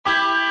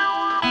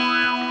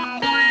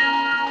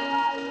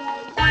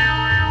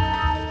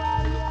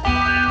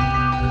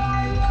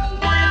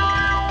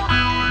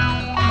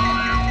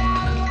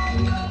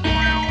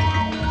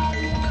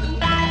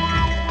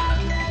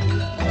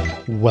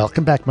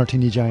Welcome back,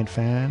 Martini Giant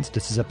fans.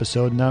 This is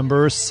episode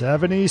number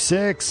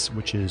 76,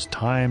 which is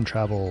Time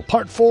Travel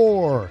Part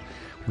 4.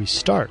 We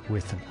start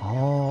with an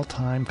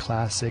all-time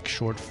classic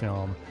short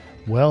film,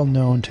 well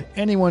known to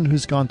anyone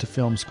who's gone to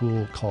film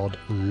school, called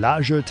La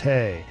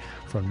Jetée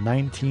from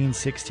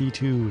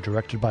 1962,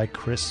 directed by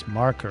Chris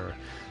Marker.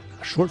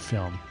 A short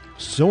film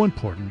so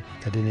important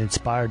that it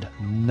inspired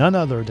none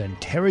other than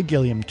Terry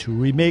Gilliam to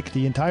remake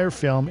the entire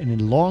film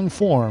in long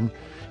form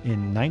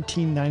in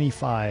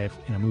 1995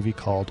 in a movie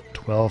called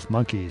 12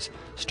 Monkeys,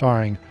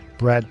 starring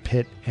Brad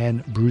Pitt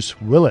and Bruce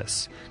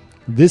Willis.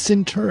 This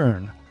in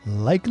turn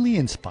likely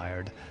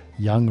inspired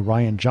young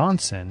Rian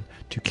Johnson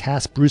to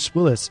cast Bruce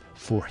Willis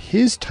for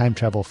his time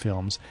travel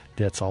films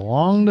that's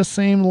along the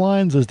same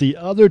lines as the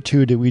other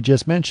two that we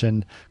just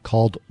mentioned,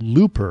 called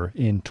Looper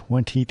in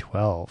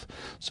 2012.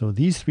 So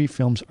these three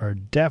films are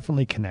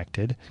definitely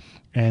connected,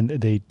 and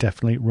they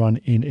definitely run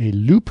in a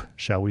loop,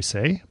 shall we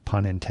say,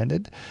 pun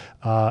intended,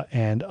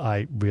 and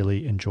I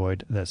really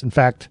enjoyed this. In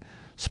fact,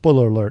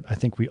 spoiler alert, I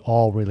think we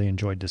all really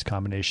enjoyed this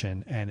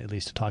combination, and at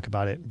least to talk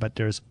about it, but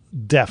there's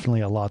definitely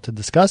a lot to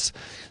discuss,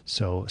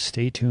 so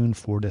stay tuned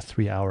for the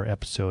 3-hour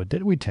episode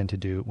that we tend to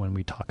do when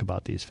we talk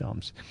about these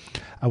films.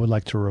 I would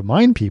like to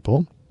remind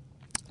people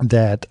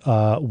that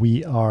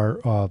we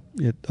are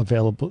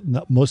available.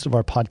 Most of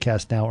our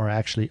podcasts now are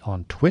actually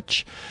on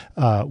Twitch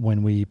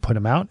when we put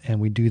them out, and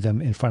we do them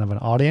in front of an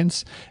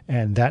audience,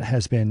 and that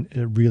has been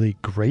really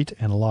great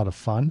and a lot of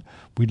fun.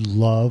 We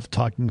love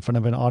talking in front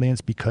of an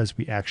audience because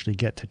we actually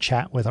get to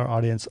chat with our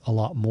audience a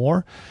lot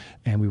more,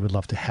 and we would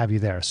love to have you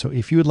there. So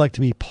if you would like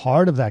to be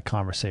part of that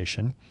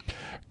conversation,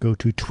 go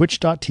to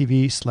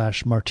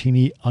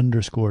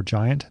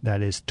twitch.tv/martini_giant.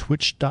 That is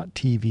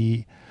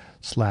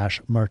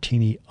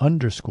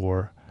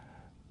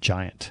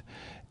twitch.tv/martini_giant.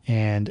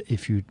 And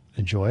if you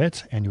enjoy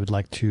it and you would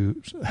like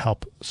to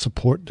help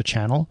support the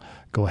channel,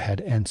 go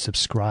ahead and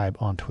subscribe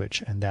on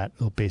Twitch, and that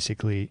will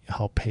basically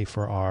help pay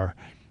for us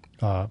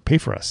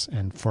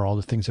and for all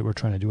the things that we're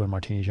trying to do on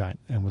Martini Giant,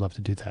 and we'd love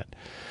to do that.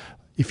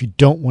 If you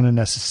don't want to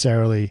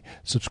necessarily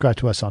subscribe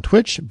to us on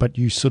Twitch, but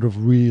you sort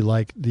of really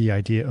like the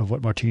idea of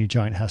what Martini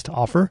Giant has to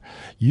offer,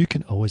 you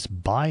can always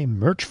buy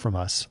merch from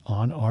us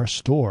on our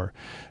store.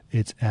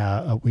 It's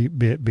we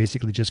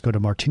basically just go to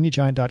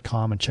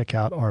martinigiant.com and check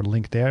out our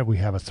link there. We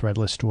have a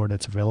threadless store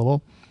that's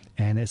available,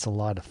 and it's a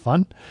lot of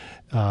fun.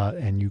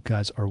 And you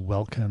guys are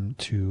welcome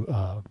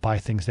to buy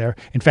things there.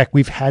 In fact,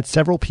 we've had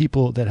several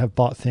people that have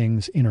bought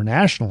things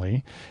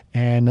internationally,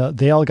 and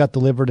they all got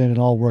delivered and it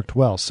all worked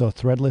well. So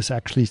Threadless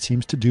actually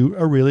seems to do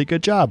a really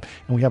good job.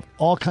 And we have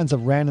all kinds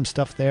of random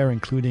stuff there,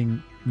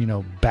 including,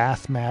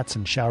 bath mats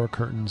and shower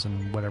curtains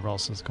and whatever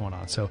else is going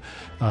on. So,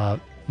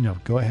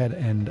 go ahead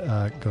and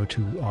go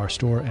to our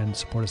store and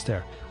support us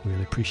there. We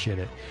really appreciate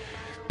it.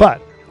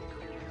 But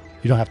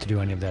you don't have to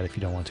do any of that if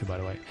you don't want to, by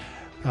the way.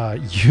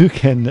 You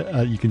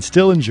can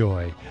still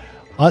enjoy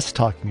us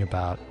talking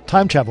about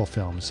time travel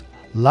films,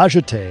 La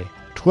Jetée,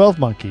 12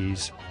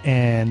 Monkeys,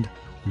 and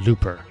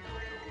Looper.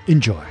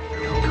 Enjoy.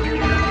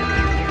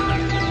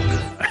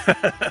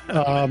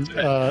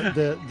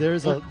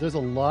 There's a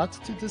lot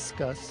to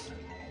discuss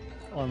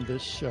on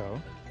this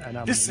show, and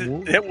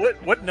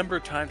what number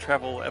time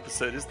travel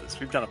episode is this?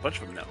 We've done a bunch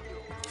of them now.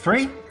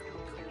 3.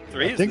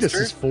 I think this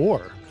is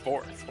 4.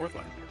 Fourth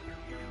one.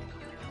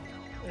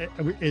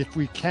 If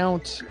we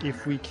count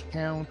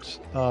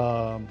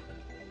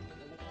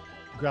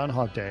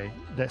Groundhog Day,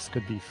 this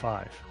could be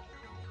 5.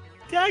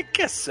 Yeah, I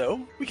guess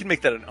so. We can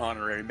make that an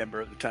honorary member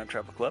of the Time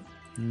Travel Club.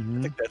 Mm-hmm.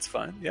 I think that's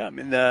fine. Yeah, I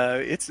mean,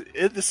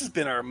 this has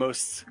been our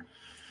most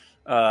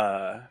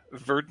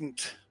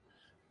verdant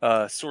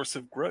source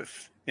of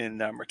growth in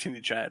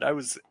Martini Giant. I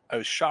was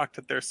shocked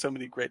that there's so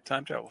many great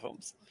time travel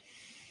films.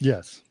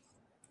 Yes.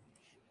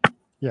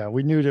 Yeah,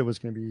 we knew there was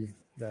going to be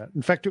that.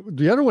 In fact,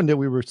 the other one that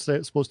we were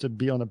supposed to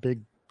be on a big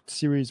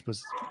series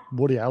was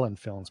Woody Allen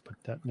films, but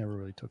that never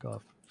really took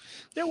off.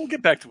 Yeah, we'll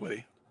get back to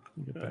Woody.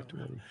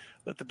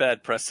 Let the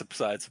bad press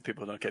subside so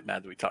people don't get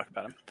mad that we talk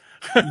about him.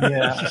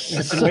 Yeah,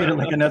 it's waiting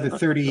like another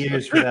 30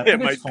 years for that.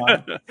 But it's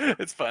fine.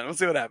 It's fine. We'll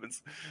see what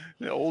happens.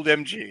 The old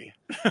MG.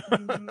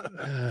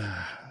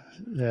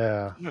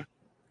 Yeah.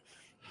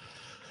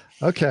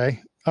 Okay.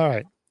 All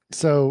right.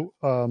 So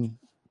I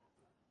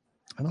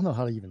don't know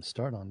how to even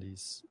start on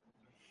these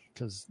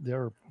because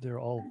they're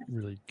all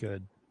really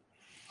good.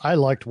 I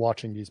liked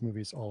watching these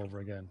movies all over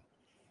again.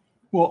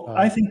 Well,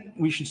 I think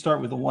we should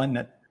start with the one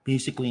that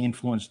basically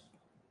influenced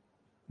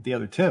the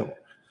other two.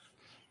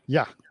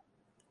 Yeah.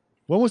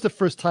 When was the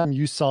first time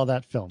you saw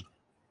that film?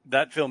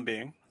 That film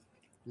being?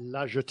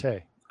 La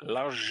Jetée.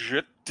 La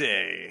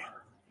Jetée.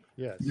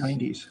 Yes.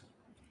 90s.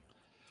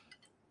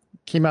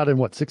 Came out in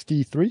what,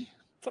 63?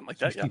 Something like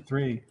that,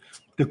 63. Yeah.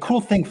 The cool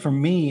thing for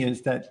me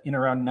is that in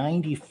around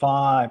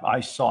 95,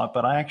 I saw it,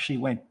 but I actually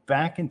went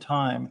back in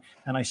time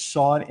and I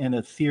saw it in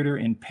a theater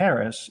in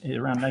Paris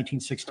around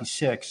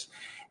 1966.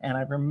 And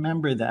I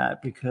remember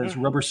that because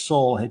Rubber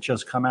Soul had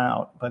just come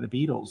out by the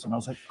Beatles. And I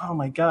was like, oh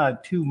my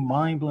God, 2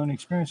 mind-blowing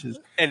experiences.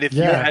 And if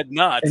you had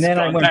not, and then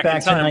I went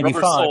back to 95.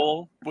 Rubber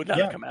Soul would not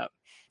have come out.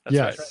 That's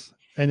yes. right.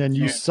 And then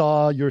you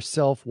saw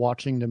yourself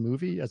watching the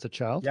movie as a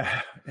child?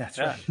 Yeah, that's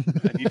Yeah. right.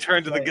 And you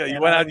turned to the Right. guy. You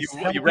And went I out. was You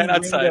helping ran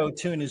outside. Ringo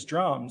tune his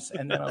drums,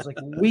 and then I was like,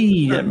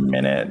 "Wait a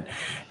minute!"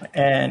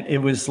 And it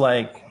was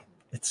like,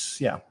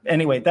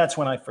 Anyway, that's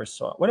when I first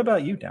saw it. What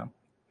about you, Dan?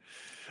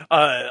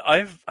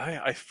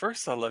 I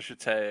first saw La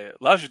Jetée.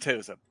 La Jetée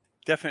was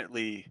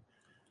definitely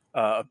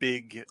a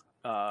big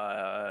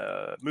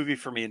movie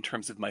for me in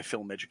terms of my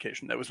film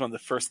education. That was one of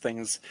the first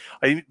things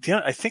I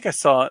think I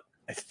saw it.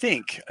 I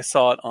think I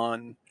saw it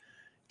on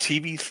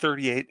TV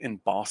 38 in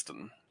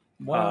Boston.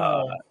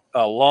 Wow.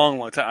 A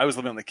long time. I was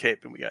living on the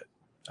Cape, and we got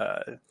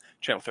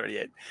Channel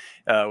 38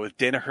 with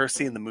Dana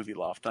Hersey in the Movie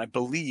Loft. And I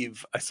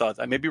believe I saw it.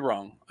 I may be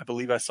wrong. I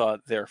believe I saw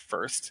it there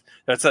first.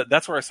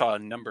 That's where I saw a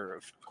number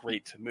of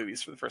great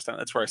movies for the first time.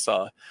 That's where I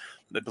saw,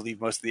 I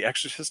believe, most of The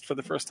Exorcist for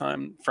the first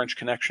time, French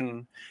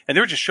Connection, and they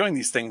were just showing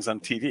these things on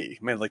TV.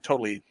 I mean, like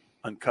totally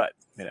uncut.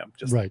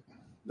 Just right.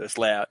 This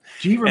layout.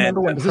 Do you remember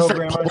when was this like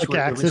programmers public were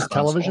access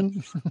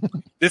television?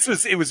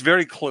 It was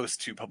very close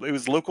to public. It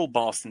was local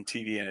Boston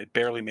TV, and it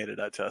barely made it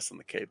out to us on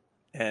the Cape.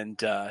 And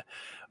Dana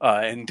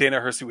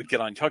Hersey would get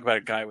on. Talk about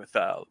a guy with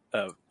a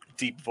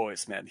deep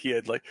voice, man. He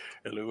had like,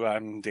 "Hello,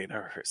 I'm Dana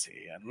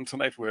Hersey, and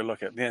tonight we're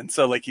looking." And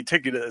so like he'd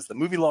take you to as the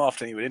Movie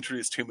Loft, and he would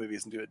introduce two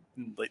movies and do a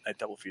late night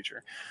double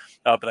feature.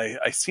 But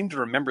I seem to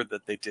remember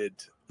that they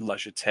did La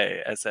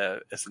Jetée as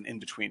an in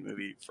between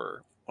movie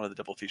for one of the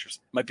double features.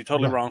 Might be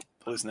totally wrong,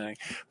 hallucinating,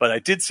 but I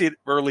did see it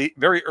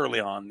very early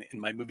on in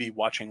my movie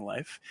watching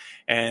life,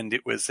 and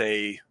it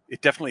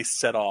definitely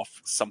set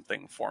off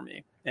something for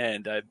me.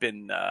 And I've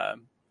been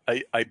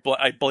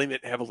I blame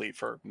it heavily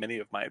for many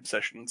of my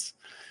obsessions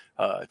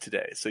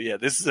today. So yeah,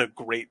 this is a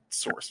great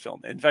source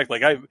film. In fact,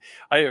 like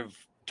I have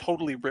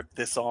totally ripped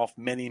this off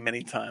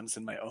many times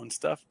in my own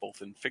stuff,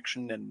 both in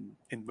fiction and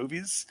in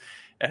movies,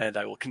 and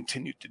I will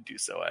continue to do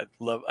so. I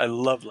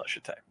love La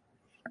Jetée.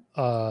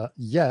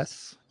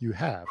 Yes, you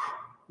have.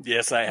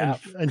 Yes, I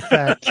have.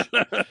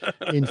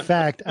 In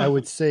fact, I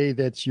would say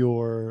that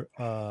your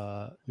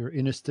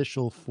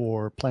interstitial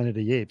for Planet of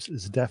the Apes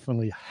is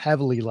definitely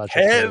heavily La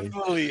Jetée.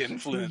 Heavily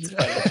influenced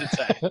by La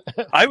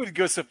Jetée. I would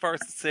go so far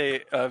as to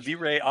say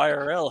V-Ray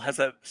IRL has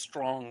a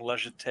strong La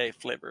Jetée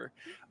flavor.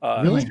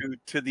 Really?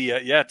 To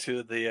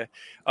the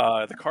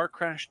car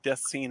crash death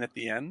scene at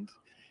the end.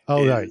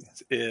 Oh, right.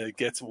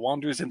 It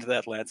wanders into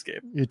that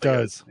landscape. It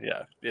does.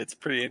 Yeah, it's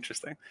pretty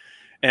interesting.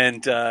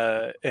 And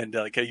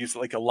like I use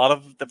like a lot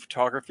of the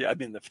photography. I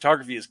mean, the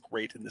photography is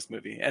great in this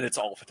movie, and it's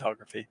all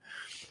photography.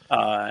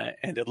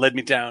 And it led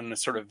me down a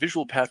sort of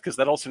visual path because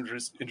that also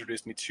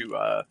introduced me to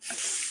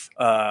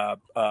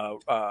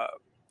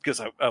because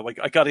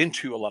I got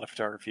into a lot of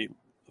photography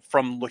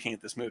from looking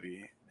at this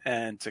movie,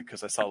 and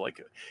because I saw like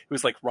it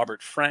was like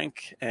Robert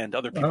Frank and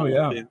other people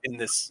in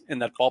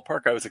that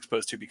ballpark I was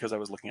exposed to because I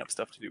was looking up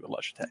stuff to do with La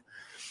Jetée.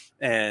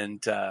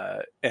 And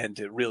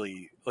it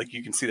really, like,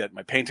 you can see that in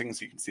my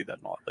paintings, you can see that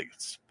in all, like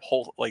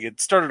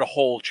it started a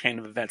whole chain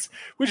of events,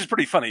 which is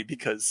pretty funny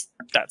because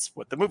that's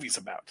what the movie's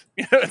about.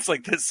 You know, it's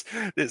like this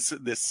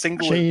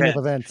single chain event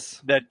of events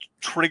that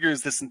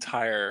triggers this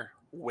entire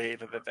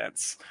wave of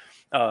events,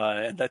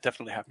 and that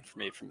definitely happened for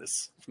me from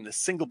this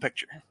single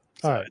picture.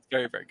 So all right. It's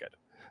very, very good.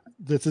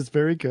 This is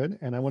very good,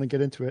 and I want to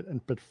get into it.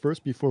 But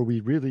first, before we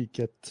really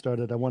get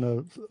started, I want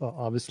to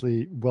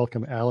obviously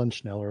welcome Alan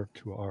Schneller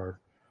to our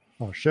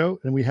show,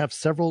 and we have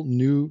several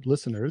new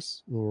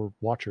listeners or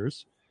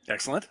watchers.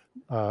 Excellent.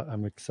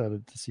 I'm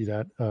excited to see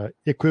that.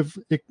 Equiluv,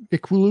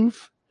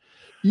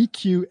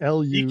 EQLU,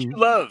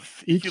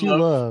 EQ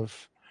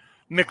Love.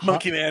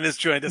 McMonkey Man has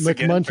joined us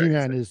again. McMonkey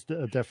Man is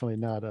definitely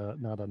not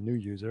a new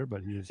user,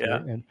 but he is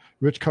here. And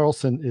Rich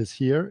Carlson is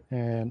here,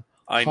 and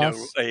I know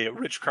a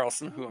Rich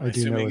Carlson, who I'm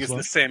assuming is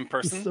the same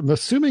person. I'm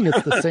assuming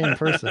it's the same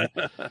person.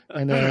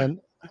 And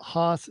then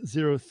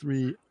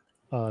Haas03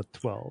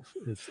 12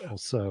 is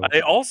also.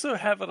 I also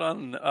have it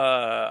on.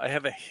 I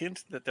have a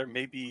hint that there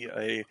may be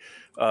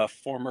a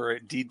former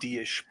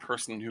DD-ish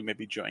person who may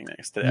be joining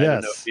us today. Yes. I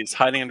don't know if he's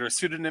hiding under a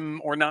pseudonym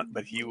or not,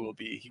 but he will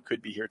be. He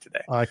could be here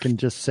today. I can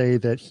just say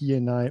that he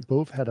and I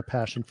both had a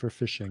passion for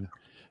fishing.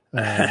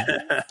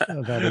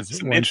 That is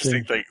some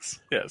interesting things.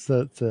 Yes,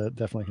 that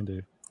definitely can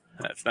do.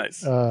 That's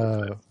nice.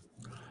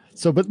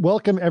 But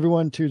welcome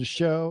everyone to the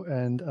show,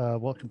 and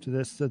welcome to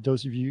this.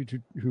 Those of you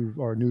who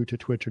are new to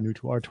Twitch or new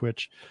to our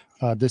Twitch,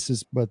 this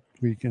is what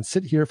we can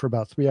sit here for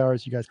about 3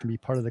 hours. You guys can be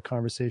part of the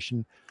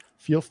conversation.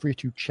 Feel free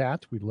to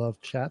chat. We love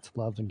chats,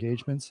 love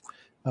engagements.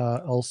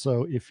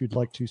 Also, if you'd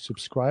like to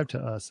subscribe to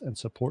us and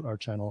support our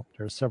channel,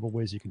 there are several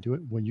ways you can do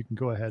it. When you can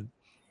go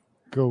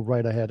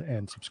right ahead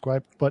and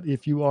subscribe. But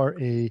if you are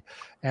a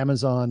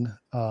Amazon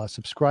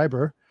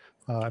subscriber,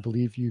 I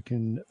believe you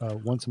can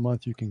once a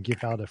month you can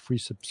give out a free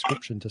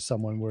subscription to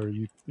someone where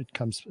it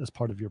comes as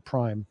part of your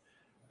Prime,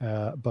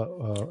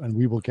 and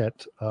we will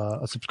get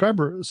a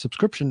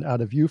subscription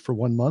out of you for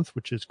 1 month,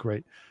 which is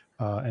great.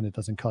 and it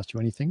doesn't cost you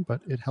anything,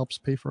 but it helps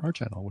pay for our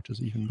channel, which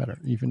is even better,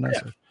 even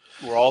nicer.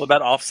 We're all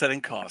about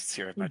offsetting costs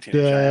here at My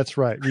Teenage Giant. That's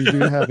right. We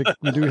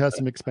do have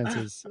some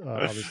expenses,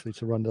 obviously,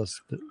 to run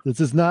those. This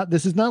is not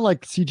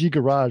like CG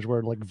Garage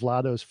where like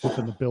Vlado's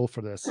flipping the bill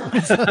for this.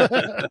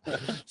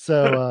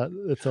 So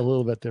it's a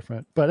little bit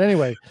different. But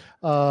anyway,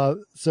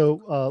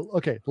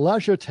 okay, La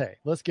Jetée.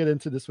 Let's get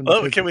into this one.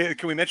 Oh, can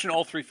we mention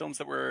all three films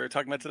that we're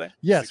talking about today?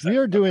 Yes, we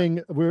are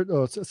doing.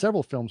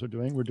 Several films we're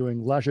doing. We're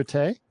doing La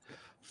Jetée,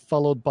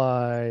 followed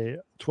by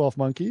 12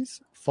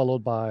 Monkeys,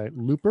 followed by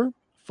Looper,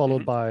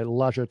 followed by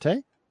La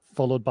Jetée,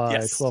 followed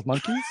by 12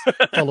 Monkeys,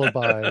 followed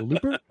by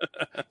Looper,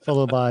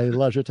 followed by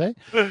La Jetée.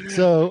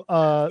 So,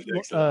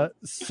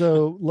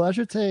 so La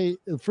Jetée,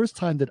 the first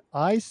time that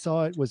I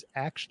saw it was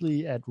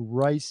actually at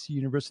Rice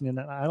University, and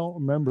I don't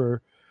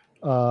remember.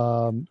 I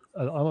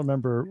don't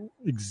remember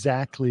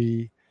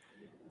exactly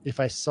if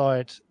I saw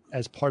it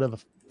as part of a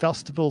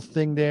festival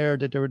thing there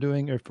that they were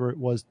doing, or if it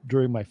was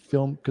during my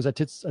film, because I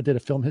did a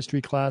film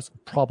history class.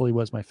 Probably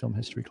was my film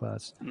history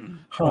class.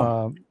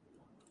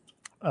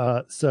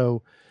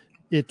 So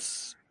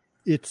it's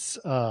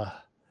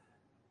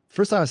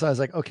first time I saw it, I was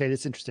like, okay,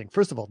 that's interesting.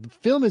 First of all, the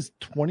film is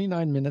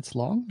 29 minutes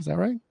long. Is that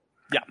right?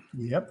 Yeah.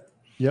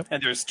 Yep.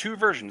 And there's two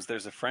versions.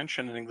 There's a French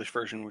and an English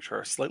version, which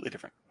are slightly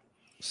different.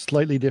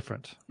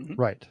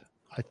 Right.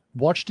 I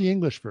watched the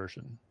English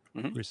version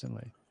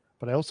recently,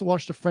 but I also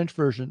watched the French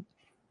version.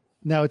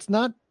 Now it's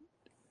not.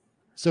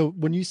 So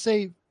when you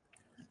say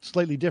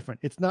slightly different,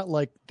 it's not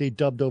like they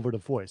dubbed over the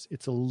voice.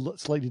 It's a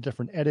slightly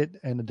different edit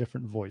and a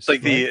different voice.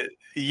 Like right?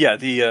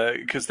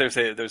 Because there's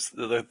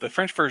the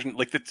French version.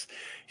 Like the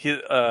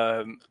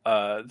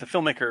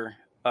filmmaker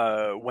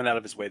went out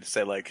of his way to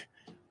say, like,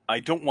 I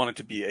don't want it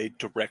to be a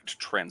direct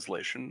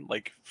translation.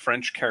 Like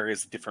French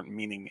carries a different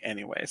meaning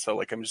anyway. So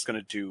like I'm just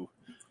going to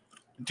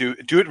do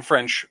it in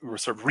French, or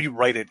sort of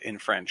rewrite it in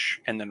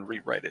French and then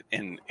rewrite it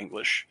in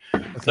English.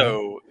 Okay.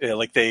 So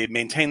like they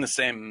maintain the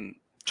same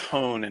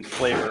tone and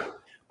flavor,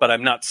 but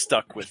I'm not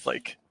stuck with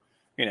like,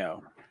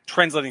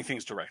 translating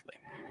things directly.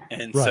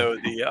 And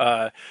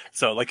right.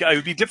 So like it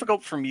would be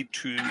difficult for me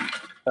to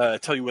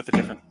tell you what the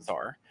differences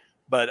are,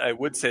 but I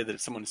would say that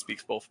if someone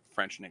speaks both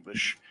French and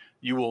English,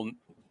 you will.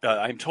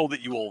 I'm told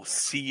that you will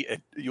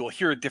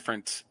hear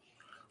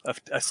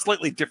a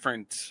slightly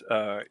different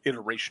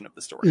iteration of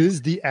the story.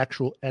 Is the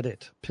actual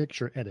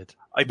picture edit?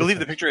 I believe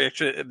the picture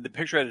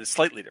edit is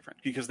slightly different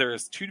because there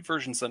is two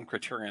versions on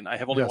Criterion. I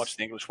have only watched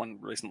the English one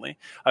recently.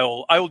 I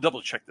will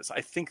double check this.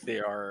 I think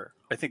they are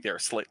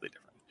slightly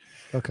different.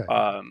 Okay.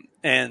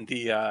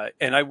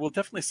 And I will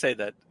definitely say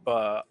that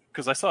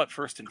because I saw it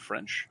first in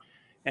French.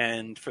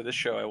 And for this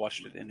show, I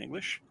watched it in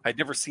English. I'd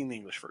never seen the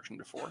English version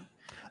before.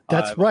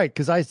 That's right,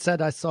 because I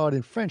said I saw it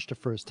in French the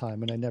first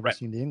time, and I never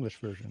seen the English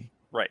version.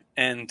 Right,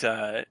 and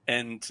I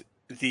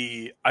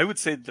would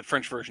say the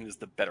French version is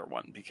the better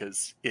one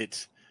because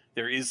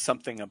there is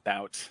something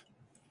about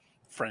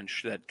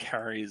French that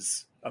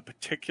carries a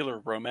particular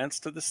romance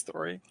to the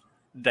story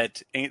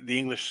that the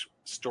English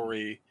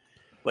story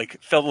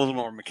like felt a little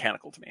more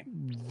mechanical to me.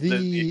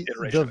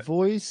 The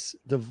voice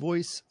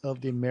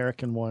of the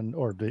American one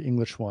or the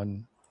English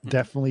one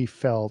definitely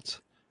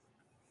felt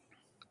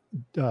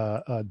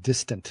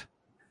distant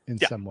in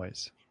some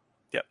ways.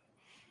 Yep.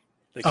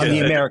 Like, on the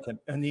American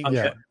and the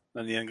English one.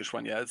 On the English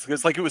one, yeah.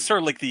 It's like it was sort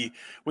of like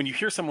when you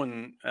hear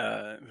someone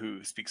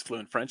who speaks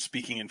fluent French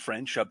speaking in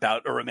French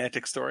about a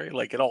romantic story,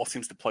 like it all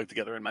seems to plug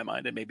together in my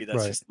mind, and maybe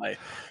that's just my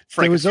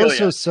francophilia. There was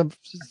also some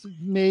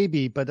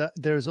but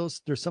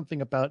there's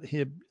something about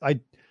him.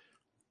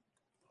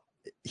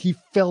 He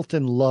felt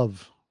in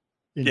love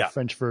in the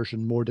French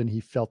version more than he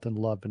felt in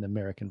love in the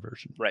American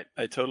version. Right,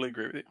 I totally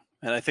agree with you,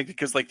 and I think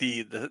because like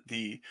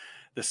the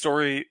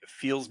story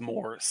feels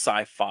more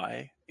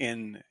sci-fi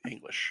in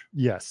English.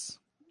 Yes.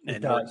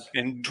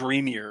 And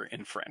dreamier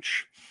in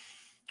French.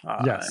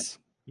 Yes,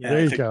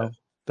 there you go.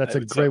 That's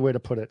a great way to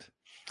put it.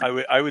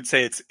 I would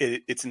say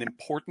it's an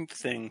important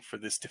thing for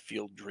this to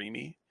feel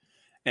dreamy,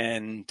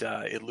 and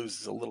it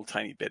loses a little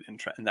tiny bit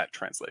in that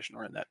translation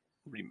or in that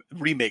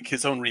remake,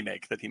 his own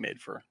remake that he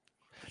made for.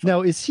 Now,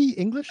 is he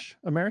English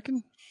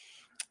American?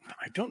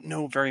 I don't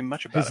know very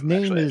much about his him.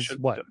 His name is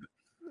what?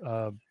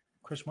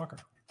 Chris Marker.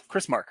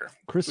 Chris Marker.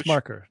 Chris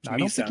Marker. I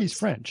don't think he's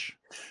French.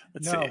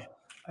 Let's see.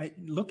 I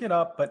look it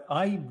up, but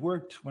I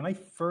worked when I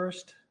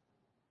first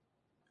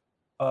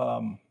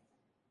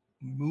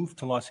moved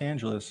to Los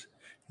Angeles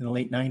in the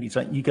late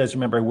 90s. You guys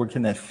remember I worked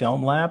in that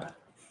film lab?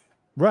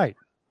 Right.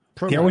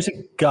 There was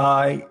a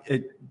guy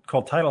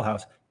called Title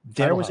House.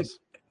 There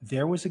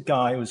was a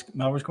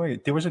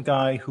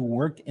guy who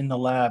worked in the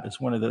lab as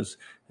one of those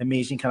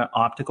amazing kind of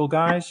optical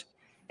guys,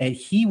 and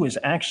he was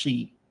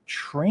actually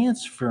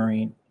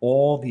transferring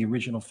all the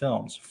original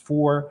films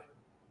for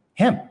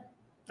him.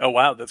 Oh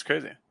wow, that's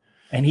crazy.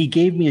 And he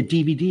gave me a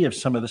DVD of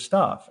some of the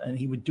stuff, and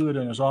he would do it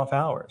in his off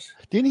hours.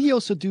 Didn't he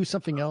also do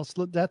something else?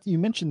 That you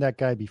mentioned that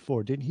guy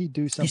before. Didn't he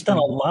do something? He's done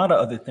a lot of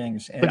other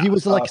things. But he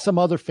was like some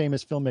other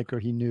famous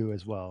filmmaker he knew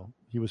as well.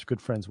 He was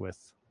good friends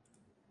with.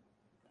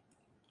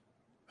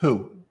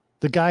 Who?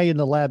 The guy in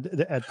the lab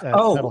at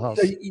Metal House.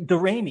 The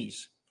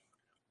Raimis.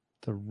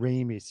 The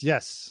Raimis.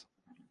 Yes.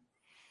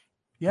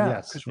 Yeah,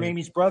 Yes. because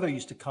Raimi's brother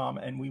used to come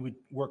and we would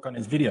work on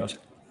his videos.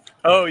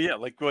 Oh yeah,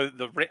 like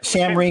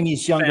Sam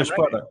Raimi's youngest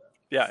brother.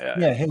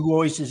 Yeah, who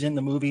always is in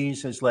the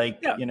movies as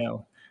like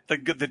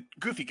the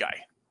goofy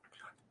guy.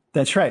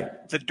 That's right,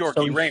 the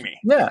dorky Raimi.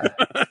 Yeah,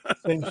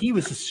 and he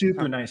was a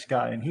super nice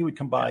guy, and he would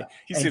come by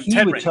and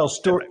he would Raimi. tell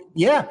stories.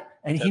 Yeah,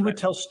 and he would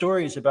tell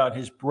stories about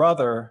his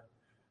brother.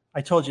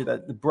 I told you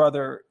that the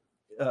brother,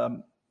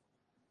 had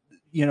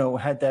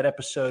that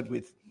episode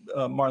with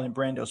Marlon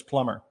Brando's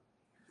plumber.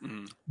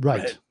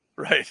 Right.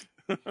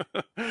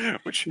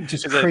 Which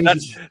is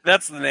crazy.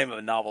 That's the name of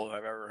a novel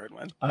I've ever heard.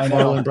 One. I know.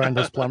 Marlon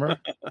Brando's plumber.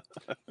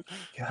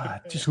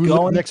 God, just who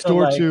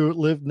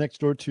lived next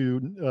door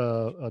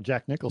to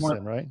Jack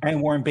Nicholson, right?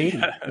 And Warren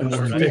Beatty.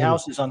 There's 3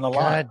 houses on the lot.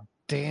 God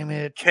damn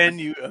it! Can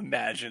you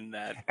imagine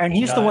that? And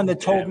he's the one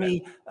that told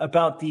me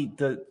about the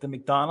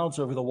McDonald's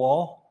over the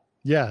wall.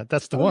 Yeah,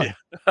 that's the one.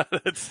 Yeah.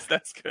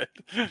 that's good.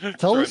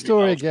 Tell the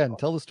story again.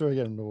 Tell the story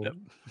again.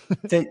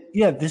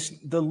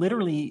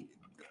 Literally.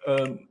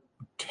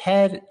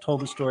 Ted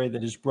told the story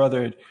that his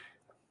brother,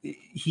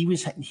 he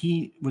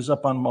was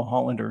up on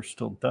Mulholland, or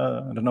still,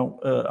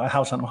 a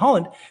house on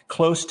Mulholland,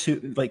 close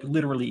to, like,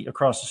 literally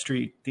across the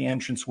street, the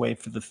entranceway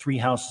for the 3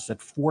 houses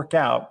that fork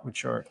out,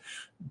 which are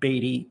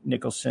Beatty,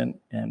 Nicholson,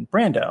 and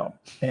Brando.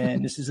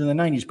 And this is in the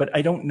 90s, but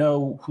I don't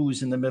know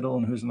who's in the middle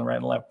and who's in the right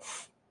and left.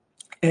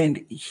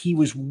 And he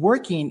was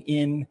working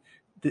in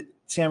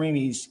Sam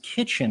Raimi's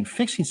kitchen,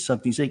 fixing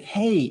something. He's like,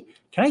 "Hey,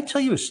 can I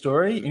tell you a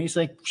story?" And he's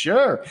like,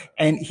 "Sure."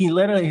 And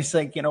he's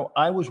like,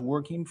 I was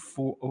working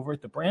over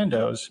at the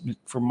Brandos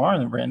for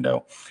Marlon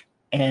Brando.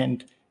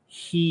 And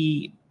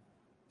he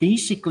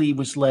basically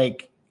was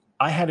like,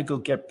 I had to go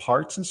get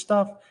parts and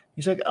stuff.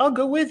 He's like, "I'll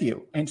go with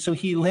you." And so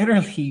he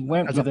literally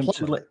went with him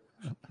to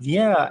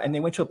and they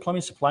went to a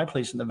plumbing supply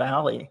place in the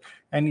valley.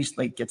 And he's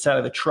like, gets out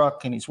of the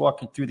truck and he's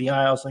walking through the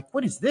aisles like,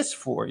 "What is this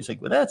for?" He's like,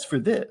 "Well, that's for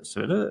this."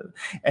 And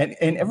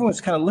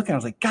everyone's kind of looking. I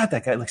was like, God,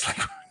 that guy looks like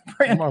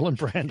Marlon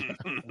Brando.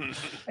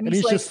 and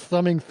he's like, just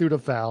thumbing through the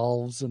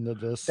valves and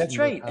this. That's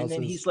right. And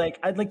then he's like,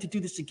 "I'd like to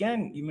do this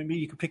again. Maybe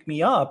you could pick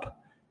me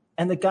up."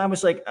 And the guy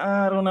was like,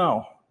 "I don't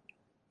know,"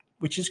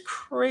 which is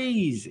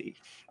crazy.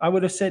 I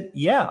would have said,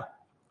 "Yeah."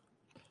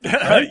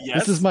 Right? Yes.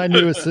 This is my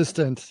new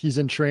assistant. He's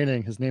in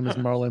training. His name is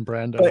Marlon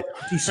Brando. But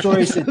these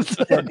stories,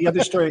 the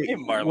other story,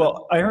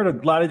 well, I heard a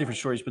lot of different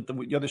stories, but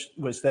the other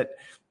was that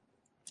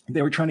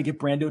they were trying to get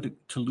Brando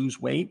to lose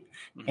weight.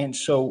 And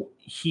so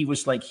he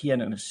was like, he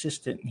had an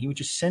assistant, and he would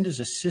just send his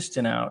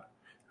assistant out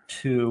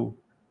to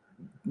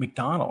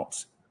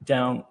McDonald's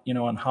down,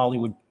 on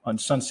Hollywood on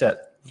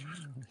Sunset.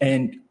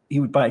 And he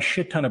would buy a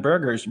shit ton of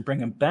burgers and bring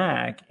them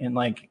back in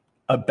like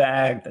a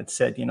bag that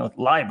said,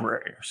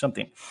 library or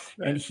something.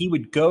 Right. And he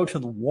would go to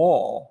the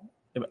wall,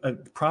 a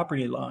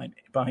property line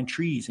behind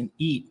trees, and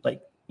eat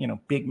like,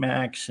 Big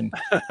Macs. And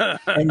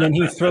then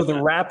he would throw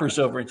the wrappers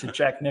over into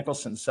Jack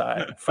Nicholson's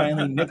side.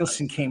 Finally,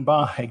 Nicholson came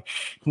by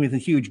with a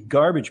huge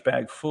garbage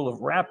bag full of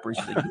wrappers.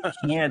 He's like,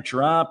 "You can't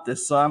drop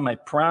this on my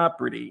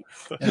property."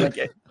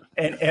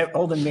 And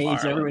all the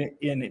maids, everybody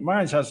in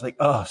Marlon's house was like,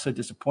 "Oh, so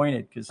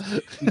disappointed," because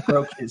he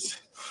broke his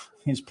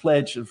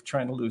pledge of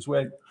trying to lose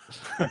weight.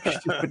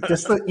 But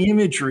just the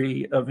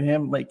imagery of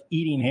him like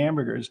eating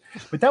hamburgers.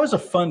 But that was a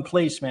fun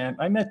place, man.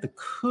 I met the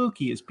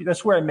kookiest.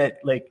 That's where I met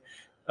like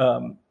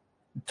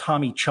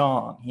Tommy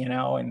Chong,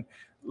 and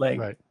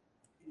like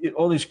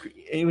all these.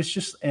 It was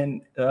just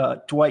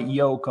Dwight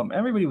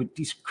Yoakam.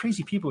 These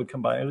crazy people would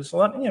come by. It was a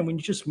lot. When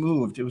you just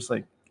moved, it was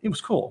like it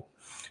was cool,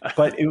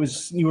 but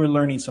you were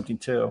learning something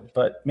too.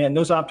 But man,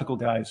 those optical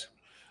guys.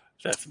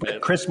 That's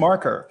bad. Chris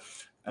Marker.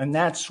 And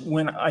that's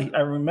when I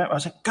remember, I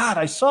was like, God,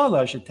 I saw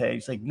La Jetée.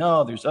 He's like,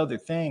 "No, there's other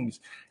things."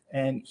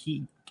 And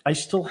I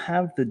still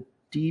have the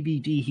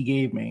DVD he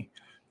gave me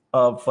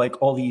of like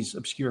all these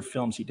obscure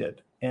films he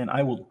did. And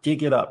I will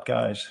dig it up,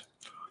 guys.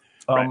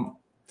 Right.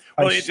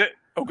 Go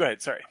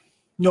ahead. Sorry.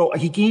 No,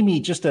 he gave me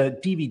just a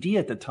DVD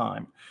at the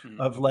time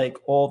of like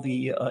all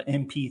the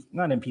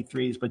not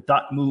MP3s, but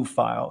 .mov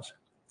files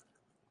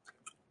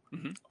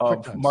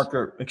of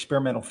Marker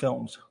experimental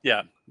films.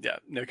 Yeah.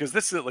 No, because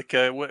this is like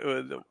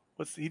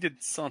he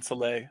did Sans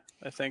Soleil,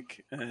 I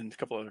think, and a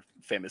couple of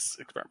famous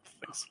experimental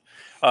things.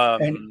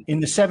 And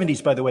in the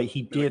 70s, by the way,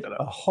 he did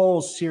a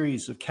whole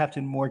series of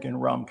Captain Morgan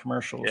rum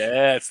commercials.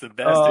 Yeah, it's the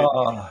best.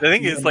 The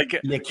thing is, like, you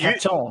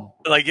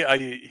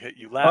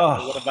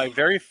laugh. One of my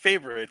very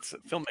favorite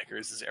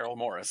filmmakers is Errol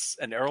Morris,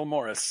 and Errol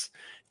Morris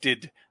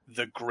did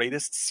the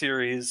greatest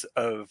series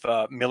of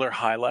Miller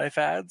High Life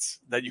ads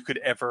that you could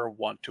ever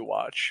want to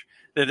watch.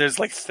 There's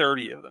like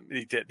 30 of them.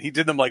 He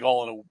did them like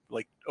all in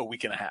a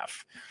week and a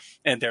half.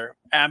 And they're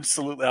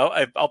absolutely,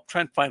 I'll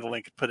try and find the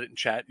link and put it in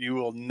chat. You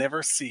will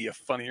never see a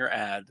funnier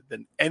ad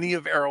than any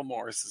of Errol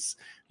Morris's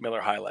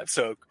Miller High Life.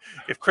 So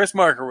if Chris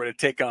Marker were to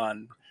take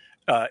on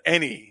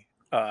any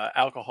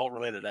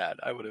alcohol-related ad,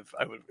 I would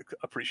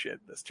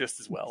appreciate this just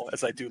as well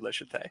as I do Le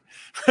Jetée.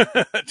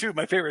 Two of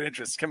my favorite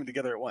interests coming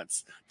together at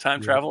once: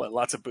 time travel and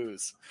lots of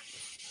booze.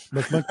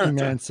 McMonkey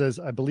Man says,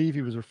 I believe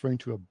he was referring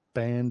to a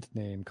band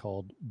name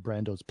called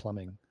Brando's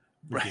Plumbing.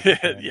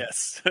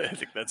 Yes, I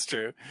think that's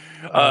true.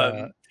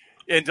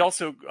 And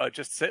also,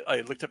 just to say,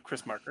 I looked up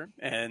Chris Marker,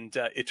 and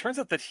it turns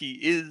out that he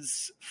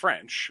is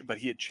French, but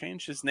he had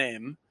changed his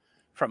name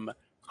from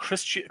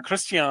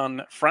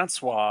Christian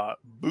Francois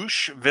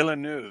Bouche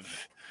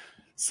Villeneuve.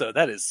 So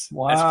that is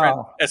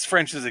as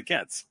French as it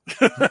gets.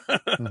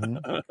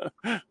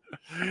 Mm-hmm.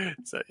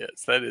 So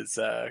yes, that is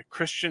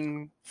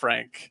Christian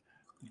Frank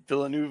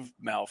Villeneuve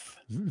mouth.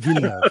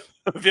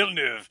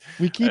 Villeneuve.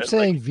 We keep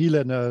saying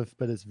Villeneuve,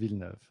 but it's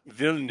Villeneuve,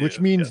 which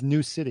means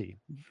new city.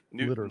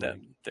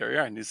 Literally. There we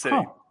are, new city.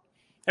 Huh.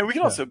 And we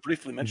can also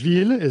briefly mention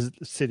Ville is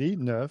city,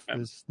 Neuve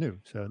is new.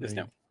 So it's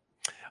new.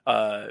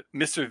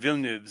 Mr.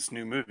 Villeneuve's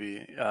new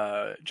movie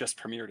just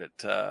premiered at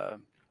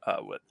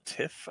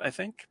TIFF, I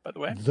think, by the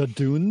way. The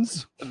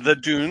Dunes, La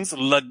Dune.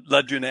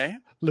 La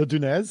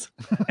Dunes.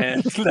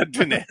 And La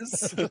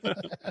Dunes.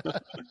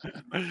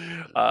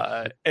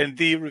 And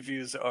the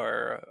reviews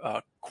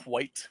are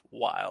quite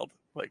wild,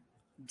 like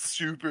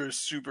super,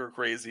 super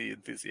crazy,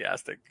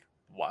 enthusiastic,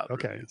 wild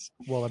reviews.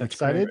 Well, I'm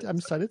excited. I'm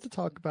excited to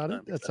talk about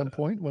it at some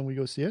point when we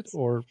go see it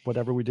or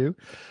whatever we do.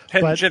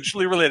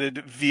 Tangentially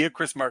related via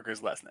Chris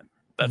Marker's last name.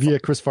 Via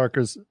Chris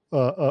Marker's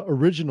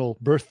original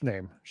birth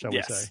name, shall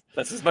we say.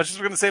 That's as much as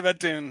we're going to say about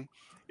Dune.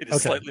 It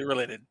is slightly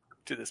related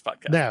to this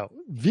podcast. Now,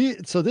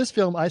 so this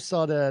film, I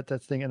saw that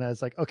thing, and I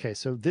was like, okay,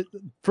 so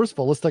first of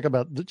all, let's talk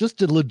about just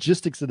the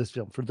logistics of this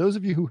film. For those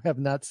of you who have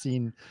not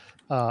seen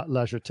La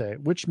Jetée,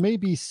 which may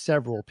be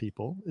several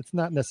people, it's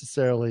not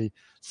necessarily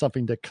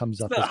something that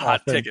comes up as a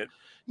hot often. Ticket.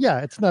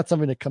 Yeah, it's not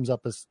something that comes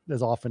up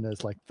as often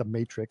as like The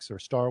Matrix or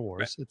Star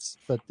Wars. Right.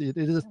 But it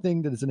is a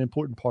thing that is an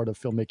important part of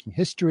filmmaking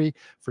history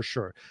for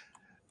sure.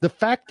 The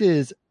fact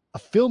is, a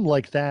film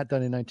like that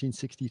done in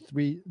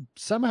 1963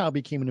 somehow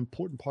became an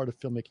important part of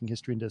filmmaking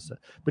history.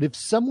 But if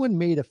someone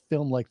made a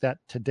film like that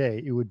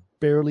today, it would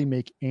barely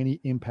make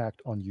any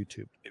impact on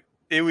YouTube.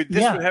 It would.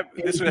 This would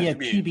have to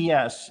be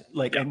PBS,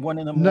 at 1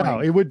 a.m. No,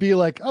 it would be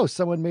like,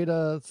 someone made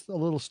a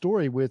little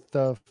story with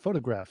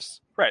photographs.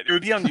 Right. It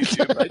would be on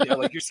YouTube, right? Yeah,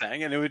 like you're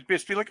saying, and it would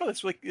just be like,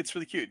 it's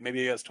really cute.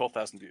 Maybe it has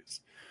 12,000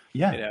 views.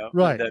 Yeah.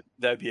 Right.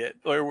 That'd be it.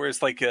 Or whereas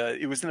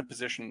it was in a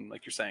position,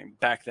 like you're saying,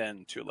 back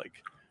then to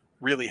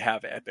really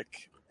have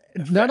epic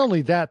effect. Not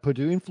only that, but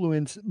to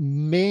influence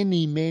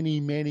many, many,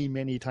 many,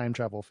 many time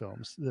travel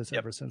films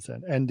ever since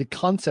then. And the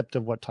concept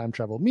of what time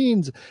travel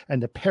means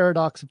and the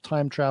paradox of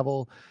time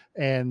travel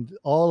and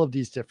all of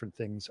these different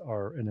things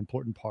are an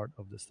important part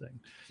of this thing.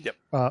 Yep.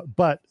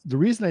 But the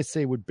reason I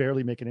say would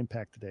barely make an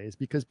impact today is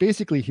because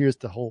basically here's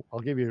I'll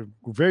give you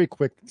a very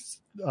quick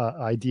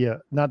idea,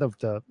 not of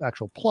the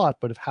actual plot,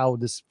 but of how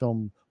this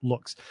film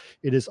looks.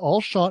 It is all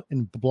shot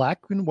in black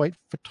and white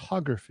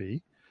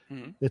photography.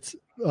 Mm-hmm.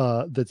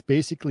 That's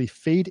basically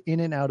fade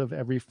in and out of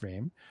every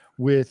frame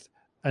with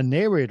a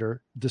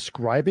narrator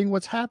describing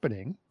what's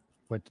happening,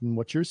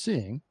 what you're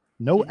seeing,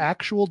 no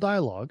actual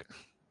dialogue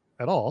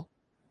at all,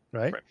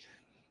 right?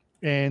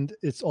 And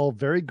it's all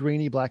very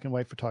grainy black and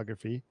white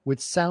photography with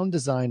sound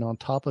design on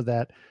top of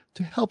that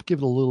to help give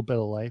it a little bit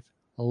of life,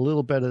 a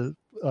little bit of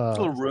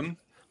room,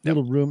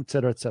 et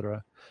cetera, et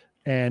cetera.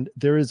 And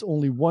there is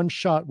only one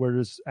shot where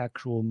there's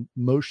actual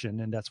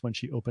motion, and that's when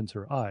she opens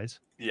her eyes.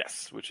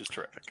 Yes, which is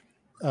terrific.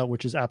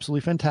 Which is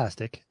absolutely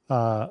fantastic.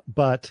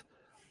 But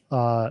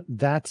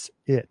that's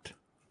it.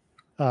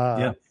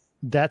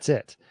 That's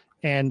it.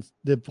 And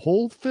the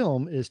whole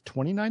film is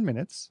 29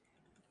 minutes,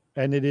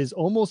 and it is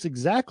almost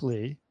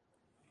exactly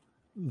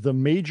the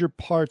major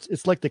parts.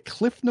 It's like the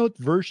Cliff Note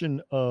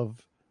version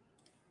of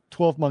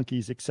 12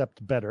 Monkeys,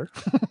 except better.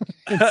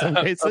 In some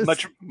cases.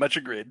 Much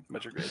agreed.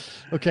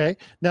 Okay.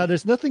 Now,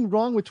 there's nothing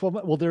wrong with 12.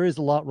 Well, there is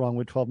a lot wrong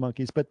with 12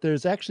 Monkeys, but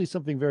there's actually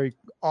something very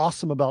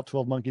awesome about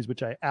 12 Monkeys,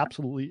 which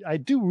I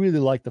do really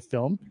like the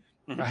film.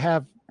 Mm-hmm.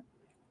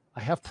 I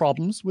have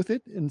problems with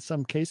it in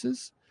some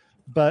cases,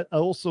 but I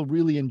also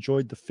really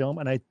enjoyed the film,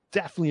 and I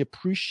definitely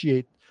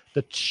appreciate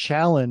the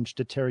challenge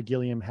that Terry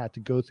Gilliam had to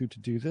go through to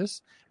do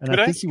this. And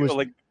I think he was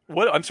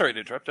what? I'm sorry to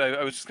interrupt.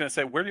 I was just going to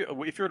say,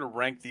 if you were to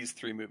rank these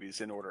three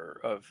movies in order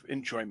of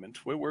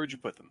enjoyment, where would you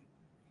put them?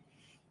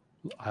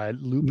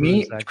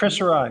 Me,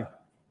 Chris, or I?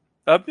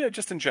 Yeah,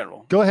 just in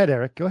general. Go ahead,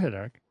 Eric.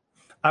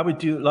 I would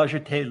do La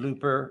Jetée,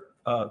 Looper,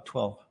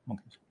 12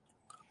 Monkeys.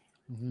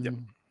 Mm-hmm. Yep.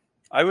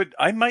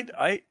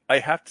 I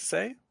have to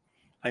say,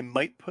 I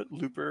might put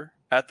Looper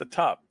at the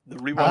top. The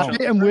rewatch.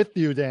 I am with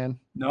you, Dan.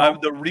 No,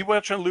 the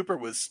rewatch on Looper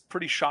was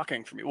pretty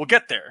shocking for me. We'll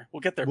get there.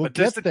 But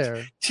just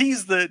to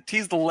tease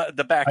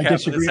the back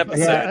half of this episode.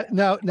 Yeah,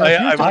 now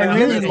I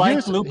really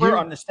liked Looper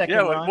on the second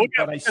run,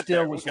 but I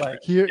still was like,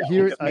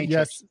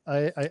 yes,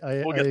 I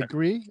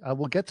agree. I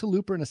will get to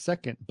Looper in a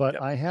second,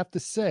 but I have to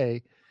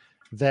say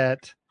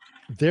that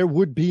there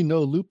would be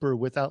no Looper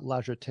without La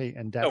Jetée,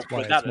 and that's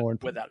why it's more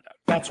important. Without a doubt.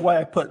 That's why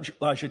I put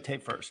La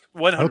Jetée first.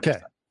 100%. Okay.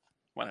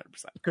 100%.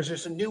 Because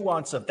there's a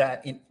nuance of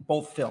that in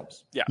both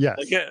films. Yeah. Yes.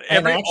 Like,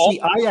 And I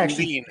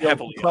actually lean feel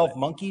heavily on 12 it.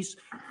 Monkeys,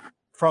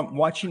 from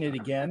watching it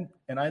again,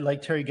 and I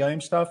like Terry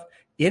Gilliam stuff,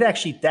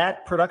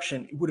 that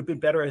production would have been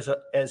better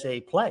as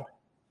a play.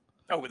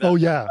 Oh,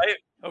 yeah.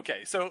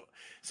 Okay, so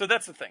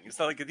that's the thing. It's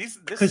like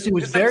because it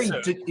was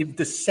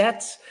the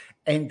sets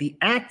and the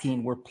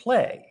acting were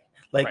play,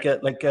 like a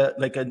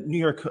New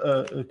York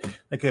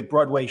like a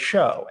Broadway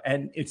show,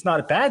 and it's not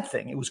a bad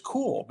thing. It was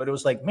cool, but it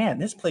was like, man,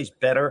 this plays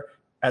better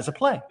as a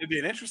play. It'd be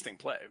an interesting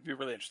play. It'd be a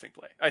really interesting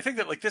play. I think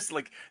that this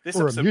or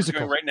episode a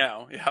musical we're doing right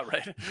now. Yeah,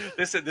 right.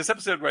 This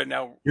episode right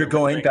now. You're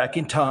going back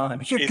in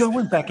time. You're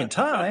going back in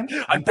time.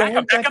 I'm back.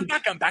 I'm back.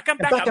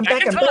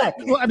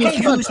 Well, I mean,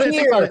 hey, who's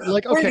here?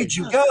 Like, okay. Where did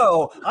you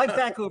go? I'm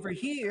back over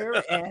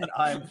here, and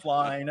I'm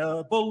flying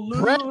a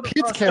balloon. Brad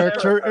Pitt's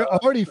character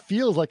already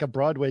feels like a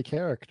Broadway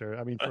character.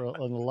 I mean, in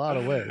a lot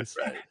of ways.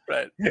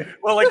 Right.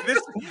 Well, like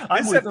this.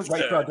 I'm with the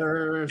Wright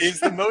brothers.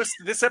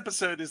 This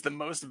episode is the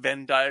most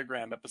Venn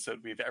diagram episode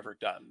we've ever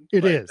done.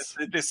 It is.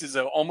 This is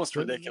almost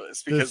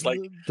ridiculous because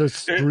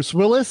there's Bruce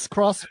Willis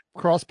cross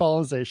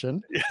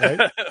pollination,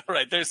 right?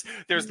 Right. There's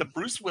the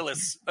Bruce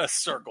Willis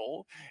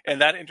circle,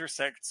 and that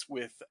intersects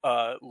with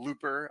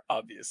Looper,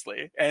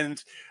 obviously,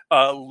 and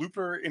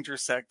Looper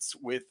intersects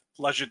with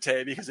La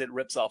Jetée because it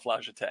rips off La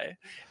Jetée,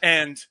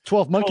 and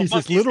 12 Monkeys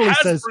literally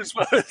says Bruce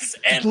Willis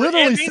and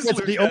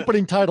says the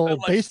opening title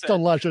based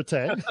on La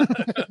Jetée.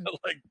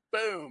 Like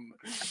boom,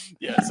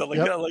 yeah. So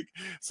 12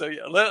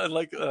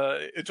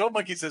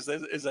 Monkeys is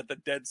at the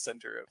dead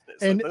center of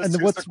this. And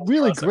what's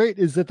really great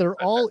is that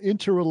they're all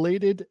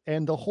interrelated,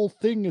 and the whole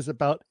thing is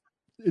about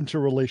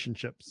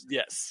interrelationships.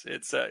 Yes,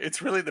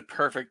 it's really the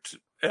perfect.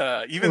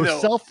 Even though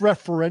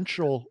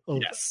self-referential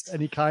of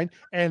any kind,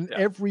 and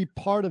every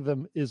part of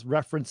them is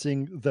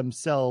referencing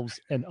themselves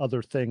and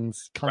other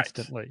things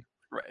constantly.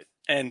 Right.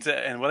 And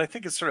what I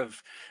think is sort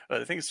of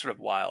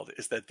wild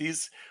is that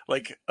these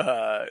like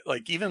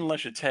even La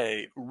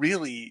Jetée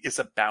really is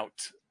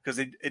about, because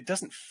it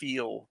doesn't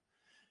feel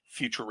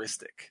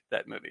futuristic,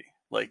 that movie.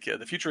 Like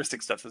the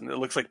futuristic stuff, it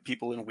looks like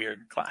people in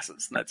weird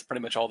glasses, and that's pretty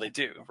much all they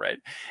do, right?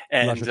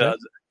 And La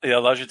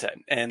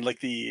Jetée, and like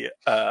the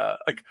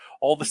like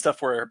all the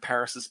stuff where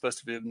Paris is supposed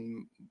to be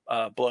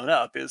blown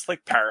up is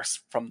like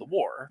Paris from the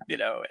war,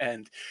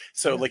 and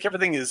so like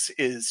everything is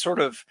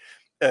sort of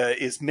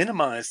is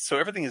minimized, so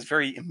everything is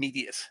very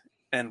immediate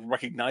and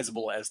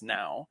recognizable as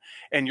now,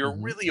 and you're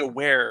really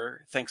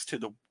aware thanks to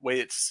the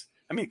way it's.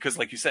 I mean, because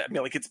like you said,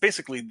 like it's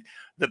basically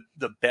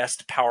the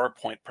best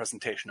PowerPoint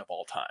presentation of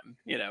all time.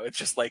 It's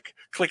just like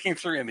clicking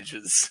through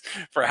images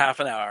for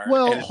half an hour.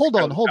 Well, hold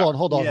on.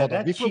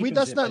 Before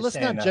let's not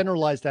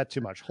generalize that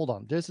too much. Hold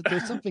on. There's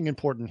something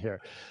important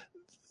here.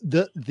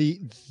 The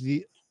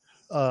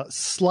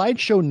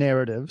slideshow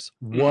narratives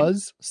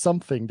was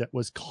something that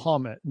was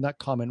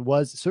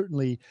was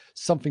certainly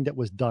something that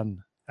was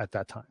done at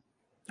that time.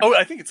 Oh,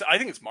 I think it's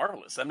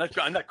marvelous. I'm not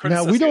criticizing.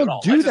 Now we don't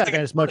do that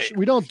as much.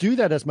 We don't do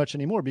that as much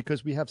anymore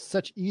because we have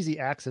such easy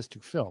access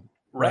to film,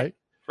 right?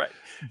 Right.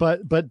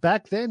 But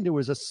back then there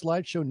was a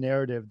slideshow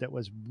narrative that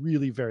was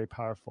really very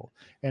powerful,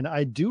 and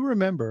I do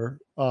remember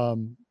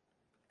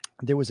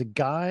there was a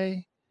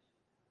guy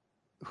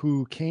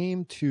who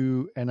came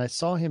to, and I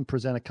saw him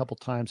present a couple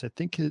times. I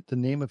think the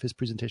name of his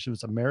presentation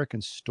was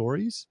American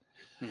Stories,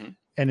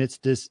 and it's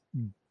this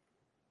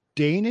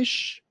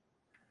Danish.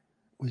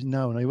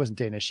 No, he wasn't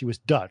Danish. He was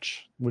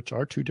Dutch, which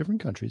are two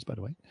different countries, by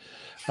the way.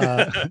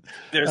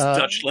 There's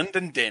Dutchland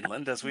and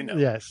Daneland, as we know.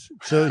 Yes.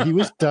 So he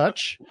was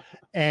Dutch,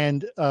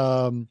 and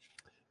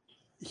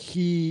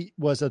he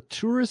was a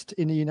tourist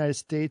in the United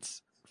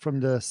States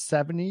from the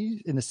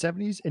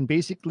 70s, and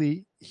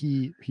basically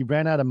he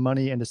ran out of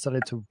money and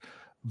decided to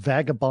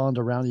vagabond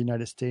around the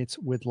United States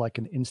with like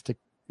an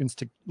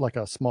like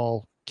a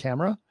small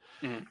camera,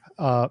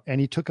 and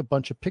he took a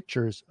bunch of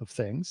pictures of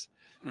things.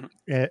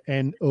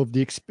 And of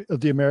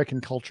the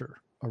American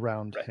culture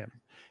around him,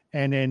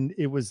 and then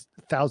it was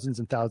thousands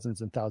and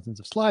thousands and thousands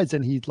of slides,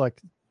 and he like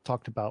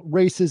talked about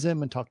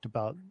racism and talked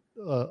about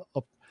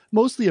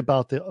mostly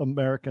about the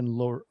American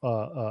lower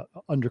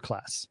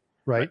underclass,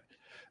 right?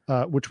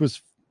 Which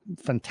was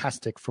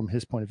fantastic from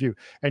his point of view.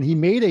 And he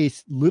made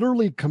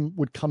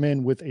would come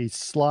in with a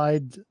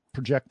slide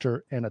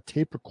projector and a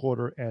tape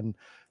recorder and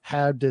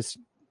had this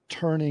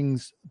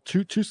turnings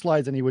two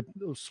slides, and he would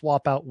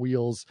swap out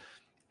wheels.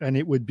 And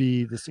it would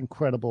be this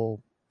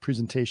incredible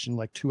presentation,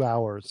 like 2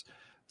 hours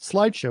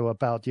slideshow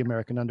about the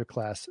American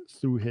underclass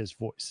through his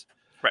voice.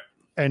 Right.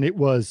 And it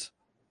was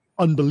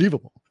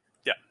unbelievable.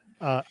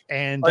 Yeah.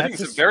 And I think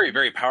it's a very,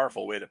 very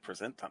powerful way to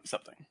present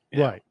something.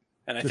 Right.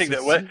 And I think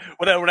that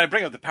when I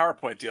bring up the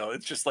PowerPoint deal,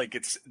 it's just like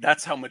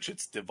that's how much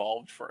it's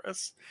devolved for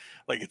us.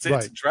 Like it's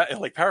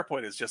like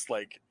PowerPoint is just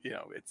like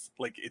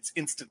it's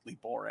instantly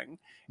boring,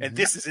 and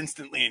this is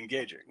instantly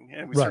engaging,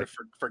 and we sort of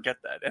forget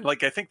that. And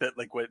like I think that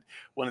like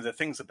one of the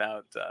things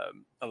about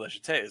La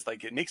Jetée is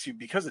like it makes you,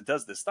 because it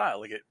does this style,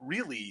 like it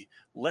really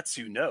lets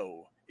you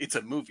know it's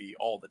a movie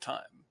all the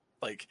time.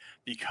 Like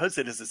because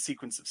it is a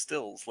sequence of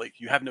stills, like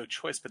you have no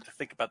choice but to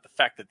think about the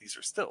fact that these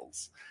are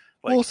stills.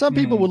 Like, well, some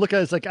people would look at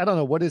it as like, I don't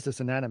know, what is this,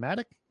 an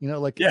animatic? You know,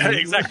 like yeah,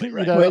 exactly, you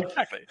right, know?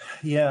 exactly.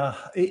 Yeah,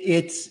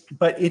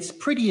 it's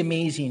pretty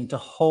amazing to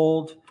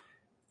hold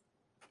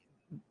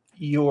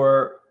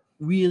your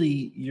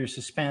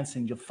suspense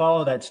and you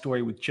follow that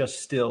story with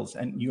just stills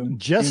and you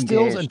just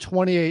stills and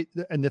 28,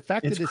 and the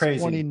fact It's that it's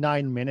crazy.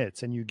 29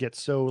 minutes and you get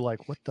so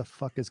like, what the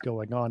fuck is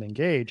going on?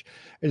 Engage.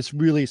 It's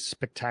really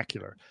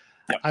spectacular.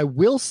 Yeah. I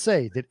will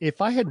say that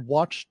if I had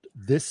watched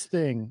this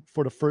thing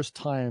for the first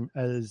time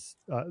I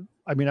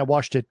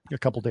watched it a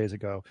couple days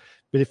ago,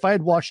 but if I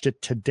had watched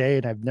it today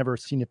and I've never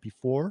seen it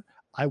before,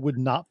 I would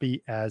not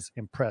be as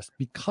impressed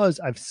because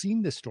I've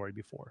seen this story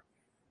before.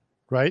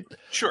 Right.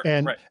 Sure.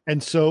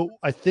 And so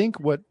I think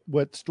what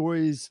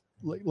stories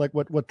like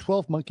what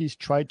 12 Monkeys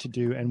tried to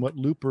do and what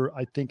Looper,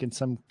 I think in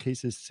some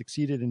cases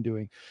succeeded in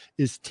doing,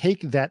 is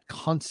take that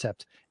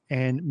concept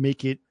and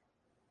make it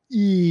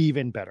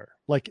even better,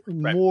 like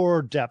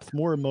more depth,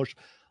 more emotion.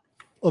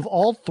 Of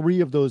all three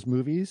of those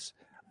movies,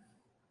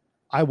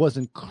 I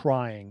wasn't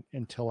crying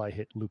until I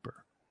hit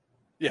Looper.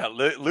 Yeah.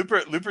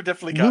 Looper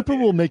definitely got Looper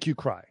me. will make you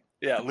cry.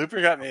 Yeah,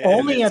 Looper got me.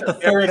 Only at the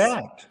third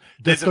act.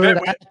 The third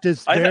act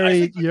is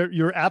very.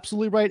 You're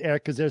absolutely right,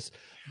 Eric. Because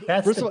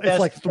first of all, it's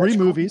like three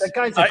movies. That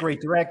guy's a great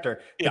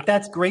director. Yeah. But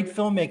that's great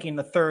filmmaking.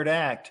 The third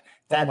act,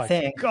 that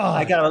thing. God.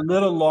 I got a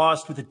little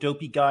lost with the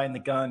dopey guy and the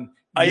gun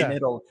in the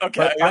middle.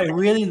 Okay, but I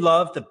really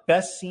loved the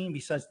best scene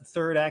besides the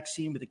third act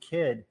scene with the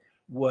kid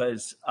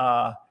was.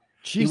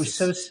 It was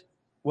so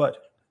what?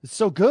 It's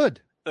so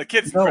good. The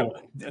kid's incredible.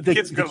 The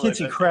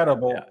kid's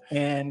incredible. Yeah.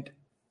 And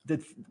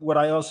what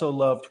I also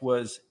loved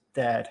was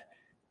that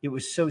it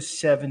was so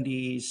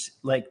 70s,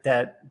 like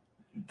that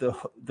the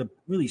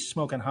really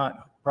smoking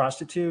hot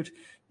prostitute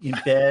in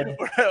bed.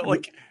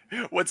 Like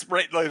what's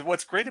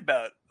great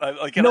about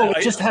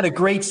it just had a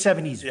great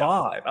 70s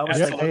vibe. I was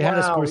like, they had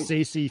a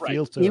Scorsese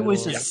feel to it. It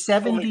was a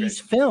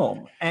 70s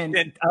film, and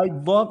I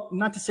love,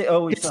 not to say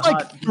it's like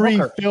hot three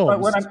hooker, films.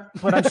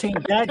 But what I'm saying,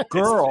 that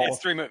girl, it's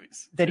three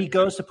movies that he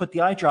goes to put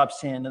the eye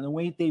drops in, and the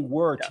way they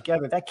were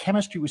together, that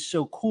chemistry was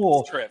so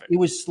cool. Terrific. It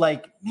was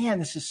like, man,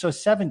 this is so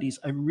 70s.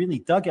 I really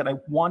dug it. I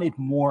wanted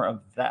more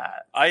of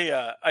that.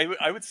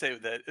 I would say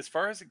that as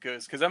far as it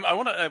goes, because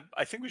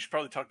I think we should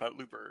probably talk about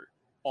Looper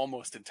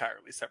almost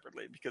entirely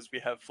separately, because we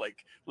have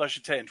like La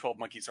Jetée and 12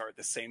 Monkeys are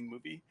the same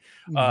movie.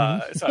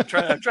 So I'm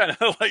trying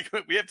to like,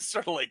 we have to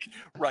sort of like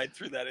ride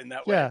through that in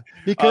that way. Yeah,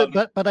 because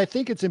but I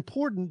think it's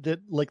important that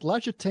like La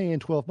Jetée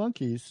and 12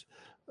 Monkeys.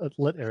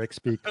 Let Eric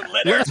speak.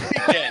 Let Eric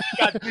speak, Dan.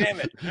 God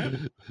damn it.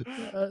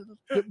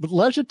 But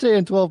La Jetée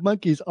and 12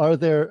 Monkeys are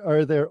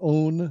their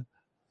own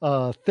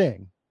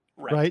thing,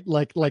 right?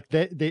 Like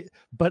they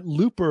but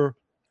Looper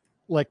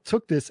like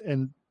took this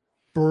and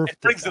birthed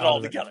it brings it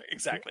all together.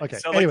 Exactly. Okay.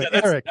 So anyway,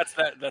 Eric, that's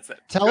it.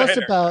 Tell us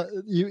about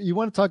you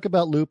want to talk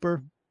about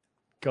Looper?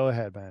 Go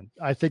ahead, man.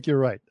 I think you're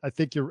right. I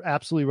think you're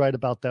absolutely right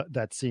about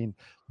that scene.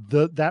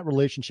 That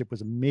relationship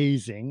was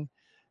amazing.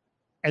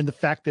 And the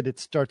fact that it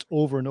starts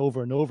over and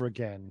over and over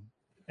again,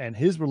 and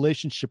his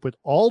relationship with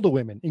all the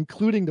women,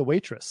 including the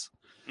waitress.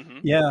 Mm-hmm.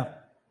 Yeah.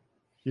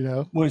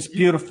 Was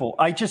beautiful.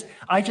 I just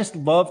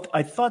loved,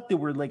 I thought there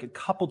were like a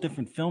couple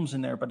different films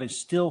in there, but I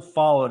still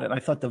followed it. I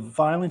thought the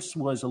violence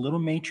was a little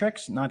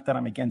Matrix, not that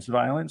I'm against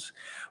violence,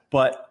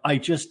 but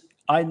I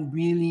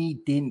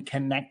really didn't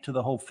connect to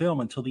the whole film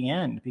until the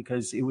end,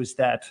 because it was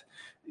that,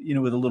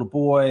 with a little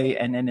boy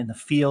and then in the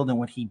field and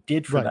what he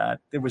did for that.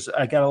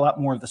 I got a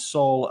lot more of the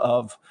soul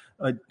of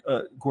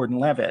Gordon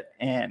Levitt.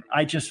 And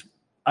I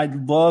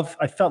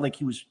felt like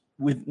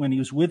when he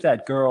was with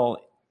that girl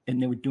and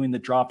they were doing the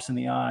drops in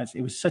the eyes,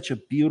 it was such a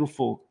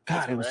beautiful,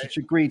 it was such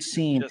a great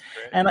scene.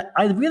 And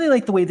I really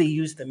like the way they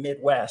used the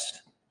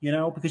Midwest,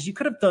 because you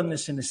could have done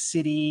this in a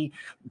city,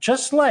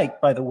 just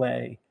like, by the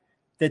way,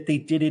 that they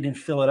did it in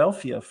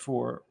Philadelphia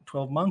for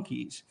 12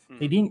 Monkeys.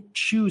 They didn't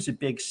choose a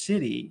big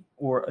city,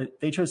 or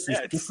they chose this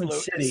different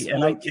city.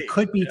 And it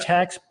could be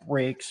tax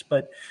breaks,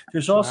 but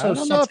there's also I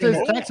don't know if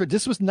there's tax breaks.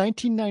 This was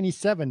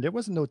 1997. There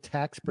wasn't no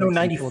tax breaks. No,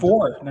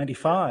 94,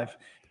 95.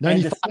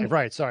 95,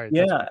 right, sorry.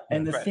 Yeah,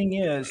 and the thing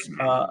is,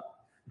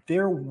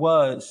 there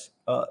was,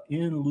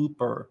 in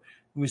Looper,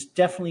 it was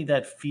definitely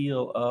that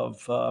feel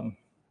of,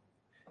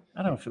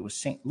 I don't know if it was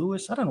St.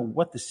 Louis. I don't know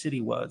what the city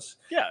was.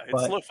 Yeah, it's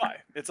lo-fi.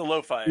 It's a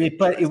lo-fi.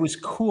 But it was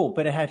cool,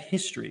 but it had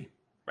history.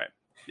 Right.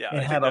 Yeah.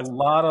 It had a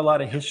lot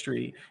of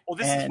history. Well,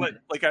 this is what,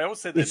 like I always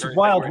say, it's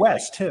Wild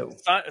West too.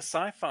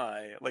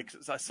 Sci-fi, like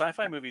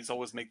sci-fi movies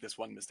always make this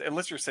one mistake,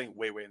 unless you're saying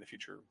way in the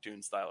future,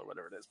 Dune style or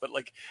whatever it is. But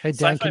like, hey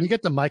Dan, can you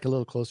get the mic a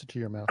little closer to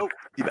your mouth? Oh,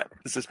 you bet.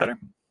 Is this better?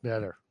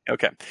 Better.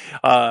 Okay.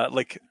 I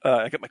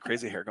got my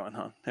crazy hair going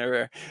on.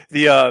 That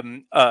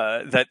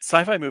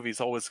sci-fi movies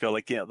always go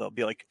like, they'll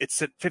be like, it's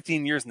set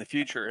 15 years in the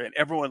future and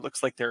everyone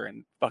looks like they're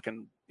in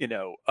fucking,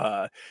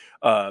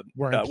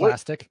 wearing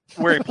plastic.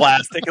 Wearing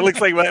plastic. It looks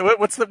like,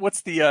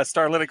 what's the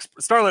Starlight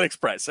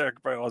Express?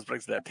 Everybody always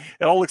brings that.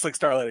 It all looks like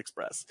Starlight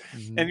Express.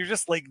 Mm-hmm. And you're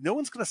just like, no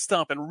one's going to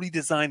stop and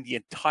redesign the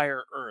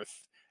entire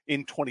Earth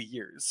in 20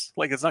 years.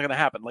 Like, it's not going to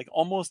happen. Like,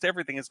 almost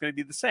everything is going to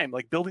be the same.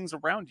 Like, buildings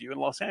around you in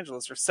Los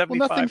Angeles are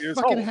 75 nothing years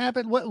fucking old.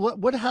 happened.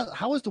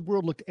 How has the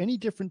world looked any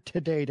different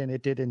today than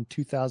it did in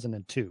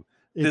 2002?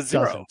 It There's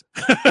zero.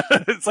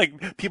 It's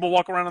like people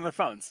walk around on their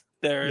phones.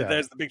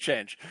 There's the big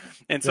change.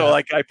 And so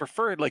like I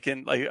prefer it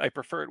I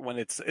prefer it when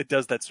it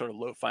does that sort of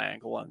lo-fi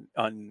angle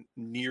on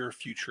near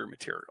future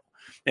material.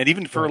 And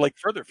even for like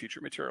further future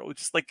material,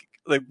 it's just like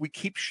we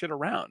keep shit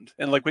around.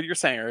 And like what you're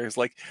saying, Eric, is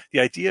like the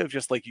idea of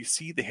just like you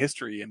see the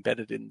history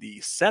embedded in the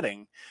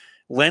setting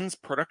lends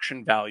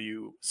production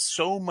value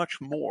so much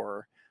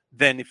more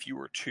than if you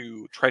were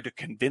to try to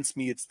convince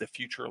me it's the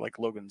future like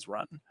Logan's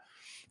Run.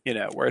 You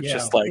know, where it's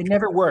just like it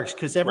never works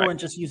because everyone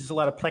just uses a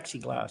lot of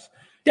plexiglass.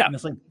 Yeah, and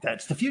it's like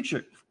that's the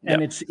future,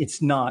 and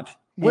it's not.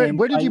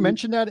 Where did you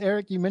mention that,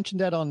 Eric? You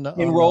mentioned that on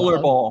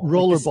Rollerball.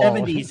 Rollerball.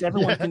 Like the 70s,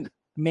 everyone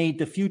made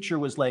the future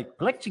was like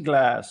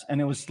plexiglass, and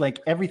it was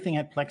like everything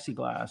had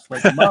plexiglass,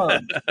 like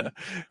mugs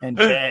and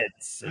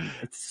beds. And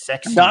it's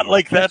sexy. Not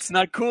like that's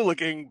not cool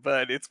looking,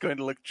 but it's going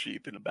to look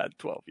cheap in about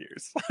 12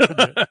 years.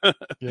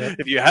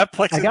 If you have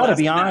plexiglass, I got to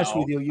be honest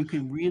with you, you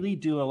can really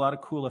do a lot of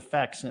cool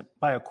effects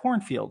by a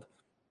cornfield.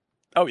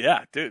 Oh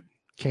yeah, dude.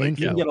 You can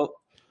get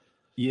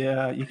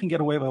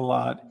away with a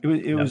lot.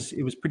 It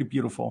was pretty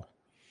beautiful.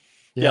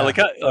 Yeah,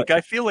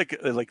 I feel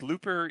like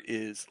Looper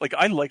is like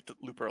I liked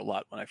Looper a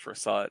lot when I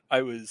first saw it.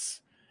 I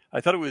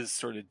thought it was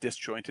sort of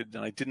disjointed,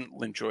 and I didn't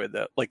enjoy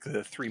the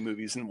 3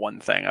 movies in one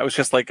thing. I was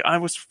just like I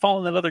was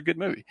following another good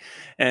movie,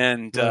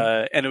 and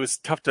it was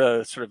tough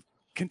to sort of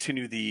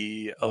continue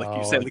the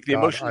you said the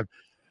emotion.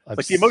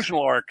 The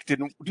emotional arc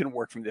didn't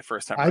work for me the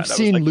first time. I've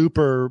seen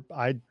Looper.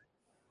 I'd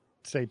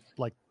say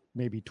like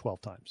maybe 12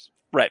 times.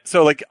 Right.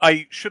 So like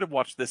I should have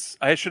watched this.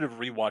 I should have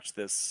rewatched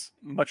this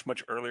much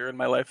earlier in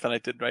my life than I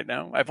did right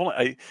now. I've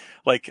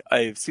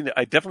seen it.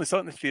 I definitely saw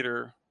it in the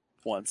theater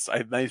once.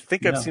 I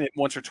think I've seen it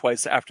once or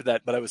twice after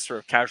that, but I was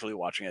sort of casually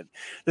watching it.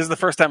 This is the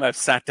first time I've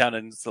sat down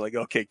and it's like,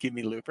 okay, give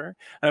me Looper. And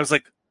I was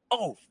like,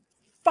 oh,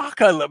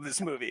 fuck, I love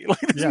this movie. Like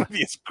this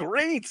movie is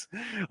great.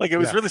 Like I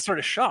was really sort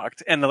of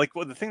shocked. And like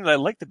the thing that I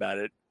liked about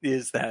it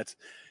is that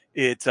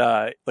it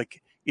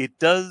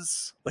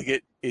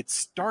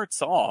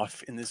starts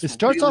off in this. It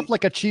starts off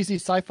like a cheesy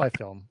sci-fi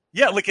film.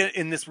 Yeah, like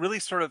in this really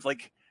sort of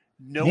like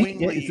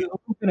knowingly. There's a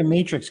little bit of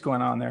Matrix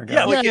going on there,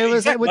 guys. Yeah, it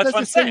was that's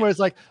this thing where it's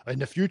like in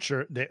the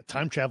future, the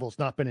time travel's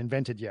not been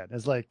invented yet.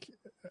 It's like.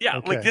 Yeah,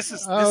 okay. like this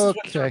is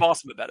what's sort of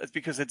awesome about it. It's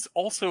because it's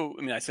also,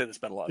 I mean, I say this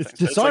about a lot of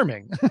things. It's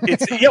disarming.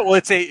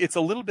 It's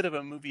a little bit of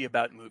a movie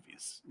about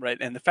movies, right?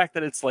 And the fact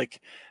that it's like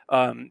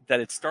that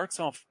it starts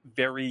off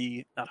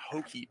very not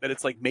hokey, but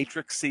it's like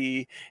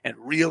Matrixy and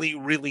really,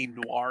 really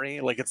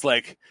noiry. Like it's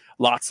like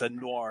lots of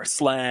noir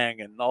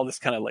slang and all this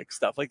kind of like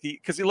stuff. Like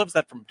because he loves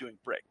that from doing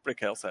Brick.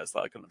 Brick also has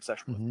like an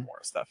obsession with noir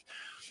stuff.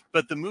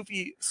 But the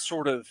movie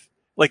sort of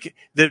like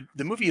the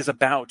movie is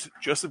about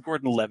Joseph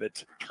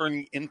Gordon-Levitt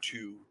turning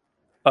into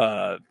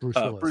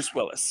Bruce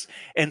Willis.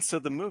 And so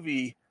the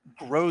movie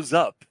grows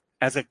up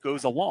as it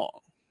goes along.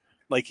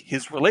 Like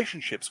his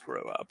relationships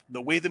grow up.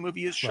 The way the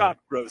movie is shot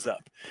grows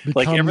up.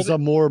 Becomes a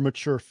more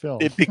mature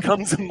film. It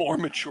becomes a more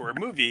mature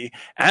movie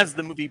as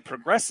the movie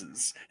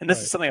progresses. And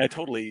this is something I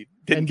totally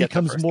didn't get.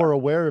 And becomes more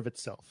aware of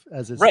itself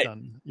as it's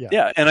done.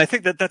 Yeah. And I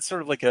think that's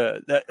sort of like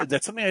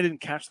that's something I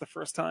didn't catch the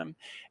first time.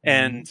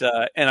 And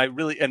I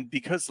really, and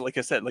because like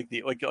I said, like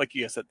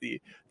you guys said, the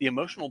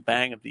emotional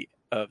bang of the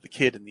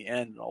kid in the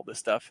end and all this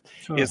stuff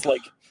is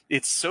like,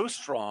 it's so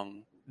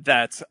strong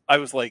that I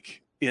was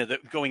like,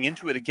 going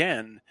into it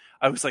again,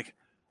 I was like,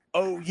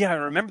 oh yeah, I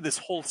remember this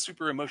whole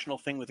super emotional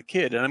thing with the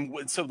kid. And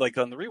I'm so like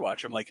on the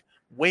rewatch, I'm like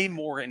way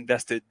more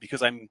invested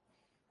because I'm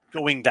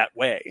going that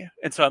way.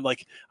 And so I'm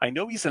like, I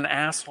know he's an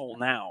asshole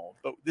now,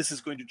 but this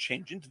is going to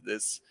change into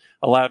this,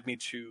 allowed me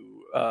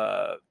to,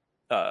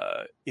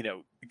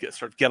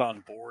 sort of get on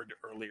board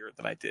earlier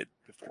than I did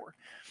before.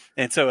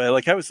 And so I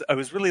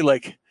was really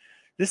like,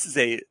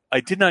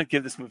 I did not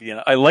give this movie,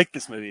 I like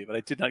this movie, but I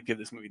did not give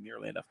this movie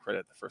nearly enough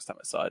credit the first time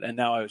I saw it. And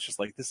now I was just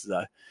like, this is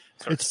a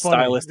sort of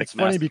stylistic It's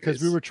funny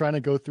because we were trying to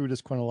go through this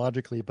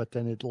chronologically, but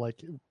then it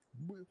like...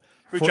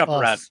 We jump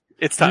around.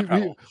 It's time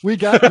travel.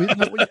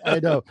 I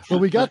know, but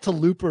we got to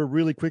Looper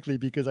really quickly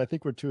because I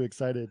think we're too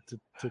excited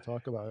to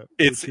talk about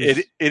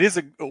it. It is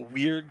a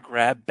weird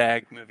grab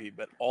bag movie,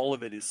 but all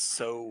of it is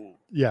so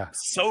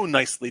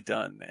nicely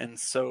done, and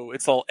so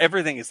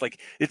everything is like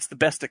it's the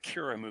best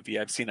Akira movie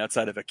I've seen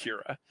outside of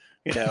Akira.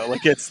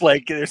 Like it's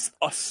like there's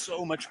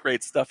so much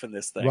great stuff in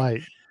this thing,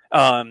 right?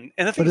 And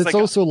the thing but it's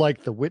also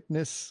like The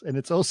Witness, and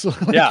it's also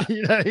like,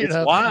 it's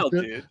wild,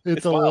 dude.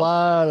 It's a wild.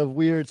 lot of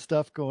weird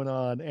stuff going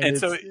on, and it's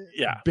so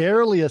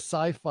barely a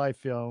sci-fi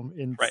film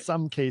in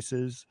some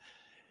cases.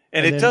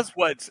 And And it then- does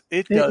what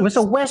it It does. was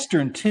a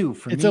Western too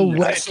for It's me. a It's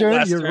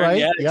Western, you're right.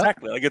 Yeah, Yep.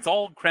 exactly. Like it's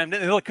all crammed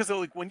in. Because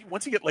like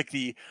once you get like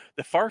the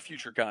far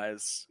future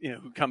guys,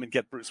 who come and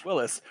get Bruce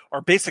Willis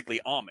are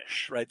basically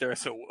Amish, right? They're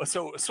so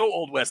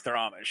Old West, they're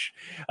Amish,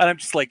 and I'm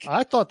just like,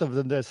 I thought of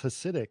them as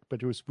Hasidic,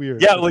 but it was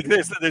weird. yeah, like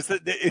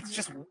it's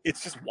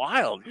just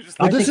wild. You're just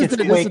Well, like, this is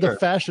the Quaker.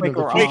 fashion of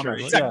the Quaker future. Amish, right?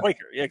 exactly, yeah.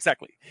 Quaker, yeah,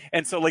 exactly.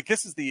 And so like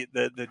this is the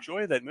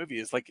joy of that movie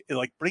is like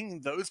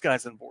bringing those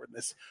guys on board in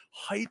this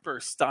hyper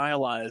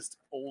stylized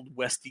Old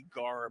Westy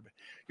garb.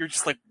 You're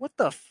just like, what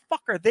the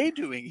fuck are they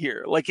doing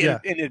here? Like, Yeah.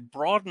 and it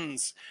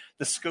broadens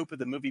the scope of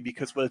the movie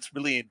because what it's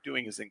really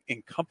doing is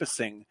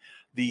encompassing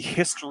the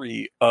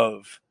history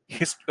of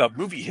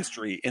movie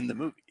history in the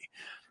movie.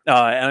 And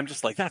I'm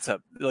just like, that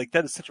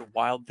is such a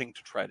wild thing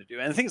to try to do.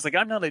 And the thing is, like,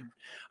 I'm not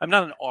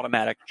an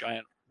automatic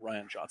giant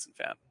Rian Johnson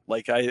fan.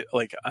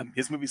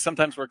 His movies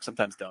sometimes work,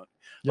 sometimes don't.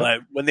 Yep.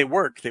 But when they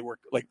work.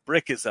 Like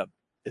Brick is a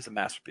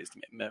masterpiece to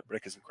me.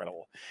 Brick is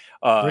incredible.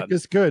 Brick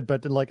is good,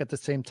 but like at the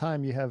same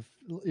time, you have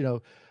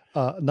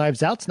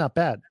Knives Out's not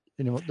bad.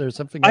 There's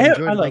something I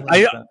enjoyed.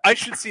 I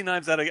should see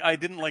Knives Out. I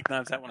didn't like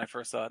Knives Out when I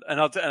first saw it, and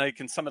I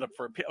can sum it up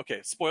for okay.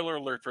 Spoiler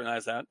alert for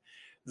Knives Out: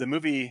 the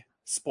movie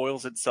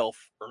spoils itself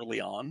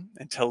early on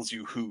and tells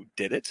you who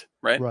did it,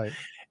 right? Right.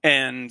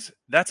 And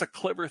that's a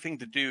clever thing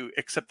to do.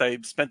 Except I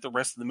spent the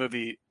rest of the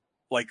movie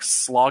like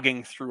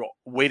slogging through,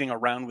 waiting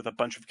around with a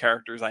bunch of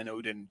characters I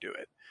know didn't do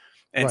it,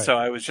 and Right. so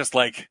I was just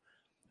like,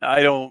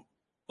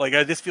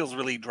 this feels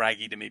really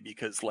draggy to me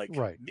because, like,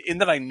 Right. in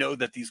that I know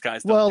that these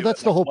guys don't Well, do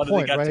that's it. the Like, whole what do they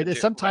point, got to right? do,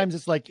 Sometimes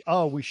it's like,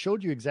 oh, we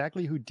showed you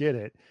exactly who did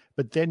it,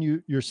 but then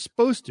you're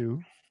supposed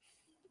to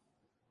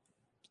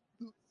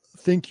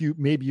think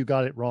maybe you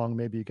got it wrong,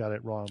 maybe you got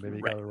it wrong, maybe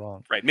you got it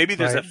wrong. Right. Maybe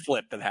there's Right. a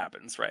flip that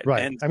happens, right?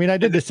 Right. And I mean, I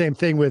did the same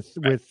thing with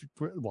Right.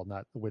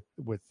 not with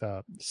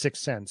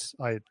Sixth Sense.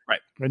 I Right.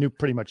 knew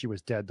pretty much he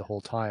was dead the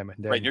whole time,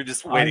 and then right, you're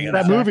just waiting.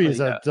 that it out. movie is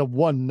Exactly, the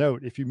one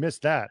note. If you miss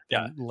that,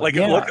 Yeah. then, Like,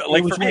 Yeah, look, it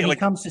like was for when me, he like,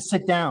 comes to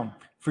sit down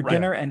for Right.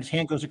 dinner and his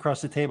hand goes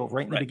across the table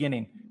right in the Right.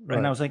 beginning. Right.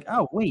 And I was like,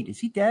 oh, wait, is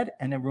he dead?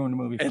 And then ruined the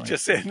movie for and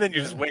me. then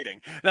you're just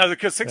waiting. Now,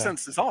 because Sixth Yeah.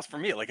 Sense is awesome for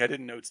me. Like, I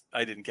didn't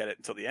get it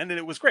until the end, and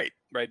it was great,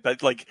 right?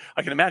 But like,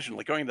 I can imagine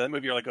like going into that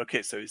movie, you're like,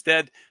 okay, so he's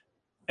dead,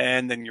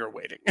 and then you're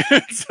waiting.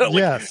 So like,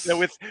 Yes.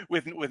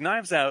 with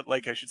Knives Out,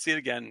 like I should see it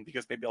again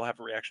because maybe I'll have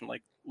a reaction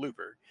like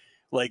Looper.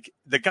 Like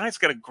the guy's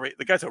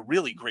a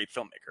really great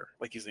filmmaker.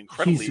 Like he's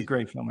incredibly. He's a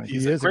great filmmaker. He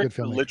is a good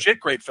filmmaker. Legit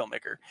great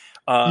filmmaker.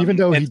 Even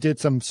though he and- did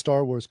some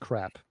Star Wars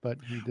crap, but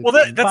he did. Well,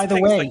 some- that's By the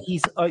thing, way, like-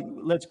 he's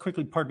let's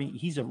quickly, pardon me,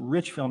 he's a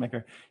rich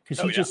filmmaker because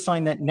Oh, he yeah. just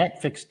signed that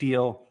Netflix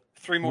deal.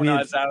 3 More with-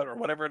 Knives Out or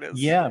whatever it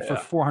is. Yeah, for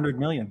 $400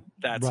 million.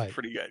 That's Right.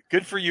 pretty good.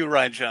 Good for you,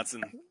 Rian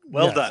Johnson.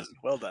 Well Yes. done.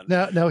 Well done.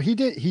 now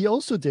he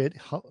also did.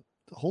 Hold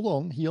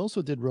on, he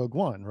also did Rogue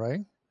One,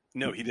 right?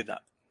 No, he did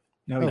not.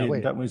 No, Oh, he didn't.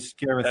 wait. That was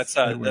Gareth. That's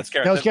Edwards.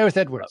 Gareth. That was Gareth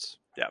Edwards.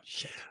 Yeah.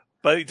 Shit.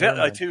 But Never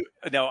mind. too.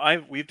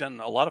 Now we've done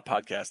a lot of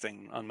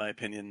podcasting on my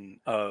opinion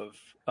of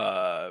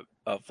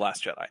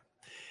Last Jedi,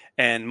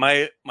 and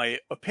my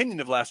opinion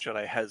of Last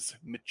Jedi has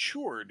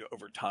matured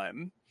over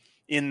time,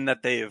 in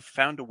that they have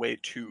found a way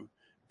to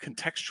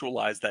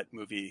contextualize that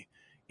movie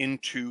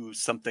into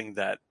something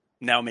that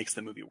now makes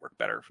the movie work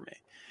better for me.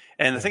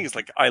 And the thing is,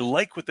 like, I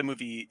like what the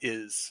movie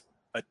is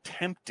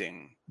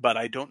attempting, but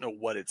I don't know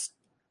what it's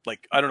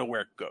like. I don't know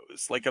where it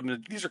goes. Like, I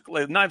mean, these are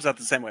like, Knives Out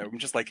the same way. I'm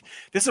just like,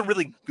 this is a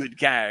really good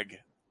gag.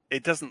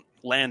 It doesn't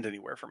land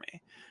anywhere for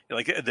me.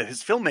 Like,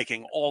 his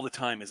filmmaking all the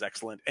time is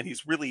excellent, and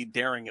he's really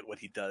daring at what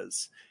he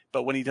does.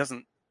 But when he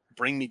doesn't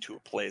bring me to a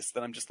place,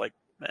 then I'm just like,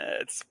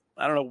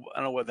 I don't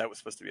know what that was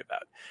supposed to be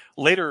about.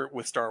 Later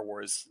with Star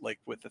Wars, like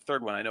with the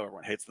third one, I know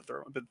everyone hates the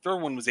third one, but the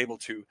third one was able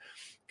to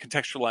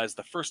contextualize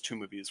the first two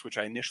movies, which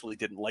I initially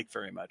didn't like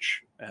very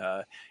much,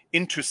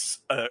 into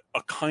a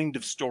kind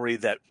of story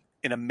that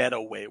in a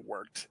meta way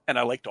worked. And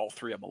I liked all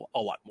three of them a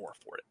lot more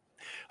for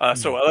it.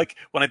 So I like,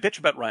 when I bitch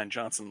about Rian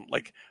Johnson,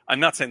 like, I'm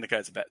not saying the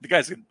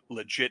guy's a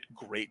legit,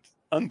 great,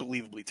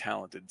 unbelievably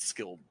talented,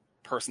 skilled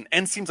person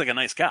and seems like a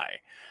nice guy.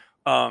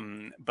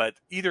 But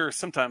either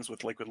sometimes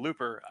with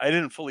Looper, I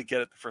didn't fully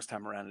get it the first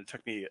time around. It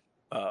took me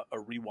a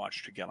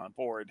rewatch to get on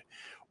board.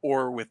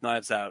 Or with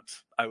Knives Out,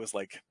 I was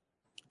like,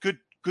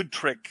 good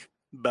trick,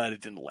 but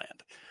it didn't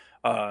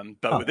land.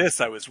 But with this,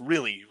 I was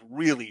really,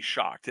 really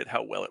shocked at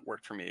how well it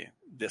worked for me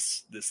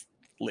this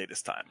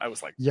latest time. I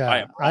was like, Yeah, I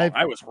am wrong.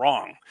 I was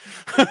wrong.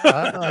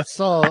 I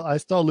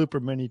saw Looper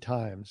many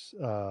times,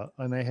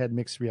 and I had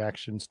mixed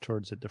reactions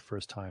towards it the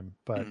first time.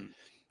 But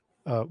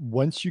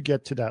once you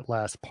get to that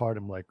last part,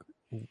 I'm like,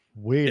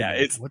 wait, a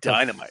minute, it's what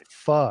dynamite. The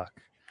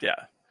fuck. Yeah,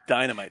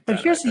 dynamite.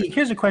 But here's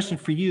a question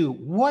for you.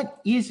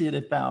 What is it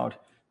about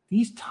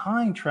these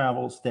time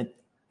travels that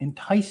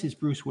entices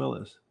Bruce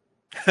Willis?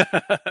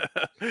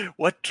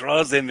 What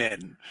draws him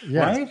in?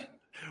 Yeah. Right?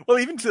 Well,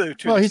 even to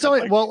Well, he's stuff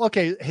always, like- well,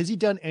 okay. Has he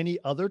done any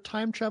other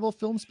time travel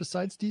films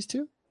besides these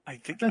two? I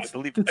That's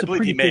believe a he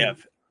pretty may big-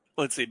 have.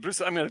 Let's see,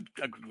 Bruce. I'm going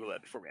to Google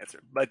that before we answer.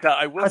 But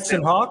I will say,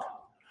 Hudson Hawk?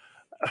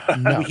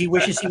 No. He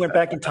wishes he went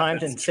back in time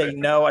and say,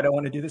 no, I don't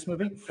want to do this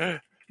movie.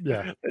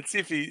 Yeah. let's see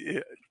if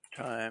he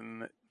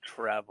time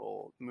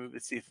travel movie.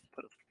 Let's see if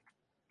put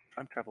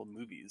time travel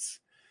movies.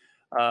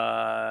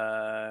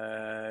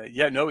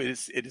 Yeah, no, it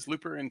is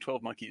Looper and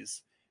 12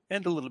 Monkeys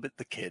and a little bit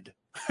The Kid.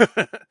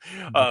 But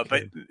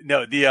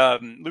no, the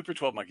Looper,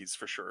 12 Monkeys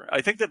for sure.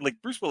 I think that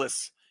like Bruce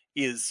Willis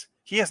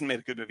he hasn't made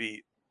a good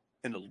movie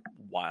in a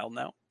while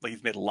now. Like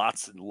he's made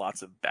lots and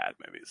lots of bad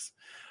movies.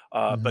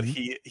 But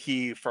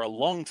he for a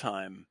long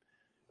time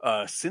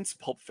since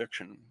Pulp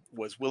Fiction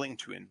was willing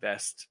to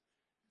invest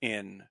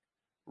in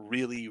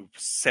really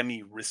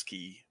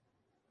semi-risky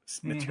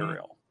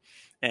material.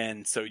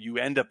 And so you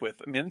end up with,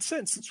 I mean,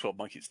 since 12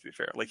 Monkeys, to be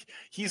fair, like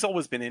he's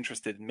always been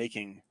interested in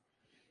making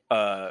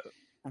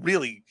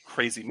really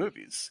crazy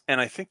movies.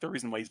 And I think the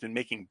reason why he's been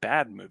making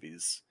bad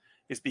movies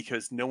is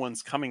because no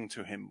one's coming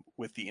to him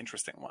with the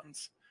interesting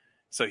ones.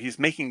 So he's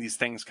making these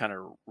things kind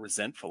of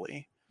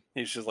resentfully.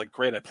 He's just like,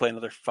 great, I play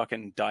another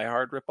fucking Die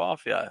Hard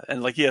ripoff. Yeah.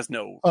 And like he has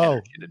no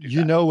energy to do that.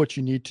 You know what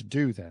you need to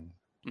do then?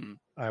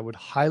 I would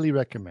highly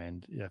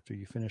recommend, after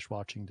you finish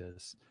watching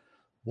this,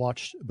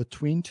 watch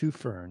Between Two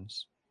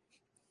Ferns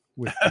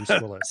with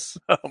Bruce Willis.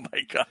 Oh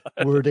my God.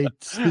 Where they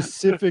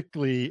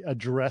specifically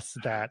address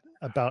that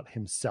about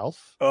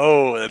himself.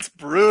 Oh, that's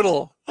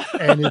brutal.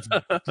 And it's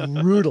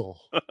brutal.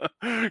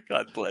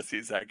 God bless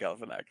you, Zach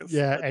Galifianakis.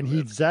 Yeah,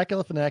 and Zach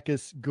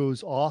Galifianakis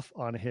goes off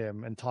on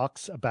him and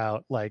talks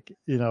about like,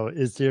 you know,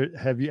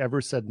 have you ever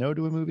said no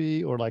to a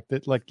movie, or like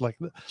that, like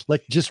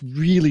just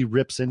really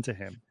rips into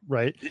him,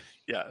 right?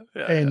 Yeah.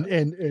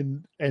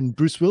 And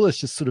Bruce Willis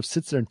just sort of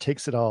sits there and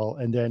takes it all,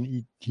 and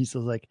then he's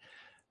like,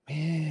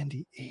 man,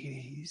 the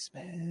 80s,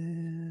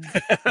 man,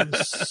 it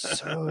was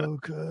so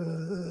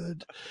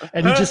good.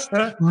 And he just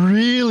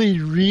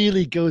really,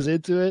 really goes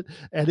into it.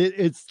 And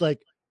it's like,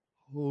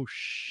 oh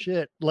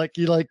shit. Like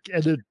you like,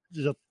 and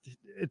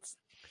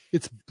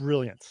it's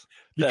brilliant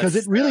because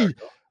it really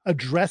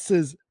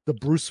addresses the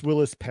Bruce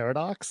Willis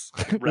paradox,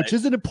 which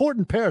is an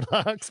important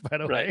paradox, by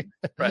the way.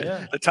 Right.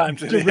 Yeah. The time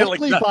to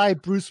directly by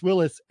Bruce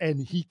Willis,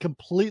 and he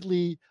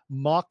completely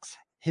mocks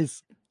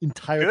his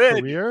entire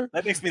career.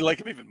 That makes me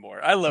like him even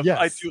more. I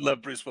do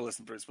love Bruce Willis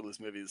and Bruce Willis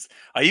movies.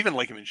 I even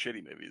like him in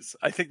shitty movies.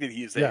 I think that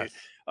he's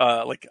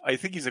I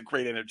think he's a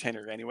great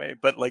entertainer anyway,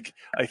 but like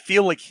I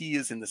feel like he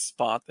is in the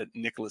spot that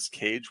Nicolas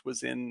Cage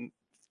was in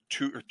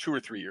two or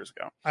 3 years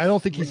ago. I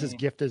don't think he's as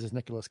gifted as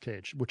Nicolas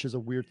Cage, which is a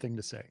weird thing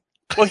to say.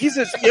 Well,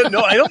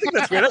 I don't think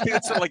that's weird. I think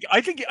it's like I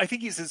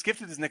think he's as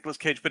gifted as Nicolas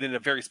Cage, but in a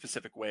very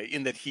specific way,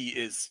 in that he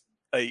is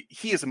a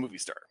movie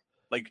star.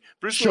 Like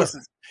Bruce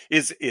Willis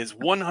is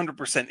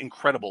 100%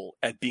 incredible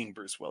at being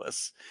Bruce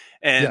Willis,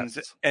 and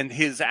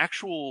his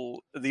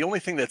the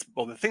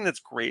thing that's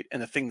great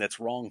and the thing that's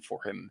wrong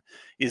for him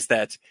is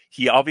that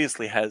he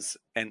obviously has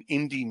an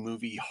indie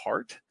movie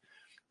heart,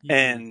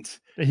 and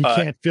he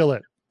can't fill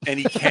it. And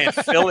he can't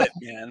fill it,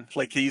 man.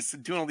 Like he's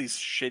doing all these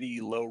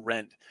shitty low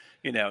rent,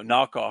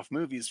 knockoff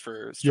movies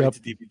for straight to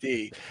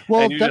DVD.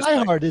 Well,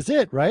 Die Hard is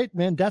it, right,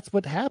 man? That's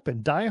what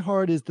happened. Die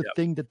Hard is the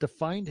thing that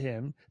defined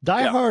him.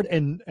 Die Hard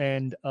and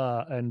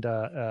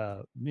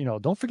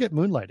don't forget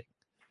Moonlighting.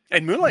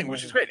 And Moonlighting,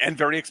 which is great and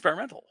very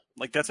experimental.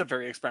 Like that's a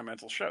very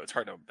experimental show. It's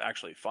hard to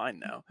actually find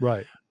now.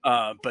 Right.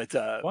 Why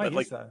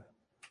is that?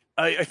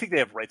 I think they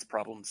have rights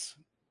problems.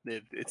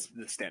 It's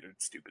the standard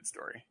stupid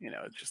story.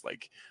 It's just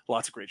like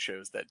lots of great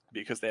shows that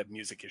because they have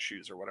music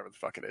issues or whatever the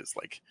fuck it is,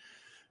 like,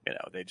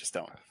 they just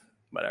don't.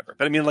 Whatever.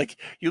 But I mean, like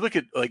you look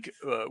at like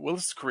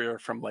Willis' career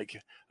from like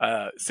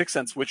Sixth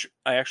Sense, which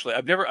I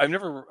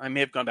may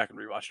have gone back and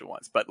rewatched it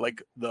once, but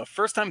like the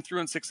first time through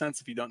in Sixth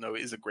Sense, if you don't know,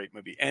 is a great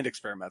movie and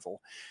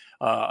experimental.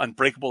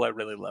 Unbreakable, I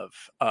really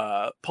love.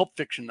 Pulp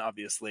Fiction,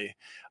 obviously.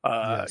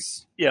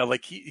 Yeah,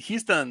 like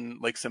he's done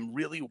like some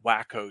really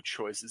wacko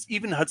choices.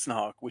 Even Hudson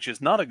Hawk, which is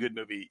not a good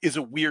movie, is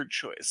a weird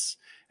choice,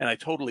 and I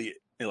totally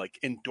like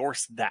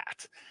endorse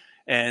that.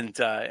 And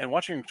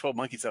watching 12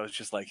 Monkeys, I was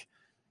just like,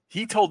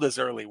 he told us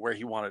early where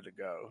he wanted to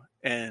go,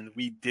 and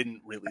we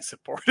didn't really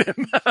support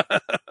him.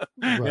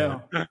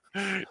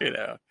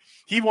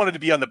 He wanted to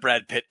be on the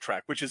Brad Pitt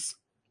track, which is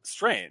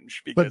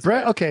strange. Because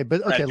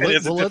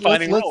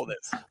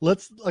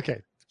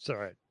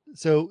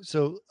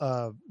So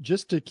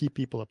just to keep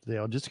people up to date,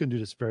 I'm just going to do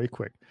this very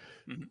quick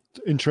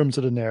in terms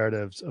of the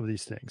narratives of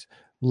these things.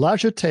 La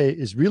Jetée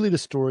is really the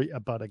story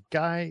about a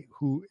guy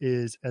who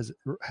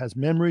has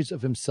memories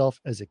of himself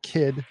as a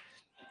kid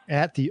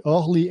at the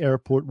Orly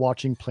airport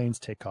watching planes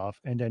take off,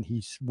 and then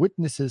he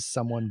witnesses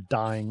someone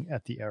dying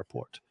at the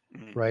airport,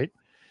 right?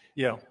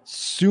 Yeah.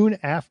 Soon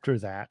after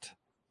that,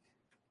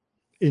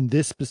 in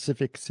this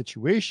specific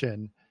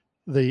situation,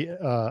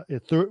 the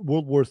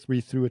World War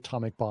III through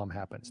atomic bomb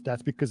happens.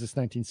 That's because it's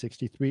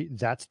 1963.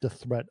 That's the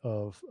threat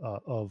of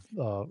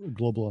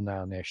global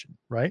annihilation,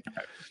 right?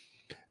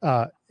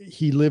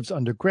 He lives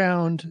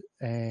underground,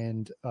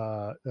 and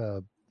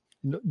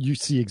you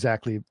see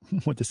exactly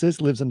what this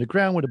is. Lives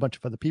underground with a bunch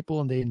of other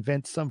people, and they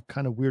invent some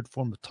kind of weird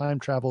form of time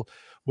travel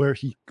where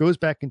he goes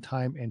back in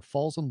time and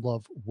falls in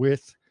love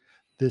with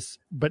this.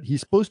 But he's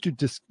supposed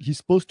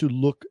to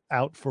look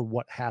out for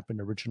what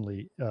happened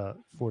originally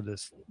for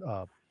this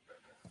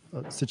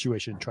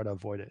situation and try to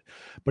avoid it.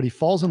 But he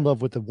falls in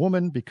love with a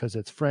woman because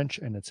it's French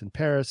and it's in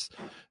Paris,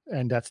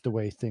 and that's the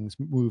way things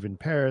move in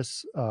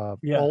Paris.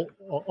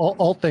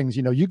 All things,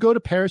 you go to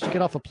Paris, you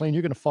get off a plane,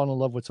 you're going to fall in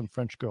love with some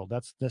French girl.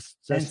 That's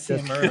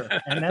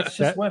and that's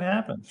just what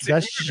happens.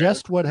 That's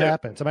just what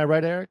happens. Am I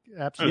right, Eric?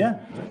 Absolutely. Yeah,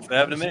 it's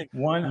happened to me.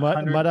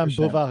 100%. Madame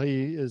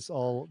Bovary is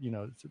all.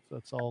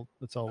 That's all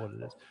what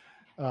it is.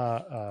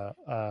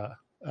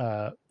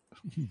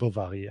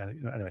 Bovary.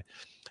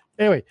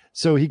 Anyway,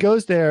 so he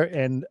goes there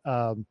and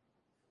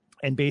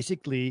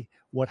basically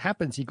what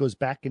happens, he goes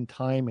back in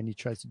time and he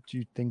tries to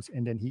do things,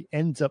 and then he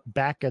ends up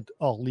back at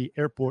Orly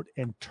Airport,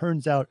 and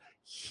turns out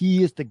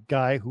he is the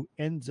guy who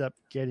ends up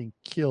getting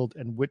killed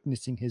and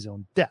witnessing his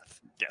own death.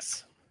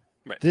 Yes.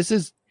 Right. This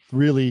is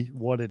really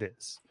what it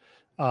is.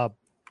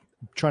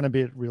 Trying to be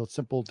it real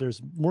simple.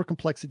 There's more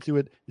complexity to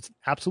it. It's an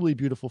absolutely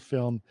beautiful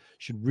film. You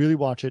should really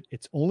watch it.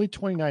 It's only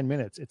 29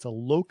 minutes. It's a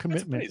low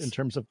commitment in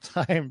terms of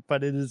time,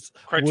 but it is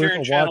Criterion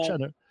worth a Channel.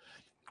 watch.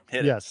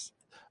 Yes.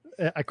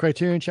 A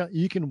Criterion Channel.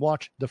 You can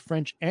watch the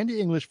French and the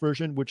English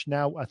version, which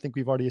now I think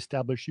we've already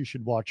established you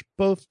should watch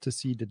both to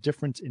see the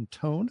difference in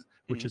tone,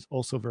 which is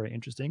also very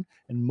interesting.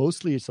 And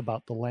mostly it's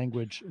about the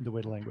language and the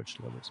way the language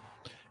delivers.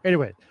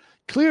 Anyway,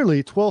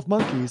 clearly 12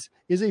 Monkeys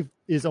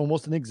is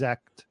almost an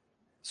exact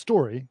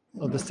story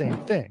of the same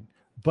thing,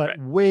 but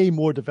way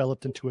more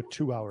developed into a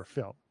 2-hour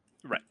film.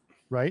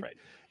 Right.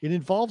 It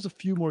involves a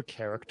few more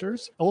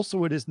characters.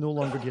 Also, it is no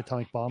longer the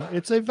atomic bomb.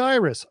 It's a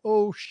virus.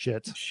 Oh,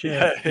 shit.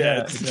 Yeah,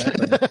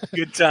 exactly.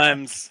 Good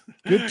times.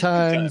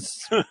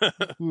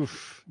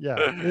 Oof. Yeah,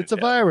 it's a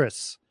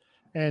virus.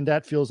 And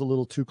that feels a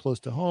little too close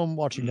to home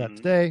watching that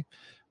today.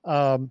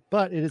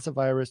 But it is a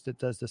virus that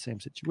does the same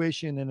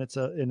situation, and it's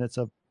a et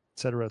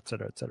cetera, et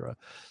cetera, et cetera.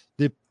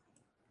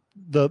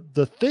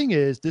 The thing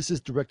is, this is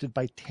directed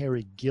by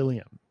Terry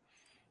Gilliam,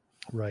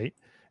 right?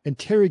 And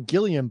Terry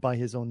Gilliam, by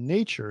his own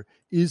nature,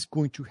 is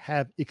going to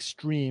have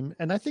extreme,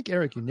 and I think,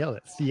 Eric, you nailed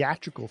it,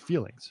 theatrical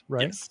feelings,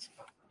 right? Yes.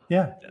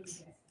 Yeah.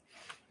 Yes.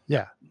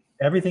 Yeah.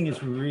 Everything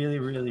is really,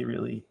 really,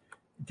 really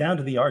down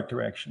to the art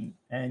direction,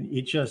 and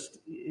it just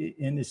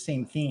in the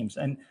same themes.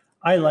 And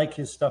I like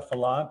his stuff a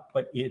lot,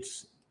 but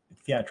it's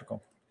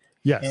theatrical.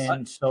 Yes.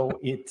 And so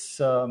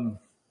it's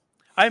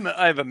I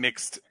have a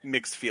mixed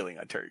feeling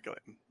on Terry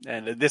Gilliam,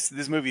 and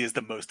this movie is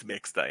the most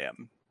mixed I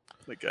am.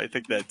 Like, I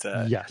think that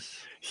yes,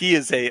 he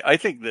is I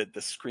think that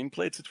the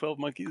screenplay to 12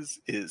 Monkeys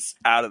is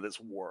out of this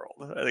world.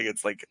 I think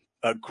it's like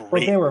a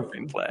great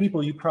screenplay.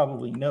 People you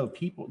probably know.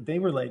 They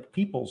were like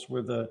Peoples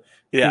were the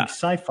big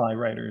sci-fi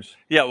writers.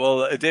 Yeah,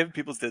 well, David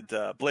Peoples did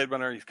Blade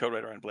Runner. He's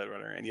co-writer on Blade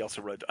Runner, and he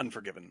also wrote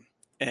Unforgiven.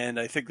 And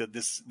I think that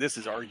this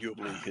is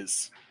arguably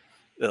his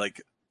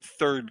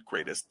third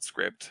greatest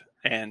script,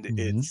 and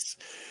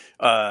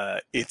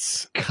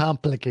it's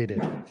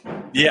complicated.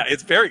 Yeah,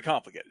 it's very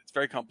complicated. It's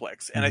very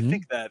complex, and I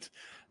think that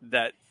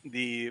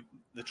the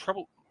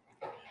trouble,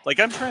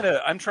 I'm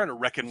trying to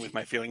reckon with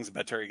my feelings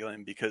about Terry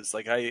Gilliam, because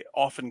I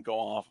often go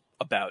off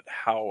about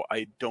how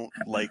I don't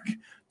like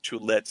to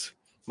let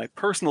my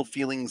personal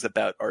feelings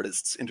about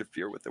artists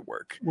interfere with their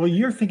work. Well,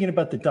 you're thinking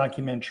about the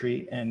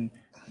documentary, and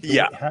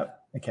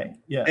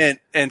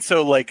and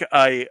so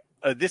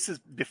this is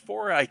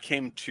before I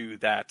came to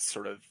that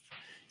sort of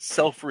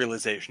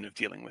self-realization of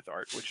dealing with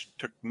art, which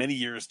took many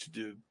years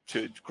to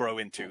grow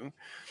into,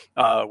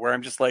 where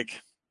I'm just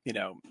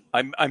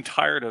I'm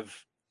tired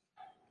of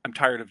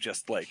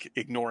just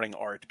ignoring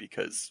art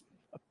because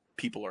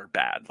people are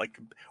bad.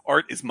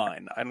 Art is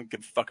mine. I don't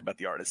give a fuck about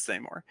the artists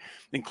anymore,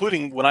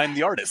 including when I'm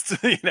the artist.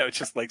 It's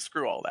just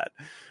screw all that.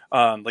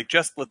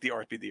 Just let the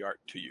art be the art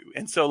to you.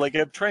 And so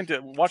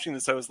I'm watching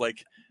this, I was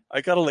I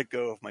gotta let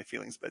go of my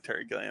feelings about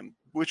Terry Gilliam,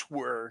 which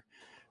were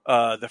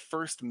the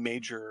first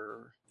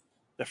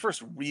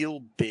real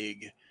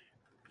big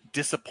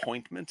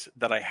disappointment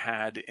that I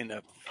had in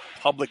a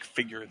public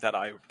figure that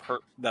I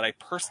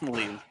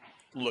personally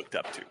looked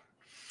up to.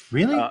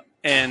 Really?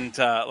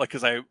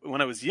 Because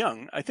when I was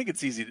young, I think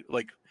it's easy to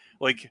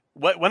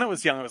when I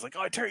was young, I was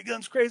oh, Terry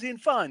Gilliam's crazy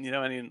and fun,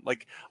 I mean,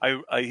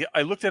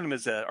 I looked at him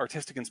as an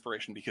artistic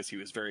inspiration because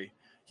he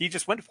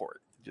just went for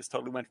it. He just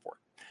totally went for it.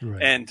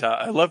 Right. And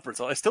I love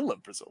Brazil. I still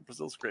love Brazil.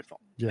 Brazil's a great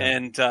film. Yeah.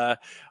 And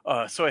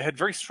so I had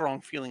very strong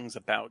feelings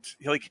about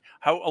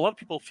how a lot of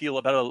people feel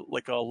about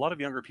a lot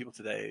of younger people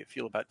today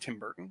feel about Tim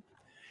Burton.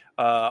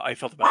 I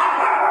felt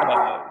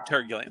about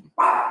Terry Gilliam,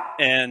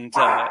 and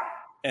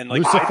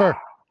Lucifer.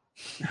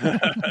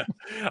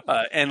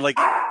 And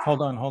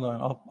hold on.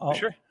 I'll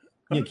sure.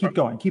 Yeah, keep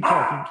going. Keep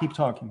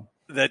talking.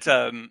 That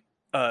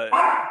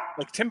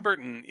Tim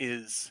Burton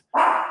is,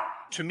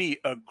 to me,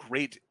 a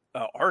great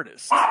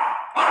artist.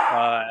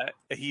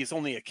 He is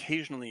only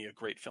occasionally a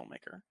great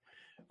filmmaker,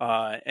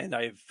 and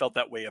I've felt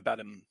that way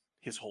about him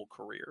his whole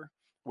career.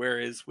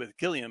 Whereas with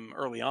Gilliam,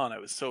 early on, I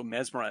was so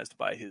mesmerized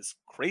by his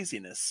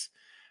craziness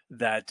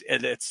that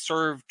it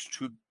served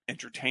to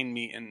entertain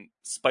me in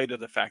spite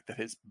of the fact that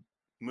his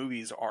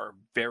movies are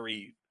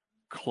very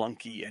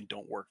clunky and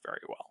don't work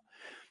very well.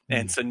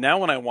 And so now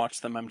when I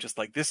watch them, I'm just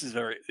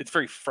it's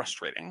very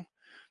frustrating,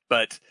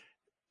 but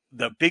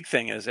the big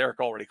thing, as Eric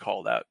already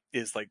called out,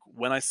 is like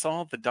when I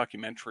saw the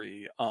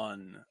documentary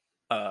on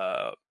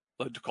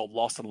called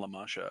Lost in La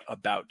Mancha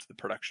about the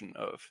production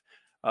of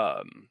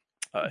Don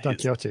his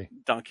Quixote.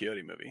 Don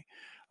Quixote movie.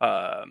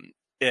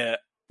 It,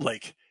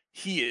 like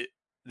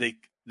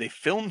they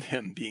filmed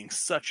him being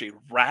such a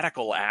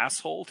radical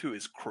asshole to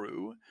his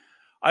crew.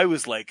 I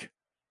was like,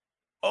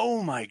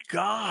 oh my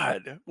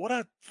God, what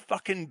a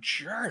fucking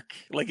jerk.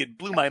 Like, it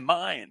blew my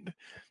mind,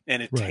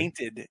 and it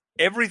tainted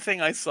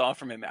everything I saw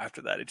from him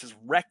after that. It just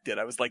wrecked it.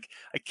 I was like,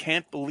 I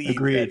can't believe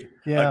Agreed.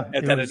 that, Yeah,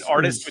 that an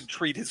artist would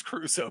treat his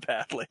crew so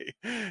badly.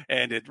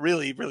 And it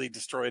really, really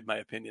destroyed my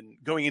opinion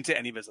going into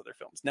any of his other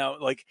films. Now,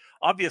 like,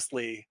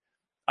 obviously,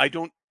 I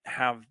don't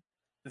have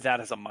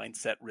that as a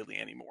mindset really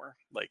anymore.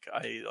 Like,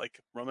 I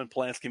like Roman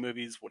Polanski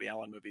movies, Woody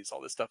Allen movies,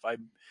 all this stuff.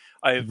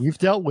 We've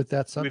dealt with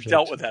that subject. We've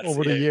dealt with that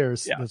over the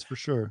years. Yeah. That's for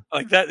sure.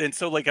 Like that, and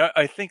so like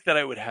I think that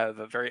I would have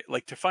a very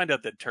like to find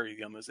out that Terry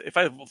Gilliam was. If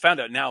I found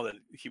out now that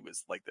he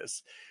was like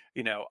this,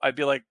 you know, I'd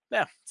be like,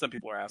 yeah, some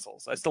people are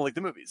assholes. I still like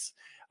the movies.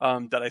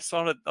 That I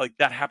saw it like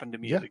that happened to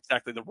me at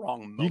exactly the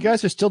wrong moment. You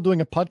guys are still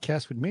doing a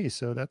podcast with me,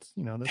 so that's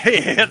that's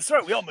hey, that's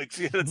right. We all make.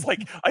 It's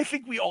like I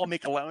think we all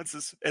make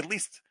allowances, at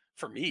least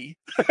for me.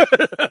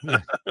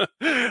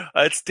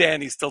 It's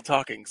Dan. He's still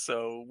talking,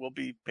 so we'll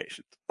be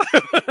patient.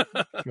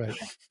 Right.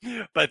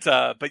 But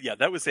yeah,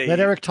 that was Let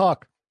Eric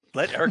talk.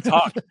 Let Eric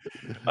talk.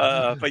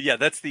 But yeah,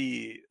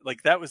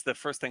 that was the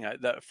first thing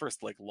that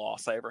first like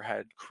loss I ever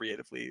had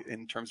creatively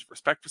in terms of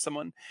respect for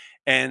someone.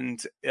 And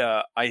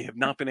I have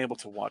not been able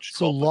to watch.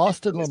 So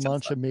Lost in La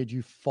Mancha made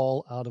you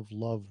fall out of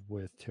love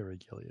with Terry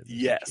Gilliam.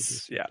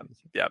 Yes. Yeah.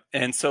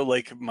 And so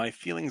like my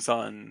feelings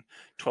on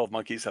 12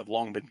 Monkeys have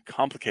long been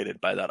complicated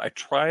by that. I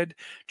tried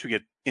to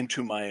get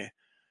into my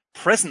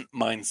present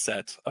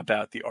mindset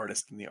about the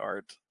artist and the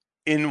art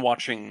in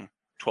watching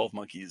 12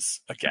 Monkeys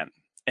again.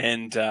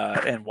 And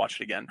watch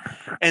it again.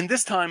 And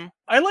this time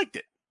I liked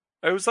it.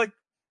 I was like,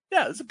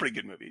 yeah, it's a pretty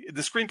good movie.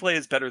 The screenplay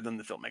is better than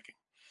the filmmaking,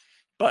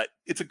 but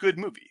it's a good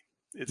movie.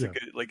 It's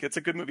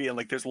a good movie. And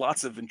like, there's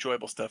lots of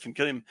enjoyable stuff. And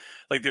Gilliam,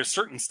 like there's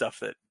certain stuff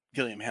that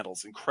Gilliam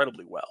handles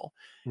incredibly well.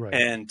 Right.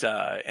 And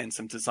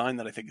some design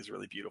that I think is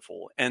really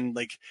beautiful. And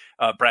like,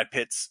 Brad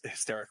Pitt's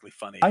hysterically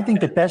funny. I think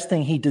the best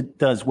thing he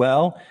does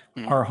well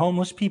are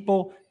homeless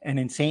people and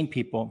insane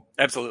people.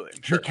 Absolutely.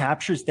 Sure. He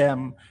captures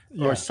them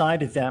or a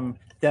side of them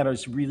that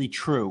is really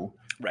true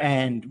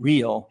and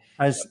real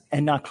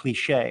and not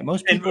cliche.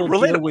 Most people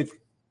deal with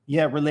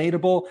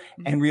relatable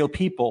and real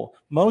people.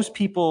 Most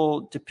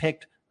people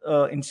depict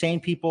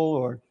insane people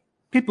or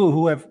people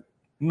who have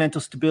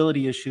mental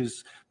stability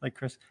issues like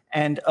Chris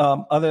and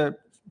other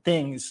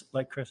things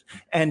like Chris.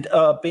 And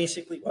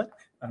basically, what?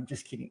 I'm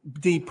just kidding.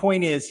 The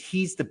point is,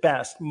 he's the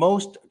best.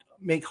 Most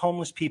make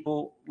homeless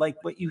people like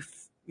what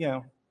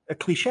a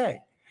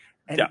cliche.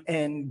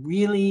 And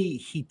really,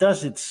 he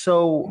does it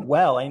so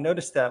well. I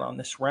noticed that on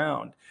this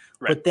round.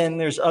 Right. But then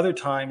there's other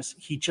times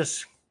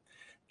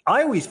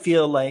I always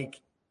feel like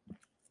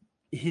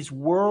his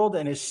world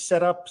and his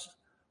setups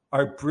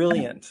are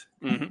brilliant.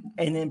 Mm-hmm.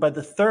 And then by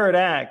the third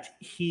act,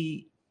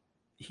 he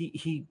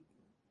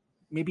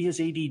maybe has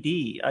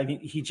ADD. I mean,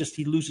 he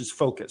loses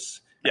focus.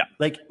 Yeah.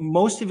 Like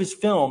most of his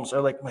films are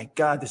like, my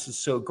God, this is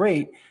so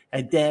great.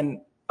 And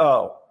then,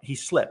 he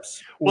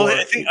slips. Well,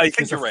 I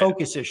think you're right.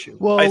 Focus issue.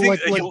 Well, I think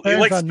like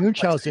Baron von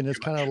Munchausen is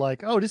kind of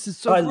like, oh, this is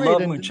so great. I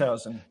love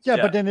Munchausen. Yeah,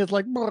 but then it's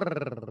like, well,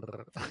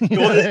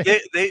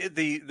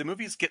 the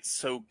movies get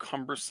so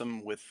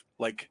cumbersome with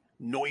like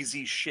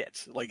noisy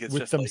shit, like it's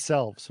with just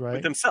themselves, like, right?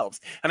 With themselves,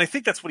 and I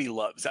think that's what he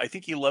loves. I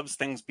think he loves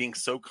things being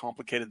so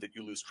complicated that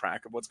you lose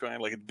track of what's going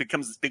on. Like it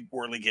becomes this big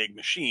whirligig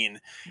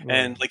machine,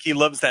 and like he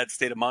loves that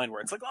state of mind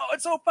where it's like, oh,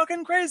 it's so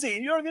fucking crazy,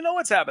 and you don't even know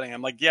what's happening.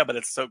 I'm like, yeah, but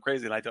it's so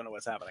crazy, and I don't know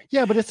what's happening.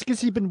 Yeah, but it's because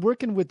he's been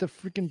working with the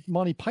freaking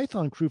Monty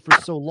Python crew for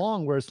so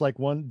long, where it's like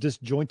one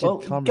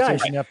disjointed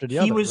conversation after the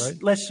other. Right?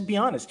 Let's be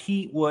honest,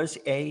 he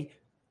did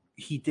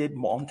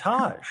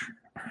montage.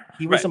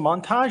 He was a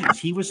montageist.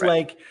 He was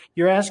like,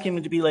 you're asking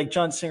him to be like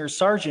John Singer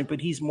Sargent,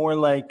 but he's more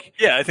like,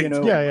 I think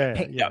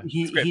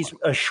he's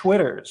a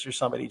Schwitters or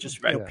somebody, just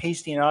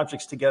pasting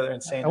objects together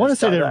and saying. I want to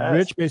say that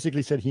Rich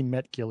basically said he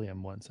met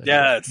Gilliam once.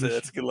 That's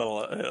a good little.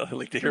 I'd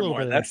like to hear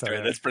more. That's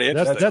pretty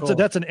interesting.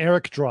 That's an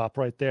Eric drop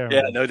right there.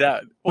 Yeah, man. No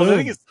doubt. Well, the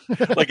thing is,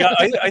 like,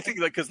 I think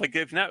like because like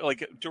if now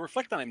like to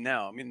reflect on him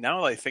now, I mean,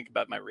 now that I think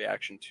about my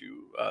reaction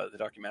to the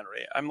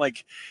documentary, I'm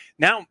like,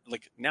 now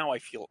I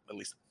feel at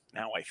least.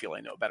 Now I feel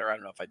I know better. I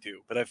don't know if I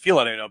do, but I feel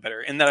that I know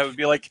better. And that I would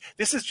be like,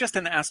 this is just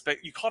an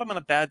aspect. You caught him on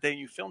a bad day and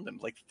you filmed him.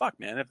 Like, fuck,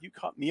 man. If you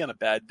caught me on a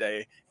bad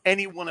day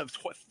any one of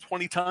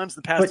 20 times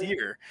the past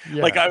year,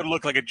 like I would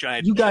look like a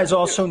giant. You guys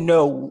also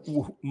know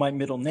my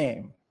middle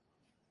name.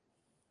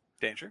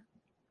 Danger?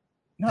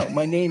 No,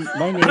 my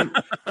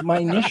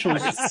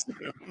initials.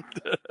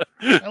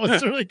 That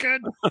was really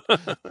good.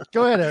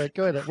 Go ahead, Eric.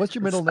 Go ahead. What's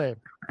your middle name?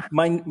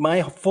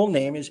 My full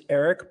name is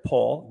Eric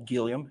Paul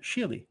Gilliam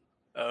Sheely.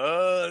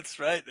 Oh, that's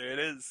right. There it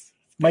is.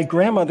 My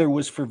grandmother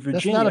was for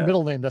Virginia. That's not a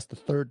middle name. That's the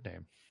third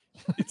name.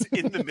 It's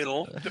in the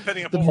middle,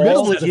 depending The upon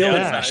middle where is a it's at the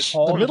dash. outside.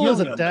 Paul The middle is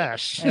a Gilman.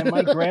 dash. And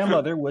my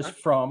grandmother was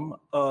from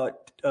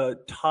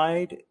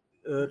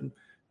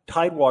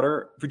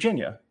Tidewater,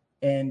 Virginia,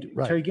 and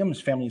Right. Terry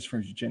Gilman's family is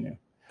from Virginia.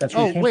 That's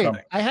where Oh, he came wait. from.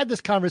 I had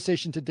this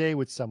conversation today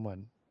with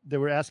someone. They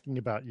were asking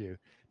about you.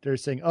 They're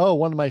saying, oh,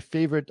 one of my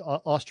favorite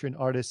Austrian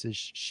artists is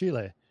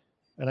Schiele.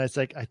 And I was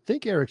like, I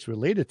think Eric's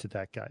related to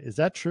that guy. Is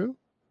that true?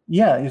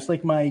 Yeah, it's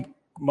like my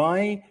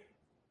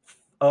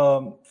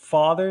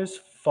father's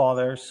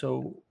father,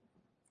 so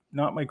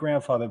not my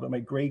grandfather, but my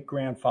great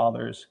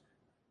grandfather's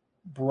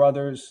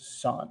brother's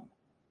son.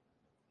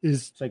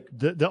 Is It's like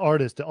the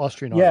artist, the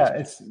Austrian yeah,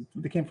 artist?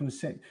 they came from the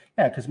same.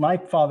 Yeah, because my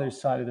father's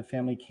side of the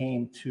family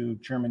came to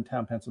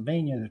Germantown,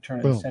 Pennsylvania, at the turn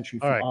of the Boom. century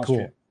All from right, Austria.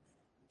 cool.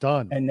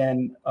 Done. And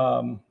then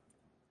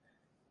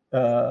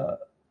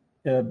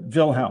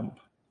Wilhelm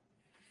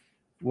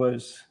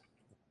was,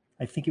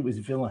 I think it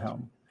was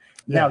Wilhelm.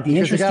 Yeah, Now the because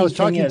interesting the guy I was thing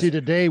talking is, to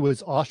today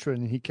was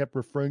Austrian, and he kept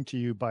referring to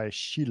you by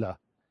Sheila.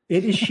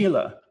 it is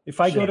Sheila. If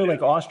I go to Sheila.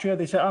 like Austria,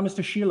 they say, "Oh,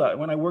 Mr. Sheila."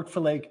 When I worked for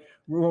like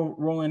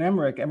Roland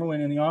Emmerich,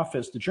 everyone in the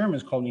office, the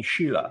Germans called me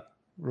Sheila.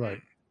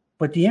 Right.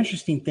 But the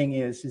interesting thing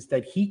is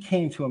that he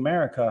came to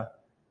America.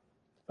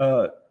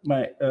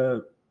 My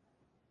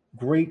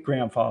great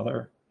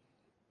grandfather.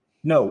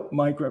 No,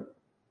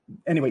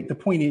 anyway, the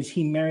point is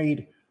he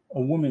married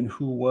a woman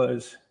who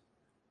was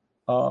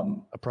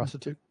A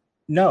prostitute?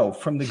 no,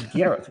 from the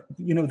Garrett,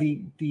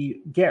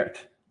 the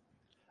Garrett.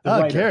 the Ah,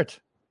 writer, Garrett.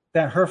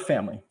 That her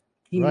family.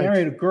 He Right.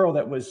 married a girl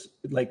that was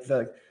like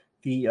the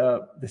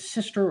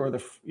sister or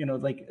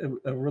like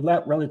a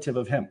relative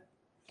of him.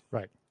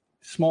 Right.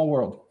 Small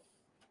world.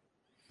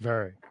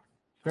 Very.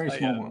 Very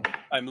small world.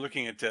 I'm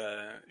looking at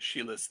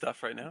Sheila's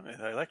stuff right now,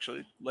 and I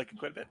actually like it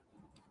quite a bit.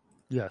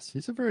 Yes,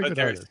 he's a very But good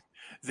there artist.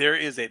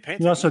 is a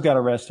painting. He also got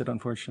arrested,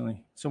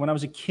 unfortunately. So when I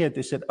was a kid,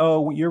 they said,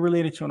 "Oh, you're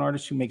related to an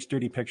artist who makes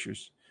dirty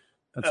pictures."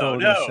 That's all Oh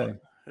we're gonna no, say.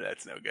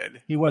 that's no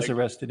good. He was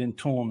arrested in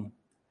Tulln.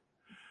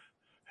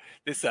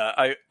 This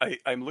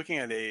I'm looking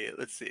at a.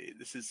 Let's see.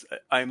 This is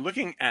I'm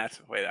looking at.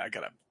 Wait, I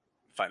gotta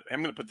find.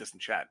 I'm gonna put this in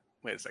chat.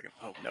 Wait a second.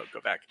 Oh no,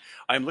 go back.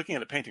 I'm looking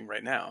at a painting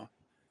right now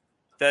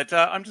that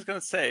I'm just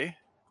gonna say.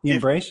 The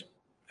Embrace.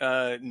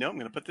 No, I'm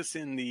gonna put this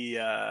in the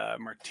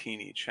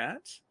Martini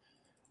chat.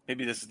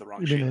 Maybe this is the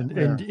wrong You Sheila.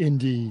 mean in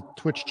the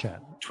Twitch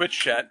chat? Twitch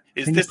chat.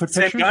 Is Can you this the put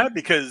same pictures? guy?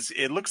 Because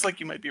it looks like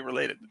you might be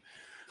related.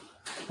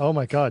 Oh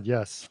my God,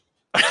 yes.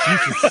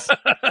 Jesus.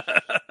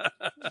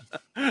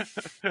 I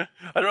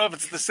don't know if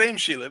it's the same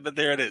Sheila, but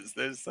there it is.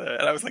 There's,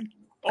 and I was like,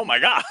 "Oh my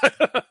god!"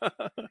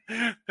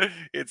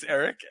 It's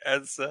Eric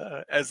as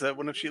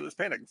one of Sheila's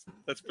paintings.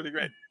 That's pretty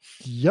great.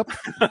 Yep.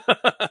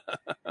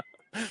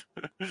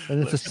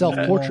 And it's a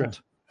self-portrait.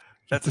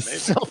 That's It's a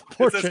amazing.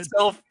 self-portrait. It's a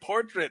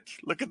self-portrait.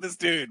 Look at this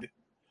dude.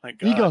 My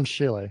God. Egon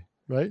Schiele,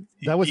 right?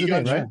 That was his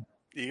Egon name, right?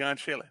 Egon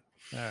Schiele.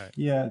 All right.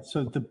 Yeah.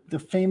 So the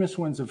famous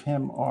ones of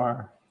him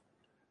are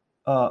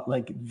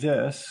like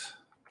this.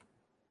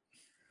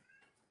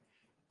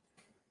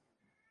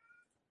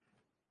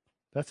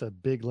 That's a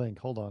big link.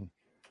 Hold on.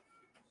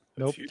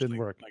 That's Nope, huge didn't link.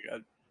 work. My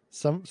God.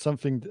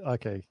 Something.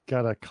 Okay,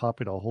 gotta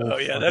copy the whole. Oh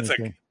yeah,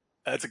 fucking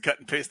that's a cut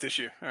and paste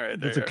issue. All right,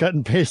 there It's a you are. cut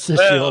and paste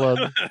issue. Well, Hold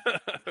on.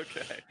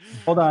 okay.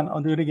 Hold on,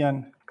 I'll do it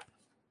again.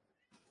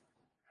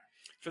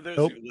 For those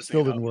Nope, who are listening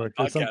still didn't on work.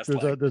 the There's,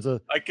 podcast, there's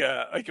a.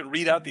 I can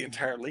read out the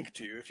entire link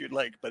to you if you'd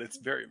like, but it's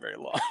very, very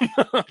long.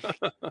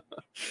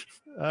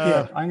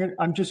 Here,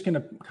 I'm just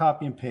gonna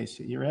copy and paste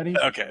it. You ready?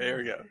 Okay, here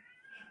we go.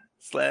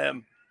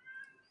 Slam.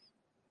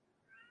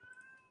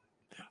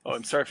 Oh,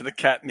 I'm sorry for the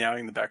cat meowing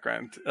in the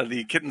background.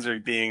 The kittens are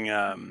being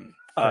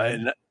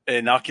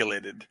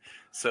inoculated,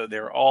 so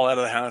they're all out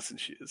of the house, and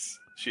she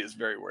is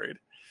very worried.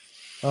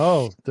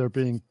 Oh, they're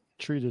being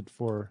treated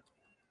for.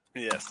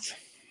 Yes,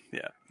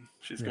 yeah,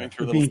 she's Yeah. going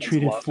through a Being little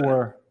treated loss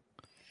for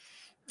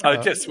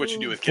there. Just what you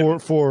do with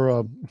kittens.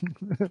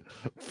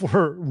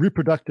 for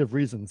reproductive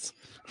reasons.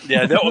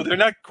 Yeah, they're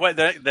not quite.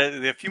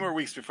 They're a few more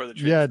weeks before the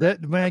treatment. Yeah,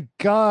 that my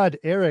God,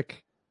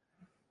 Eric.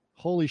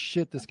 Holy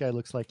shit, this guy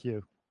looks like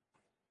you.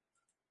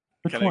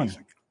 which Kinda one?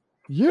 interesting.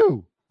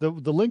 You. The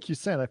link you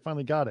sent, I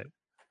finally got it.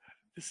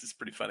 This is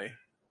pretty funny.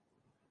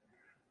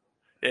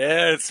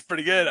 Yeah, it's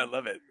pretty good. I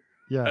love it.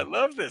 Yeah. I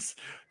love this.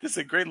 This is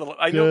a great little.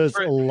 I know There's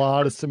a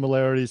lot of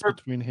similarities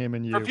between him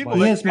and you. people Mike.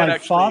 like Yes, that my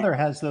actually- father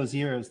has those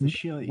ears. The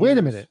Sheila Wait a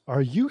ears. minute.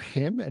 Are you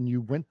him and you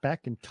went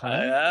back in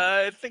time?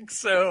 I think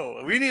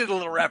so. We needed a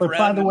little wrap But around.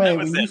 by the and way, that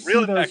was when you it. see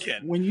Reel it those, back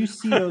in. when you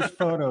see those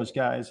photos,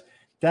 guys,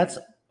 that's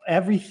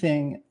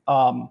everything.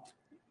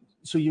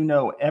 So you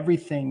know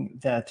everything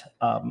that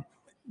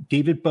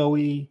David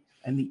Bowie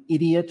and the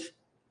Idiot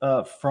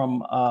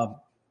from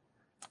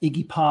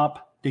Iggy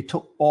Pop, they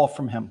took all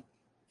from him.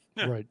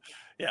 Right.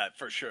 Yeah,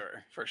 for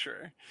sure.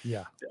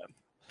 Yeah.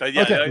 But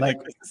yeah, Okay,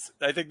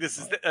 I think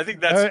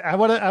that's. All right, I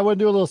want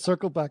to do a little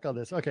circle back on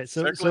this. Okay,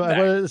 so Circling I back.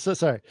 want to. So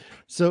sorry.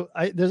 So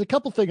there's a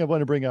couple things I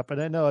want to bring up,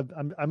 and I know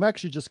I'm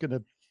actually just going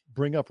to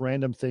bring up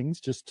random things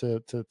just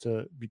to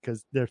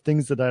because they're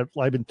things that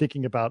I've been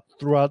thinking about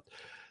throughout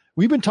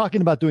we've been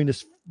talking about doing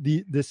this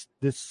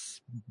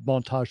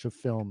montage of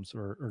films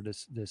or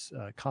this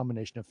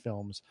combination of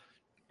films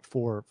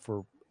for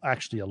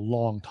actually a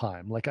long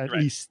time, like at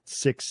least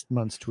 6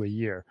 months to a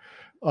year.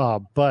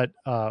 But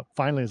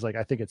finally, it's like,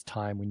 I think it's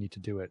time we need to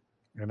do it.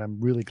 And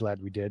I'm really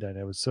glad we did. And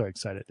I was so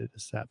excited that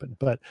this happened.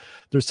 But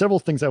there's several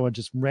things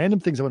random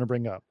things I want to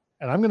bring up.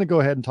 And I'm going to go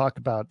ahead and talk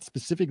about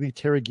specifically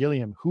Terry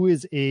Gilliam, who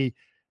is a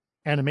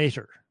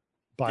animator.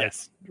 Right.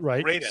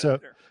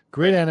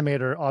 Great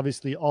animator.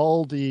 Obviously,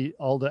 all the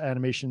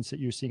animations that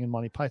you're seeing in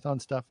Monty Python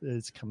stuff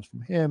comes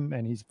from him,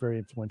 and he's very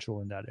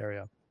influential in that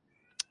area.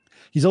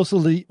 He's also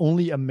the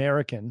only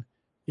American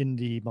in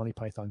the Monty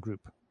Python group,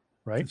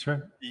 right? That's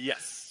right.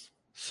 Yes.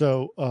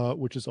 So,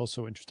 which is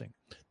also interesting.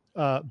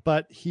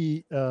 But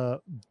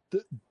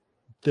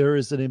there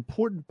is an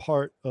important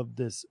part of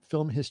this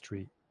film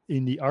history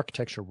in the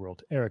architecture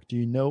world. Eric, do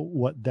you know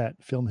what that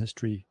film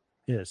history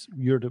is?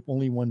 You're the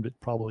only one that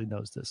probably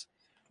knows this.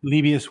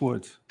 Lebbeus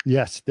Woods.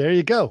 Yes, there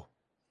you go.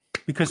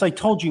 Because I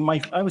told you,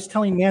 I was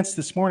telling Nance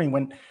this morning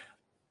when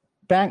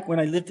I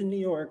lived in New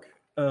York,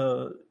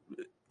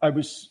 I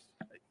was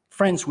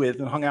friends with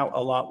and hung out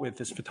a lot with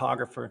this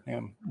photographer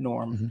named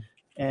Norm,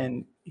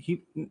 and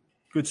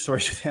good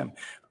stories with him.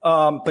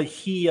 But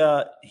he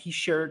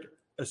shared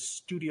a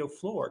studio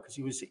floor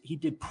because he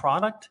did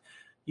product,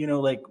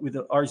 like with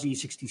the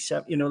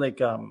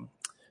RZ67,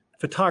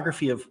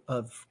 photography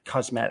of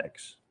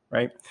cosmetics,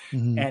 right?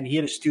 Mm-hmm. And he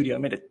had a studio,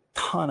 made a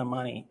ton of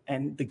money,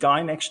 and the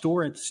guy next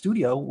door at the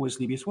studio was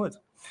Lebbeus Woods.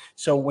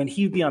 So when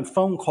he'd be on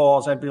phone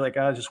calls, I'd be like,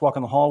 I just walk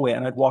in the hallway,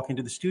 and I'd walk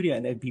into the studio,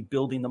 and they'd be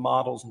building the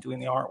models and doing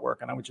the artwork,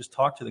 and I would just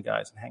talk to the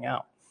guys and hang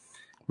out.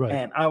 Right.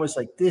 And I was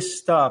like, this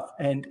stuff,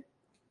 and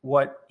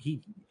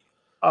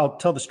I'll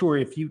tell the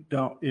story if you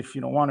don't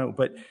want to,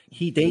 but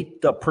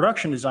the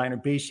production designer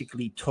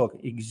basically took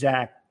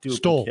exact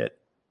duplicate.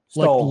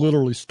 Stole. Like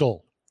literally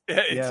stole.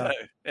 Yeah.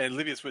 And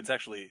Lebbeus Woods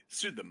actually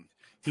sued them.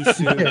 He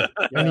sued them.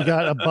 And he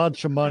got a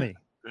bunch of money.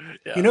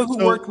 Yeah. You know who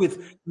worked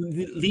with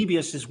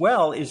Lebbeus as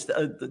well is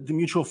the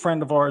mutual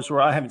friend of ours, where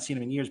I haven't seen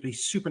him in years, but he's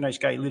a super nice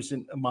guy. He lives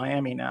in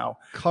Miami now.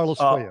 Carlos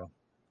Coelho.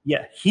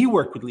 Yeah, he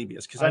worked with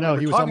Lebbeus because I know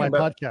he was on my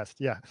podcast.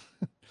 Yeah.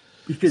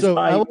 Because so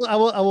I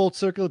will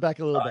circle it back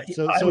a little bit.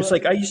 So I was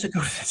like, I used to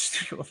go to that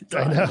studio all the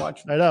time.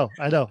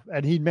 I know.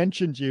 And he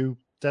mentioned you.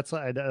 That's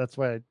why.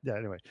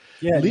 Anyway.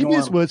 Yeah.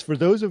 Lebbeus Woods, for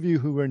those of you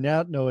who are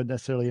not know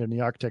necessarily in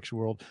the architecture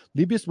world,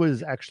 Lebbeus Woods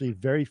is actually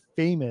very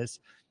famous.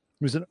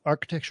 He was an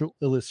architectural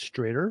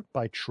illustrator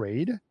by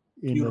trade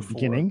in the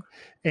beginning,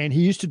 and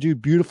he used to do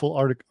beautiful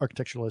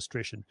architectural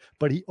illustration.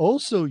 But he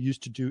also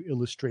used to do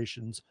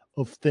illustrations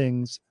of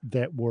things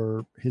that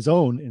were his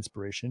own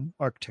inspiration,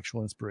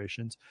 architectural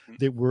inspirations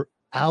that were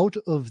out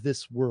of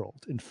this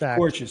world. In fact,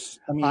 gorgeous.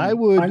 I mean, I'm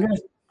going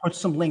to put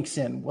some links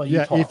in while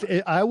you talk.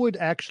 If I would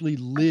actually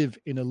live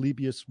in a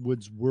Lebbeus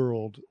Woods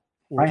world,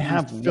 I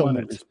have one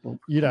of this book.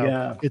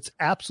 It's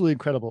absolutely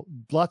incredible.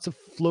 Lots of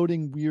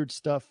floating weird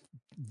stuff,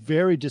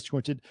 very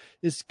disjointed.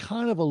 It's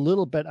kind of a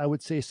little bit, I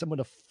would say, somewhat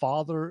a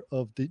father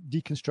of the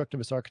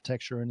deconstructivist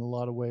architecture in a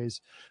lot of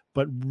ways,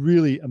 but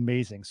really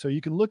amazing. So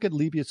you can look at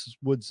Lebbeus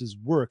Woods'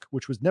 work,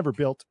 which was never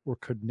built or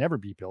could never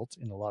be built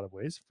in a lot of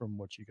ways, from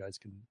what you guys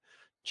can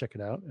check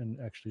it out. And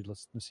actually,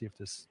 let's see if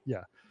this,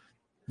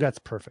 that's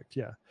perfect.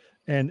 Yeah.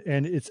 And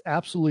it's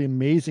absolutely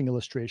amazing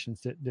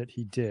illustrations that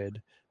he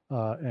did.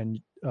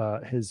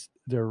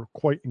 They're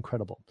quite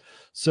incredible.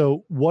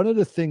 So one of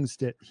the things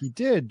that he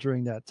did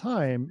during that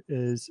time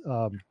is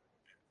a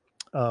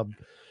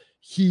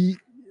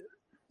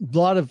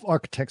lot of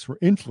architects were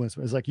influenced.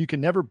 It's like, you can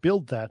never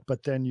build that,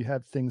 but then you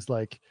have things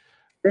like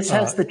this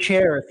has the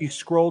chair. If you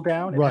scroll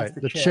down, it has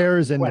the chair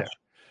is in there.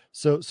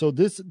 So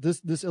this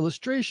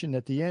illustration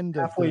at the end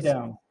halfway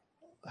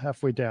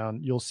down,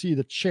 you'll see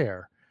the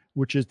chair,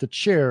 which is the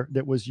chair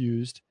that was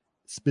used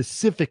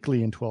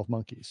specifically in 12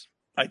 Monkeys.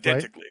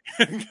 Identically.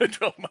 Right?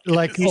 12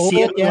 Monkeys.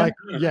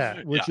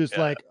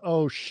 Like,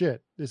 oh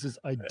shit, this is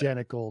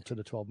identical to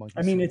the 12 Monkeys.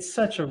 I mean, it's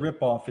such a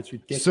ripoff. It's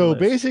ridiculous. So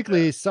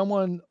basically,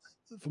 someone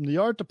from the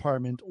art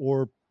department,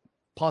 or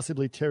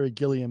possibly Terry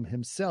Gilliam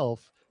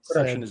himself,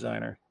 production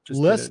designer,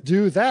 let's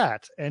do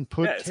that and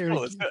put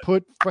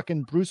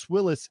fucking Bruce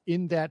Willis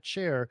in that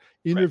chair,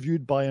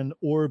 interviewed by an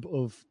orb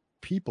of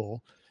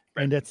people.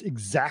 Right. And that's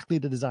exactly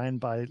the design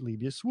by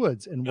Lebbeus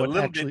Woods. And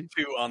what bit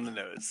too on the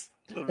nose.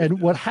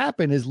 And what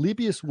happened is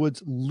Lebbeus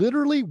Woods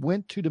literally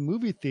went to the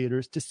movie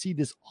theaters to see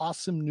this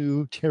awesome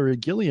new Terry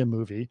Gilliam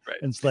movie. Right.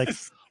 And it's like,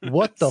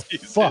 what the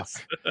fuck?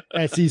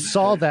 As he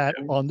saw that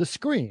on the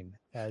screen,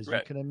 as you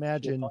can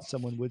imagine,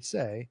 someone would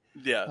say.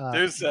 Yeah,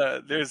 there's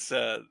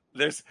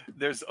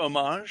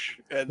homage.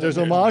 And there's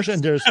homage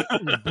and there's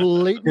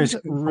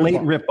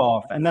blatant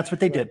rip-off. And that's what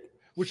they did.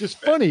 Which is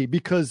funny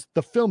because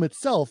the film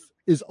itself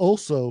is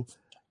also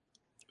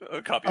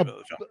a copy of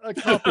another film. A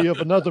copy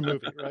of another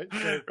movie, right?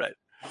 So, right.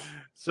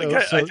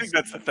 I think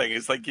that's the thing.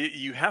 Is like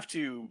you have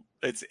to.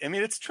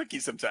 It's tricky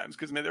sometimes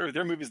because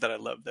there are movies that I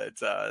love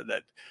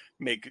that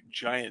make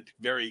giant,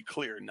 very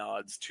clear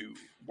nods to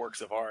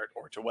works of art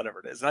or to whatever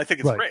it is, and I think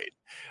it's great.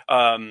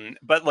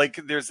 But like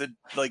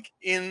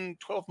in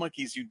 12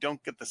 Monkeys, you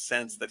don't get the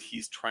sense that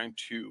he's trying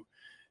to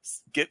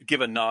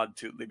give a nod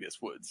to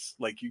Lebbeus Woods.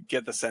 Like you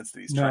get the sense that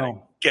he's trying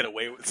to get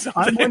away with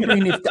something.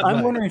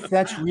 I'm wondering if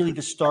that's really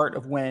the start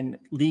of when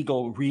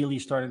legal really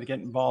started to get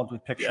involved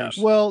with pictures.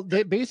 Yeah. Well,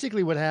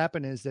 basically what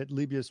happened is that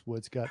Lebbeus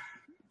Woods got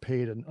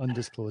paid an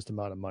undisclosed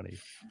amount of money.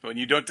 When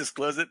you don't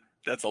disclose it,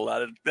 that's a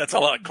lot of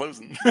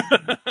closing.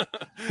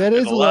 That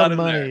is a lot of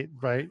money,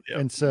 right? Yep.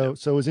 And so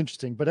it was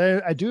interesting. But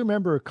I do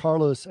remember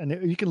Carlos, and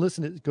you can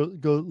listen to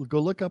go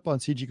look up on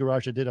CG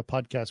Garage. I did a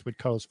podcast with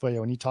Carlos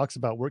Fueyo, and he talks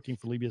about working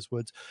for Lebbeus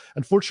Woods.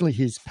 Unfortunately,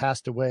 he's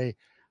passed away.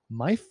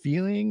 My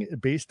feeling,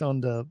 based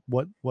on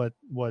what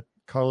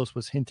Carlos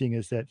was hinting,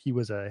 is that he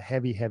was a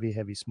heavy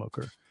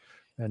smoker,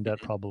 and that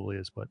probably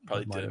is what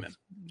did him in.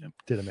 Yep.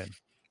 Did him in.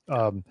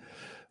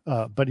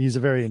 But he's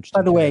a very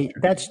interesting. By the way,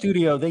 that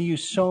studio, they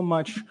use so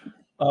much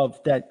of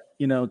that,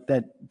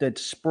 that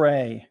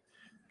spray,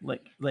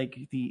 like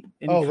the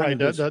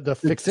the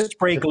fix-it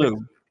spray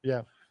glue.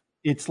 Yeah,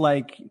 it's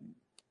like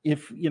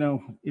if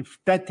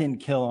that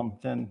didn't kill him,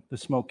 then the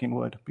smoking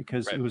would,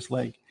 because it was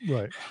like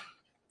Yeah,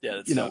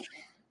 that's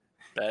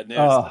bad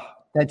news.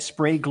 That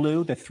spray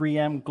glue, the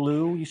 3M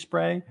glue you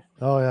spray.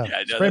 Oh yeah,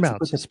 spray mount.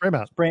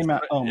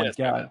 Oh my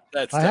god,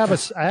 I have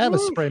a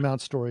spray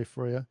mount story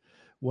for you.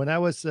 When I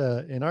was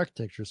in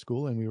architecture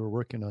school and we were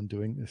working on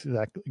doing this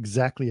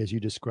exactly as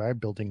you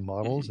described, building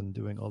models and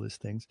doing all these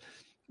things,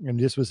 and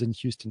this was in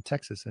Houston,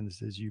 Texas. And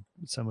as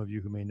some of you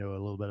who may know a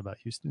little bit about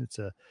Houston,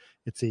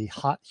 it's a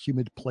hot,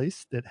 humid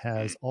place that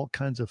has all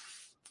kinds of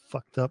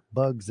fucked up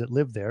bugs that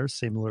live there,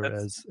 similar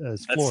as Florida.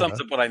 That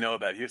sums up what I know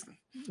about Houston.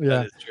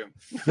 Yeah, that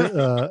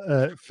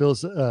is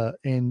true.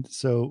 And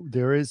so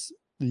there is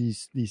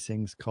these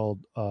things called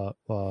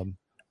water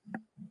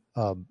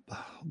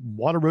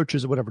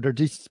roaches or whatever. They're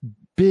these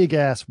big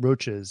ass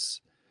roaches.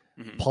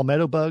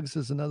 Palmetto bugs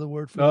is another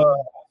word for them.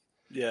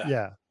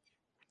 Yeah.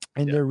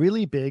 And they're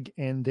really big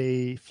and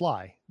they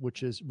fly,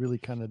 which is really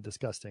kind of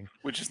disgusting.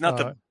 Which is not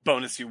the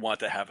bonus you want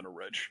to have in a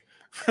roach.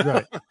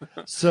 Right.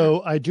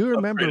 So I do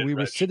remember we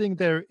were sitting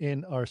there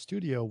in our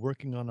studio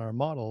working on our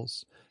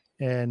models,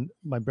 and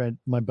my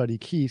buddy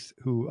Keith,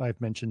 who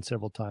I've mentioned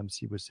several times,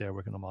 he was there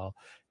working on a model,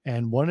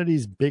 and one of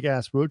these big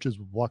ass roaches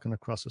was walking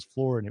across this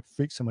floor, and it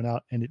freaked someone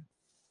out, and it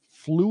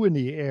flew in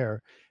the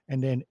air,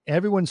 and then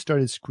everyone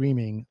started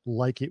screaming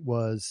like it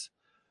was,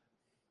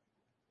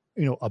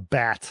 a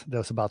bat that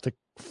was about to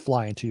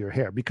fly into your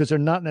hair, because they're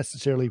not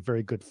necessarily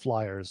very good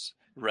flyers,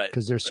 right?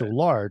 Because they're so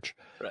large,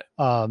 right?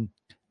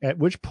 At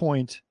which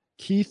point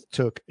Keith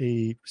took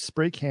a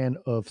spray can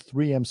of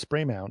 3M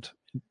spray mount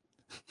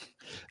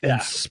and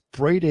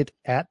sprayed it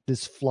at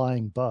this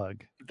flying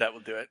bug. That will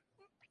do it.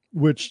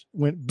 Which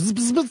went bzz,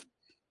 bzz, bzz,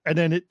 and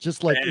then it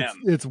just like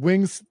its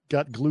wings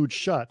got glued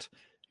shut,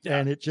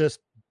 and it just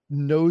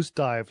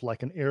nosedived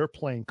like an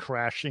airplane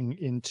crashing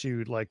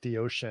into like the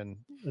ocean,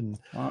 and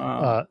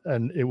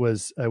it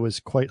was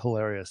quite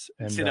hilarious.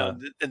 And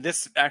and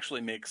this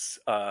actually makes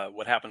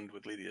what happened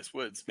with Lebbeus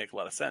Woods make a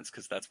lot of sense,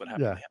 because that's what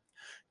happened to him.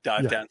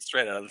 Dive down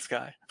straight out of the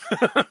sky.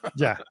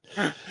 Yeah.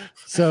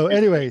 So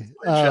anyway,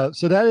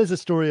 so that is a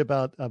story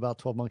about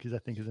 12 Monkeys I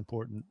think is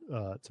important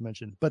to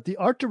mention. But the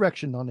art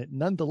direction on it,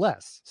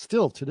 nonetheless,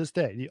 still to this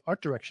day, the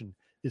art direction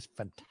is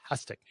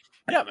fantastic.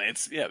 Yeah, man,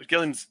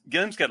 Gilliam's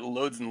got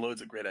loads and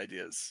loads of great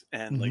ideas,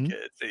 and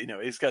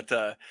he's got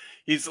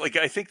he's like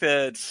I think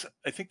that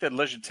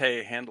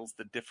Lejeté handles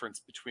the difference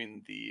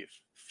between the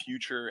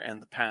future and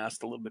the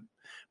past a little bit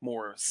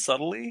more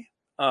subtly,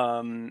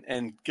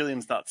 and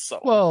Gilliam's not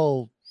subtle.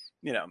 Well,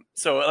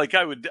 so like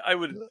I would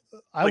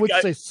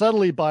say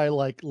subtly by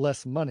like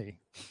less money.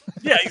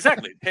 Yeah,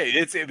 exactly. Hey,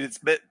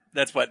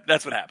 that's what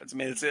happens. I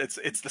mean,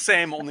 it's the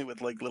same, only with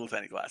like little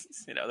tiny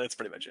glasses. That's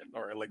pretty much it,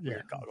 or like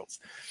weird goggles,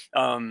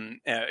 or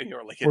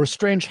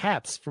strange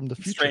hats from the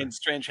future.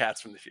 Strange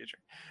hats from the future.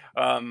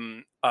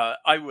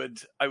 I would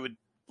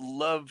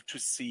love to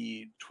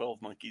see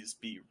 12 Monkeys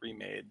be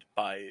remade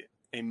by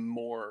a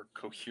more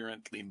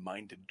coherently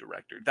minded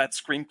director. That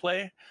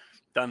screenplay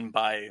done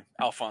by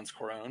Alphonse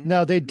Cuarón.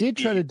 Now they did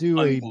try to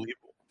do a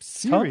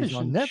series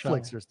on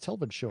Netflix. There's a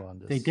television show on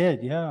this. They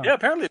did, yeah. Yeah,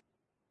 apparently.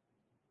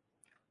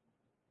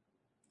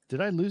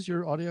 Did I lose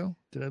your audio?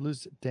 Did I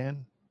lose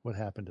Dan? What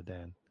happened to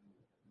Dan?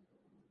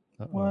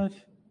 What?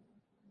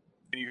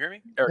 Can you hear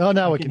me? Eric,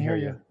 now I can hear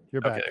you.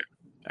 You're back. Okay.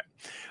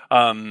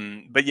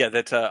 Right. But yeah,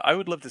 that I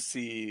would love to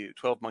see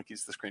 12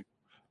 Monkeys the screen.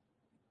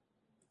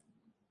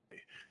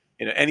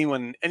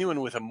 Anyone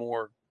with a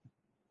more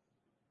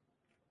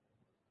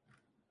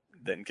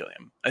than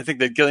Gilliam. I think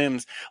that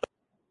Gilliam's.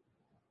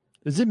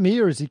 Is it me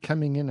or is he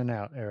coming in and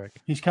out,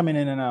 Eric? He's coming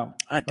in and out.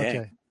 Ah, dang.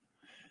 Okay.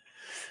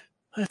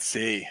 Let's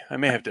see. I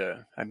may have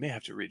to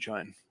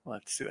rejoin. We'll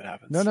have to see what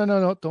happens.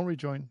 No. Don't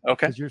rejoin.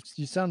 Okay. Because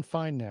you sound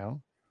fine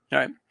now. All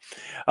right.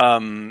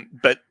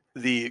 But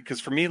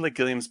because for me, like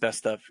Gilliam's best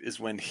stuff is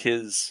when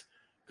his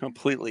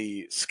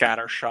completely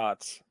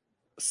scattershot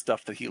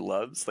stuff that he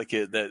loves, like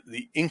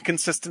the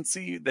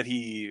inconsistency that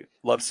he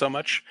loves so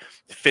much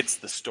fits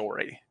the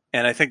story.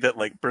 And I think that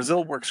like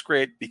Brazil works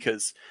great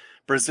because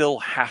Brazil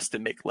has to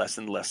make less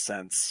and less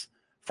sense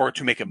for it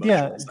to make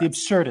emotional sense. The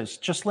absurdist,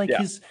 just like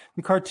Yeah.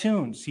 the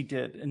cartoons he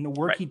did and the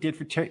work Right. he did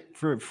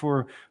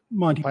for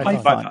Monty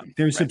Python. Python.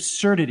 There's Right.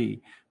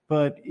 absurdity,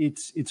 but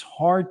it's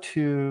hard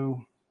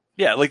to.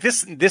 Yeah, like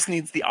this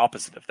needs the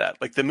opposite of that.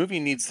 Like the movie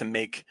needs to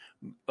make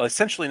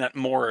essentially not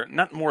more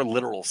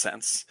literal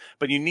sense,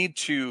 but you need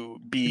to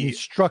It be needs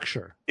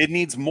structure. it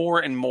needs more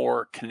and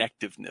more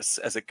connectiveness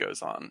as it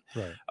goes on,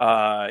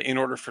 Right. in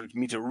order for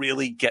me to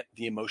really get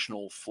the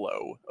emotional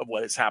flow of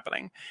what is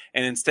happening.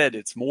 And instead,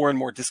 it's more and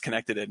more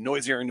disconnected and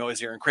noisier and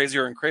noisier and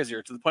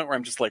crazier to the point where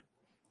I'm just like,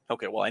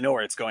 okay, well, I know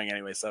where it's going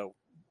anyway, so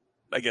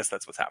I guess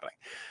that's what's happening.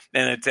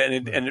 And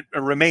it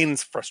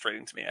remains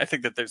frustrating to me. I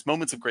think that there's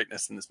moments of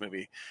greatness in this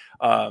movie,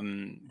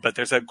 but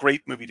there's a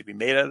great movie to be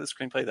made out of the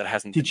screenplay that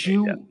hasn't been Did made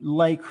you yet.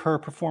 like her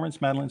performance,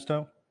 Madeline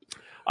Stowe?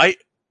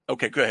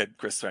 Okay, go ahead,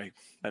 Chris. Sorry,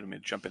 I didn't mean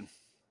to jump in.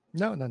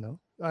 No.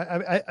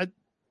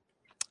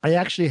 I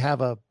actually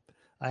have a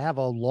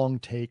long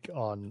take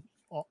on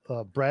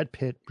Brad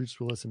Pitt, Bruce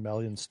Willis, and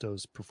Madeline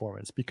Stowe's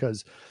performance,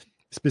 because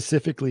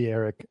specifically,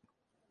 Eric,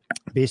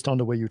 based on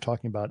the way you're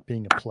talking about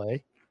being a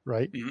play,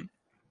 right? Mhm.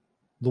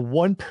 The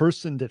one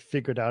person that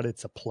figured out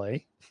it's a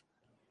play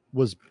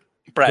was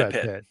Brad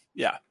Pitt.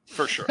 Yeah,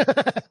 for sure.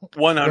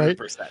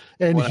 100%. Right?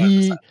 And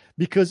 100%.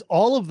 because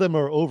all of them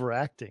are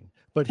overacting,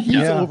 but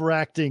he's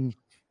overacting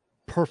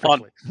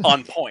perfectly.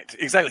 On point.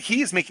 Exactly.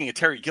 He is making a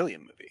Terry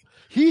Gilliam movie.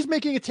 He's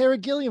making a Terry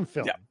Gilliam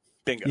film. Yeah.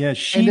 Bingo. Yeah,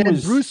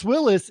 Bruce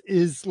Willis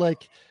is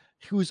like,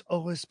 who's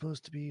always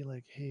supposed to be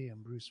like, hey,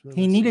 I'm Bruce Willis.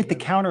 He needed the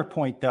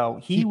counterpoint, though.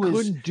 He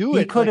couldn't do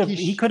it.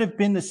 He could have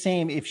been the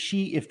same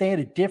if they had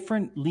a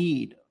different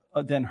lead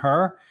than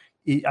her.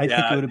 I think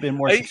it would have been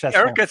more successful.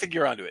 Eric, I think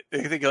you're onto it.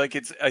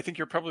 I think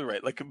you're probably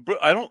right. Like,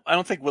 I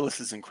don't think Willis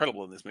is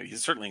incredible in this movie.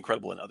 He's certainly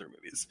incredible in other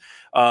movies.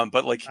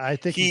 But like, I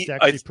think he's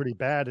actually pretty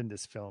bad in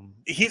this film.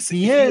 He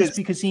is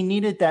because he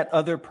needed that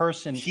other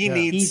person. He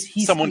needs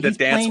someone to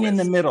dance playing with. in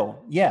the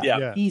middle.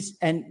 Yeah.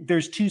 And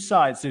there's two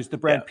sides. There's the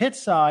Brad Pitt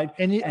side,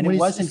 and it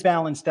wasn't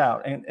balanced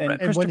out. And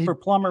Christopher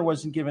Plummer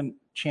wasn't given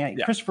chance.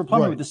 Yeah. Christopher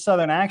Plummer with the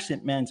Southern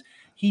accent meant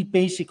he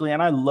basically,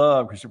 and I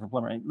love Christopher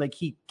Plummer, like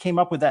he came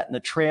up with that in the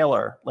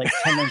trailer like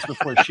 10 minutes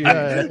before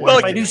shooting. Well,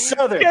 if I do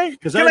Southern,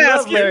 because I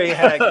love Larry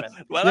Hagman.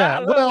 Hold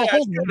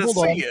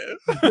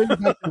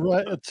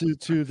on.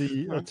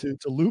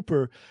 To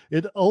Looper,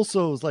 it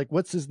also is like,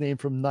 what's his name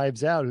from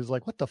Knives Out, who's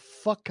like, what the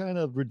fuck kind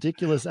of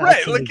ridiculous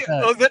accent is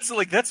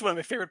that? That's one of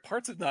my favorite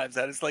parts of Knives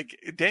Out. Is like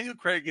Daniel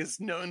Craig is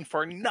known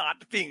for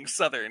not being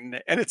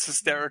Southern, and it's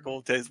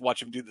hysterical to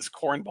watch him do this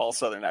cornball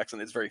Southern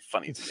accent. It's very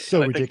funny to me.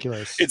 So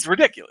ridiculous. It's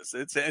ridiculous.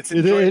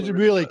 It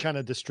really kind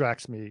of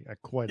distracts me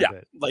quite a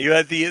bit. Like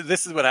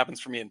this is what happens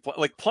for me.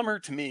 Like Plummer,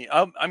 to me,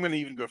 I'm going to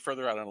even go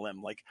further out on a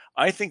limb. Like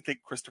I think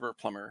that Christopher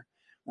Plummer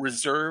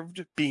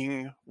reserved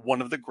being one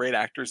of the great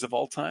actors of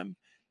all time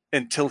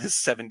until his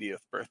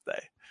 70th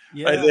birthday.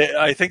 Yeah.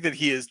 I think that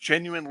he is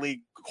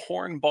genuinely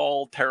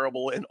cornball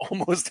terrible in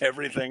almost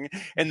everything,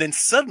 and then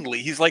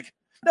suddenly he's like,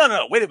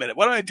 no, wait a minute.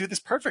 Why don't I do this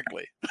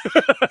perfectly?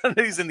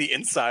 He's in The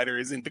Insider.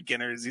 He's in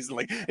Beginners. He's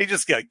in he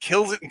just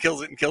kills it and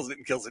kills it and kills it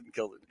and kills it and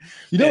kills it.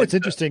 You know what's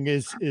interesting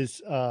is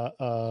that's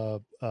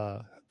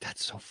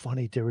so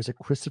funny. There was a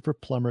Christopher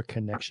Plummer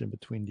connection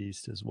between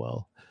these as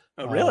well.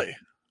 Oh, really?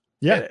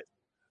 Yeah.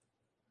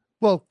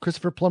 Well,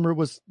 Christopher Plummer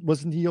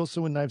wasn't he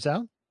also in Knives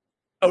Out?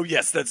 Oh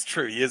yes, that's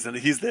true. He is.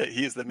 He's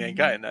the main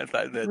guy in that.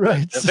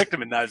 The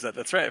victim in Knives Out.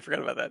 That's right. I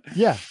forgot about that.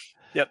 Yeah.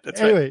 Yep,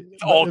 that's anyway, right.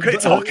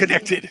 It's all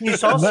connected.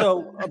 He's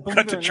also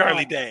cut to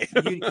Charlie Day.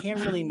 You can't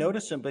really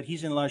notice him, but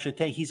he's in La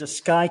Jetée. He's a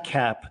sky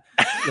cap,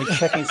 like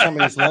checking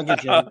somebody's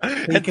luggage in.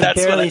 You can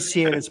barely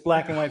see it. It's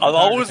black and white. I'll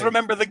always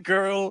remember the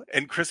girl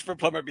and Christopher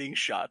Plummer being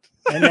shot.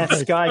 And that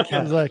sky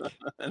cap. Like,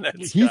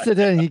 he said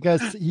that,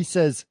 and he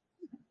says,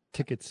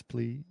 "Tickets,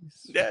 please."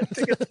 Yeah,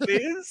 tickets,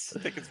 please.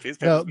 Tickets,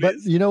 please. No, but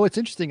you know what's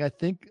interesting? I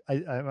think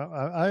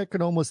I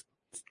can almost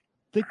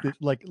think that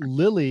like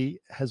Lily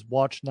has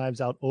watched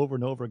Knives Out over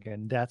and over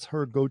again. That's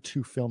her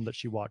go-to film that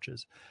she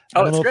watches.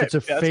 I don't know if it's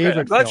her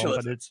favorite film,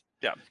 but it's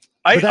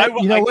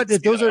you know what?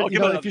 Those are,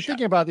 if you're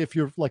thinking about it, if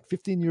you're like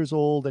 15 years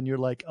old and you're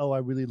like, oh, I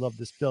really love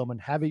this film,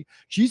 and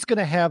she's going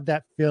to have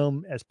that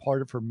film as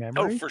part of her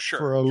memory for sure,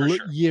 for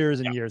years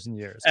and years and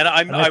years. And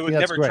I would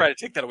never try to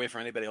take that away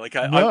from anybody. Like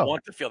I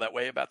want to feel that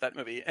way about that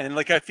movie. And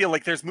like, I feel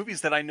like there's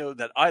movies that I know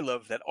that I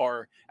love that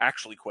are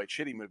actually quite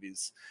shitty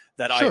movies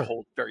that I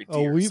hold very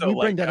dear. We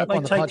bring that up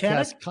on the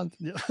Titanic?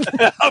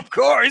 podcast. Of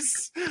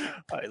course.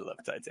 I love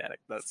Titanic.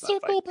 That's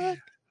not Circle back.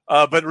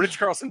 But Rich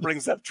Carlson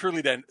brings up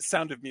truly then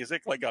Sound of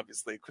Music, like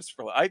obviously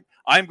Christopher.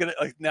 I'm gonna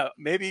now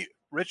maybe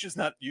Rich is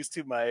not used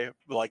to my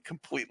like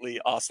completely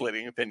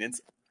oscillating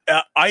opinions.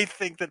 I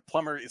think that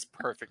Plummer is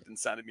perfect in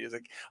Sound of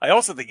Music. I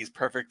also think he's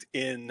perfect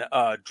in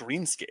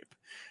Dreamscape.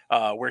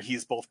 where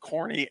he's both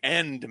corny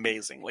and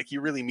amazing. Like he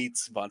really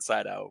meets Von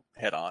Sydow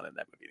head on in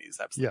that movie. And he's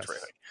absolutely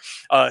terrific.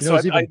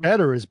 What's even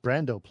better is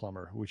Brando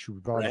Plummer, which we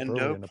brought up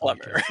earlier in the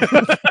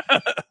podcast.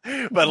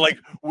 But like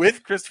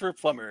with Christopher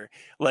Plummer,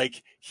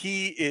 like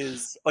he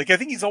is like, I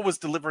think he's always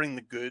delivering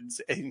the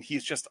goods, and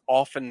he's just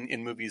often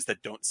in movies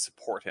that don't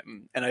support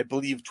him. And I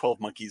believe 12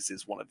 Monkeys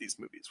is one of these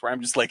movies where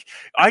I'm just like,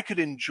 I could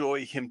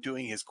enjoy him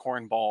doing his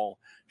cornball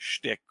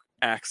shtick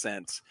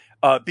accent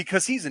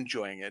because he's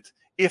enjoying it.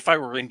 If I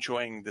were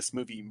enjoying this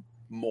movie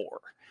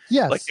more,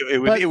 yes, like it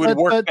would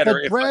work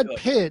better. But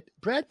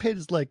Brad Pitt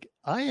is like,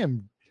 I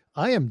am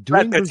doing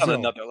Brad Pitt's Brazil. On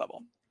another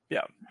level.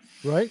 Yeah.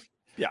 Right.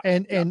 Yeah.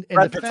 And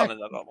Brad Pitt's on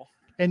another level.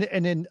 And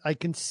then I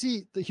can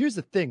see here's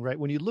the thing, right?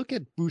 When you look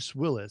at Bruce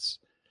Willis,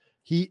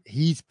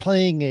 he's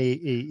playing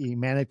a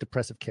manic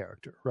depressive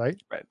character,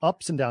 right? Right.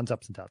 Ups and downs.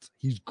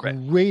 He's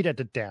great at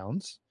the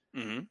downs,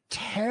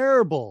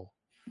 terrible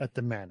at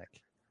the manic.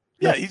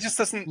 Yeah, he just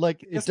doesn't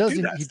like it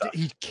doesn't.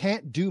 He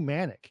can't do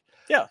manic.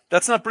 Yeah,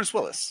 that's not Bruce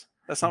Willis.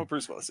 That's not what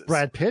Bruce Willis is.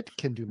 Brad Pitt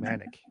can do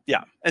manic.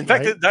 Yeah, in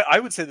fact, I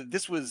would say that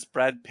this was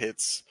Brad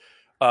Pitt's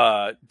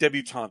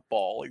debutante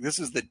ball. Like this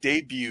is the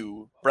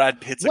debut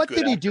Brad Pitt's. What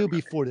did he do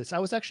before this? I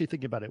was actually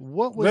thinking about it.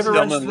 What was River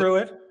Runs Through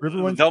It?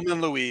 Thelma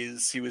and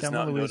Louise. He was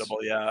not notable.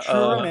 Yeah. True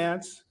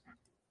Romance.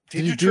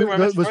 Did you do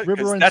Romance? Was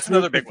River Runs That's Through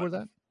another It big before one.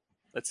 that?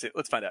 Let's see.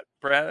 Let's find out.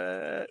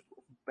 Brad.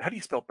 How do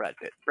you spell Brad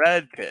Pitt?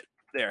 Brad Pitt.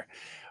 There.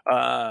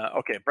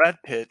 Okay, Brad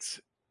Pitt.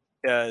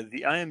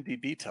 The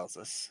IMDb tells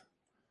us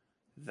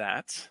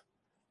that.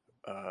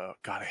 God,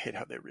 I hate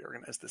how they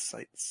reorganized this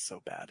site. It's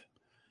so bad.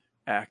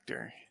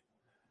 Actor.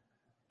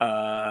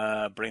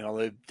 Bring all the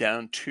way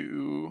down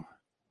to.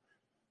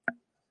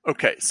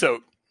 Okay, so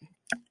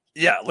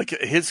yeah, like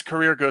his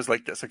career goes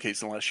like this. Okay,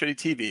 he's in a lot of shitty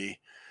TV.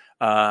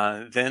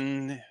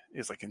 Then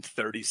is like in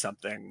 30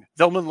 something.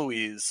 Thelma and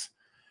Louise.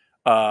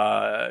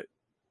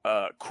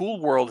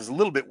 Cool World is a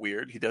little bit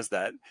weird. He does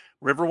that.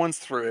 River Runs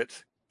Through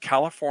It.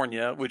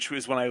 California, which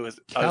was when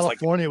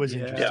California was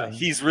interesting. Yeah,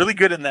 he's really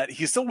good in that.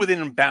 He's still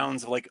within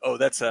bounds of like, oh,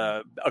 that's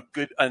a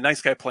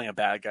nice guy playing a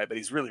bad guy, but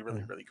he's really,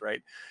 really, really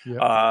great.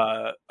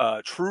 Yeah.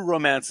 True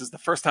Romance is the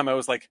first time I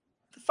was like,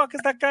 the fuck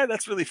is that guy?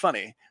 That's really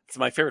funny. It's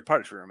my favorite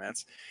part of True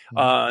Romance.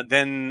 And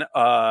then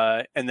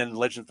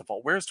Legends of the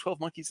Fall. Where's 12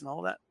 Monkeys and all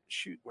of that?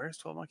 Shoot, where's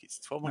 12 Monkeys?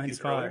 12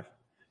 Monkeys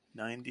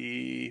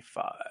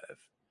 95.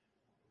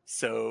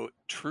 So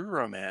True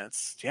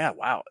Romance, yeah,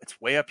 wow, it's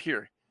way up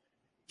here.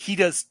 He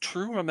does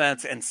True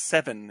Romance and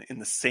Seven in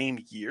the same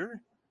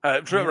year.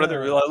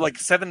 Rather, like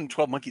 7 and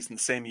 12 Monkeys in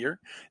the same year.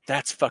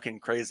 That's fucking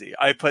crazy.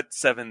 I put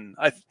Seven.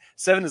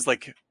 Seven is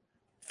like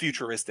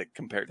futuristic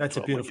compared. That's to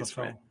 12 a beautiful Monkeys,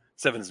 film. right?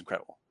 Seven is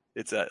incredible.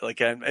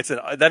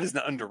 That is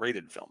an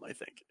underrated film. I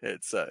think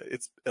it's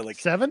like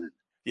Seven.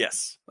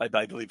 Yes, I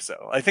believe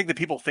so. I think that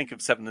people think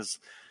of Seven as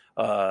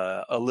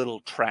a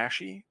little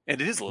trashy, and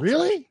it is a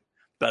little trashy,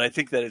 but I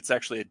think that it's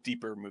actually a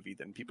deeper movie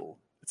than people.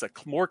 It's a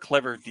more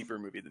clever, deeper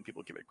movie than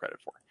people give it credit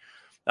for.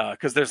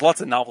 Because there's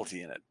lots of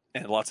novelty in it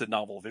and lots of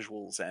novel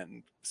visuals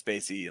and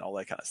spacey and all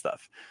that kind of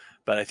stuff.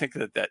 But I think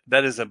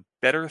that is a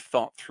better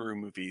thought through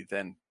movie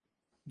than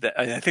that.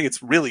 I think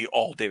it's really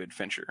all David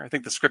Fincher. I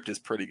think the script is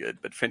pretty good,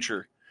 but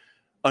Fincher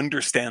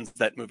understands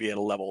that movie at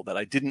a level that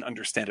I didn't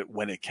understand it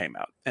when it came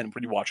out. And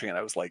when you're watching it,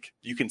 I was like,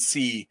 you can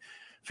see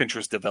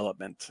Fincher's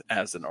development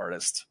as an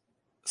artist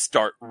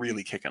start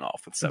really kicking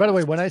off with Seven. By the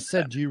way, when I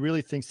said, do you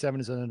really think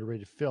Seven is an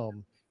underrated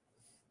film?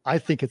 I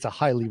think it's a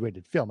highly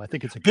rated film. I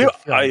think it's a good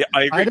film. I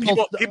agree.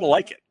 People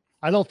like it.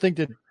 I don't think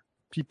that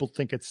people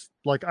think it's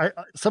like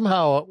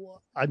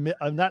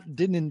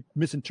didn't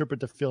misinterpret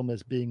the film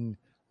as being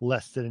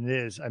less than it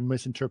is. I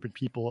misinterpret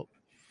people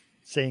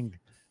saying,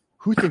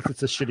 who thinks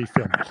it's a shitty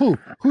film?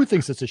 Who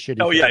thinks it's a shitty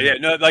film? Oh yeah.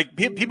 No, like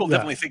people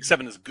definitely think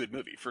Seven is a good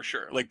movie for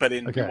sure. Like, but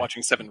in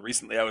watching Seven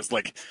recently, I was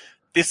like,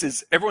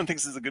 everyone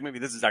thinks it's a good movie.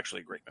 This is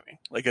actually a great movie.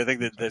 Like, I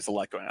think that there's a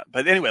lot going on.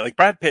 But anyway, like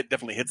Brad Pitt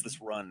definitely hits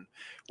this run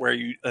where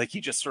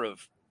he just sort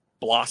of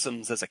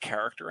blossoms as a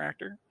character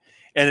actor.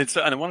 And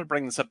I want to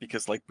bring this up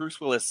because like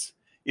Bruce Willis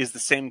is the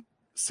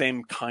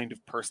same kind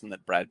of person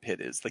that Brad Pitt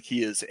is. Like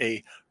he is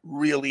a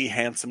really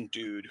handsome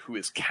dude who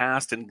is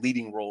cast in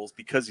leading roles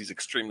because he's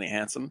extremely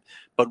handsome,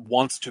 but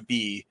wants to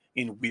be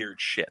in weird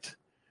shit.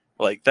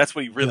 Like that's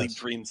what he really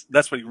dreams.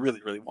 That's what he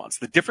really, really wants.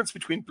 The difference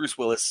between Bruce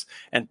Willis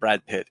and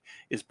Brad Pitt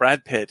is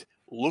Brad Pitt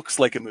looks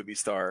like a movie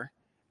star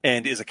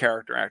and is a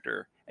character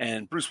actor.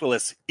 And Bruce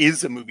Willis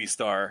is a movie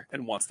star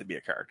and wants to be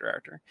a character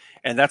actor.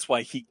 And that's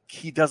why he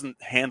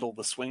doesn't handle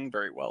the swing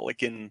very well.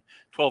 Like in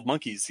 12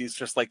 Monkeys, he's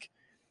just like,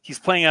 he's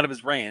playing out of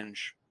his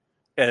range.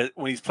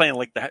 When he's playing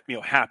like the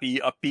happy,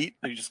 upbeat,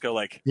 you just go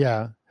like,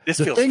 yeah, this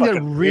the feels thing fucking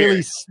that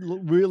really,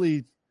 weird.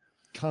 really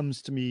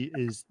comes to me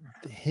is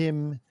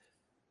him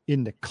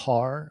in the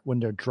car when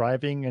they're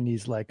driving and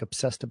he's like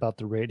obsessed about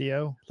the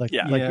radio.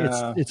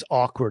 It's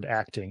awkward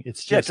acting.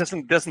 It's just,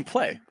 it doesn't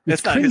play.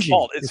 It's not cringy. his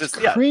fault. It's just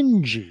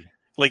cringy.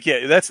 Like,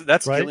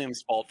 that's right?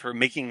 Gilliam's fault for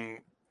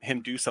making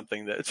him do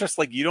something that it's just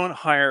like, you don't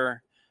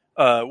hire,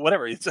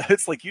 whatever.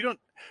 It's like, you don't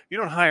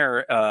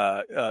hire,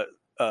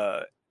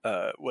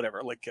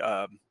 whatever, like,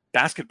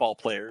 basketball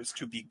players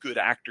to be good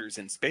actors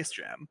in Space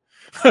Jam.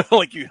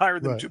 Like, you hire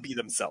them Right. to be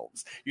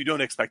themselves. You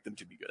don't expect them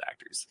to be good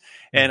actors.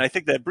 And I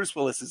think that Bruce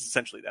Willis is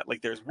essentially that.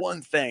 Like, there's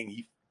one thing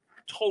he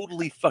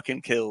totally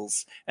fucking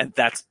kills, and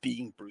that's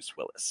being Bruce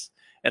Willis.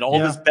 And all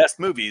of his best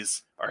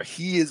movies are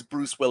he is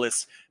Bruce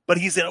Willis, but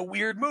he's in a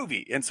weird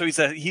movie. And so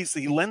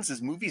he lends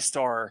his movie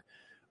star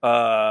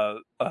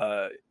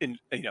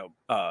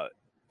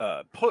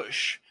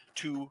push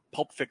to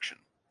Pulp Fiction.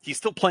 He's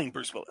still playing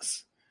Bruce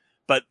Willis,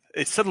 but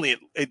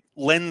it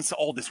lends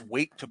all this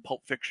weight to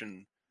Pulp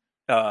Fiction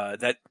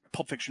that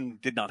Pulp Fiction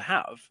did not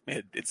have.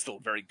 It's still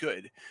very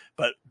good,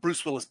 but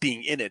Bruce Willis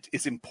being in it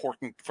is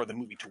important for the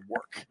movie to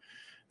work,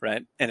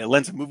 right? And it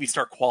lends a movie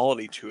star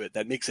quality to it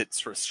that makes it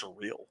sort of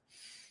surreal.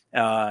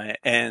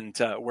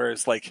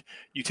 Whereas, like,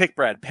 you take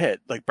Brad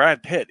Pitt, like,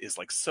 Brad Pitt is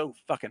like so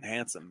fucking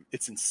handsome,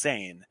 it's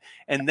insane,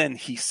 and then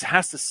he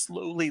has to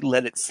slowly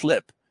let it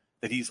slip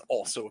that he's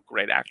also a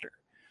great actor.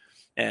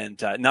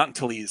 And not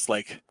until he's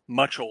like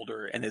much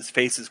older and his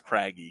face is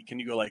craggy can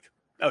you go like,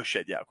 oh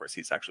shit, yeah, of course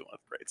he's actually one of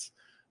the greats.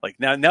 Like,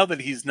 now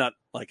that he's not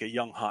like a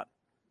young hot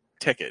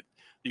ticket,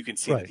 you can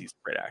see that he's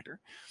a great actor.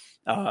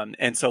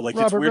 And so, like,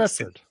 Robert it's weird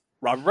Redford. to see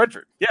Robert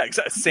Redford, yeah,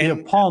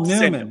 exactly. Paul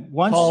Newman.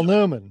 Paul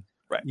Newman.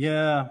 Right.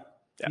 Yeah.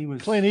 Yeah. He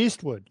was Clint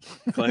Eastwood.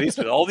 Clint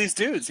Eastwood, all these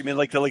dudes. I mean,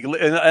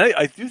 and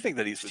I do think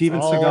that Eastwood's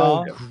Steven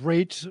All Seagal.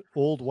 great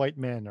old white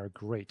men are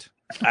great.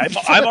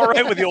 I'm all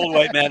right with the old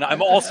white man.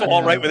 I'm also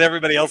all right with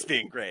everybody else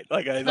being great.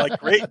 Like,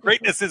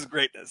 greatness is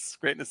greatness.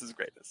 Greatness is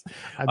greatness.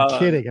 I'm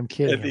kidding. I'm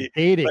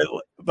dating.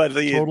 But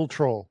the Total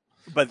troll.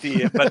 But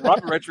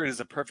Robert Redford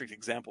is a perfect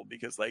example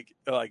because like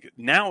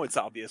now it's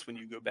obvious when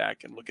you go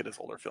back and look at his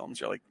older films,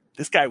 you're like,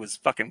 this guy was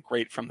fucking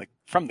great from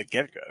the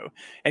get go,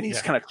 and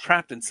he's kind of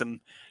trapped in some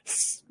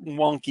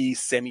wonky,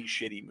 semi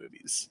shitty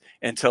movies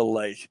until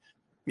the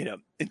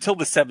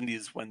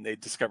 70s when they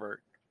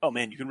discover, oh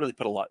man, you can really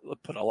put a lot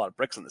of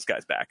bricks on this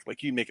guy's back.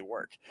 Like, you make it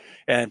work.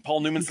 And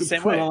Paul Newman's the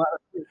same way.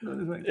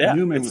 Yeah,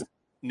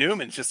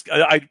 Newman's just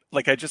I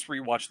just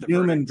rewatched the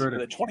Newman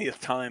Verdict for the 20th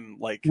time,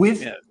 like,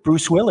 with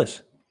Bruce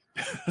Willis.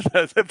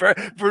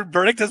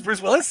 Verdict has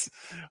Bruce Willis.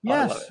 Yes. Oh,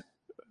 I love it.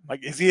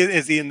 Like, is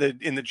he in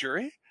the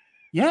jury?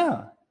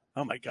 Yeah.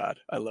 Oh my god,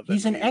 I love that.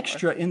 He's an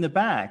extra in the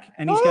back,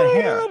 and he's got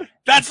hair. God.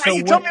 That's right.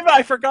 You told me about.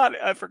 I forgot.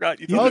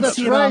 You told me that's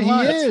about right.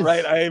 that. He That's is.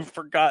 right. I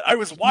forgot. I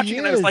was watching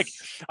and I was like,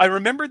 I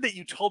remembered that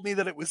you told me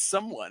that it was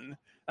someone,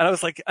 and I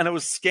was like, and I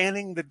was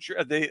scanning the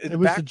It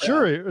was the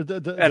jury.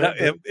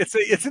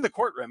 It's in the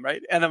courtroom,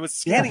 right? And I was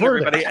scanning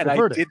verdict, everybody, and the I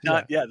verdict, did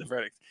not. Yeah, the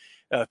verdict.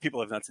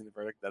 People have not seen the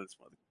verdict. That is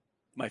one of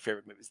my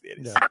favorite movies of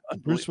the 80s. Yeah.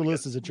 Bruce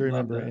Willis is a jury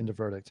member in the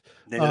verdict.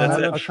 Maybe I that's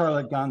it. love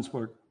Charlotte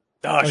Gainsbourg.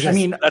 Oh, I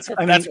mean, that's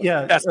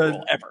yeah, best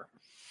role ever.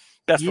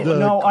 Best role.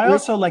 No, I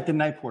also like The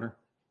Night Porter.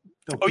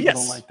 Oh yes,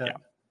 don't like that. Yeah.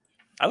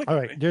 I like All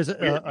that right, movie. there's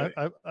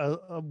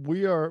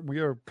we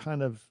are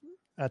kind of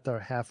at our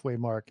halfway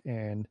mark,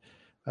 and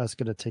I was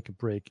going to take a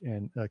break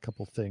and a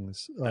couple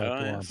things go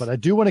on, yes. but I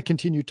do want to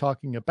continue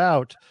talking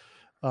about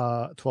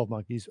 12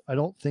 Monkeys. I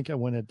don't think I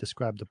want to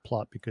describe the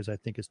plot because I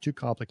think it's too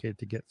complicated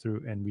to get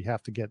through, and we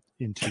have to get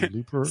into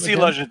Looper. See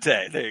La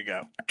Jetée. There you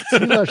go.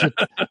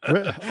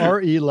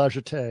 R.E. La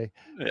Jetée.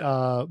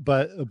 Yeah.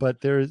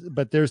 But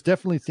there's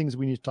definitely things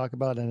we need to talk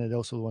about, and I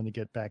also want to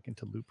get back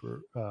into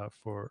Looper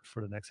for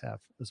the next half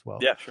as well.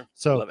 Yeah, sure.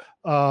 So, Love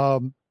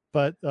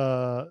it.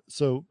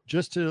 So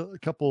just a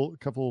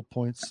couple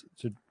points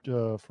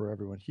for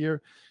everyone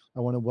here. I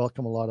want to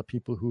welcome a lot of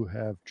people who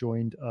have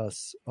joined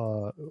us.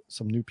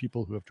 Some new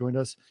people who have joined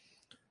us.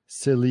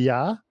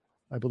 Celia,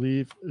 I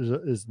believe,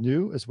 is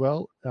new as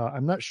well.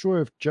 I'm not sure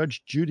if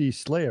Judge Judy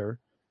Slayer.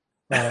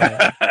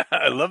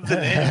 I love the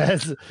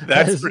name.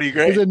 That's pretty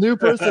great. Is a new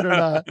person or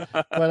not?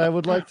 But I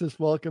would like to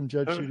welcome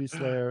Judge Judy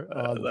Slayer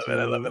on love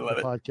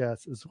the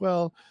podcast as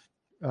well.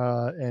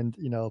 And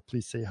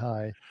please say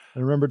hi,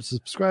 and remember to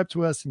subscribe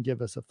to us and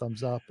give us a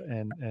thumbs up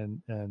and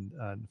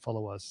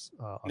follow us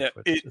on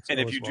Twitch. And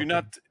if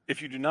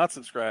you do not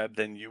subscribe,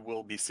 then you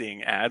will be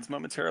seeing ads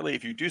momentarily.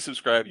 If you do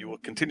subscribe, you will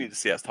continue to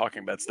see us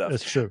talking about stuff.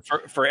 That's true.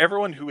 For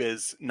everyone who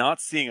is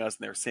not seeing us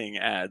and they're seeing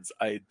ads,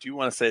 I do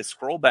want to say,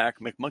 scroll back.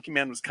 McMonkey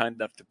Man was kind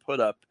enough to put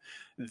up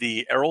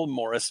the Errol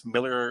Morris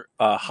Miller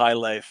High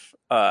Life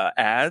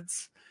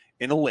ads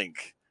in a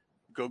link.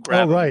 Go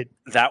grab them.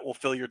 That will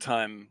fill your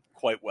time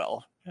quite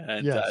well.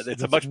 And yes,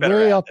 it's a much better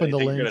way ad up than in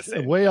the anything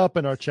link, way up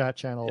in our chat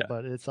channel, Yeah.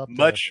 but it's up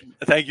much.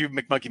 Thank you,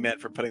 McMonkey Man,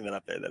 for putting that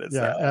up there. That is,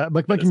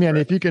 McMonkey Man.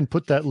 If you can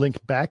put that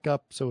link back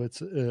up, so it's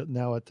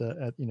now in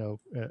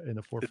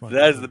the forefront.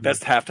 That is the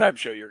best halftime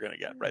show you're going to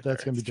get, right?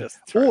 That's going to be just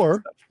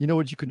or you know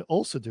what you can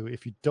also do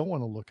if you don't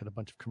want to look at a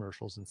bunch of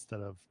commercials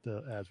instead of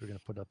the ads we're going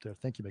to put up there.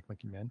 Thank you,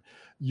 McMonkey Man.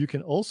 You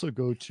can also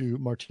go to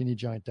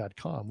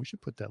martinigiant.com. We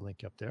should put that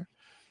link up there.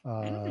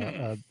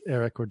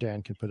 Eric or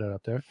Dan can put that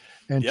up there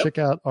and check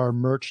out our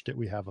merch that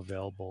we have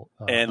available.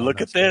 And look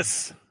at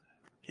this.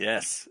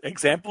 Yes.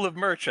 Example of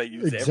merch I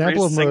use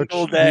every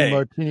single day. The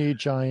Martini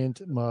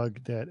Giant mug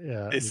that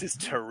this is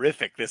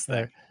terrific. This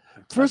thing.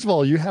 First of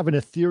all, you have an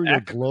ethereal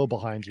glow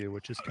behind you,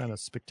 which is kind of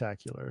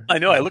spectacular. I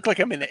know. I look like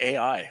I'm in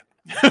AI.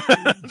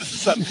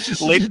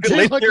 late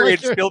period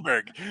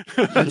Spielberg.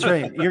 That's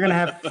right. You're going to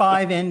have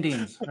 5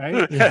 endings,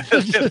 right?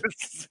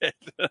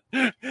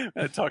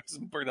 Talk to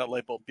some burned out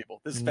light bulb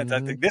people. This is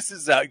fantastic. Mm-hmm. This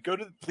is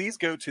please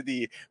go to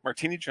the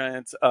Martini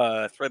Giants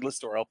threadless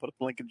store. I'll put up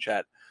the link in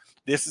chat.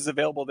 This is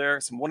available there.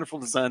 Some wonderful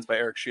designs by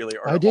Eric Shealy.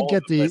 I did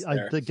get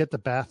the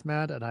bath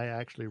mat, and I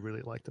actually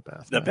really like the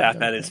bath mat. The bath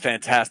mat is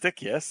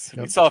fantastic. Yes,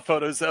 we saw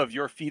photos of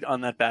your feet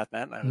on that bath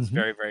mat, and I was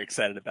very, very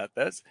excited about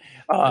this.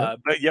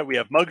 But yeah, we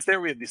have mugs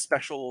there. We have the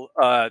special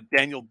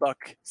Daniel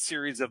Buck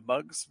series of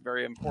mugs,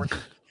 very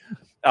important.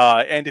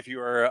 And if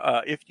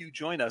you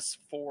join us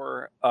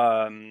for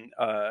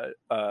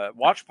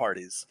watch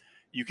parties,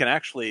 you can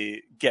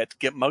actually get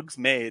mugs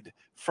made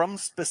from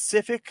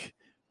specific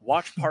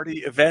watch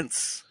party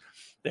events.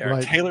 They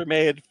are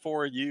tailor-made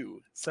for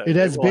you. So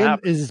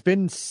it's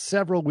been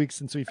several weeks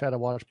since we've had a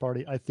watch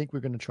party. I think we're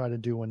going to try to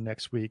do one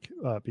next week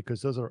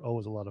because those are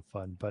always a lot of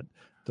fun, but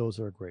those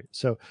are great.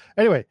 So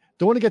anyway,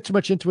 don't want to get too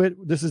much into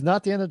it. This is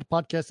not the end of the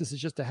podcast. This is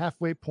just a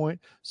halfway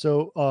point.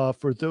 So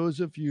for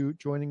those of you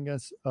joining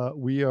us,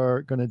 we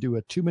are going to do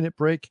a 2-minute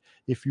break.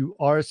 If you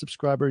are a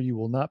subscriber, you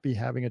will not be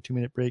having a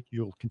 2-minute break.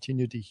 You'll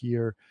continue to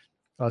hear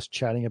us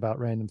chatting about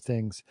random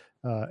things,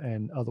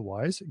 and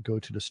otherwise go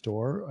to the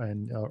store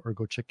and or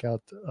go check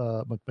out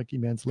McMonkey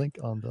Man's link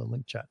on the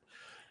link chat.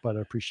 But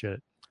I appreciate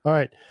it. All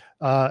right,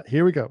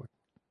 here we go.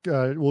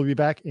 We'll be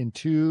back in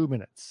 2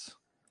 minutes.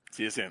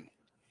 See you soon.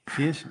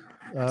 Okay.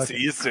 See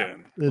you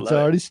soon. It's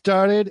already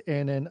started,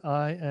 and then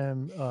I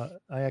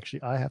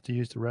have to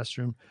use the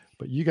restroom,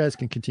 but you guys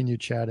can continue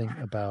chatting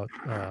about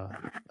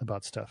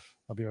stuff.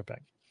 I'll be right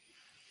back.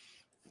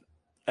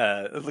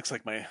 It looks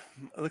like my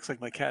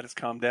cat has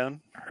calmed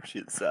down.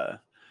 She's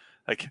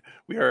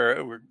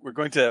we're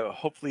going to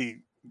hopefully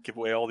give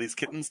away all these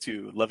kittens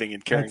to loving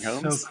and caring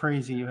homes. So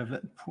crazy. You have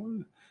that.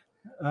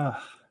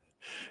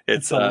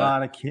 It's a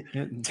lot of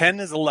kittens. 10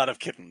 is a lot of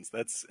kittens.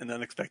 That's an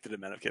unexpected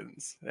amount of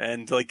kittens.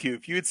 And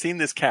if you had seen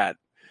this cat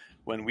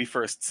when we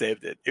first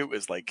saved it, it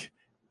was like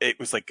a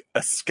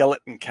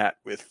skeleton cat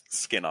with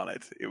skin on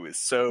it. It was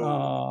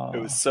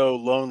so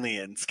lonely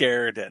and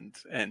scared and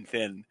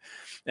thin.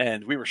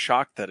 And we were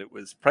shocked that it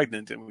was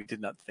pregnant, and we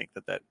did not think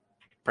that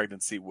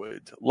pregnancy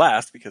would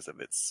last because of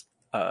its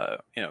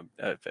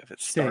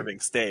its starving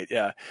state.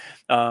 Yeah.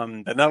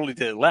 But not only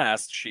did it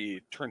last,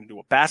 she turned into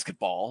a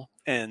basketball,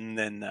 and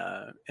then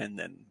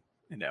 10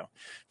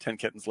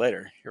 kittens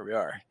later, here we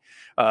are.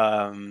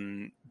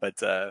 But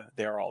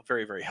they are all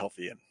very, very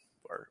healthy, and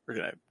we're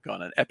going to go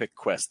on an epic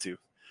quest to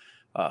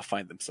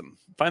find them some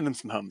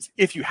homes.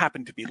 If you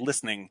happen to be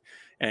listening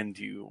and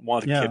you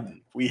want a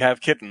kitten, we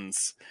have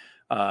kittens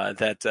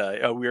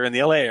we're in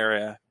the LA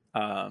area.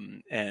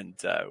 And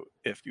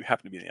if you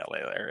happen to be in the LA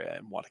area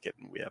and want a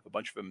kitten, we have a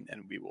bunch of them,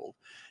 and we will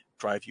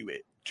drive you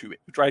a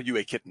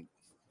kitten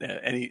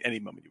any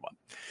moment you want.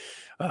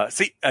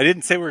 See, I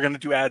didn't say we were going to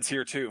do ads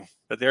here too,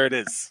 but there it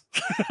is.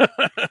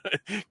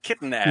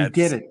 Kitten ads. You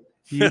did it.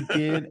 You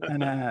did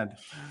an ad.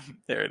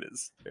 There it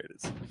is.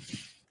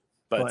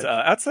 But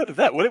outside of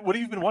that, what have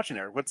you been watching,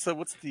 Eric? What's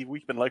the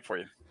week been like for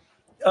you?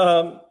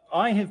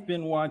 I have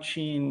been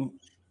watching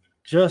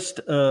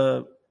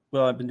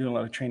I've been doing a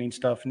lot of training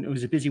stuff, and it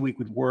was a busy week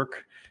with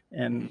work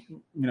and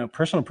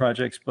personal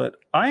projects. But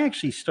I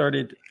actually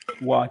started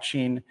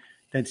watching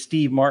that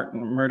Steve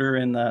Martin Murder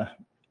in the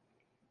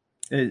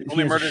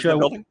Only Murders in the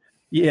Building.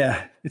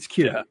 Yeah, it's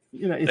cute.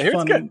 Yeah. It's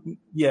fun. Good.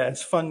 Yeah,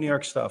 it's fun New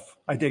York stuff.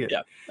 I dig it.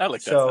 Yeah, I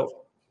like that. So stuff.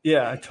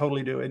 Yeah, I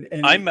totally do.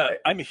 And I'm a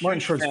huge Martin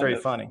Short's fan very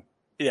funny.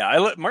 Yeah, I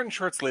like Martin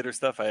Short's later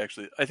stuff. I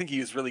think he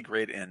was really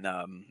great in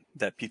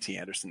that P.T.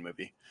 Anderson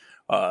movie,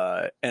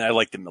 and I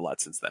liked him a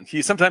lot since then.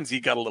 Sometimes he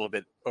got a little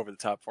bit over the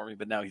top for me,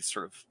 but now he's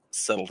sort of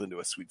settled into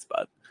a sweet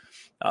spot.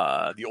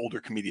 The older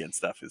comedian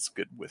stuff is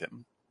good with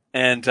him,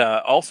 and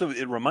also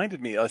it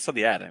reminded me. I saw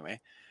the ad anyway.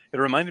 It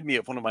reminded me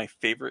of one of my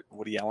favorite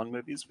Woody Allen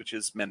movies, which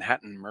is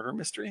Manhattan Murder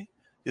Mystery.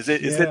 Is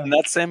it in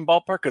that same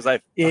ballpark? Because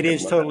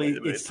it's totally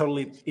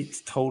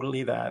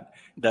that.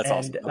 That's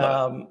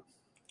awesome.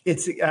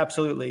 It's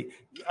absolutely,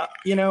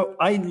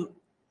 I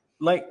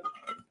like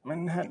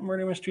Manhattan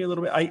Murder Mystery a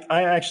little bit.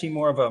 I actually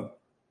more of a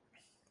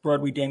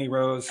Broadway Danny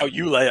Rose. Oh,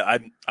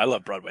 I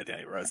love Broadway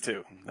Danny Rose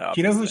too. Do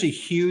you know who's a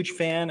huge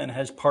fan and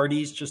has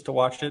parties just to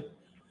watch it?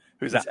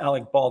 Who's that?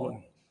 Alec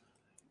Baldwin.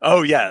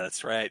 Oh yeah,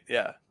 that's right.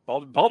 Yeah,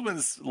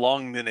 Baldwin's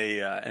long been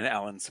an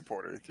Allen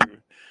supporter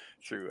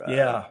through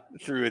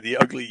the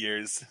ugly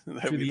years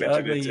that we've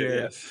entered into.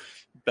 Yeah.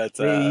 But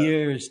the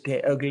years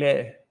they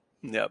ugly.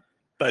 Yep.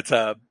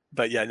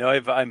 But yeah, no,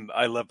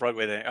 I love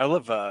Broadway Danny. I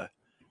love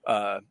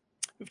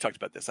we've talked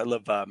about this. I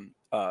love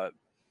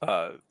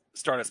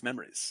Stardust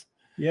Memories.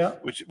 Yeah.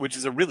 Which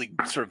is a really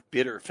sort of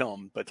bitter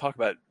film, but talk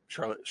about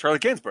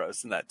Charlotte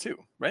Gainsborough's in that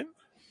too, right?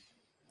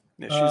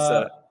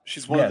 Yeah,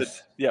 she's one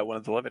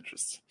of the love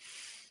interests.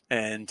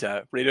 And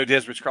Radio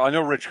Diaz, Rich Carlson. I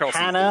know Rich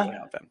Carlson.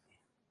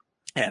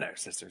 Hannah, her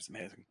sister's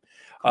amazing.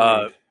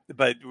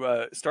 But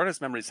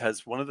Stardust Memories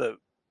has one of the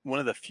one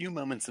of the few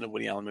moments in a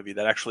Woody Allen movie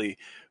that actually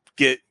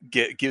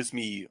gives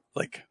me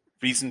like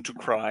reason to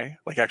cry,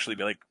 like actually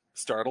be like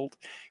startled,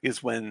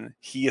 is when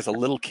he is a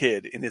little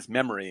kid in his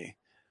memory,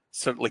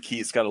 so like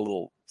he's got a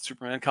little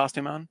Superman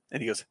costume on,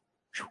 and he goes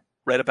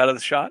right up out of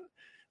the shot,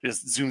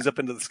 just zooms up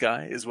into the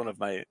sky. Is one of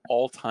my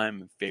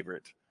all-time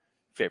favorite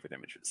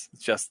images.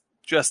 It's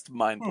just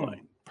mind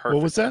blowing. Perfect.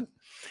 What was that?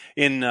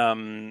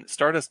 In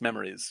Stardust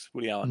Memories,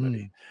 Woody Allen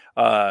movie,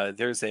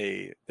 there's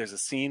a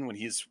scene when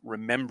he's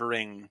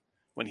remembering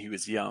when he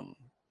was young,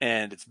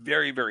 and it's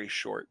very, very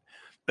short,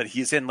 but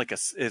he's in like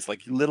is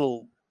like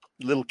little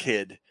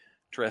kid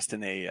dressed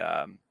in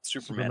a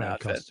Superman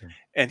outfit, costume.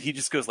 And he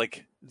just goes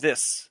like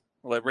this,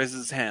 like raises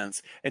his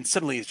hands, and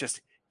suddenly he's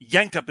just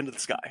yanked up into the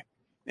sky,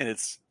 and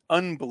it's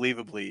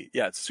unbelievably,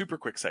 it's a super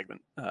quick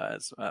segment,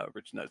 as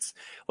Rich notes,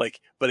 like,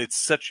 but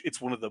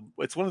it's one of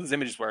those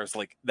images where I was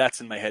like,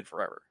 that's in my head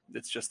forever.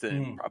 It's just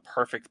a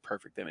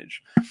perfect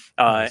image.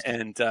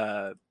 And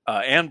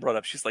Anne brought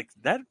up, she's like,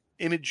 that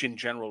image in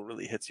general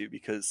really hits you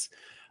because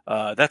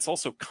that's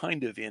also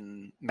kind of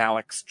in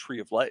Malick's Tree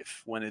of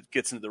Life when it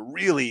gets into the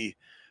really,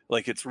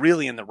 like, it's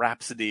really in the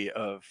rhapsody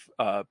of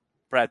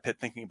Brad Pitt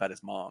thinking about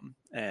his mom,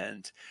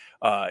 and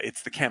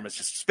it's the camera's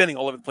just spinning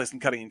all over the place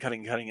and cutting,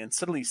 and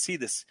suddenly you see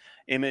this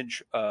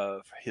image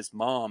of his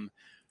mom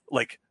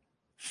like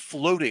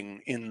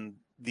floating in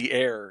the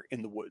air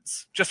in the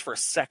woods just for a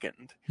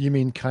second. You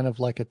mean kind of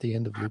like at the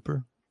end of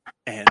Looper?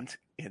 And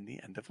in the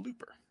end of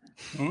Looper.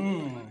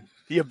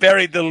 You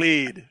buried the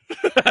lead.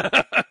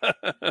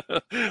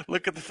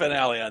 Look at the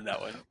finale on that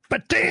one.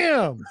 But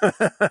damn!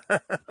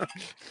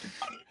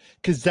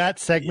 Because that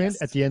segment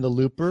at the end of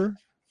Looper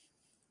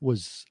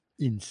was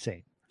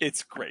insane.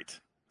 It's great.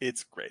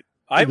 It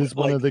was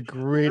one of the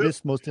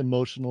greatest, most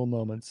emotional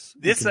moments.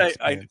 This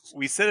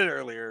we said it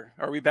earlier.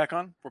 Are we back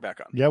on? We're back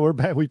on. Yeah, we're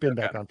back. We've been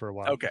back on for a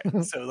while. Okay,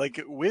 so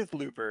like with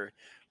Looper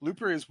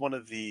is one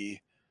of the.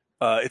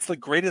 It's the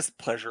greatest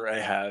pleasure I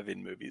have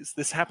in movies.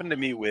 This happened to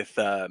me with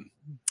the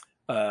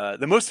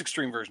most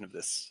extreme version of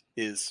this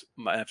is.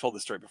 I've told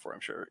this story before,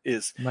 I'm sure.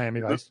 Is Miami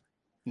Vice.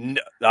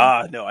 No,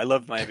 I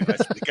love Miami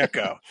Vice from the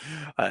get-go,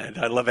 and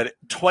I love it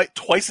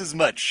twice as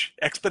much,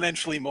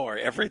 exponentially more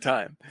every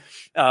time.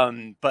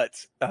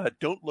 But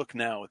Don't Look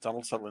Now with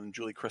Donald Sutherland and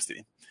Julie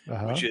Christie,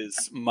 which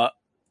is my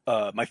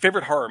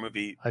favorite horror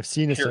movie. I've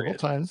seen it several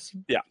times.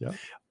 Yeah.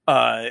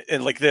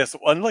 And like this,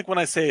 unlike when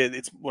I say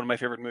it's one of my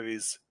favorite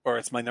movies or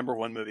it's my number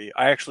one movie,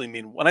 I actually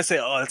mean when I say,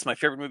 oh, that's my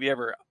favorite movie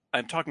ever,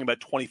 I'm talking about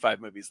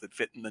 25 movies that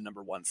fit in the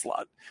number one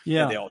slot.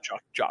 Yeah. And they all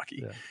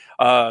jockey. Yeah.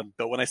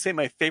 But when I say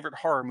my favorite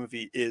horror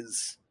movie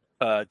is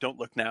Don't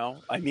Look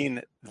Now, I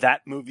mean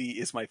that movie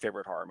is my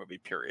favorite horror movie,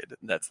 period.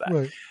 And that's that.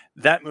 Right.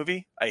 That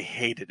movie, I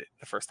hated it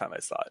the first time I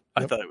saw it.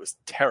 Yep. I thought it was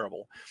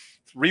terrible.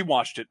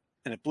 Rewatched it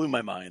and it blew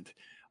my mind.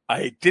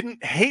 I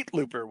didn't hate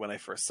Looper when I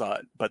first saw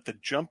it, but the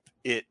jump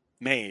it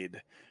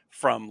made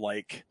from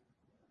like,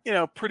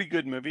 pretty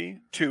good movie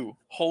to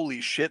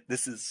holy shit,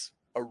 this is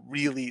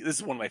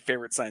one of my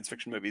favorite science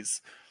fiction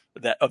movies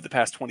that of the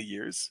past 20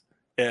 years.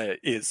 It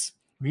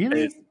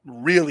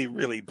really,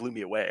 really blew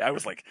me away. I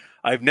was like,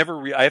 I haven't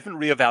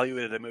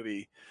reevaluated a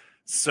movie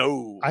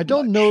so I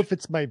don't know if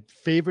it's my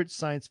favorite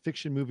science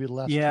fiction movie of the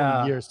last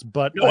 20 years,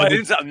 but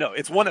no,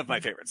 it's one of my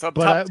favorites.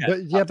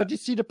 But you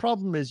see, the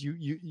problem is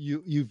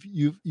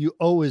you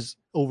always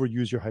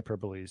overuse your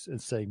hyperboles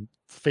and saying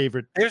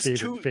favorite. There's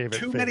too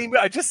many.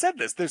 I just said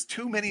this. There's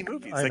too many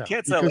movies. I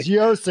can't say because you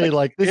always say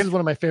like this is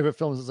one of my favorite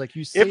films. It's like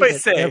you say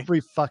it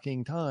every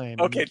fucking time.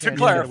 Okay, to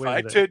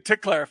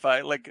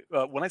clarify, like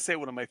when I say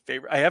one of my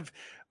favorite, I have.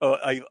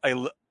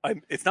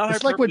 It's not.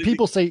 It's like when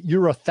people say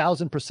you're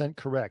 1,000%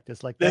 correct.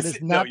 It's like that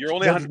is not. No, you're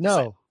only 100%.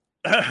 No.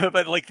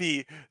 But like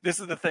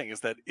this is the thing is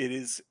that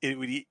it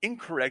would be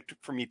incorrect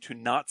for me to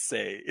not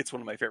say it's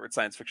one of my favorite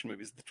science fiction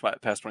movies of the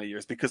past 20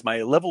 years because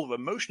my level of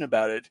emotion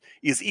about it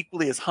is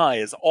equally as high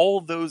as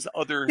all those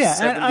other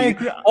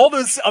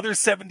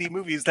 70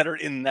 movies that are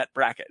in that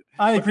bracket.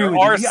 I agree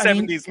with you.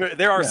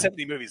 There are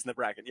 70 movies in the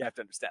bracket. You have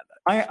to understand that.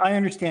 I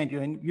understand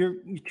you, and you're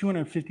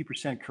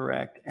 250%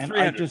 correct. And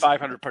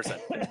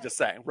 500%. Just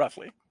saying,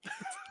 roughly.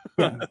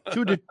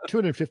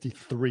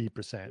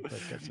 253%, but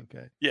that's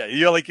okay.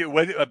 Yeah, like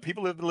when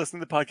people who have been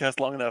listening to the podcast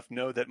long enough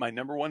know that my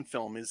number one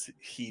film is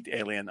Heat,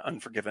 Alien,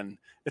 Unforgiven,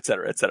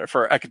 etc.,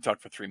 etc. I could talk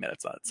for 3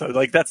 minutes on it. So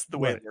like that's the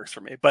way it works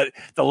for me. But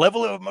the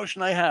level of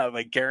emotion I have,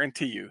 I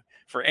guarantee you,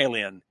 for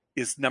Alien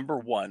is number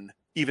one,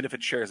 even if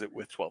it shares it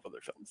with 12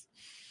 other films.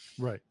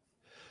 Right.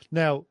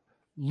 Now,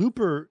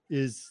 Looper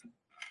is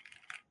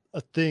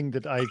a thing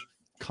that I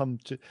come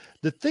to.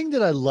 The thing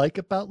that I like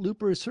about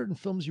Looper is certain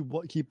films you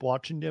keep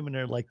watching them and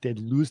they're like they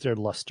lose their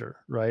luster,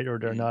 right? Or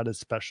they're not as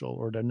special,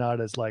 or they're not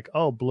as like,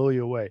 oh, blow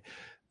you away.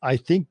 I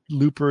think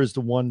Looper is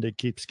the one that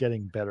keeps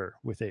getting better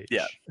with age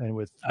and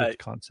with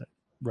content.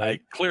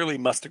 Right. I clearly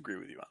must agree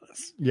with you on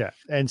this. Yeah.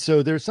 And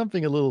so there's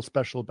something a little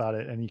special about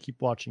it, and you keep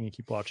watching it.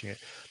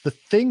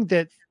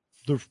 The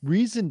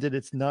reason that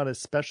it's not as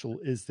special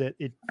is that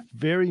it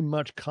very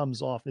much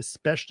comes off,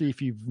 especially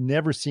if you've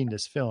never seen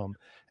this film,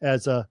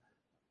 as a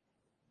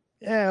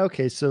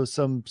okay, so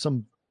some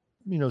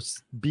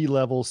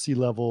B-level,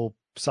 C-level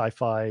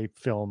sci-fi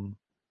film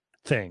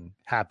thing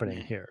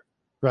happening here,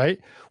 right?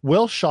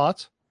 Well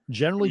shot,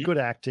 generally good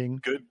acting,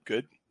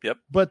 good. Yep.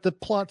 but the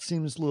plot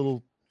seems a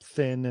little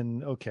thin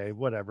and okay,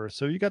 whatever.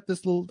 So you got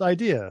this little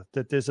idea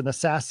that there's an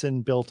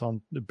assassin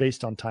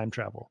based on time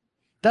travel.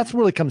 That's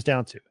what it comes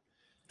down to.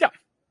 Yeah.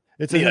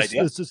 It's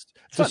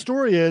the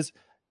story is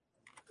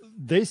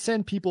they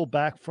send people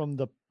back from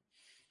the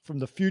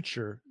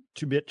future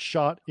to get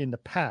shot in the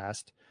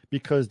past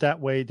because that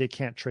way they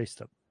can't trace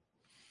them.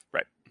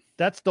 Right.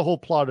 That's the whole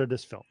plot of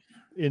this film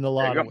in a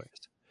lot of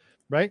ways.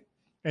 Right.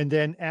 And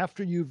then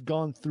after you've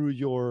gone through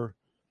your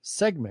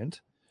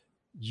segment,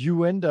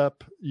 you end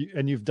up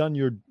and you've done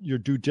your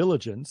due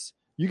diligence.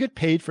 You get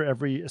paid for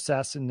every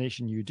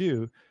assassination you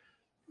do.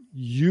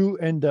 You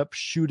end up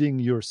shooting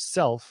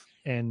yourself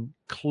and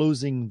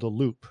closing the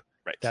loop.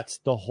 Right. That's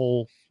the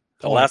whole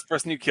The last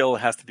person you kill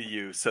has to be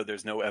you, so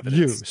there's no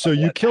evidence. So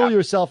you kill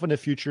yourself in the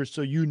future,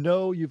 so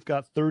you've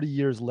got 30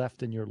 years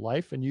left in your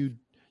life, and you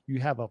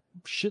have a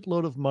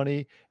shitload of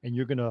money, and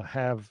you're going to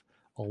have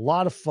a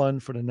lot of fun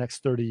for the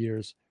next 30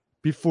 years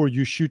before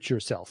you shoot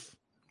yourself.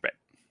 Right.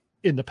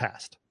 In the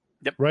past.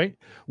 Yep. Right?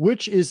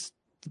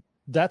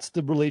 That's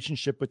the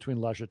relationship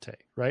between La Jetée,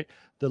 right?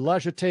 The La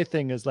Jetée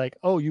thing is like,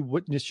 oh, you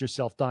witness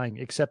yourself dying,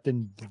 except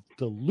in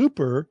the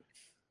Looper,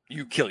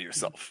 you kill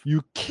yourself.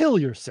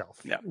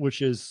 Yeah.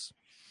 Which is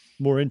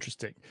more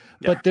interesting.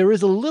 Yeah. But there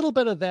is a little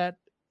bit of that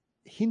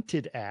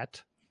hinted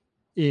at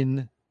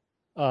in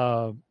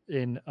 12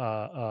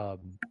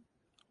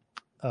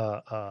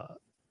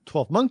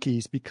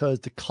 Monkeys, because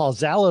the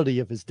causality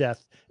of his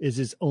death is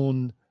his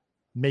own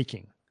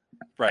making.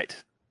 Right.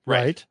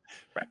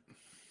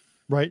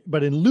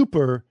 But in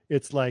Looper,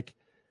 it's like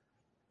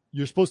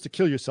you're supposed to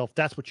kill yourself.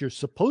 That's what you're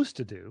supposed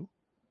to do.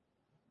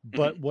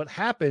 But what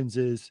happens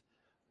is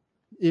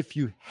if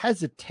you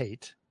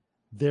hesitate,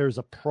 there's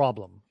a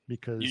problem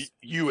because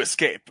you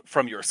escape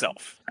from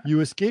yourself.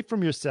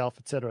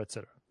 Et cetera, et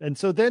cetera. And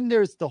so then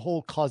there's the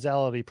whole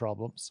causality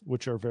problems,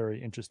 which are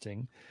very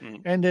interesting.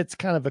 And it's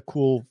kind of a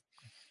cool,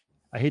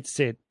 I hate to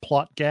say it,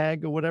 plot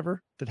gag or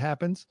whatever that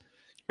happens.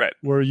 Right.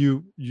 Where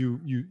you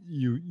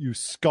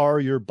scar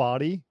your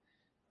body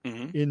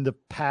in the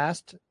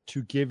past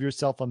to give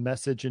yourself a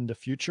message in the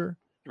future.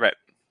 Right.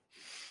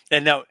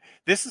 And now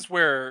this is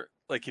where,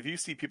 like, if you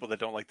see people that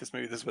don't like this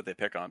movie, this is what they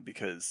pick on,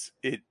 because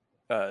they're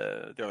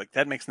like,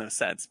 that makes no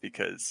sense,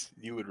 because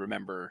you would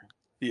remember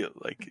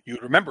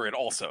it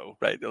also,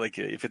 right? Like,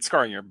 if it's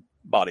scarring your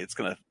body, it's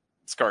going to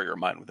scar your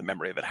mind with the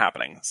memory of it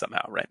happening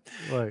somehow. Right.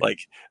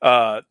 Like,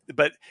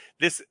 but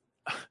this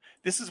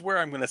is where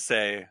I'm going to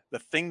say the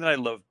thing that I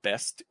love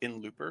best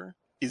in Looper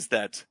is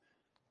that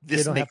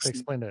this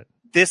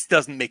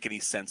doesn't make any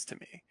sense to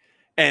me.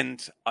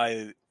 And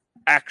I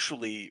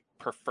actually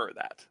prefer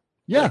that.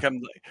 Yeah.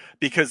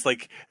 Because I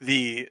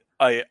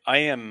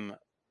am,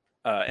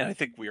 and I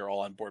think we are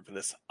all on board for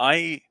this.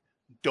 I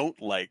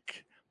don't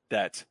like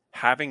that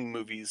having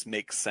movies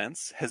make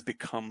sense has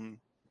become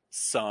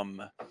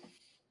some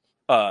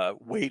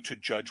way to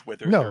judge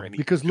whether they're any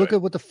because good. Look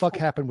at what the fuck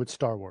happened with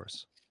Star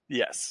Wars.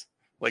 Yes.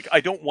 Like,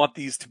 I don't want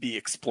these to be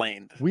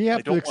explained. We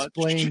have to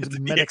explain the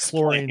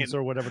metachlorians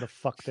or whatever the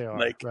fuck they are,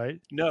 like, right?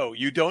 No,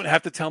 you don't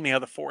have to tell me how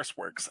the Force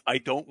works. I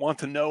don't want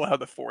to know how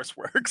the Force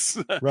works.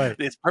 Right.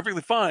 It's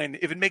perfectly fine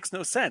if it makes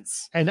no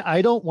sense. And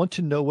I don't want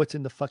to know what's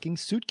in the fucking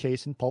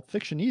suitcase in Pulp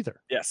Fiction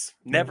either. Yes.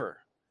 Never,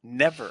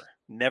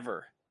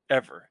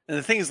 ever. And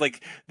the thing is,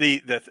 like,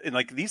 and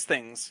like these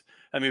things,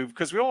 I mean,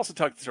 because we also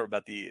talked sort of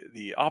about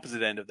the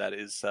opposite end of that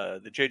is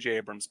the J.J.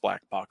 Abrams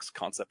black box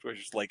concept, which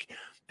is like,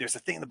 there's a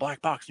thing in the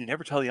black box, and you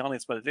never tell the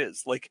audience what it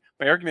is. Like,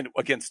 my argument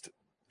against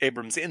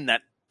Abrams in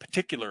that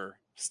particular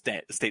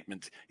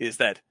statement is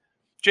that,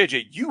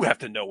 JJ, you have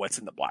to know what's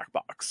in the black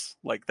box.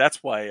 Like,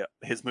 that's why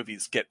his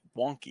movies get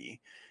wonky,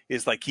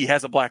 is like, he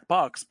has a black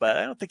box, but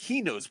I don't think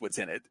he knows what's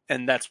in it.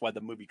 And that's why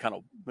the movies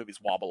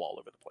wobble all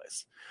over the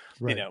place,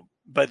 right.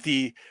 But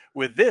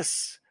with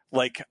this,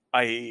 like,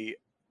 I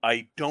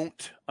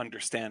don't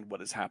understand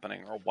what is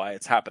happening or why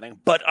it's happening,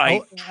 but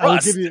I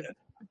trust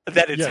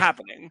that it's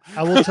happening.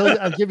 I will tell you,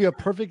 I'll give you a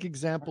perfect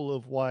example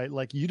of why,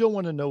 like, you don't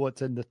want to know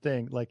what's in the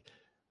thing. Like,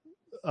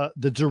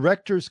 the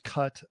director's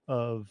cut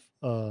of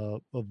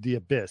The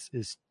Abyss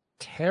is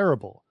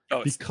terrible.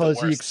 Because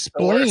he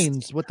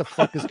explains what the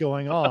fuck is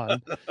going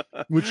on,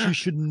 which you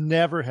should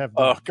never have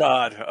done. Oh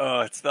God!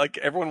 It's like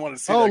everyone wanted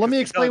to see. Oh, let me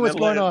explain what's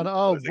going on.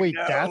 Oh, wait,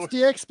 like, no. That's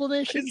the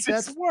explanation.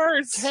 That's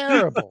worse.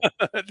 Terrible.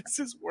 This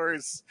is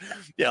worse.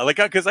 Yeah, like,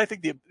 because I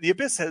think the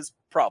Abyss has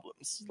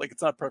problems. Like,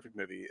 it's not a perfect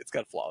movie. It's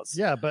got flaws.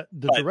 Yeah, but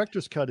the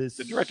director's cut is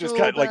the director's so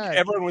cut. bad. Like,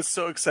 everyone was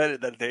so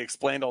excited that they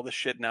explained all this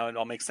shit now and it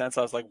all makes sense.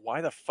 I was like, why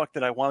the fuck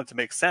did I want it to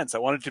make sense? I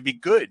wanted it to be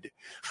good.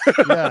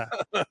 Yeah,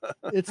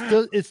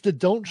 it's the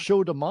don't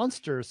show the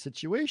monster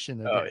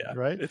situation again,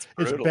 right? It's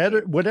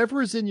better.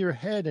 Whatever is in your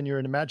head and your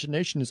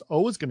imagination is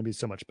always going to be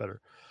so much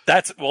better.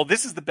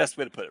 This is the best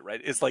way to put it,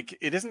 right? It's like,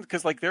 it isn't,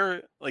 because like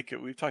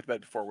we've talked about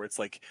it before, where it's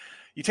like,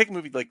 you take a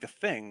movie like The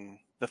Thing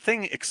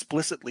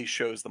explicitly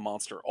shows the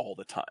monster all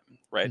the time.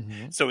 right?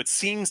 Mm-hmm. So it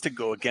seems to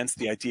go against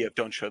the idea of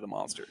don't show the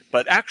monster.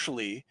 But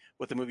actually,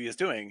 what the movie is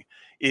doing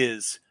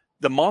is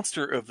the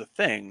monster of the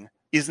thing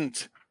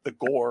isn't the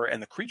gore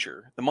and the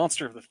creature. The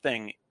monster of the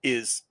thing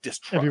is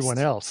distrust. Everyone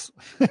else.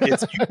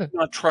 It's you do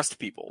not trust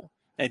people,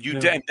 and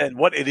Yeah. and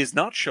what it is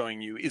not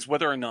showing you is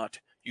whether or not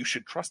you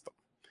should trust them.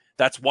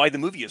 That's why the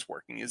movie is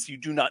working. Is you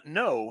do not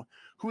know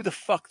who the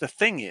fuck the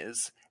thing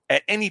is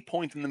at any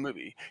point in the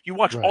movie. You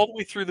watch Right. all the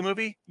way through the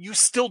movie, you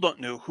still don't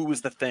know who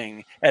is the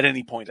thing at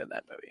any point in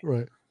that movie.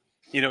 Right.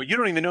 You know, you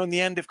don't even know in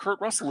the end if Kurt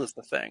Russell is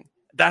the thing.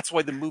 That's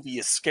why the movie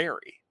is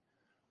scary.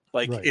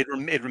 Like Right. it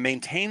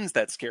maintains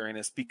that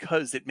scariness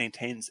because it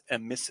maintains a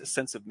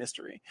sense of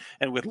mystery.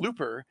 And with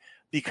Looper,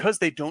 because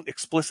they don't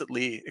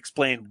explicitly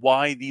explain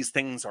why these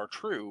things are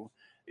true,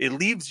 it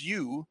leaves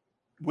you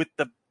with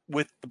the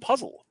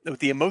puzzle, with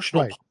the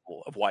emotional Right.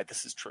 puzzle of why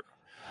this is true.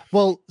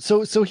 Well,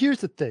 so here's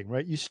the thing,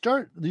 right? You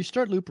start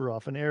Looper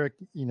off, and Eric,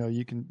 you know,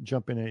 you can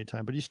jump in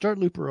anytime, but you start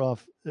Looper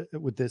off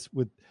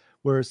with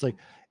where it's like,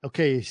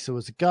 okay, so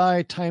it's a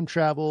guy, time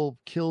travel,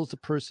 kills a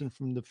person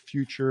from the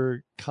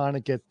future, kind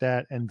of get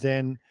that, and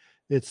then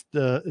it's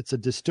a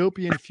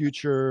dystopian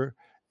future,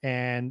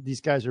 and these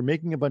guys are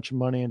making a bunch of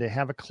money, and they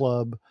have a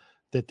club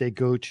that they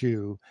go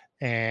to,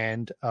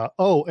 and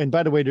and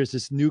by the way, there's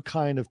this new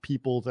kind of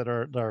people that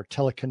are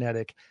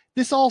telekinetic.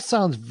 This all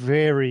sounds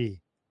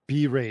very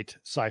B-rate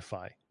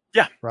sci-fi.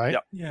 Yeah. Right?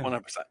 Yeah.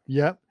 100%.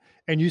 Yep.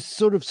 And you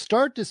sort of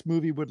start this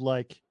movie with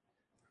like,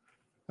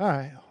 all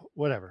right,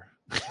 whatever.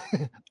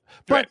 But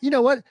Right. you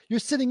know what? You're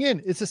sitting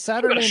in. It's a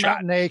Saturday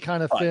shot. matinee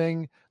kind of Fun.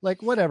 thing.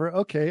 Like, whatever.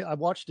 Okay, I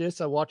watched this.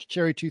 I watched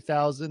Cherry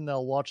 2000.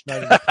 I'll watch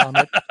Night of the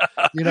Comet.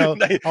 You know,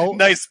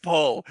 nice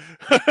pull.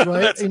 right?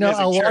 That's You know,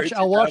 amazing.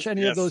 I'll watch Cherry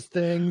any 2000, of those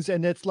things,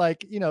 and it's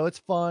like, you know, it's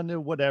fun or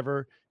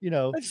whatever. You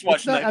know, I just watched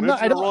it's not, Night I'm Moves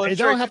not. I and Rolling don't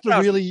Cherry have to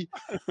 2000. really.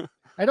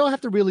 I don't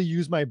have to really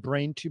use my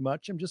brain too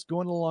much. I'm just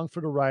going along for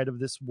the ride of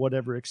this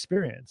whatever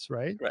experience,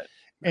 right? Right.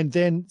 And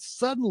then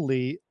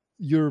suddenly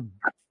you're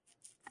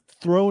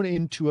thrown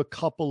into a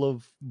couple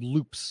of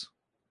loops.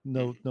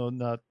 No,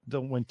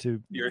 don't want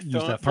to You're use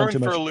that pun too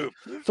thrown for much. a loop.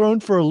 Thrown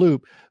for a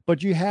loop.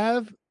 But you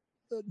have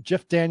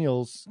Jeff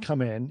Daniels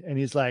come in, and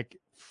he's like,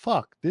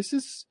 "Fuck, this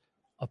is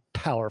a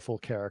powerful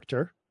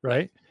character,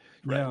 right?"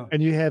 Yeah.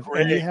 And you have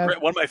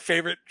Great, one of my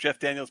favorite Jeff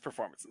Daniels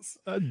performances.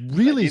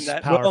 Really I mean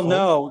that- powerful. Well,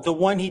 no, the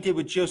one he did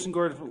with Joseph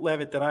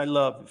Gordon-Levitt that I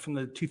love from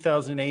the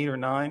 2008 or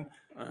 9,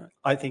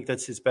 I think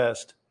that's his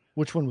best.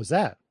 Which one was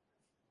that?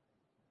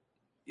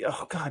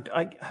 Oh God,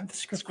 I have the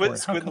script for it. How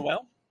Squid in the come-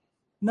 Well?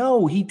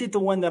 No, he did the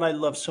one that I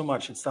love so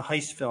much. It's the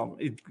heist film.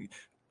 Yeah.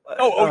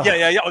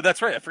 Oh,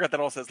 that's right. I forgot that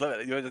also has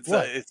Levitt.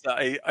 What?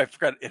 I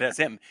forgot it has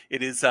him.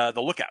 It is The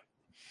Lookout.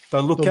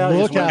 The Lookout is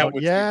one. Lookout,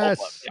 which we both yes.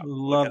 love. Yeah,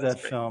 Love Lookout is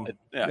that great. film.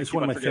 Yeah, It's keep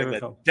one of on my forgetting favorite that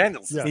films.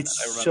 Daniels. Yeah.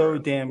 It's I remember so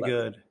it. damn Right.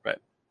 good. Right.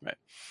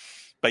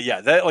 But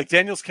yeah, that like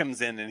Daniels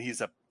comes in and he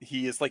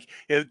is like,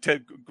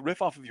 to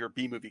riff off of your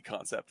B movie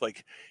concept.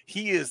 Like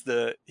he is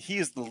the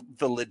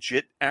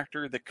legit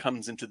actor that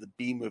comes into the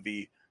B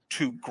movie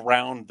to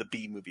ground the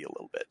B movie a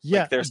little bit.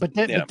 Yeah, like but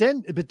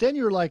then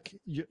you're like,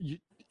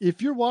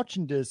 if you're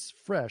watching this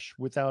fresh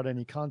without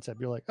any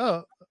concept, you're like,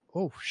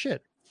 oh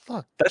shit,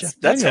 fuck, that's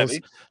Daniels,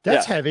 heavy.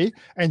 That's heavy.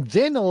 And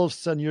then all of a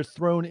sudden you're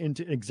thrown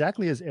into,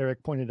 exactly as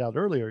Eric pointed out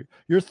earlier,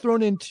 you're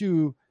thrown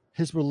into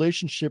his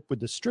relationship with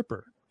the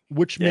stripper,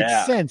 which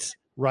makes sense,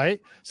 right?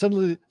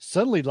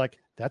 Suddenly, like,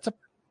 that's a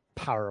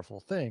powerful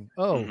thing.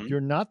 Oh,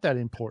 you're not that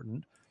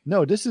important.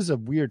 No, this is a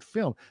weird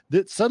film.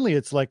 That suddenly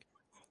it's like,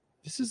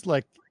 this is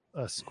like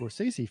a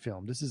Scorsese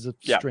film. This is a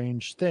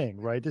strange thing,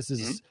 right? This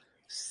is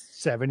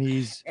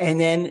 70s. And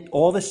then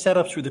all the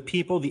setups for the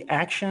people, the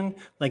action,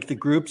 like the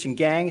groups and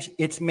gangs,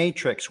 it's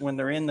Matrix. When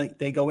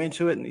they go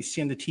into it and they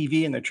see on the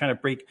TV and they're trying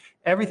to break.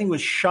 Everything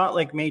was shot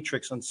like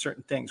Matrix on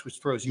certain things, which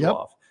throws you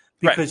off.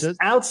 Because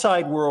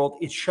outside world,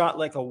 it's shot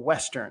like a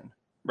Western.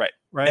 Right.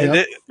 Right.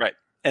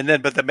 And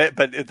then, but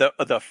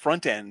the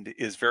front end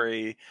is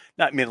very,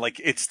 not, I mean, like,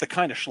 it's the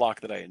kind of schlock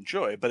that I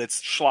enjoy, but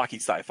it's schlocky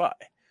sci-fi.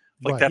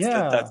 Like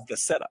that's the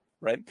setup,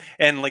 right?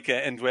 And like,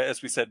 and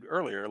as we said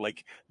earlier,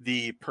 like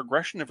the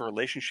progression of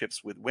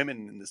relationships with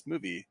women in this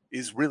movie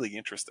is really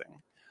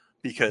interesting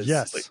because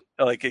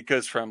like it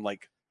goes from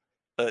like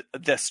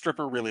the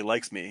stripper really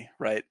likes me,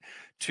 right?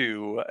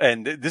 To,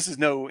 and this is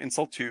no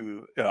insult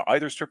to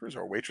either strippers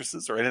or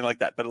waitresses or anything like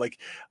that, but like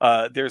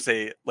there's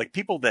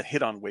people that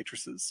hit on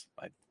waitresses.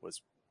 I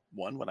was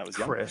one when I was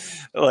young.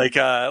 Chris. Like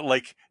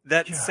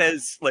that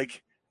says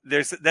like.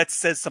 That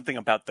says something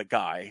about the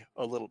guy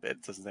a little bit.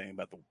 It says something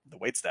about the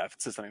waitstaff. It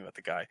says something about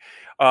the guy.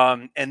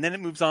 And then it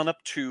moves on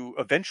up to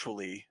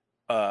eventually,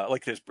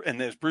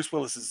 there's Bruce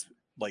Willis's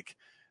like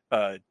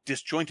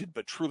disjointed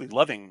but truly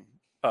loving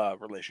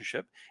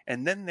relationship.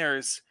 And then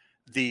there's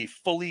the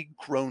fully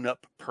grown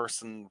up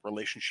person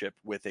relationship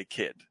with a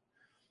kid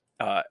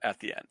at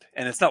the end.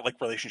 And it's not like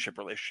relationship,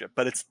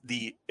 but it's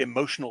the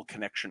emotional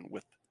connection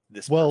with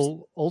this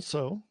person.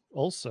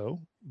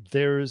 Also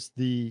there's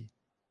the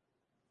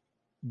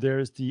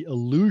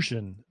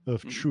illusion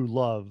of true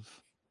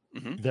love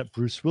that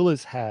Bruce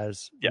Willis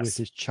has Yes. with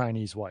his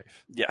Chinese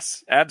wife.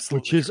 Yes,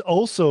 absolutely. Which is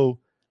also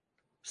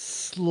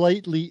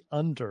slightly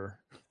under.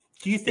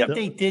 Do you think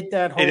they did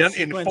that whole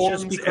sequence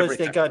just because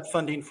they got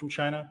funding from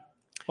China?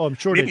 Oh, I'm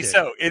sure maybe they did.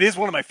 so. It is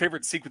one of my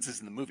favorite sequences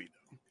in the movie,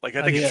 though. Like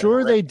I think I'm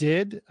sure they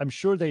did. I'm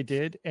sure they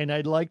did, and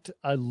I loved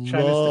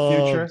the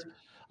future.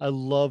 I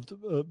loved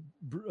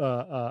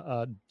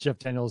Jeff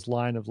Daniels'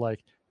 line of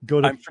like,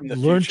 "Go to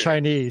learn future.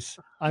 Chinese.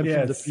 I'm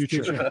from the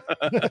future."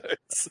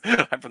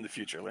 I'm from the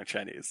future. Learn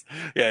Chinese.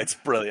 Yeah, it's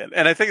brilliant,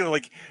 and I think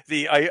like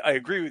I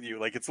agree with you.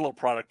 Like it's a little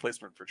product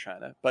placement for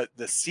China, but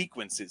the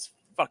sequence is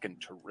fucking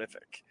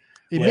terrific.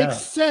 It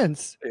makes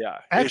sense. Yeah,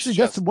 actually,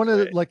 that's one of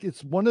the,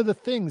 it's one of the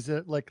things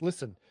that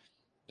listen.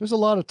 There's a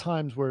lot of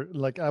times where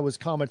I was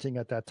commenting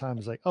at that time,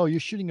 it's like, oh, you're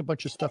shooting a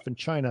bunch of stuff in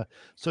China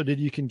so that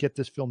you can get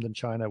this filmed in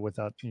China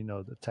without,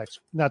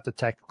 not the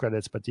tech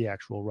credits, but the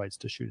actual rights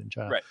to shoot in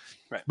China.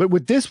 Right. But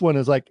with this one,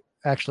 is like,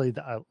 actually,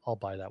 I'll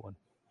buy that one.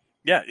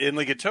 Yeah. And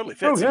it totally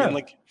fits. Oh, yeah.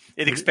 And,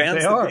 it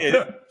expands.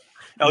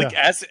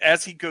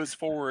 As he goes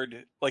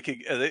forward,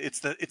 it's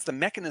the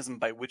mechanism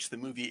by which the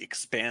movie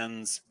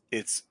expands.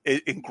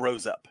 It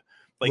grows up.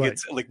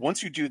 It's like,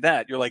 once you do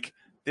that, you're like,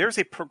 there's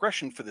a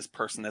progression for this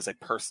person as a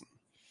person.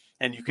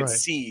 And you can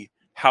see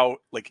how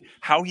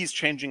he's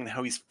changing and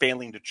how he's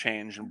failing to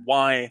change, and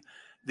why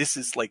this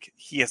is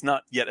he has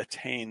not yet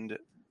attained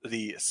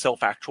the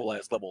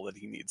self-actualized level that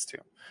he needs to,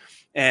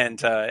 and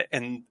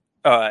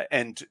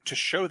to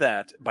show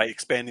that by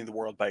expanding the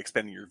world, by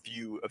expanding your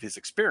view of his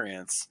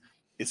experience,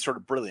 is sort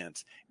of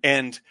brilliant.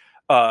 And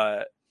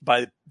by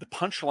the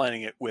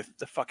punchlining it with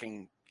the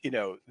fucking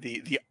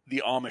the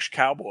Amish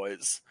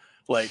cowboys,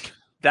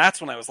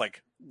 that's when I was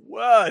like,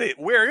 what?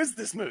 Where is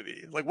this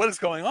movie? What is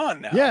going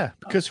on now? Yeah,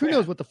 because who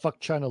knows what the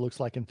fuck China looks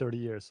like in 30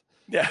 years?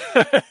 Yeah,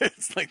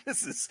 it's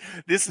this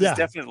is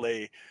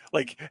definitely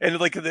and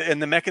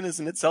the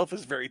mechanism itself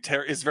is very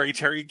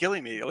Terry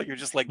Gilliam-y. You're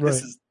just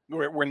this is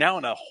we're now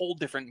in a whole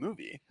different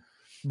movie,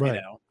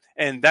 right?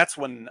 And that's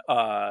when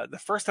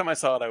the first time I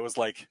saw it, I was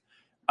like,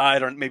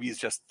 maybe he's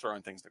just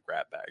throwing things in the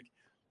grab bag.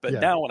 But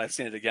now when I've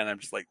seen it again, I'm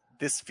just like,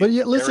 this feels.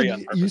 But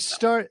listen, you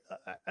start.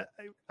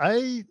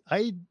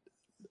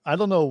 I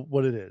don't know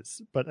what it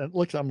is, but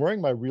look, I'm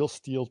wearing my Real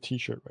Steel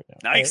T-shirt right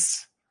now.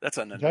 Nice. Right? That's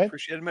an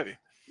underappreciated movie.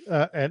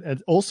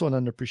 And also an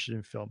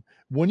underappreciated film.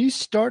 When you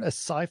start a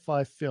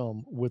sci-fi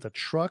film with a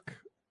truck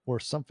or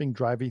something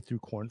driving through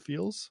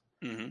cornfields,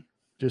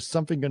 there's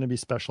something going to be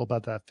special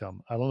about that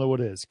film. I don't know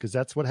what it is, because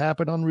that's what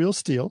happened on Real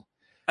Steel.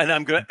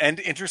 And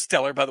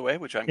Interstellar, by the way,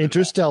 which I'm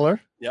Interstellar.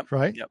 Yep.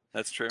 Right. Yep.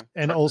 That's true.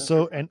 And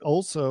also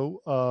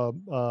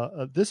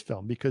this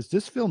film, because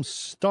this film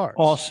starts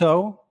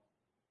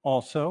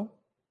also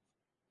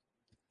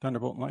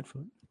Thunderbolt and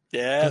Lightfoot.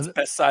 Yeah, it's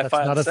best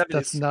sci-fi.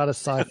 That's not a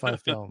sci-fi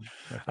film.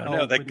 I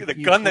know the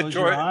gun that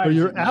George.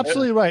 You're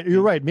absolutely right.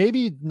 You're right.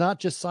 Maybe not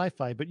just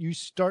sci-fi, but you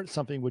start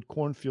something with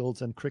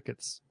cornfields and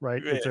crickets,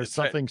 right? Yeah, there's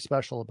something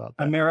special about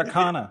that.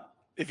 Americana.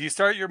 If you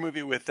start your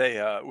movie with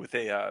a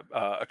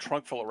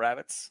trunk full of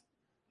rabbits,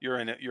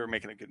 you're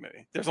making a good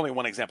movie. There's only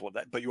one example of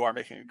that, but you are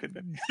making a good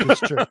movie.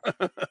 That's true.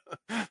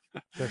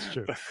 That's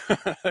true.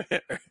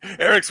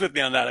 Eric's with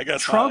me on that. I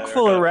guess Trunk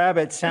Full of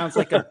Rabbits sounds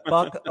like a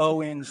Buck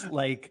Owens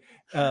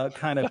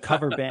kind of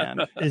cover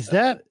band. Is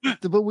that?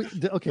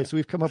 Okay, so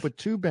we've come up with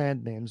two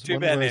band names.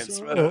 Brando's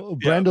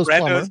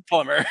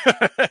Plumber.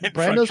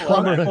 Brando's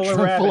Plumber and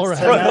Trunk Full of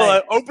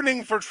Rabbits.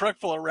 Opening for Trunk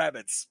Full of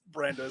Rabbits.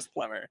 Brando's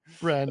Plumber.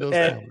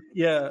 Plumber.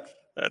 Yeah.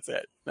 That's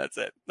it.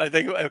 I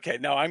think, okay,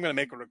 now I'm going to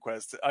make a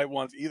request. I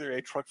want either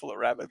a Truck Full of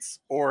Rabbits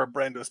or a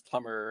Brando's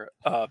Plumber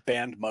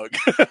band mug.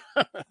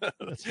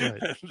 That's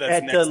right.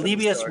 At the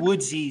Libius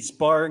Woodsies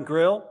Bar and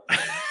Grill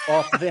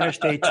off of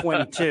Interstate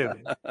 22.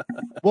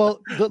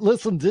 Well,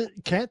 listen,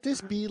 can't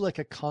this be like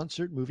a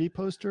concert movie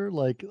poster?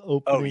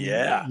 Opening? Oh,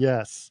 yeah.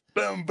 Yes.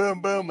 Boom,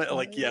 boom, boom.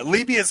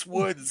 Libius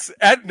Woods.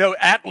 At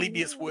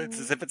Libius Woods,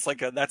 as if it's at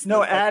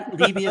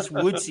Libius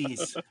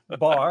Woodsies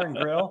Bar and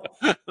Grill.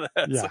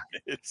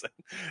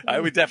 I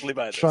would definitely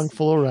buy this. Trunk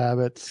Full of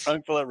Rabbits.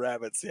 Trunk Full of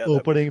Rabbits. Yeah.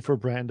 Opening for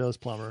Brando's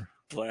Plumber.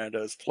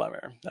 Brando's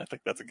Plumber. I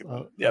think that's a good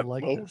one. Yeah,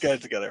 we'll get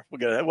it together.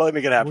 We'll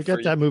make it happen. We'll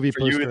get that movie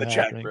for you in the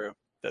chat group.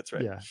 That's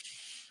right. Yeah.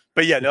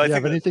 But yeah, no, if you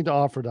have anything to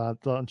offer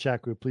on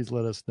chat group, please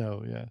let us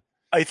know. Yeah.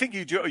 I think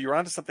you do. You're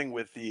onto something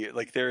with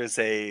there is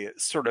a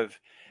sort of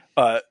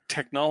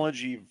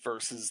technology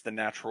versus the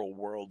natural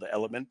world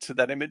element to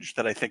that image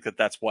that I think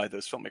that's why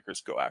those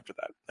filmmakers go after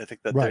that. I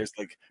think that there's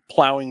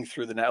plowing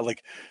through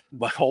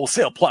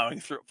wholesale plowing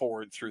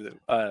forward through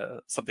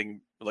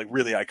something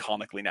really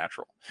iconically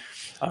natural.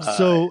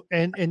 So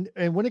and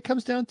when it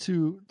comes down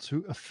to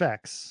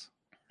effects,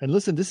 and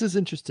listen, this is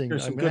interesting.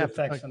 There's some good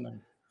effects in there.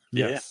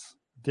 Yes.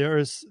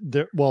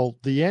 Well,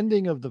 the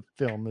ending of the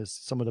film is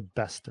some of the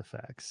best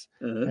effects.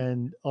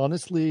 And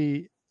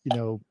honestly,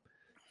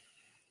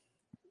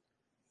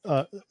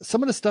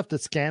 some of the stuff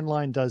that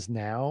Scanline does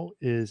now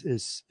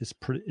is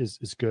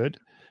good,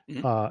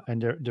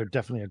 and they're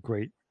definitely a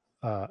great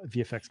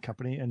VFX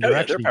company, and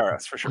they're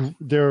Paris for sure.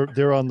 They're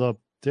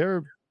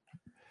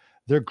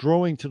they're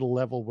growing to the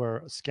level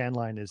where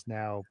Scanline is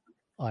now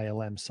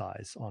ILM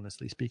size,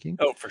 honestly speaking.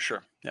 Oh, for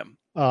sure.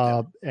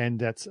 Yeah. And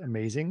that's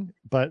amazing.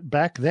 But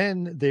back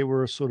then they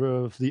were sort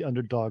of the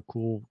underdog,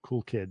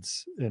 cool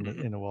kids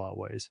in a lot of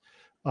ways.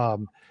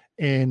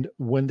 And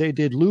when they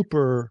did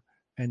Looper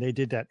and they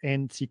did that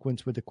end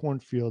sequence with the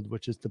cornfield,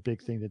 which is the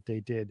big thing that they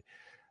did,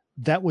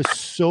 that was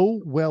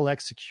so well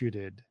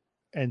executed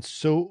and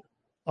so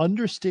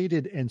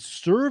understated and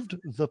served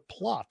the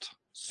plot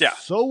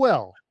so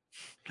well.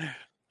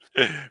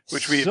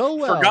 Which we've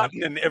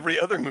forgotten in every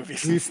other movie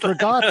we've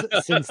forgot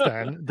since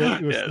then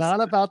that it was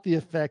not about the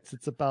effects,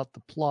 it's about the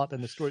plot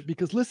and the story.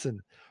 Because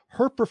listen,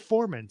 her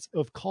performance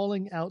of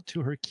calling out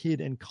to her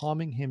kid and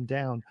calming him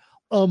down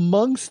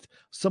amongst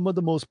some of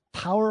the most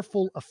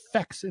powerful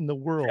effects in the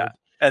world,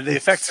 and the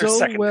effects are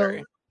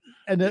secondary.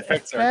 And the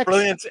effects are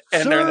brilliant,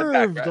 and they're in the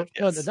background.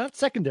 No, not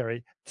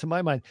secondary to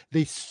my mind.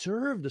 They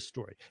serve the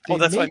story.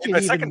 That's what I mean by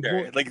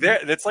secondary. More,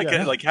 that's like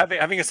like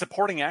having a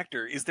supporting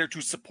actor is there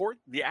to support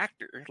the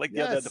actor, like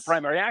the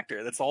primary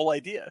actor. That's the whole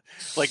idea.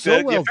 Like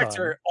the effects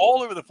are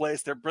all over the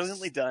place. They're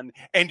brilliantly done,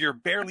 and you're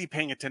barely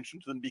paying attention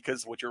to them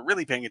because what you're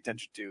really paying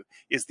attention to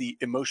is the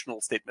emotional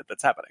statement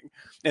that's happening,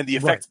 and the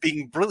effects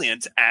being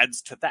brilliant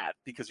adds to that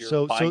because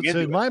you're buying into it. So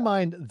in my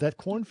mind, that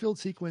cornfield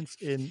sequence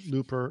in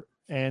Looper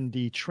and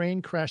the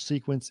train crash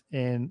sequence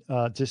in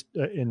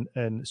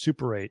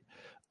Super 8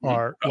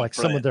 are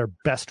some of their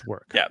best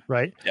work.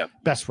 Right? Yeah.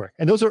 Best work.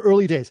 And those are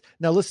early days.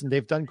 Now listen,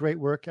 they've done great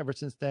work ever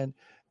since then,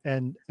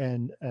 and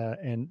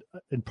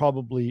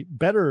probably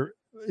better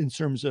in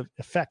terms of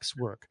effects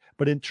work.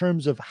 But in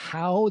terms of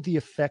how the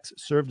effects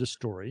serve the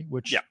story,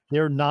 which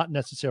they're not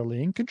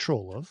necessarily in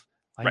control of,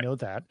 I know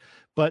that.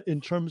 But in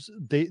terms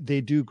they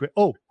do great.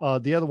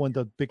 The other one,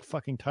 the big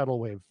fucking tidal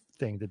wave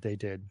thing that they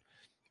did.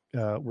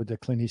 With the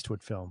Clint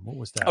Eastwood film. What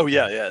was that? Oh,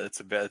 yeah. That's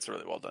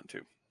really well done,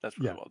 too. That's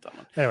really well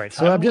done. Anyway,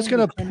 so I'm just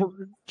going to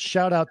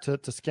shout out to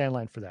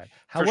Scanline for that.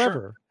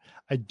 However,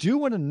 I do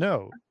want to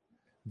know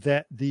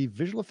that the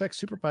visual effects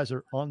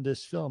supervisor on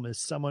this film is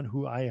someone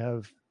who I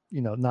have,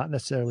 not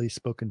necessarily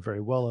spoken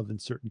very well of in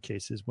certain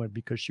cases,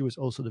 because she was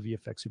also the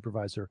VFX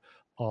supervisor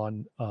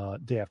on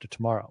Day After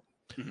Tomorrow.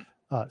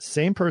 Mm-hmm.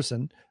 Same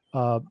person.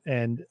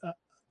 And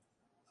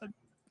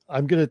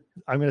I'm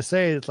gonna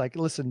say it's like,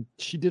 listen,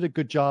 she did a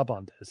good job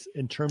on this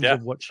in terms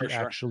of what she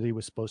actually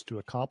was supposed to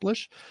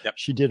accomplish. Yep.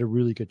 She did a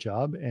really good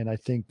job, and I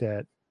think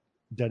that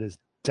is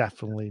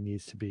definitely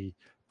needs to be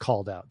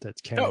called out.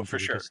 That Cameron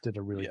did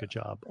a really good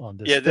job on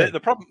this. Yeah, the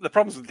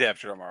problems with Day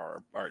After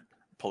Tomorrow are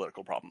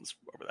political problems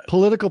over that.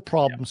 Political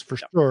problems for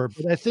sure,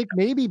 but I think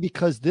maybe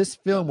because this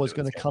film was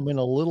going to come in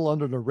a little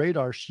under the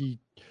radar, she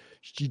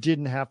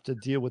didn't have to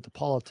deal with the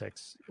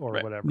politics or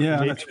whatever. Yeah,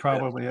 maybe that's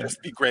probably it.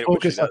 Just be great.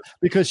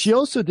 Because she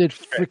also did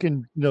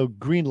freaking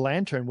Green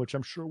Lantern, which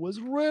I'm sure was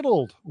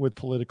riddled with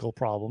political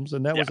problems,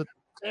 and that was a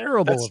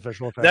terrible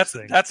visual effects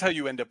thing. That's how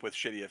you end up with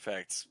shitty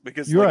effects,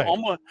 because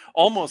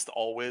almost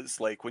always,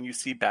 like when you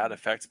see bad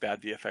effects,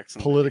 bad VFX,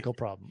 political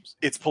problems.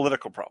 It's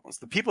political problems.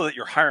 The people that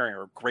you're hiring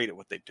are great at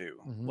what they do,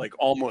 like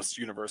almost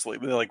universally.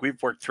 Like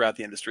we've worked throughout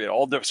the industry at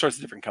all sorts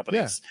of different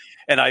companies,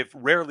 and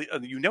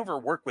you never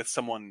work with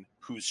someone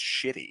who's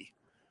shitty.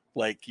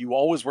 Like you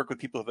always work with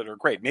people that are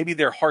great. Maybe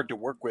they're hard to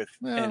work with,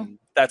 and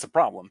that's a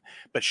problem.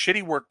 But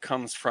shitty work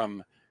comes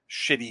from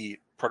shitty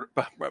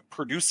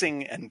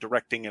producing and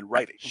directing and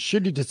writing.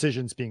 Shitty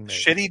decisions being made.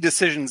 Shitty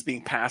decisions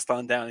being passed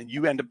on down, and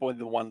you end up with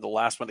the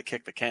last one to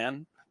kick the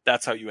can.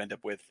 That's how you end up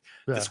with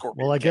the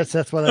Scorpion. Well, I guess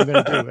that's what I'm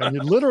going to do. And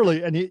you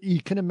literally,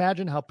 you can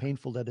imagine how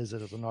painful that is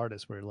as an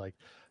artist, where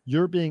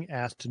you're being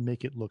asked to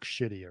make it look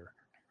shittier.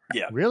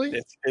 Yeah, really,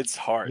 it's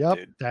hard. Yep,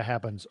 dude. That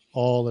happens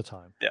all the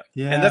time.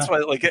 Yeah, and that's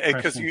why,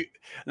 because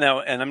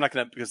and I'm not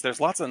gonna, because there's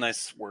lots of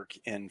nice work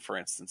in, for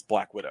instance,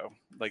 Black Widow.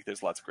 Like,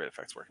 there's lots of great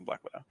effects work in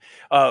Black Widow.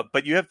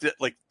 But you have to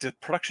the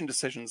production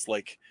decisions,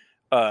 like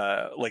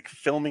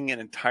filming an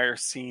entire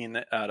scene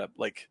at a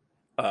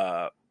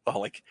at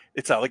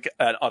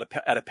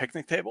a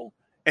picnic table,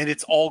 and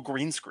it's all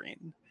green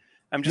screen.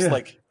 I'm just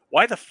like,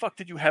 why the fuck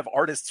did you have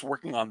artists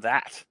working on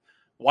that?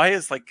 Why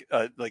is like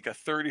a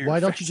third year? Why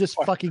don't you just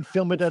fucking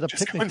film it at a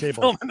picnic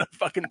table? Film at a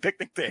fucking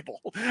picnic table.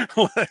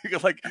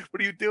 like, what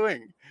are you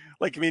doing?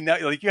 Like, I mean, now,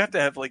 you have to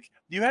have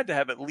you had to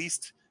have at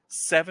least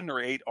 7 or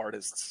 8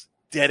 artists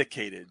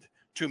dedicated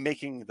to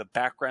making the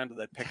background of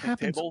that picnic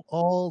table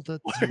all the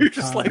time. You're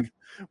just like,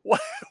 what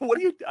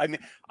do you? I mean,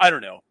 I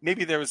don't know.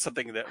 Maybe there was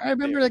something that I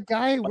remember. The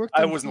guy who worked.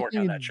 I wasn't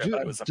working on that show.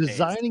 But I was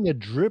designing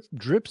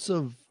drips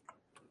of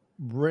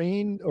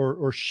rain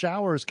or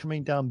showers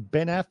coming down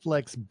Ben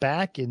Affleck's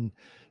back in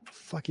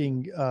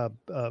fucking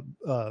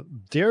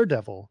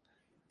Daredevil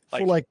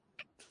for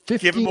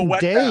 15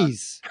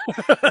 days.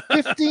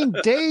 15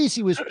 days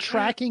he was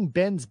tracking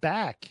Ben's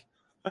back.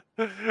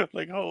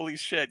 Like, holy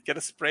shit, get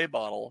a spray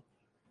bottle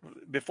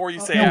before you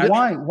say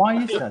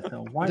why is that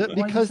though?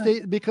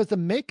 Because the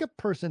makeup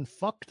person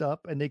fucked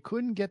up and they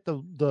couldn't get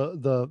the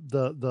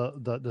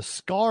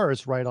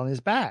scars right on his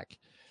back.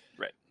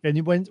 Right. And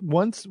he went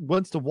once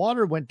the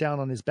water went down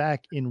on his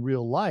back in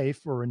real life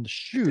or in the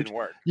shoot, Didn't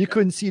work. you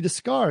couldn't see the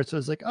scars. So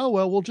it's like, oh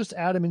well, we'll just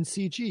add him in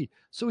CG.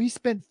 So he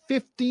spent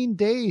 15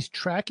 days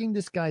tracking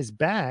this guy's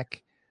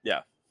back.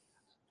 Yeah.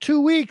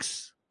 2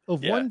 weeks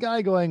of Yeah. one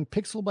guy going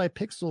pixel by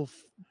pixel,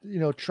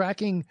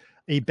 tracking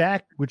a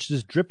back which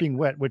is dripping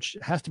wet, which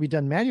has to be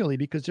done manually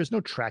because there's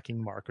no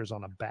tracking markers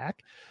on a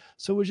back.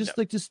 So it was just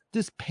like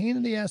this pain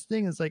in the ass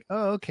thing. It's like,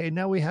 oh, okay,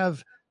 now we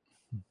have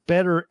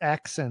better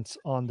accents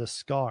on the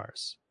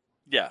scars.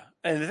 Yeah.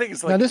 And the thing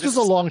is, like, now this was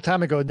a long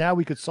time ago. Now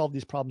we could solve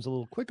these problems a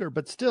little quicker,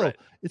 but still,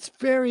 it's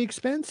very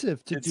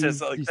expensive to do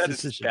like, these that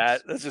decisions. is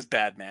bad. That's just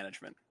bad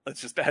management.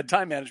 That's just bad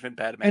time management,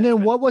 bad management. And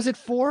then what was it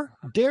for?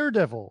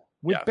 Daredevil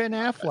with Yeah, Ben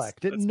Affleck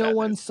that that's no bad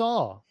one news.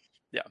 saw.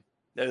 Yeah.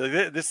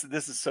 This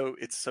is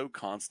so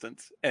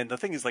constant. And the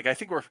thing is, like, I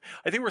think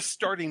we're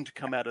starting to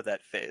come out of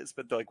that phase,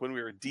 but like when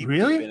we were deep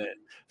in it,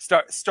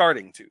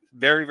 starting to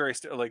very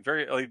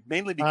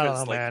mainly because I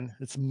don't know, man,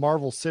 it's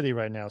Marvel City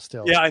right now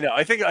still. Yeah, I know.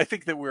 I think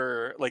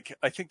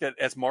that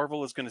as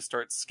Marvel is going to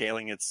start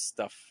scaling its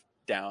stuff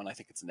down, I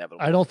think it's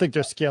inevitable. I don't think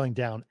they're scaling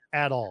down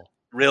at all.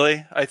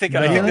 Really? I think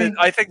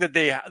that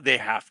they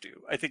have to.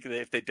 I think that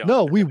if they don't,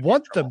 no, we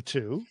want them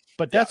to,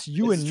 but that's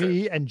you and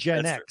me and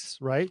Gen X,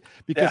 right?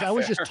 Because I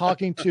was just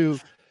talking to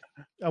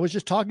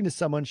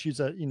someone. She's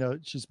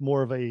she's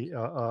more of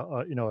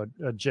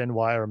a Gen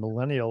Y or a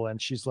millennial, and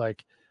she's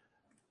like,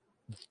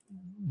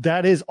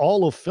 that is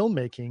all of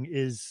filmmaking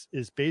is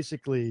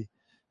basically,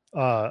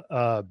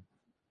 that's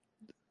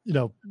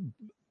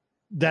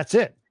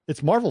it.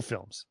 It's Marvel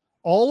films.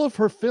 All of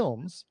her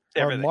films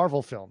are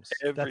Marvel films.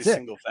 Every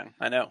single thing.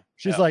 I know.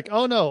 She's like,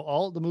 oh no,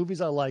 all the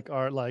movies I like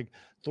are like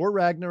Thor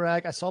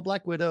Ragnarok. I saw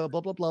Black Widow. Blah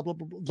blah blah blah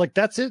blah. Like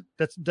that's it.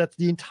 That's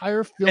the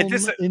entire film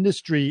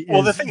industry.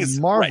 The thing is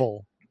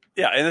Marvel.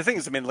 Right. Yeah, and the thing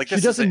is, I mean, like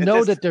she doesn't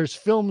know that there's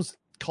films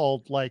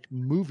called like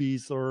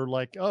movies or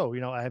like, oh,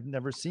 I have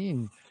never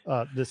seen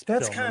this.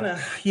 That's kind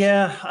of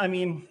I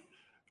mean.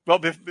 Well,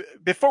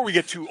 before we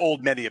get too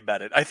old many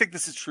about it, I think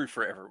this is true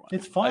for everyone.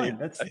 It's fine.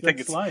 I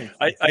think it's life.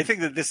 I think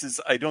that this is.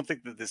 I don't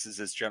think that this is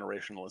as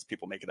generational as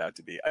people make it out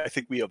to be. I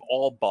think we have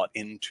all bought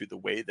into the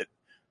way that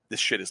this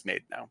shit is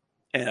made now,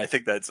 and I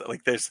think that's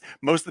like there's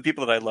most of the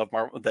people that I love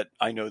Marvel that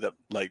I know that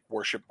like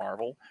worship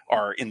Marvel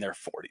are in their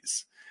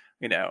 40s,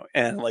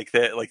 and like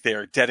they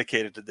are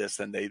dedicated to this,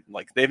 and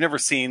they've never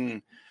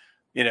seen.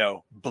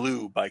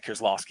 Blue by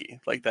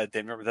Kieslowski, like that.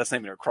 They remember that's not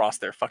even across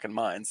their fucking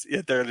minds.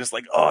 Yet they're just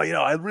like, oh,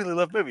 I really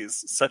love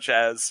movies, such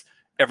as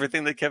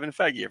everything that Kevin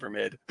Feige ever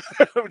made,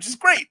 which is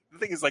great. The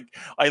thing is, like,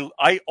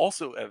 I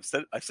also I've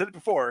said it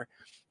before.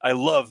 I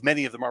love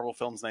many of the Marvel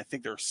films, and I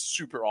think they're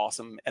super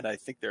awesome, and I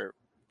think they're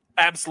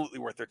absolutely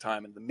worth their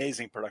time and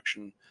amazing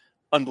production,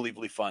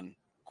 unbelievably fun,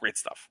 great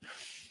stuff.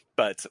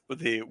 But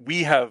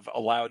we have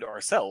allowed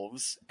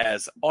ourselves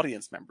as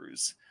audience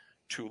members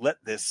to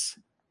let this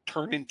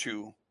turn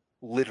into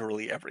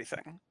literally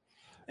everything.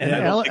 And I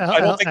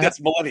don't think that's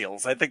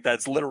millennials. I think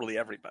that's literally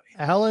everybody.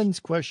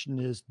 Alan's question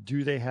is,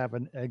 do they have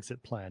an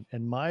exit plan?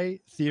 And my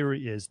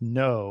theory is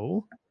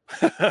no.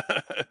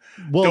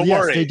 Well, yes,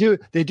 worry.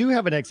 They do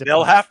have an exit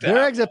plan. Have to. Their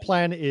exit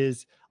plan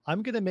is,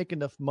 I'm going to make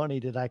enough money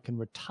that I can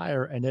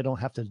retire and they don't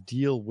have to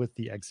deal with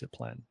the exit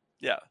plan.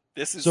 Yeah.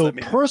 This is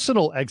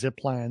personal exit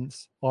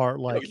plans are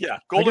like,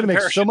 I'm going to make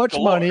so much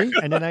money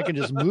and then I can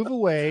just move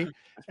away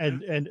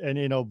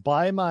and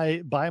buy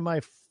my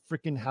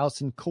freaking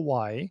house in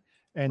Kauai,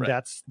 and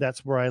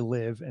that's where I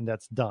live, and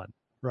that's done.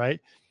 Right?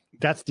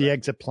 That's the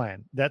exit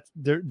plan. That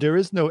there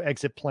is no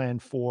exit plan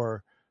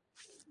for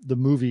the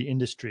movie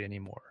industry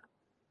anymore.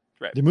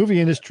 Right. The movie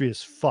industry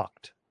is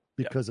fucked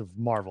because of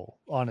Marvel.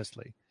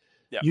 Honestly.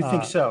 Yeah. You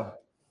think so?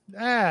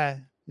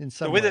 In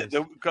some ways.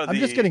 I'm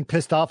just getting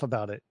pissed off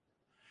about it.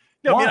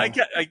 No, I mean,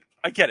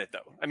 I get it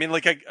though. I mean,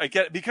 like I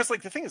get it because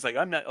like the thing is like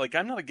I'm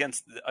not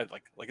against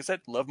like I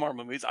said, love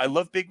Marvel movies. I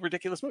love big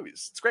ridiculous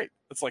movies. It's great.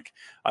 It's like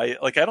I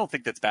don't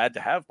think that's bad to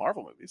have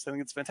Marvel movies. I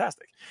think it's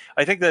fantastic.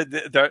 I think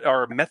that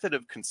our method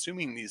of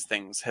consuming these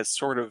things has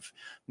sort of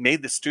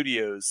made the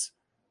studios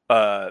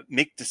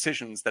make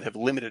decisions that have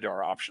limited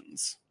our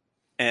options,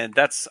 and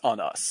that's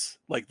on us.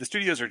 Like the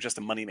studios are just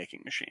a money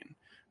making machine,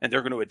 and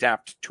they're going to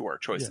adapt to our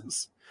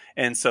choices. Yeah.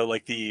 And so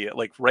like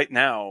right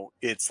now,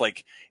 it's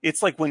like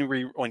when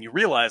you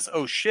realize,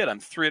 oh shit, I'm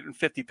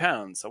 350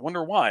 pounds. I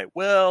wonder why.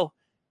 Well,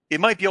 it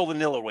might be all the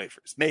Nilla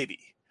wafers, maybe.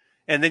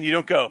 And then you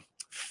don't go,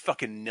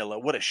 fucking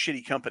Nilla, what a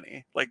shitty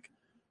company. Like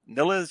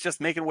Nilla is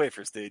just making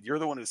wafers, dude. You're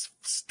the one who's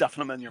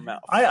stuffing them in your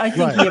mouth. I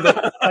think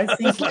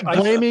it's like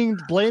blaming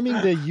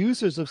the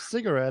users of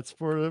cigarettes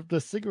for the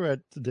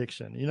cigarette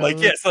addiction. Like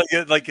yes,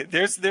 like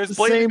there's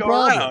blaming go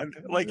around.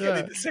 Like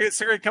I mean, the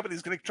cigarette company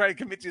is going to try to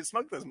convince you to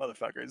smoke those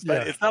motherfuckers,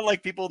 but it's not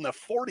like people in the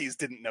 40s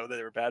didn't know that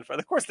they were bad for it.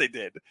 Of course they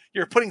did.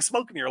 You're putting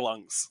smoke in your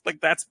lungs.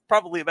 Like that's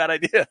probably a bad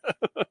idea.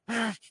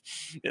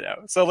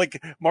 So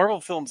like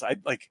Marvel films are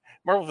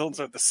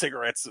the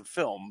cigarettes of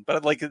film,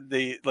 but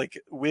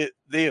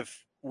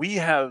we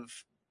have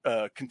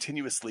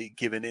continuously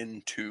given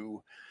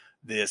into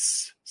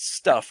this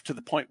stuff to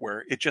the point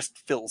where it just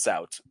fills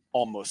out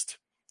almost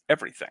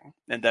everything,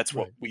 and that's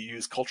what we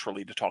use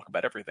culturally to talk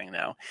about everything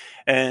now.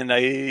 And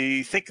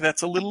I think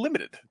that's a little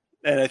limited.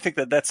 And I think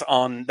that's not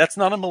on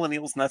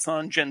millennials, and that's not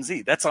on Gen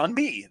Z. That's on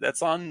me.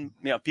 That's on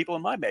people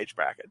in my age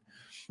bracket.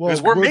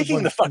 Because we're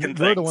making the fucking things.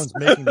 We're the ones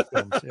making the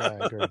films. Yeah,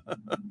 I agree.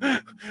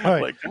 All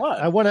right, come on.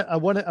 I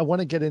want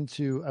to get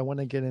into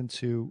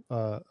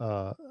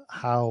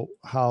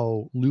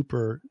how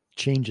Looper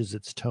changes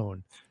its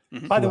tone.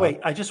 Mm-hmm. By the way,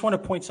 I just want to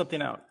point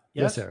something out.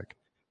 Yes, Eric.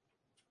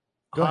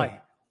 Go ahead.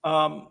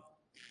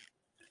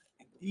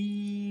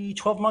 The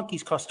 12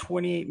 Monkeys cost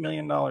 $28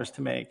 million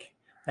to make,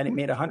 and it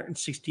made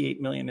 $168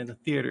 million in the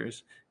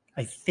theaters.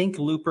 I think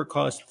Looper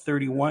cost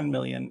 $31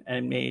 million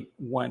and made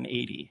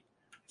 $180.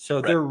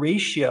 So their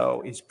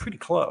ratio is pretty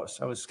close.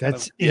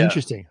 That's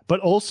interesting, but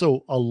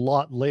also a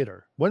lot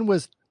later. When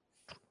was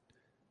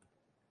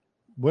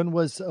Looper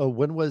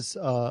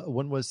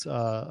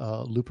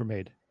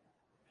made?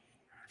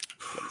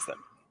 What is that?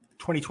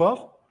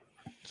 2012?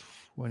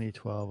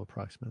 2012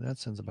 approximately. That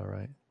sounds about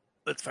right.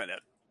 Let's find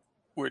out.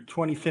 We're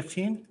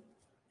 2015?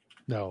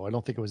 No, I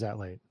don't think it was that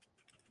late.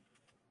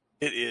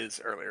 It is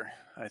earlier.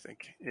 I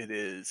think it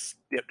is.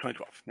 Yep,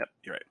 2012. Yep,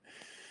 you're right.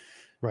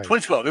 Right.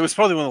 2012. It was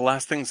probably one of the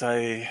last things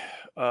I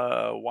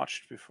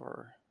watched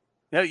before.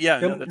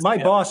 My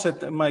boss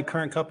at my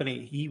current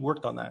company, he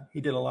worked on that.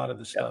 He did a lot of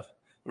the stuff.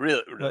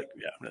 Really nice.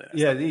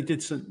 Yeah, he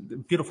did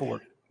some beautiful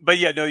work. But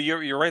yeah, no,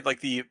 you're right.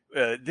 Like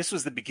this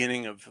was the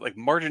beginning of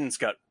margins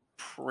got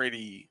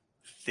pretty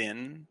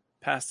thin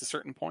past a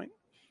certain point,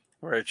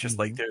 where it's just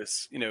like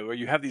there's where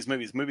you have these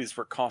movies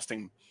were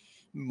costing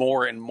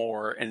more and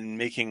more and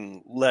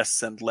making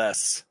less and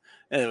less,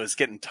 and it was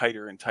getting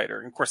tighter and tighter.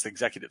 And of course, the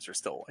executives are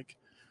still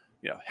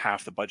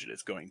half the budget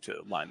is going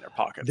to line their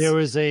pockets.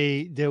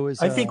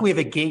 I think we have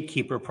a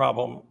gatekeeper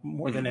problem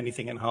more than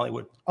anything in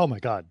Hollywood. Oh my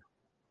God.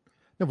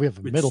 No, we have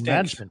a middle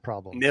management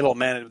problem.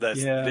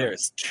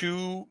 There's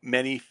too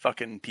many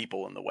fucking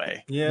people in the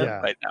way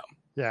right now.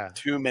 Yeah.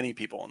 Too many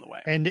people in the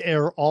way. And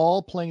they're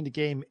all playing the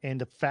game.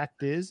 And the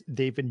fact is,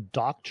 they've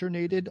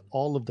indoctrinated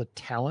all of the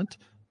talent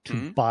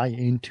to buy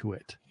into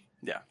it.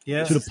 Yeah.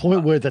 Yeah. To the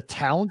point where the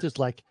talent is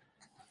like,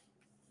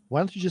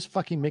 why don't you just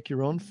fucking make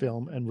your own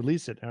film and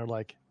release it? And they're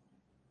like,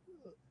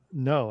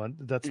 no,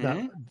 that's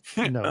not.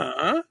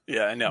 No.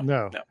 Yeah,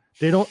 no.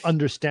 They don't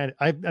understand it.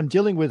 I'm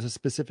dealing with a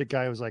specific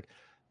guy who was like,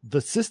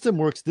 the system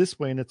works this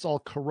way and it's all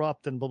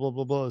corrupt and blah, blah,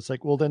 blah, blah. It's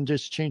like, well, then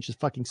just change the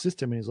fucking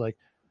system. And he's like,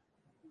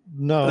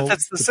 no. But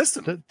that's the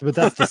system. But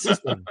that's the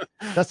system.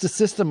 That's the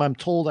system I'm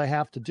told I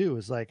have to do.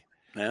 It's like,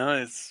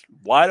 no, it's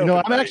wide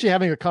open. I'm actually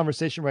having a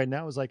conversation right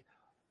now. It's like,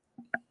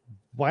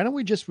 why don't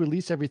we just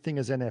release everything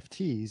as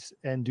NFTs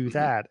and do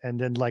that? And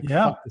then fuck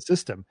the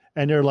system.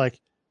 And they're like,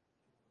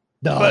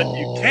 no, but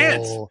you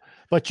can't.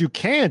 But you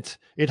can't.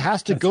 It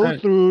has to go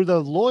through the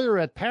lawyer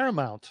at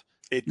Paramount.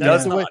 It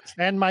does not.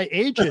 And my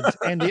agent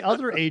and the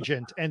other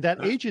agent and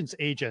that agent's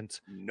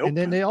agent. Nope. And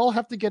then they all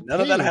have to get None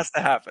paid. of that has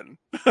to happen.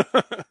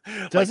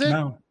 Does it?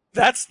 No.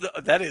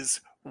 That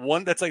is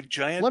one that's like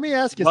giant. Let me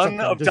ask you something.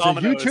 Does a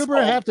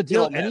YouTuber have to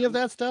deal with any of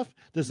that stuff?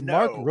 Does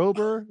Mark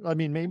Rober? I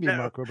mean, maybe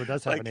Mark Rober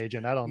does have an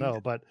agent. I don't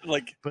know, but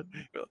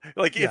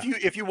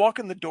if you walk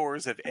in the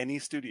doors of any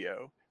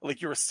studio,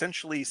 you're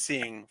essentially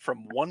seeing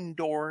from one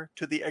door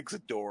to the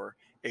exit door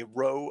a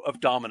row of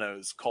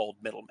dominoes called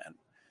middlemen.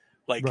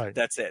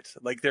 That's it.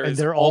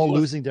 They're all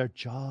losing their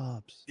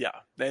jobs. Yeah,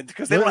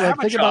 because they don't have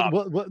a job.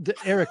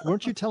 Eric,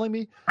 weren't you telling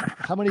me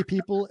how many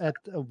people at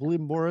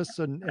William Morris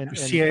and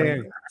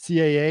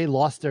CAA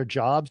lost their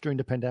jobs during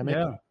the pandemic?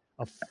 Yeah.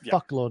 A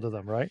fuckload of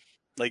them, right?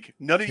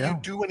 None of you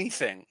do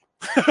anything.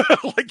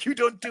 You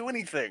don't do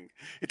anything.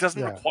 It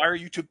doesn't require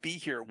you to be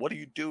here. What are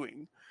you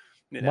doing?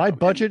 My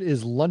budget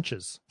is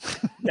lunches.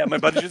 Yeah, my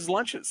budget is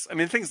lunches. I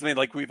mean,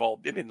 we've all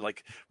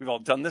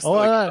done this.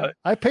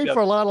 I paid for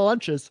a lot of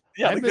lunches.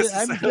 Yeah, I'm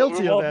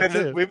guilty of that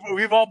too.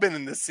 We've all been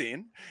in this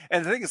scene.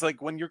 And the thing is,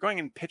 when you're going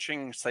and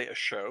pitching, say, a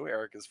show,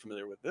 Eric is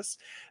familiar with this,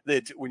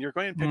 that when you're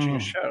going and pitching a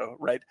show,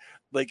 right?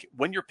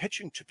 When you're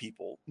pitching to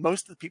people,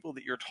 most of the people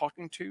that you're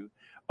talking to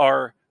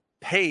are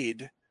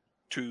paid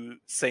to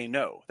say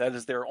no. That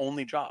is their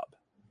only job.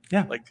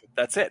 Yeah.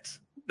 That's it.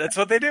 That's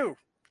what they do.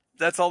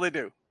 That's all they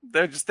do.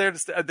 They're just there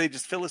they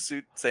just fill a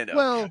suit, say no.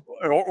 Well,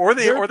 or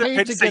they're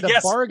paid to say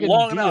yes long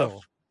deal.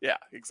 enough. Yeah,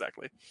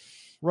 exactly.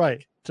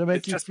 Right. To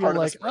make you feel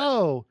like,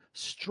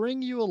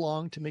 string you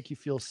along to make you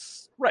feel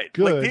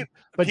good,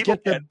 but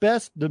get the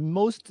best,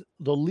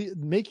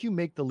 make you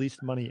make the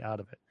least money out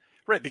of it.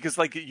 Right, because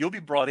you'll be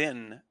brought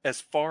in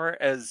as far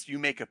as you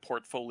make a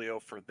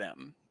portfolio for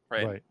them,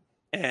 right?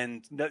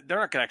 And they're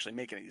not going to actually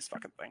make any of these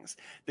fucking things.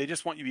 They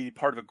just want you to be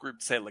part of a group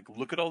to say,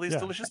 look at all these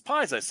delicious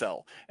pies I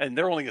sell. And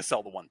they're only going to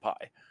sell the one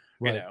pie.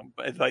 Right.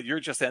 But you're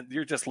just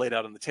laid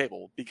out on the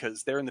table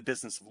because they're in the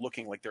business of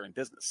looking like they're in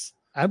business.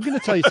 I'm going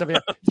to tell you something.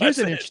 Here's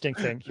an interesting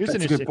thing. Here's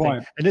an interesting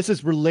thing. And this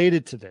is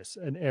related to this.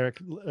 And Eric,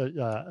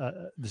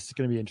 this is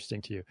going to be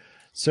interesting to you.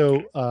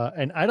 So,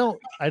 and I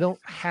don't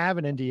have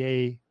an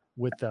NDA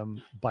with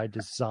them by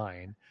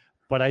design,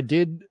 but I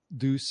did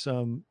do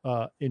some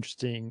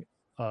interesting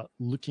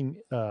looking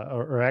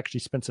or actually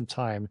spent some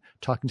time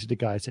talking to the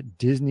guys at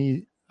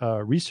Disney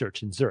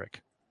Research in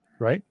Zurich,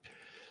 right?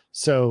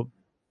 So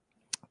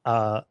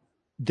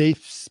the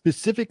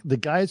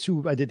guys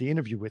who I did the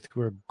interview with,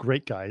 who are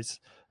great guys,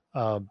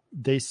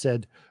 they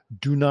said,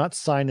 do not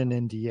sign an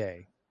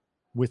NDA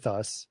with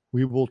us.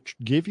 We will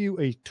give you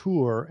a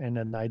tour and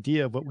an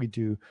idea of what we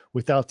do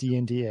without the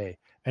NDA.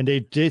 And they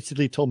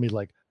basically told me,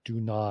 like, do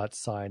not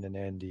sign an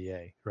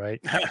NDA, right?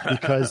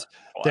 Because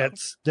Wow.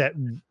 that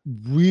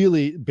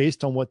really,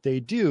 based on what they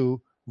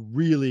do,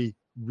 really,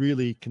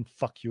 really can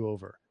fuck you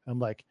over. I'm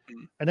like,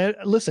 and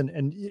listen,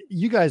 and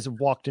you guys have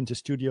walked into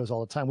studios all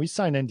the time. We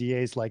sign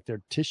NDAs like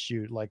they're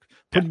tissue, like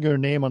putting your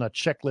name on a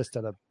checklist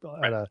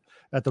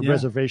at the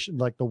reservation,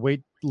 like the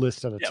wait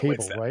list at a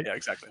table, right? Yeah,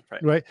 exactly.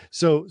 Right.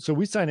 So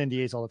we sign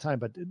NDAs all the time,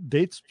 but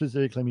they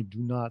specifically claim me, do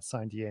not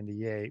sign the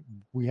NDA.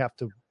 We have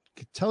to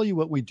tell you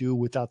what we do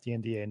without the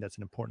NDA, and that's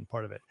an important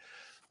part of it.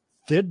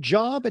 Their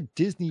job at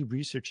Disney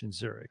Research in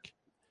Zurich,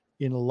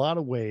 in a lot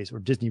of ways, or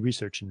Disney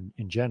Research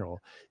in general,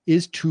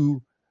 is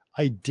to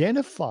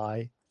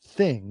identify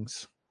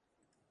things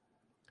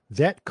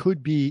that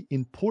could be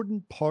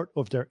important part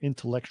of their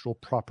intellectual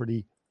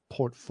property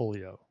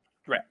portfolio.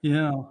 Right.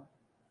 Yeah.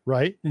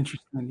 Right.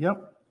 Interesting.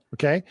 Yep.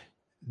 Okay.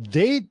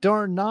 They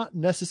are not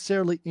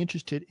necessarily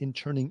interested in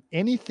turning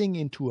anything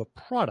into a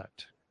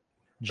product,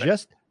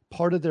 just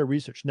part of their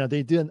research. Now,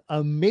 they did an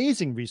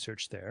amazing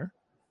research there,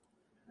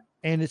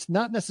 and it's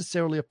not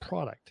necessarily a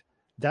product.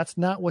 That's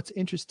not what's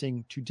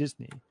interesting to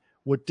Disney.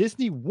 What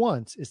Disney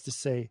wants is to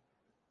say,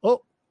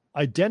 oh,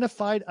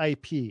 identified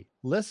IP,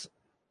 let's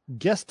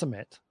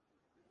guesstimate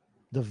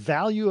the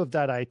value of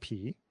that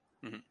IP,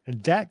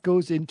 and that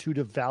goes into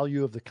the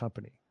value of the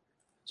company.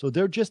 So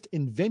they're just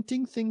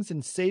inventing things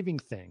and saving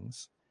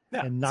things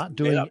and not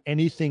doing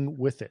anything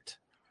with it.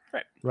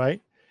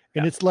 Right.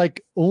 And it's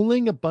like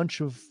owning a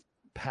bunch of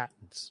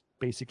patents,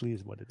 basically,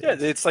 is what it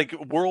is. Yeah, it's like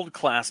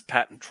world-class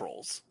patent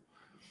trolls.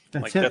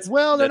 That's it.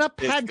 Well, they're not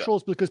patent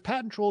trolls, because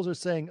patent trolls are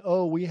saying,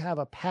 oh, we have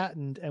a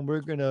patent and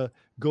we're going to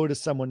go to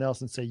someone else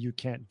and say, you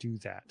can't do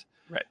that.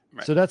 Right.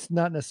 So that's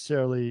not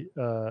necessarily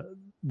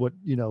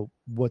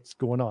what's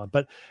going on.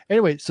 But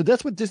anyway, so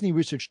that's what Disney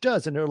Research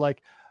does. And they're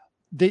like,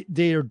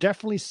 they are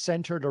definitely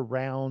centered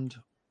around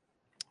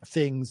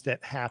things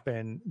that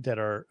happen that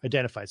are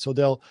identified. So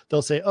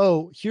they'll say,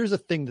 oh, here's a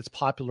thing that's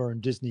popular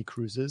in Disney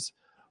cruises.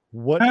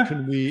 What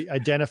can we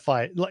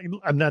identify? Like,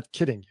 I'm not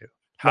kidding you.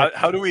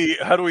 How do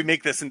we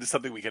make this into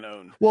something we can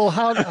own? Well,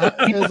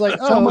 it's like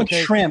much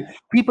shrimp.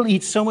 People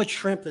eat so much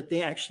shrimp that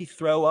they actually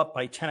throw up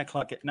by 10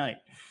 o'clock at night.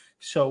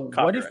 So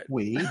what if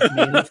we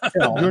made a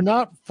film? You're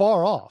not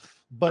far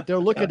off, but they're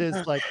looking at it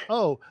as like,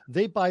 oh,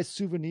 they buy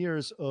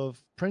souvenirs of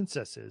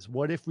princesses.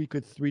 What if we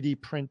could 3D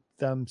print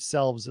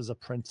themselves as a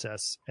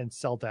princess and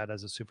sell that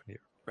as a souvenir?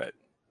 Right.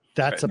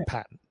 That's a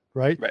patent,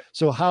 right?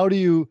 So how do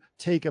you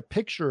take a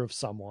picture of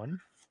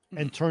someone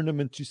and turn them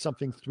into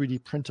something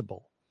 3D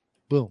printable?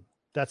 Boom.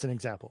 That's an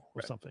example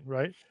of something,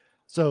 right?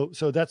 So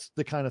that's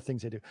the kind of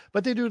things they do.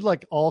 But they do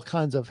like all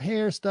kinds of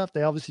hair stuff.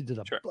 They obviously did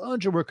a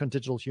bunch of work on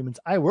digital humans.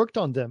 I worked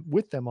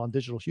with them on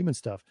digital human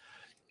stuff,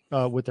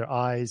 with their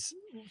eyes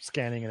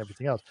scanning and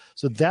everything else.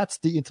 So that's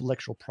the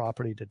intellectual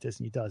property that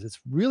Disney does.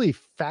 It's really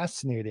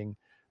fascinating.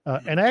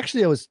 And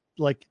actually, I was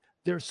like,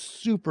 they're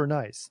super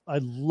nice. I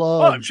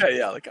love. Oh, I'm sure,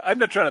 yeah. Like, I'm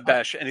not trying to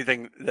bash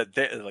anything that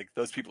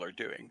those people are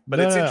doing, but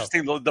it's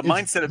interesting. The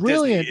mindset of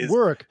brilliant Disney is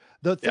work.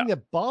 The thing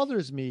that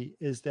bothers me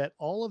is that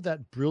all of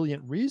that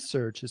brilliant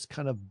research is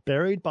kind of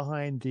buried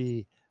behind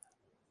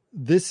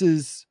this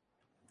is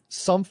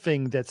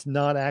something that's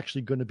not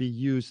actually going to be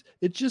used.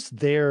 It's just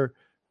there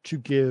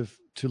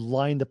to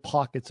line the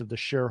pockets of the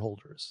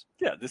shareholders.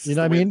 Yeah, this is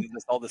the way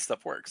all this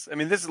stuff works. I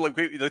mean, this is like,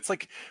 it's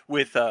like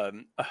with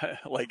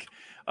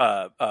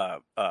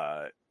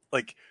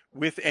like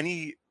with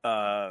any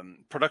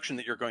production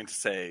that you're going to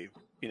say,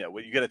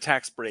 when you get a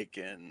tax break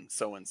in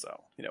so and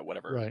so,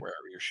 whatever,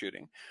 wherever you're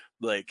shooting,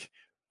 like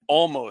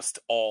almost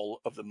all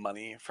of the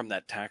money from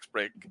that tax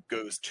break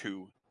goes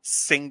to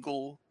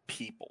single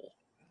people.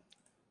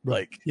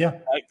 Like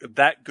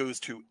that goes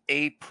to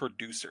a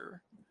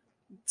producer.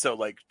 So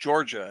like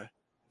Georgia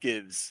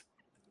gives,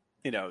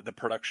 the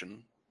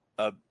production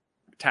a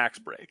tax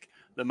break.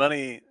 The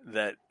money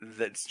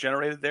that's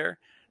generated there,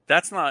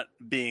 that's not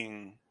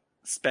being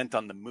spent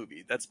on the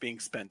movie. That's being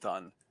spent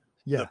on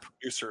the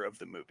producer of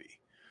the movie.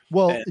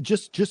 Well,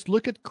 just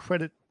look at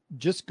credit.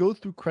 Just go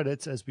through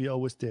credits as we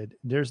always did.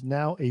 There's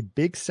now a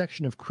big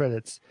section of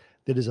credits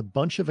that is a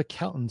bunch of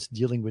accountants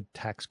dealing with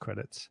tax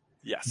credits.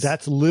 Yes.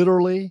 That's to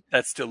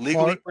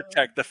legally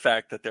protect the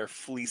fact that they're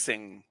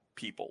fleecing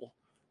people.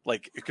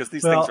 Like, because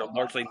these things are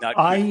largely not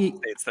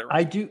states.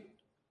 I do.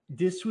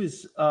 This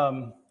was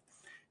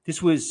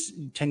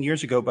 10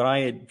 years ago, but I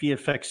had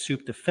VFX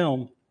Soup the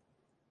film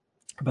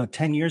about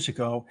 10 years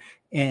ago.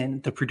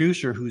 And the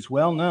producer, who's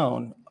well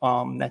known,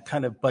 that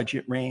kind of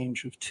budget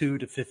range of $2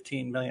 to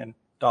 $15 million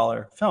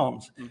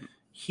films,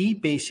 he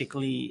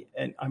basically,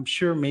 and I'm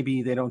sure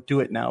maybe they don't do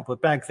it now,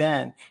 but back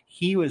then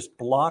he was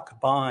block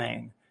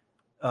buying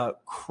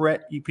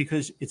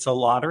because it's a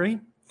lottery.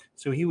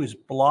 So he was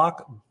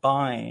block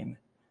buying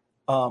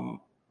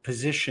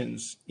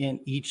positions in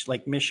each,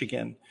 like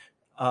Michigan,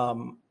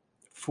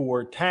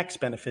 for tax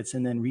benefits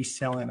and then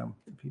reselling them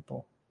to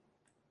people.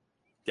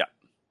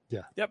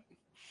 Yeah. Yep.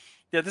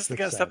 Yeah, this is the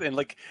kind of stuff, and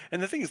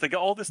the thing is, like,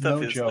 all this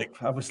stuff No is joke.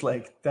 like, I was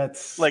like,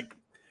 that's like,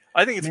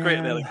 I think it's great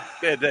Man.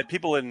 that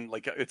people in,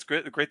 like, it's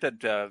great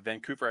that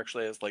Vancouver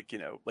actually has, like,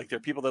 like, there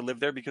are people that live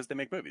there because they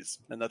make movies,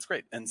 and that's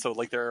great. And so,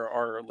 like, there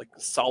are, like,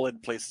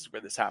 solid places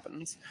where this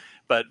happens,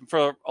 but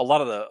for a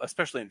lot of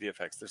especially in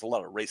VFX, there's a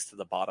lot of race to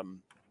the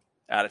bottom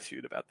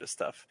attitude about this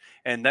stuff,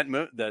 and that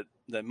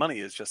money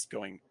is just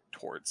going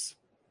towards,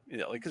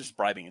 like, just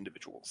bribing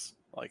individuals.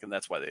 Like, and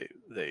that's why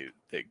they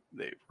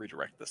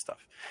redirect this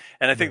stuff.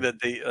 And I think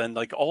that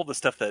like, all the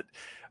stuff that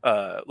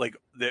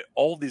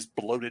all these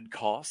bloated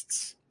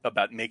costs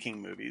about making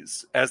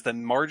movies, as the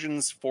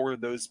margins for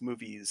those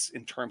movies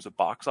in terms of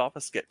box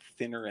office get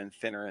thinner and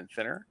thinner and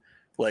thinner,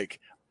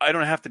 like, I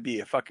don't have to be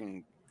a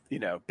fucking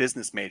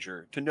business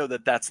major to know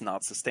that that's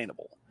not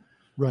sustainable.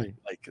 Right.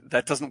 Like,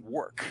 that doesn't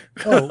work.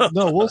 Oh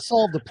no, we'll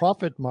solve the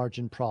profit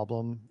margin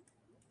problem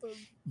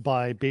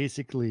by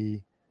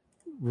basically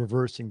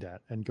reversing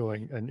that and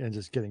going and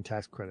just getting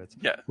tax credits,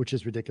 which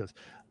is ridiculous.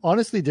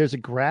 Honestly, there's a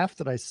graph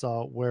that I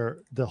saw where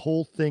the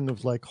whole thing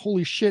of, like,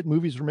 holy shit,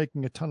 movies were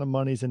making a ton of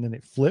monies and then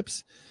it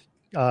flips,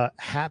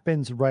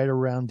 happens right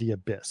around The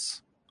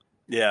Abyss.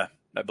 Yeah,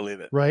 I believe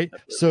it. Right.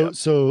 So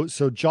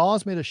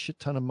Jaws made a shit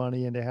ton of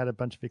money and they had a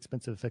bunch of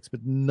expensive effects,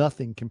 but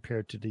nothing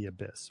compared to The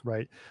Abyss.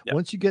 Right. Yep.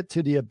 Once you get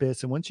to The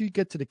Abyss and once you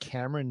get to the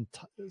Cameron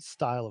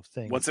style of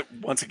things, once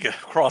it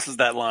crosses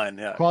that line,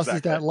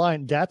 that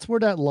line, that's where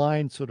that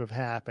line sort of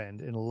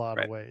happened in a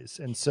lot of ways.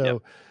 And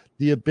so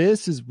The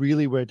Abyss is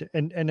really where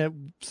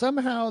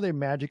somehow they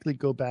magically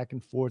go back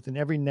and forth, and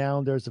every now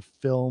and there's a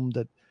film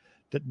that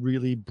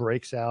really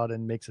breaks out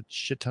and makes a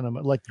shit ton of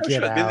money, like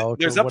Get Out.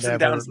 There's or ups whatever. and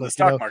downs in the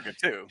stock market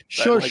too.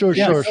 Sure.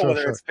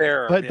 Whether it's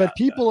fair, but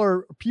people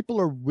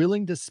are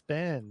willing to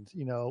spend,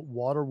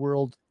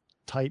 Waterworld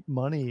type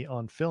money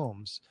on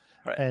films,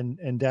 right.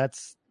 and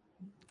that's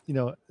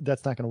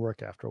that's not going to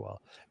work after a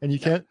while. And you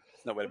can't.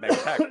 No way to make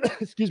it back.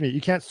 Excuse me.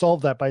 You can't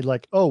solve that by,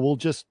 like, oh, we'll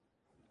just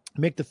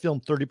make the film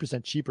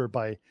 30% cheaper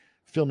by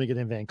filming it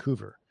in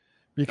Vancouver,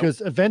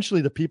 because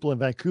eventually the people in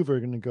Vancouver are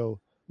going to go,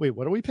 wait,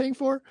 what are we paying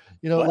for?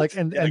 What?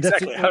 And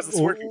exactly. that's, how's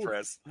this working for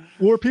us?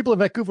 Or people in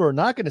Vancouver are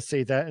not going to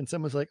say that, and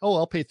someone's like, oh,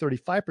 I'll pay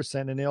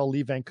 35%, and they all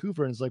leave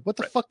Vancouver, and it's like, what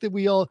the fuck did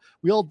we all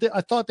did?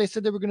 I thought they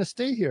said they were going to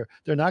stay here.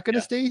 They're not going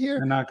to stay here.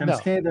 They're not going to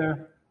stay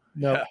there.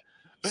 No. Yeah.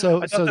 So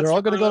they're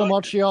all going to go to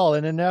Montreal,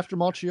 and then after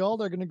Montreal,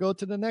 they're going to go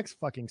to the next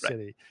fucking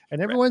city,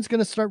 and everyone's going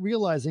to start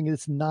realizing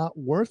it's not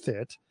worth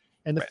it.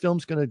 And the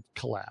film's going to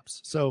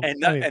collapse. So,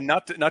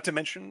 not to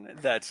mention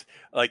that,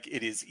 like,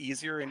 it is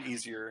easier and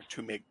easier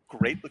to make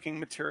great looking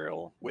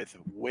material with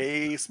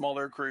way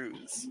smaller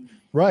crews.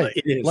 Right.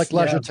 Like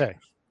La Jetée.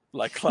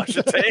 Like La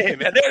Jetée.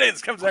 Man, there it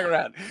is. Comes back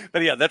around.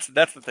 But yeah, that's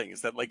the thing,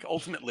 is that, like,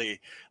 ultimately,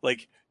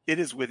 like, it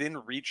is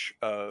within reach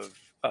of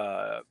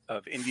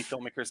indie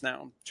filmmakers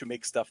now to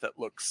make stuff that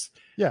looks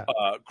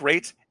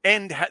great,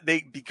 and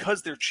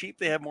because they're cheap,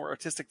 they have more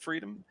artistic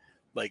freedom.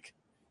 Like,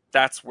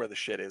 that's where the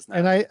shit is now.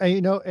 And I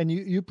and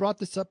you brought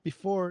this up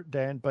before,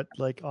 Dan, but,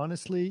 like,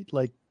 honestly,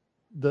 like,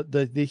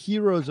 the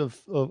heroes of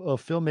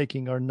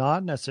filmmaking are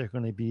not necessarily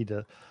going to be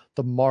the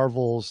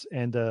Marvels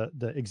and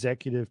the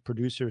executive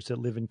producers that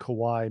live in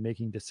Kauai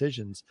making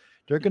decisions.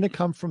 They're going to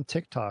come from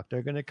TikTok.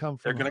 They're going to come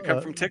from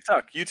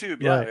TikTok,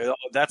 YouTube. Yeah, right.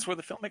 That's where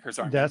the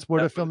filmmakers are. That's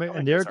where the filmmakers,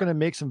 and they're going to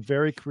make some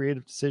very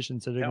creative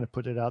decisions that are going to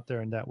put it out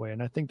there in that way.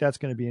 And I think that's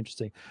going to be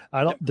interesting.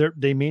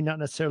 They may not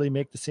necessarily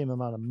make the same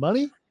amount of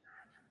money.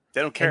 They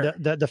don't care.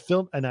 The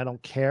film, and I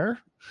don't care.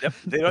 Yep,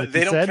 they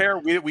don't care.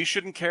 We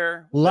shouldn't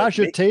care. La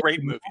Jetée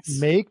great movies.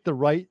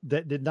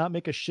 That did not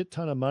make a shit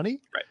ton of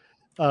money.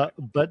 Right.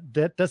 But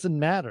that doesn't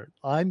matter.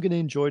 I'm going to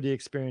enjoy the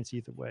experience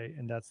either way,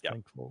 and that's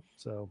thankful.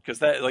 So, because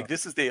that, like,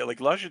 this is the,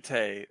 like, La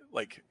Jetée,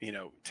 like,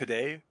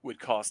 today would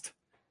cost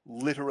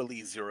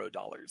literally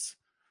 $0.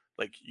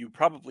 Like, you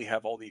probably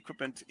have all the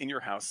equipment in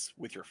your house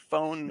with your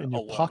phone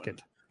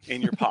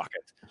in your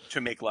pocket to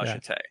make La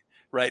Jetée,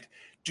 right?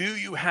 Do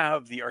you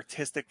have the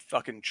artistic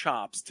fucking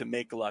chops to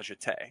make La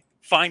Jetée?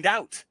 Find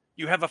out.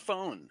 You have a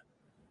phone.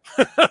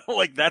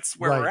 Like, that's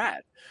where we're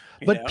at.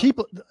 But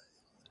people,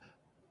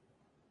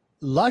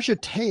 La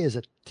Jetée is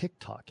a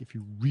TikTok, if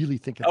you really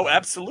think about it. Oh,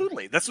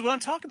 absolutely. That's what I'm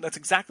talking. That's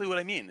exactly what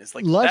I mean. It's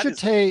like, La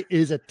Jetée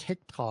is a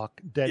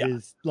TikTok that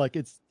is, like,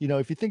 it's,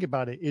 if you think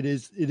about it, it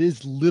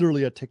is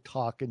literally a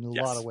TikTok in a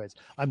lot of ways.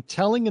 I'm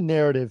telling a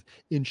narrative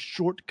in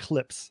short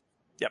clips.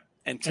 Yep.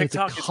 And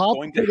TikTok is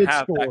going to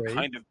have that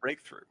kind of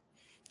breakthrough.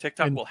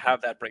 TikTok And will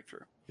have that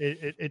breakthrough.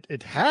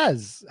 it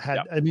has had.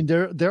 Yeah. I mean,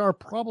 there are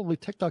probably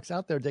TikToks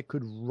out there that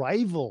could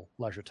rival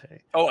Lajerte.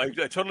 Oh, I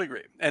totally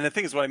agree. And the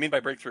thing is, what I mean by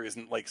breakthrough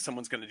isn't like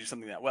someone's going to do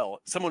something that well.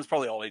 Someone's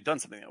probably already done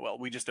something that well.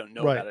 We just don't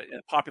know Right. about it in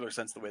a popular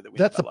sense the way that we.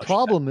 That's know the about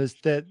problem, is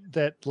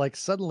that like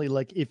suddenly,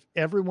 like if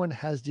everyone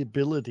has the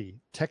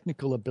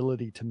technical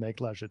ability to make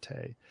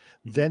Lajerte,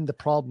 then the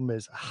problem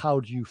is, how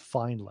do you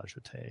find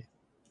Lajerte?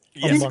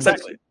 Yes,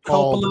 exactly.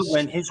 Coppola,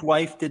 when his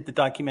wife did the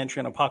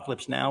documentary on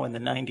Apocalypse Now in the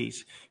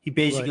 90s, he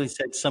basically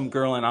said some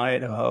girl in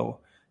Idaho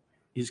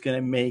is going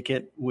to make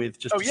it with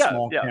just a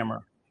small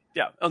camera.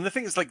 Yeah, and the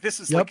thing is, like, this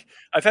is like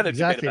I've had a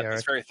debate about Eric.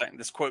 this very thing.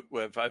 This quote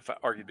I've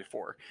argued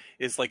before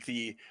is like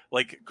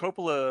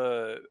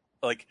Coppola.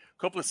 Like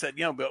Coppola said,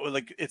 but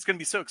like it's going to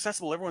be so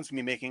accessible, everyone's going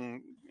to be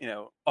making,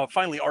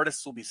 finally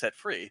artists will be set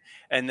free.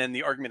 And then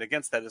the argument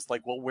against that is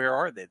like, well, where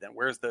are they then?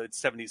 Where's the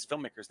 70s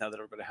filmmakers now that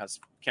everybody has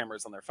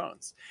cameras on their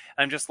phones?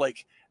 And I'm just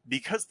like,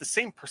 because the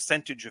same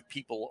percentage of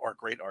people are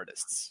great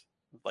artists.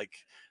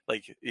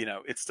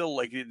 It's still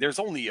like there's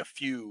only a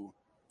few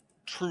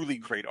truly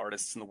great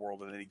artists in the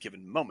world at any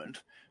given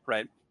moment,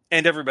 right?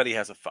 And everybody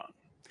has a phone.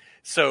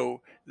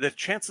 So the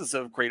chances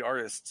of great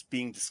artists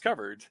being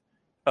discovered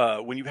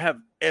when you have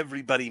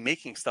everybody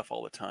making stuff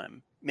all the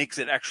time makes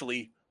it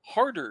actually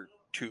harder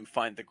to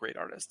find the great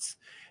artists.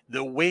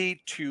 The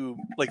way to,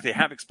 like, they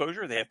have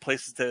exposure, they have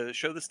places to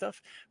show this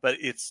stuff, but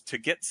it's to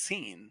get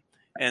seen.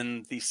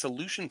 And the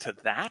solution to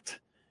that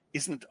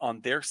isn't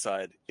on their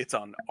side, it's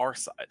on our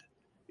side.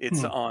 It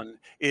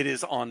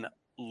is on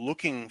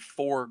looking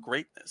for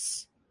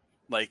greatness.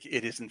 Like,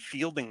 it is in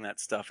fielding that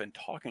stuff and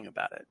talking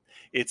about it.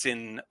 It's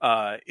in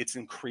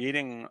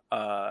creating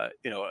a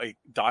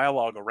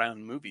dialogue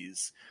around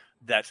movies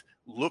that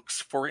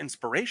looks for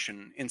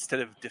inspiration instead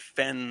of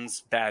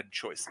defends bad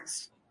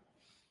choices,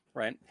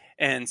 right?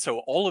 And so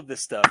all of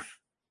this stuff,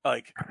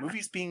 like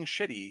movies being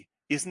shitty,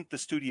 isn't the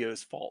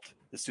studio's fault.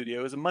 The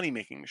studio is a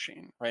money-making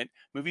machine, right?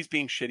 Movies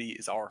being shitty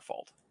is our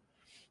fault.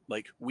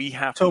 Like, we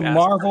have to. So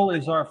Marvel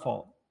is our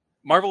fault.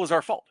 Marvel is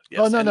our fault.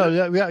 Yes. Oh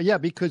no,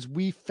 because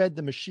we fed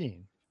the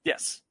machine.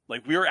 Yes,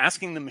 like we were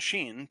asking the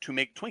machine to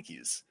make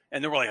Twinkies,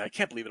 and they were like, "I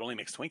can't believe it only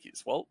makes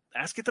Twinkies." Well,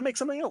 ask it to make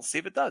something else. See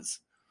if it does.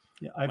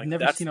 Yeah, I've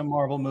never seen a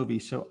Marvel movie,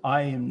 so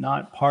I am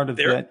not part of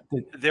that.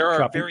 There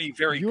are very,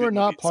 very. You are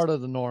not part of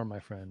the norm, my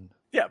friend.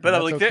 Yeah,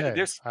 but like,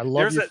 okay. I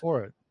love you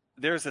for it.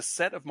 There's a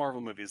set of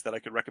Marvel movies that I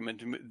could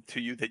recommend to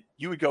you that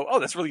you would go, "Oh,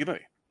 that's a really good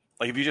movie."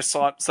 Like if you just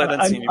saw it sight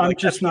unseen, I'm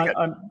just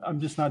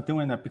not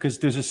doing that, because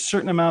there's a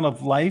certain amount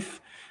of life,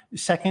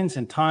 seconds,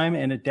 and time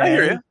in a day. I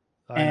hear you.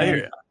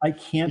 And I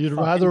can't. You'd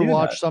rather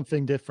watch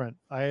something different.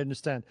 I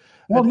understand.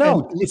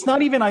 Well, it's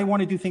not even I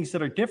want to do things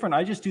that are different.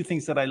 I just do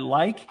things that I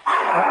like.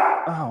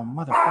 Oh,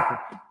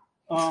 motherfucker.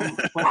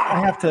 But I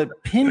have to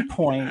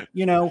pinpoint,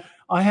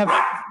 I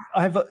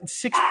have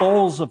 6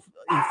 bowls in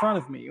front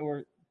of me,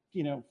 or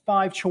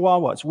 5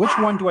 chihuahuas. Which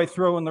one do I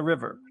throw in the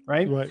river?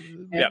 Right.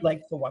 And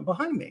like the one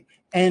behind me.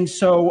 And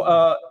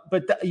so,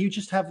 you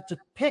just have to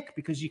pick,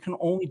 because you can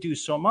only do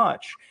so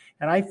much.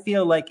 And I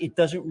feel like it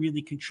doesn't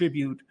really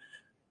contribute.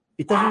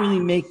 It doesn't really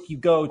make you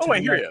go to I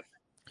hear you.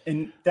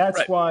 And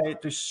that's why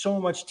there's so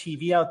much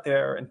TV out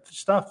there and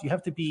stuff. You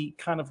have to be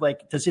kind of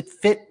like, does it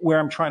fit where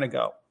I'm trying to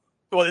go?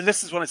 Well,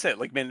 this is what I say.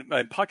 Like, man,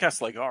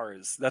 podcasts like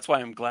ours, that's why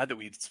I'm glad that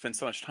we spend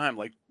so much time,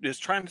 like,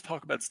 just trying to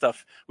talk about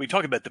stuff. We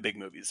talk about the big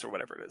movies or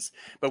whatever it is,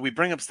 but we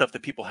bring up stuff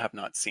that people have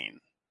not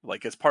seen.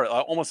 Like, as part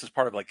of, almost as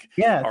part of like,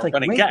 it's like,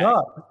 wake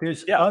up.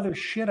 There's other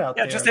shit out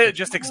there.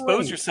 Just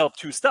expose yourself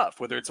to stuff,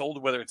 whether it's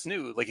old, whether it's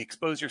new. Like,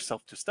 expose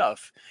yourself to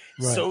stuff,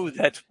 so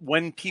that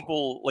when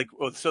people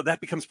so that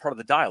becomes part of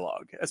the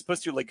dialogue, as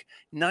opposed to like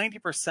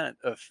 90%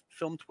 of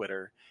film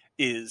Twitter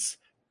is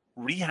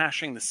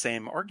rehashing the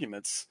same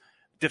arguments,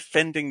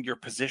 defending your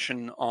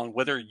position on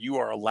whether you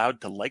are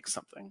allowed to like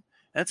something.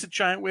 That's a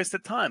giant waste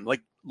of time.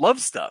 Like, love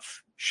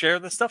stuff. Share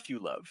the stuff you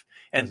love,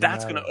 and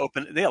that's going to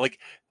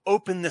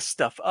open this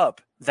stuff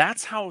up.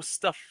 That's how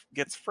stuff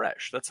gets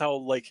fresh. That's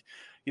how,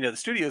 the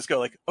studios go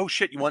like, oh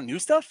shit, you want new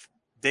stuff?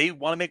 They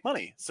want to make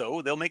money,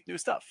 so they'll make new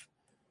stuff.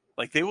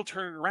 Like, they will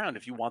turn it around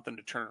if you want them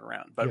to turn it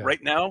around. But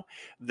right now,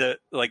 the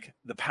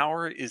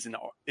power is in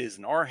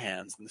our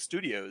hands, and the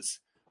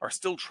studios are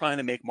still trying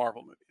to make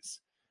Marvel movies.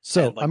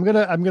 So I'm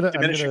gonna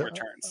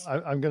returns.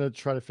 I'm gonna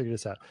try to figure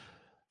this out.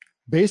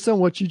 Based on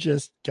what you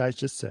guys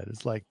just said,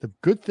 it's like the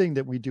good thing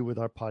that we do with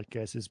our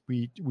podcast is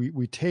we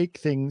take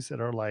things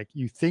that are like,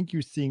 you think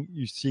you're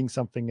seeing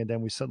something, and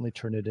then we suddenly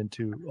turn it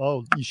into,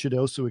 oh, you should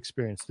also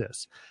experience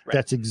this. Right.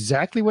 That's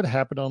exactly what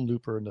happened on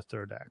Looper in the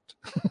third act.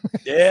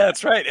 Yeah,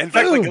 that's right. In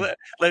fact,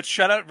 let's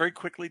shout out very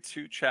quickly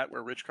to chat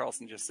where Rich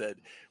Carlson just said,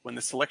 when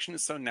the selection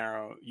is so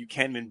narrow, you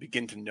can't even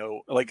begin to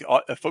know,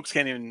 folks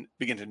can't even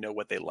begin to know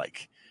what they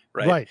like.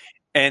 Right.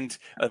 And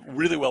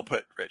really well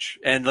put, Rich.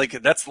 And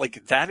that's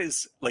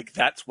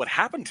what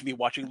happened to me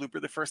watching Looper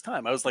the first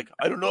time. I was like,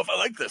 I don't know if I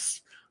like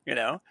this, and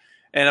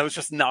I was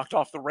just knocked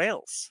off the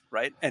rails,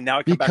 right? And now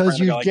I come because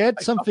back you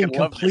get something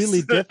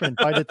completely different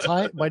by the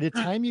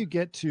time you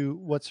get to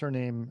what's her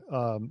name,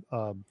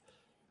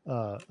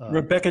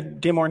 Rebecca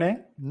De Mornay?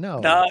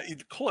 No.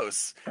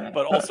 Close,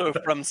 but also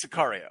from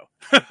Sicario.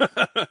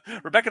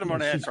 Rebecca De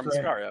Mornay from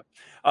great. Sicario.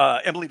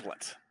 Emily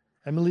Blunt.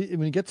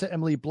 When you get to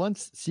Emily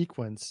Blunt's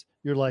sequence,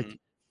 you're like,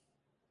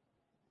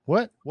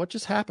 what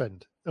just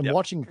happened? I'm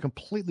watching a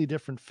completely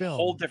different film.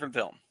 Whole different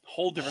film.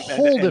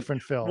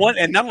 Different film.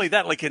 And not only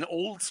that, like an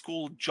old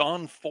school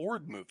John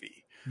Ford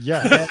movie.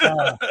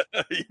 Yeah.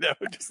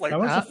 Just like a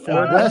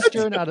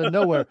Western out of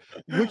nowhere,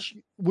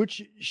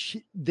 which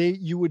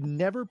you would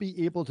never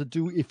be able to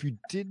do if you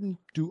didn't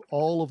do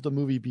all of the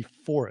movie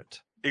before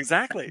it.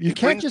 Exactly. You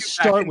can't just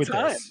start with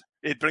this.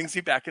 It brings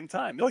you back in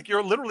time. Like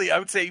you're literally, I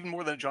would say, even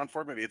more than a John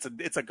Ford movie.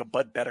 It's like a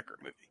Bud Bedecker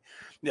movie.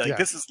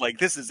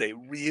 This is a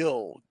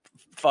real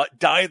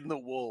dyed in the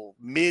wool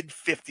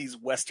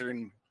mid-50s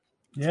Western,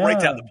 right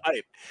down the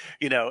pipe.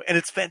 And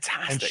it's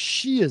fantastic. And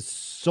she is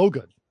so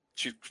good.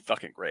 She's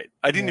fucking great.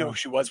 I didn't know who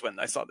she was when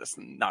I saw this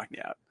and knocked me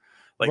out.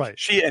 Right.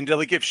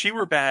 If she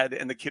were bad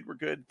and the kid were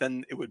good,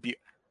 then it would be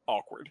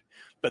awkward.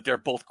 But they're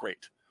both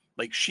great.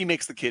 Like she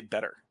makes the kid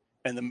better.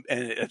 And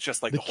it's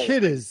just like the whole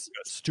kid is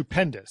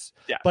stupendous.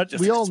 Yeah, but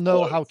we all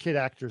know how kid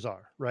actors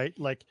are, right?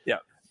 Like,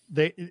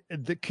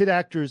 the kid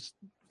actors,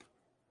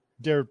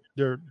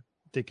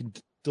 they can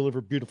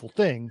deliver beautiful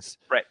things,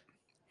 right?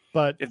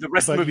 But if the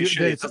rest of the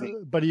movie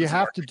but you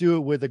have to do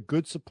it with a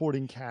good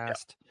supporting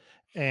cast,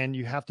 and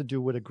you have to do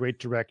it with a great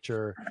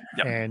director,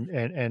 and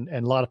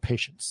a lot of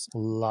patience,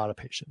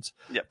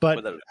 Yeah,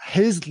 but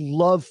his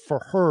love for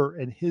her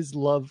and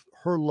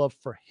her love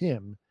for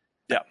him,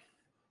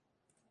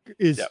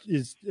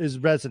 is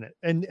resonant,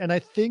 and I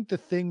think the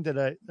thing that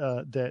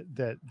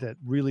that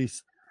really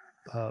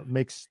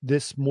makes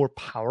this more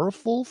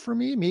powerful for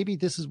me, maybe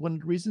this is one of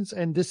the reasons,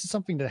 and this is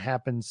something that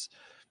happens,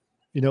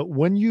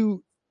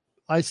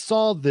 I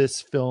saw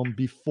this film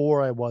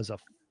before I was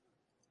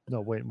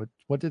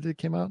what did it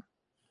came out?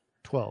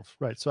 12,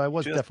 right? So I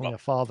was definitely a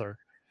father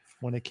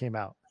when it came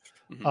out.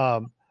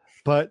 Mm-hmm.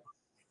 But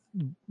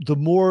the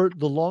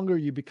longer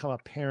you become a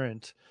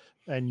parent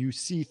and you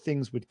see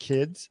things with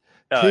kids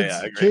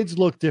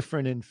look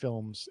different in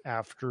films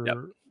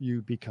after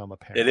you become a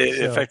parent. It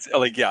affects,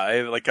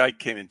 I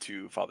came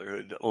into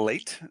fatherhood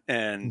late,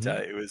 and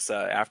it was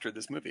after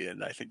this movie,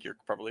 and I think you're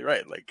probably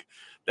right. Like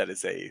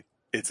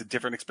it's a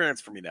different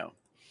experience for me now,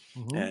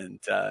 and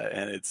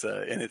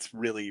it's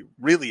really,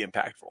 really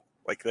impactful.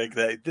 Like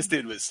this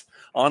dude was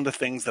on the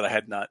things that I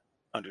had not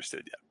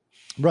understood yet.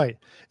 Right,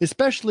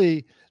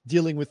 especially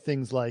dealing with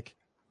things like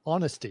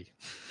honesty.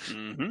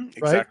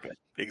 Exactly. Right?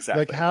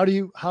 Exactly. Like how do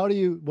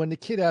you when the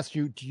kid asks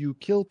you, do you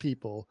kill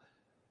people?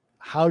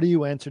 How do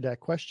you answer that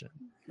question?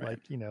 Right.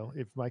 Like,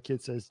 if my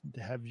kid says,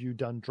 have you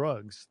done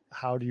drugs?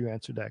 How do you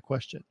answer that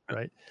question?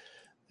 Right.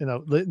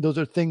 Those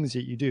are things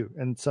that you do.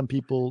 And some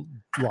people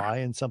lie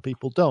and some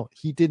people don't.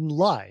 He didn't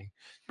lie.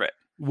 Right.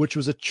 Which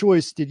was a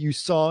choice that you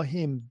saw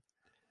him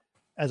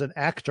as an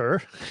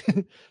actor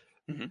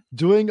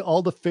doing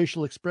all the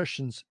facial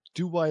expressions.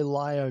 Do I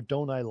lie or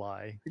don't I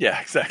lie?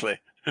 Yeah, exactly.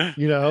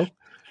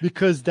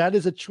 Because that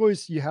is a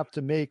choice you have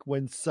to make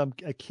when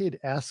a kid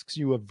asks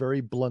you a very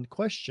blunt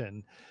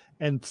question,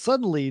 and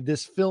suddenly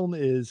this film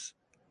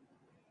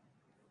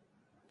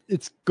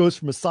goes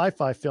from a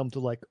sci-fi film to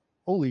like,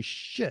 holy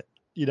shit,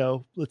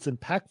 it's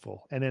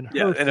impactful. And then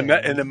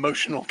an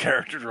emotional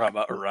character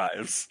drama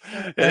arrives.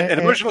 An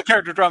emotional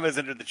character drama has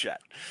entered the chat.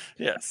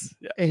 Yes,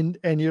 yeah.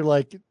 And you're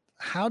like,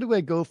 how do I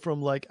go from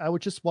like, I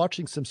was just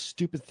watching some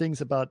stupid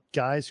things about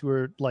guys who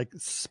are like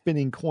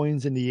spinning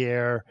coins in the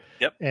air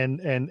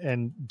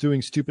and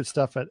doing stupid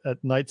stuff at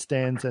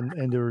nightstands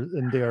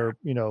and they're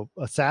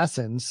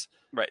assassins,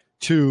 right?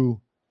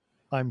 To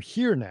I'm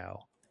here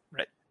now.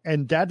 Right.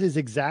 And that is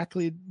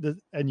exactly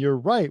and you're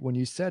right when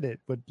you said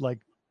it, but like,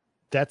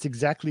 that's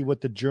exactly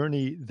what the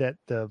journey that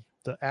the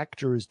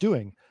actor is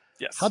doing.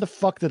 Yes. How the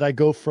fuck did I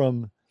go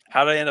from,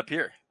 how did I end up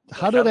here?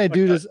 How did I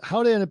do this?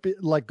 How did I end up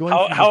like going?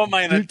 How am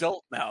I an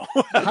adult now?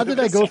 How did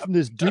I go from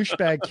this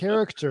douchebag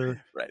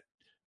character right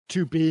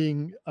to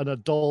being an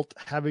adult,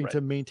 having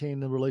to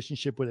maintain a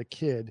relationship with a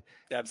kid?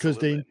 Because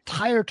the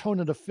entire tone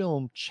of the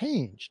film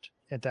changed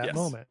at that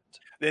moment.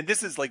 And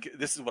this is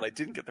what I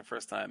didn't get the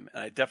first time,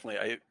 and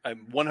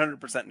I'm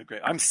 100% in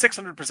agreement. I'm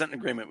 600% in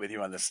agreement with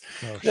you on this.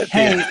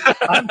 Hey,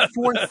 I'm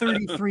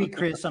 433,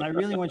 Chris, and I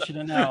really want you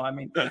to know. I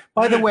mean,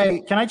 by the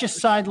way, can I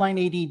just sideline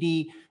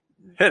ADD?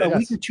 A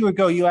week or two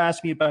ago, you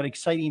asked me about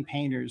exciting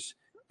painters.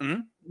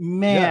 Mm-hmm.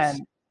 Man,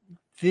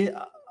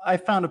 I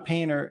found a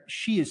painter.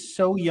 She is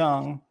so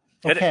young.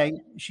 Okay,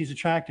 she's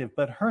attractive,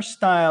 but her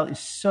style is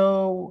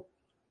so.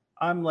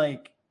 I'm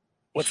like,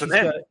 what's her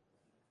name?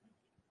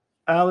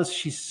 Alice.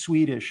 She's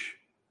Swedish.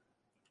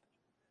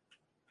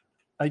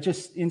 I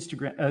just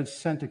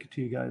sent it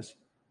to you guys.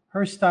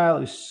 Her style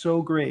is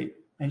so great,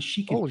 and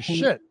she can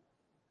paint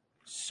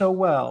so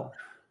well.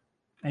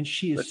 And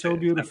she is so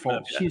beautiful.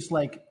 She's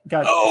like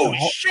got.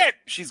 Shit!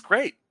 She's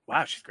great.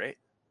 Wow, she's great.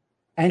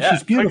 And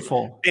she's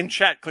beautiful. In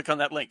chat, click on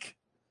that link.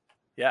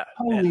 Yeah.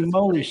 Holy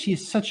moly, great.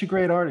 She's such a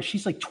great artist.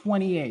 She's like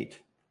 28.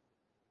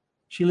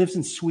 She lives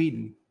in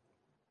Sweden.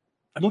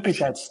 Look at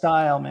that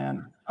style,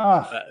 man.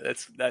 Ah,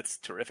 That's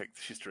terrific.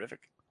 She's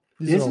terrific.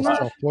 These are Isn't all that-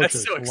 self-portraits.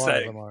 That's so A lot of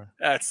exciting. them are.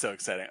 That's so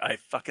exciting. I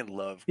fucking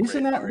love.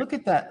 isn't great that? art. Look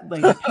at that,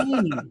 like the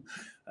painting.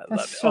 I love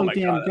That's it. so Oh my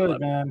damn God, I good,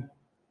 love it. man.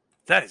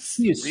 That is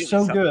He is really so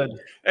something. good.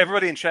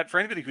 Everybody in chat, for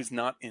anybody who's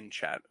not in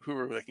chat, who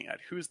are we looking at?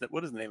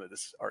 What is the name of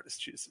this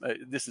artist?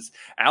 This is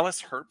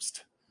Alice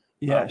Herbst.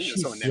 Yeah, we know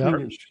she's someone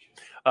named huge.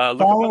 Look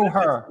Follow up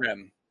on her.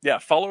 Instagram. Yeah,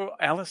 follow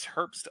Alice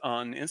Herbst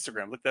on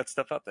Instagram. Look that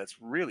stuff up. That's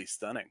really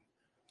stunning.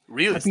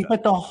 Really stunning.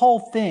 But the whole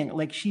thing,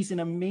 like, she's an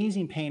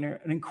amazing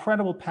painter, an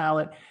incredible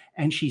palette,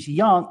 and she's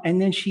young,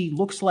 and then she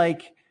looks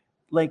like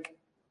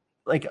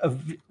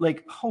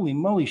holy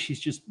moly, she's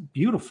just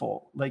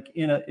beautiful, like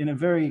in a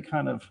very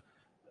kind of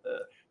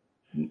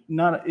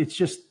it's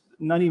just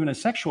not even a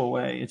sexual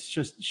way. It's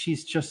just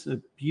she's just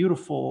a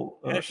beautiful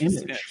image.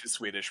 Yeah, she's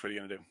Swedish. What are you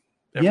gonna do?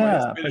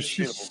 But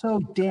she's so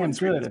damn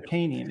good at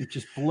painting. It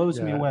just blows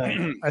me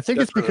away. I think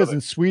it's because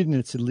in Sweden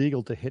it's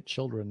illegal to hit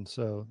children,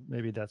 so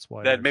maybe that's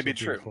why. That may be so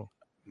true. beautiful.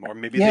 Or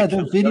maybe there are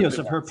videos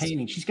of her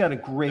painting. She's got a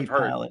great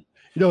palette.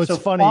 You know, it's so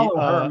funny. Follow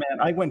her, man.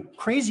 I went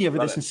crazy over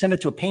this and sent it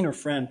to a painter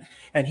friend,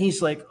 and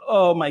he's like,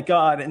 "Oh my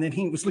god!" And then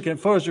he was looking at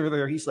photos of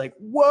her. He's like,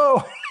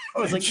 "Whoa!" I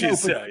was like,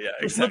 exactly.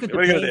 Look at the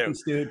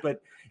paintings, dude."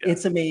 But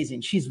it's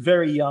amazing. She's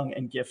very young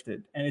and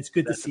gifted, and it's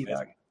good to see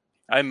that.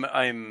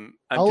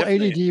 I'll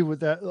ADD with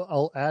that.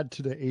 I'll add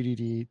to the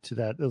ADD to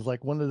that. It was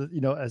like one of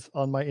the, as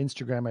on my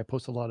Instagram, I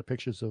post a lot of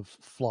pictures of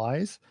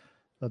flies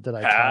that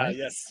I tie.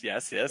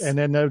 Yes. And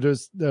then I've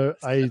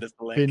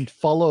been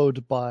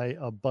followed by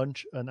a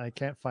bunch, and I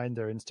can't find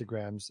their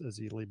Instagrams as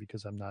easily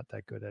because I'm not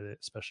that good at it,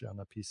 especially on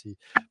a PC.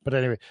 But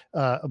anyway,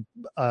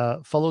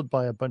 followed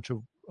by a bunch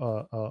of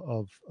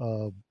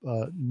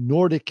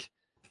Nordic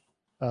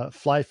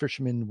fly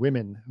fishermen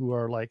women who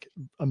are like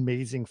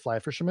amazing fly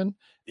fishermen.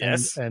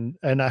 Yes. And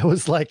I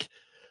was like,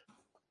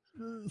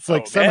 it's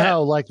like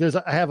somehow like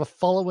I have a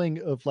following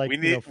of like we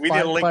need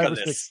a link on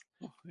this.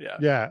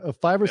 Of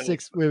 5 or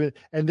 6 women,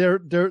 and they're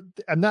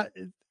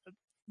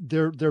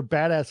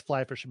badass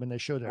fly fishermen. They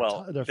show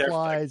their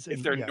flies.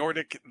 If they're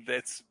Nordic,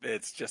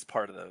 it's just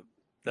part of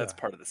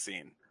part of the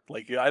scene.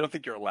 Like, I don't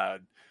think you're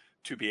allowed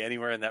to be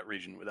anywhere in that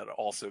region without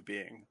also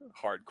being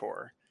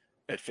hardcore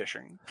at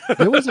fishing.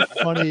 There was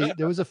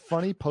a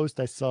funny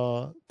post I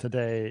saw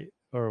today,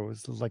 or it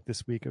was like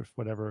this week or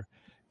whatever.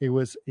 It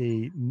was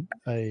a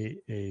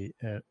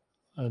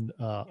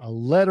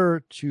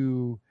letter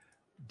to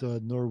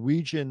the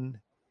Norwegian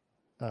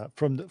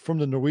from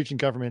the Norwegian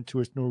government to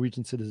its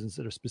Norwegian citizens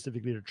that are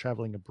specifically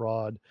traveling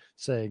abroad,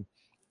 saying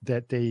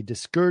that they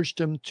discouraged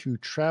them to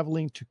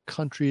traveling to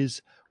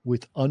countries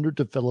with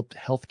underdeveloped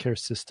healthcare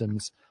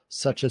systems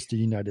such as the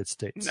United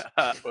States.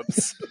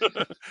 Whoops.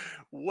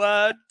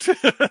 What?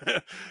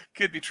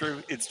 Could be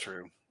true. It's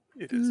true.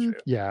 It is true.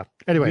 Yeah.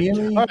 Anyway,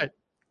 really? All right.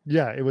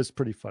 Yeah, it was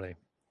pretty funny.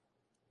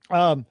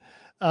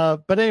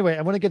 But anyway,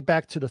 I want to get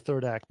back to the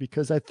third act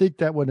because I think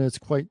that one is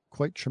quite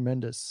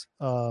tremendous.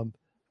 Of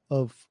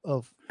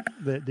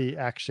the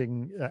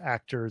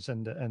actors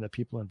and the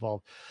people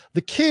involved.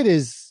 The kid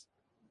is,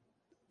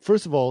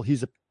 first of all,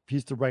 he's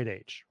the right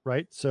age,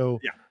 right? So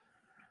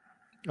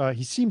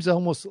he seems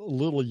almost a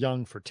little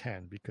young for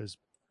 10 because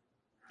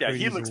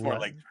he looks more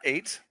like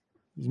 8.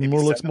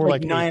 Looks more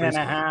like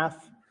 9.5.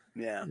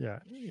 Yeah.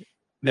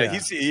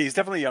 He's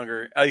definitely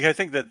younger. I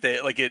think that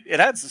it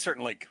adds a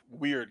certain like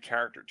weird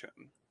character to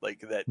him.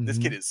 Like that this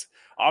kid is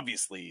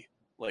obviously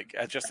like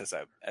just as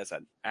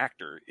an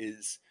actor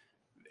is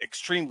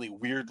extremely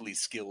weirdly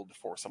skilled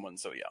for someone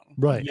so young.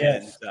 Right.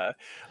 Yes. And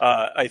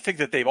I think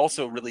that they've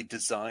also really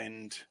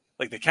designed,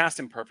 like, they cast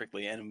him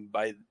perfectly. And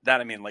by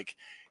that, I mean, like,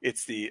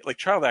 it's the, like,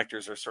 child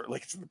actors are sort of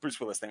like, it's the Bruce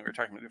Willis thing we were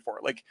talking about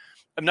before. Like,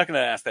 I'm not going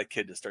to ask that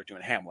kid to start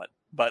doing Hamlet,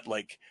 but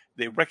like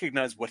they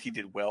recognize what he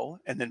did well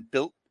and then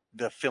built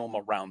the film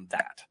around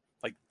that.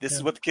 Like, this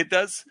is what the kid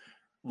does.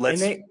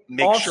 Let's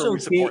make sure we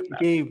support that.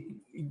 Gave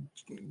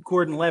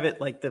Gordon Levitt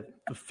like the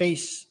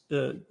face,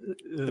 the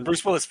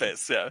Bruce Willis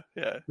face, the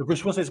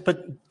Bruce Willis face.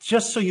 But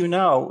just so you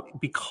know,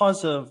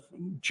 because of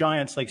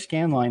giants like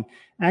Scanline,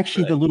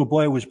 actually the little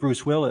boy was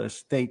Bruce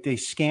Willis. They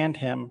scanned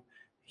him.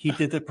 He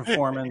did the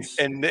performance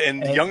and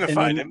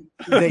youngified him.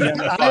 They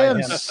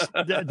youngified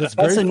him. That's a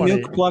funny.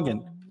 nuke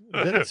plugin.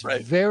 That's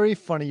very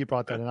funny you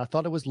brought that in. I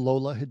thought it was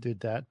Lola who did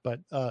that, but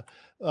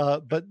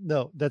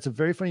no, that's a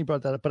very funny you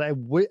brought that up. But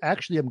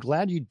I'm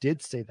glad you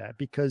did say that,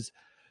 because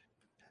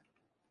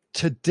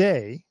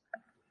today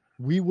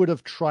we would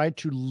have tried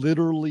to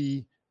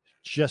literally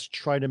just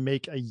try to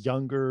make a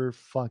younger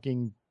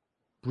fucking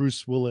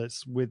Bruce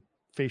Willis with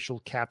facial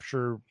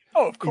capture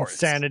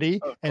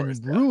insanity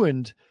and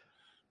ruined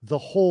the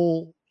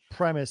whole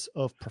premise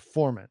of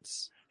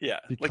performance. Yeah,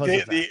 like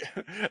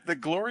the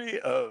glory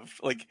of,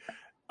 like,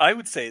 I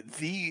would say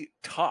the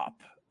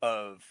top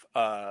of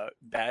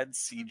bad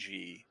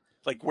CG,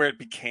 like where it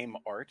became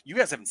art. You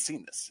guys haven't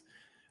seen this,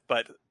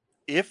 but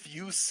if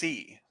you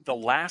see the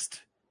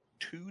last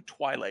 2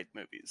 Twilight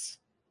movies,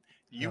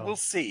 you will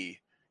see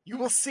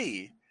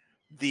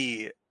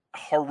the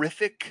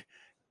horrific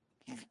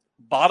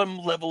bottom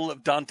level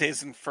of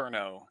Dante's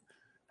Inferno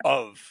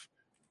of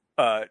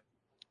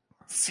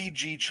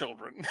CG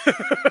children,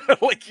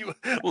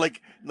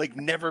 like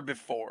never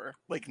before,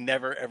 like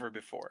never ever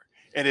before,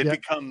 and it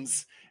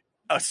becomes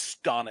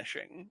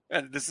astonishing.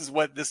 And this is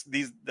what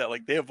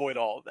like they avoid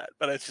all of that,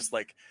 but it's just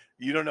like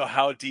you don't know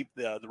how deep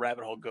the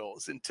rabbit hole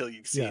goes until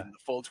you've seen the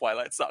full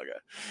Twilight Saga.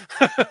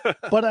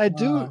 But I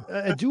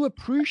do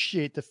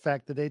appreciate the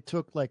fact that they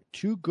took like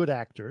two good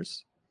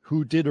actors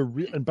who did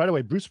and by the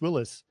way, Bruce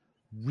Willis,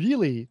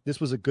 really, this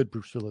was a good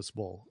Bruce Willis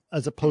role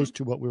as opposed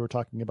to what we were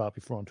talking about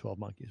before on 12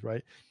 Monkeys,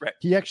 right? Right.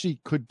 He actually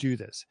could do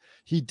this.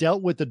 He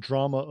dealt with the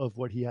drama of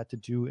what he had to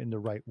do in the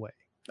right way.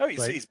 Oh,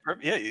 he's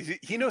perfect. Yeah,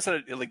 he knows how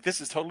to, like,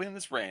 this is totally in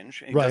this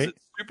range. And he does it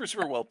super,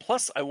 super well.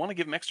 Plus, I want to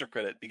give him extra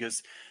credit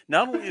because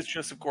not only is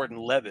Joseph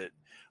Gordon-Levitt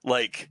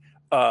like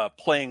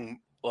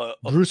playing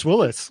Bruce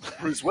Willis,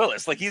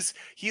 like he's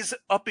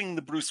upping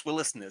the Bruce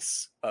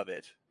Willisness of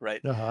it,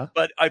 right? Uh-huh.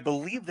 But I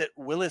believe that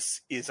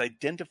Willis is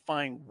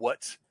identifying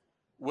what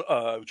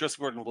Joseph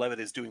Gordon-Levitt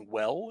is doing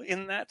well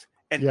in that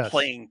and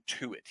playing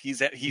to it.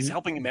 He's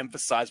helping him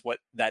emphasize what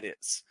that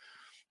is.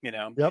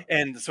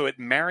 And so it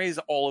marries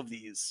all of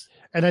these.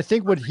 And I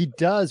think what he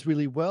does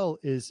really well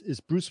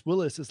is Bruce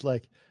Willis is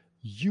like,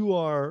 you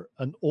are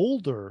an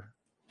older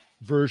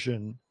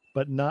version,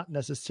 but not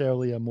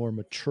necessarily a more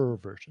mature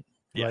version,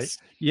 right?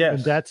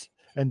 Yes.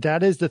 And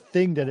that is the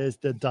thing that is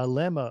the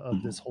dilemma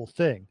of this whole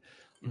thing.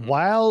 Mm-hmm.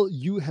 While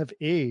you have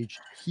aged,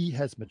 he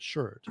has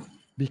matured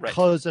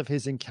because of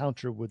his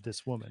encounter with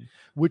this woman,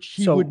 which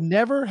he would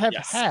never have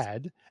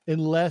had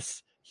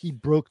unless he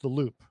broke the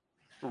loop.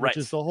 Which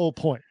is the whole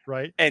point,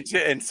 right?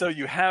 And so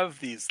you have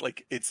these,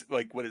 like, it's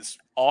like what is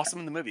awesome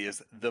in the movie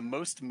is the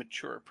most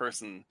mature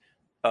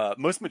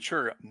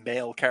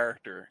male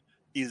character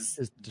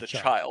is the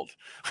child.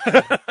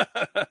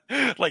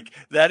 Like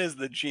that is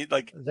the gene.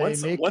 Like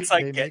once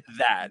I get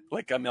that,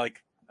 like I'm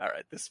like, all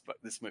right, this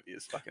movie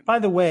is fucking. By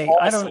the way,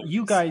 awesome.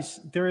 You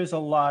guys, there is a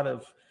lot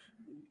of,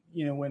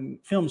 when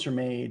films are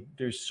made,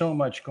 there's so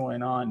much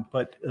going on,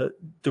 but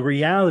the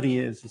reality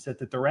is that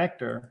the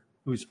director,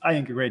 who's I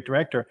think a great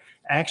director,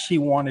 actually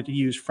wanted to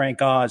use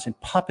Frank Oz in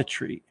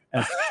puppetry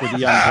for the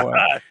young boy.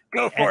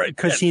 Go for it,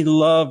 because he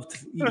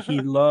loved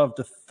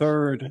the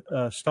third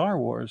Star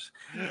Wars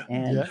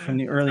and from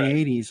the early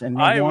 '80s, and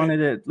he wanted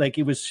it like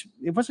it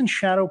wasn't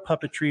shadow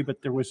puppetry,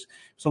 but there was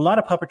a lot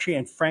of puppetry,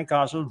 and Frank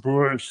Oz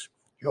was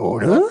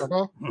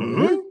Yoda.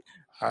 Mm-hmm.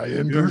 I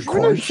am your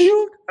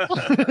Cornfield.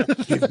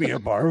 Give me a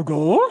bar of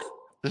gold.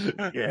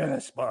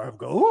 Yes, bar of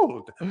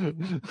gold.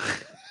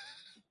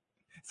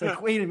 It's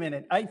like, wait a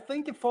minute. I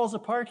think it falls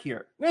apart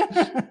here.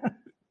 I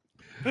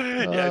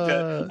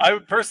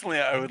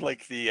would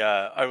like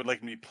him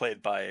to be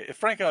played by, if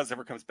Frank Oz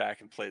ever comes back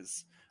and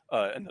plays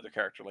another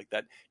character like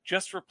that,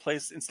 just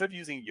replace, instead of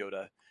using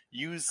Yoda,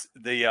 use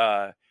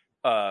what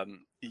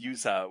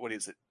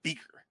is it,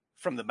 Beaker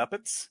from the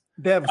Muppets.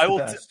 That was the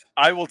best.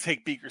 I will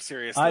take Beaker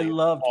seriously. I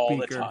loved all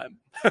Beaker. the time.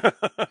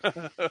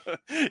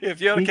 If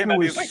Yoda Beaker came out,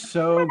 was like,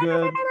 so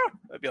good.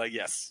 I'd be like,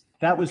 yes.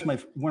 That was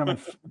one of my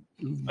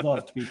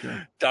loved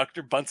Beaker.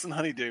 Dr. Bunsen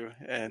Honeydew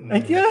and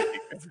Bunsen.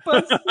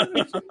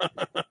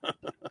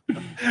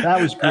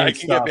 That was great. I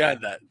can get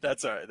behind that.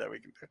 That's all right. That we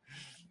can do.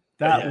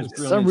 That was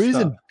for some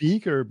reason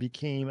Beaker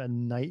became a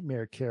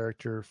nightmare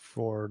character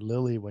for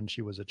Lily when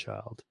she was a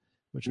child,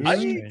 which was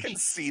strange. Can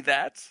see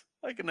that.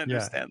 I can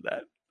understand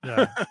that.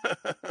 Yeah.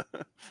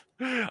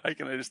 I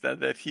can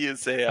understand that. He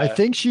is a. I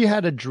think she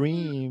had a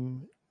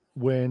dream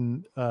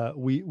when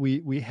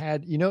we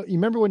had, you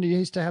remember when you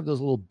used to have those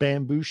little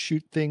bamboo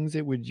shoot things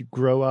that would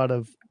grow out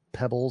of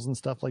pebbles and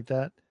stuff like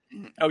that?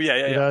 Oh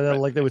yeah.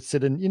 Like they would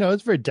sit in,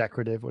 it's very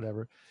decorative,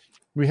 whatever.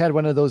 We had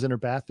one of those in her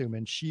bathroom,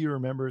 and she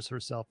remembers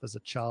herself as a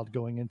child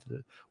going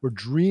or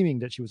dreaming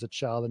that she was a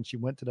child, and she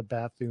went to the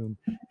bathroom,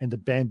 and the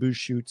bamboo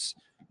shoots,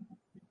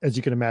 as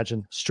you can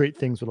imagine, straight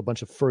things with a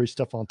bunch of furry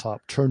stuff on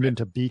top, turned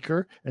into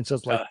Beaker, and so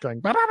it's like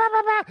going bah, bah, bah,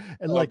 bah, bah,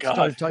 and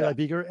started talking like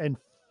Beaker, and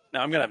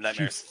now I'm gonna have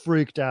nightmares. She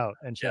freaked out,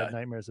 and she had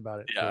nightmares about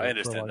it. Yeah, I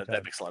understand that.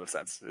 That makes a lot of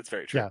sense. It's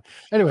very true. Yeah.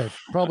 Anyway,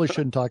 probably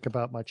shouldn't talk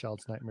about my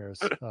child's nightmares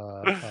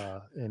on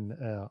a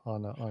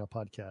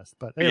podcast.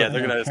 But anyway,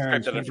 they're gonna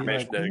script that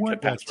information.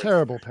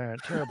 Terrible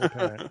parent.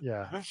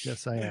 Yeah.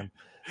 Yes, I am.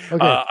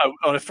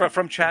 Okay.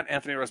 From chat,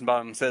 Anthony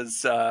Rosenbaum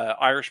says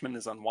Irishman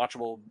is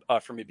unwatchable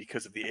for me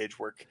because of the age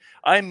work.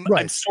 I'm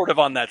sort of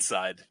on that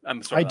side.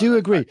 I do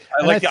agree.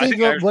 I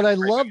think what I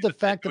love the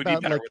fact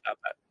about like.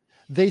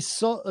 They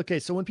saw,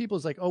 so when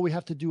people's like, oh, we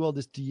have to do all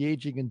this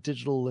de-aging and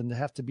digital and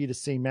have to be the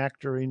same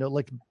actor,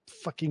 like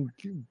fucking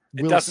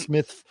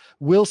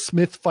Will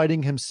Smith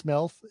fighting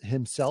himself.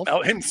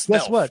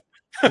 Guess what?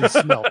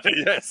 Himself.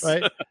 Yes.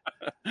 Right?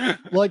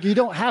 Like, you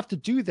don't have to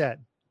do that.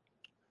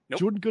 Nope.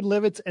 Jordan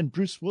Gordon-Levitt and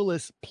Bruce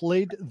Willis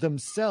played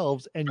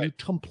themselves, and you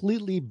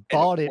completely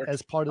bought it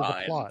as part of the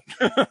plot.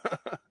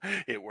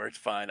 It worked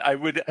fine.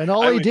 And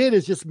all he did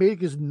is just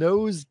make his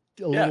nose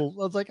a little,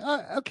 I was like,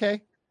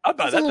 okay. I'll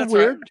buy that. That's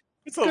weird. Right.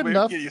 It's a little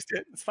weird. Get used to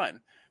it. It's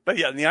fine. But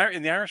yeah, in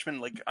the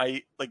Irishman,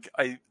 I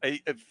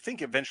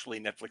think eventually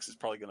Netflix is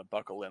probably going to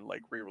buckle and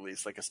like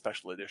re-release like a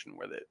special edition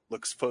where it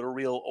looks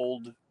photoreal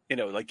old,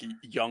 like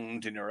young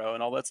De Niro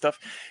and all that stuff.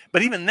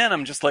 But even then,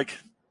 I'm just like,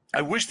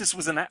 I wish this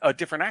was a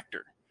different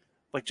actor.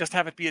 Like, just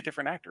have it be a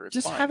different actor. It's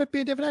Just fine. have it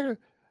be a different actor,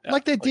 Yeah,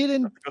 like they did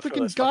in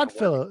freaking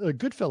Goodfellas.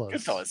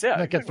 Goodfellas, yeah,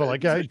 Not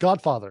Goodfellas,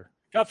 Godfather.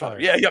 Godfather.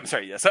 Yeah, I'm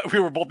sorry. Yes, we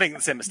were both making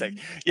the same mistake.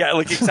 Yeah,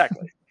 like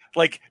exactly.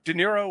 Like De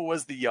Niro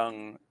was the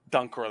young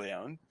Don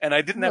Corleone, and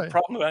I didn't have a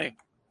problem with it.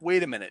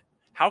 Wait a minute,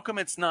 how come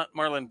it's not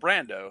Marlon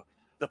Brando,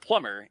 the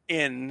plumber,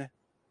 in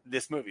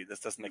this movie? This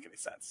doesn't make any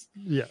sense.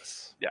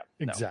 Yes. Yeah.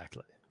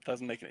 Exactly.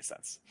 Doesn't make any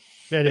sense.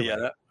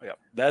 Anyway.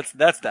 That's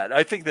that.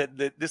 I think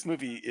that this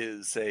movie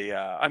is a.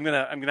 I'm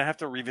gonna have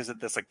to revisit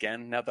this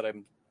again now that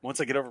once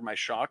I get over my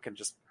shock and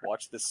just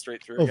watch this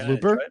straight through again.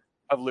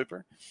 Of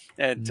Looper,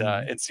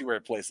 and see where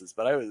it places.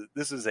 But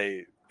this is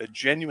a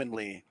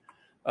genuinely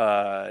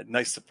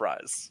nice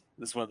surprise.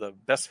 This is one of the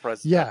best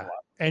surprises. Yeah,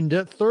 and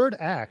the third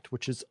act,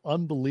 which is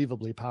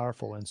unbelievably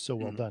powerful and so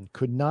well done,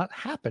 could not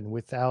happen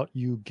without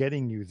you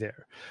getting you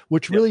there.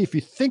 Which really, if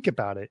you think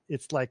about it,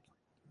 it's like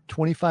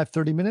 25,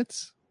 30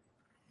 minutes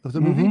of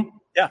the movie.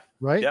 Yeah.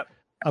 Right? Yep.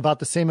 About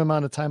the same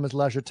amount of time as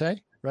La Jetée,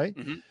 right?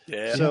 Mm-hmm.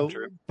 Yeah. So,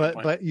 true.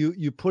 but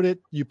you put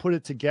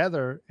it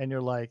together and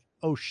you're like,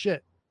 oh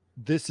shit,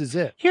 this is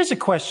it. Here's a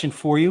question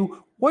for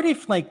you. What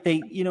if like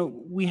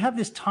we have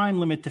this time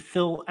limit to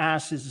fill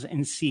asses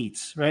in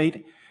seats,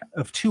 right?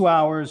 Of 2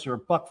 hours or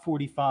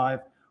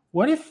 $1.45.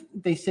 What if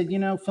they said,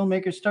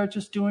 filmmakers start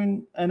just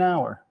doing an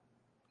hour?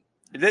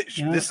 This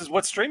is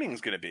what streaming is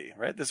going to be,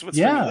 right? This is what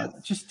streaming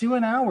is. Just do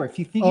an hour. If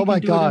you think you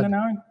can do it in an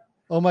hour.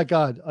 Oh my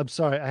God. I'm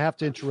sorry. I have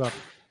to interrupt.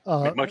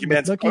 Monkey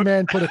Man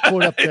put a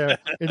quote up there,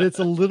 and it's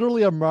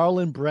literally a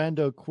Marlon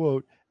Brando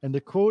quote. And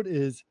the quote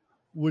is,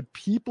 "Would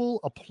people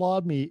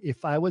applaud me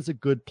if I was a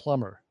good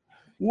plumber?"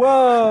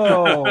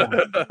 Whoa.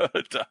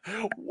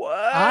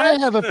 What? I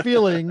have a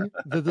feeling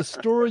that the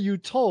story you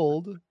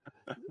told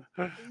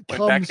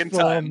comes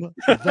from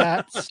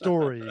that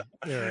story,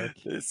 Eric.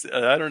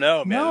 I don't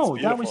know, man. No,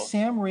 that was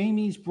Sam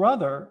Raimi's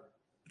brother.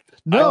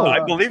 No,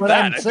 I believe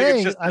that.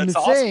 I'm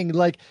saying,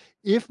 like,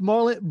 if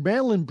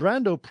Marlon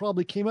Brando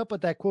probably came up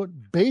with that quote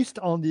based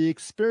on the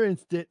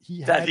experience that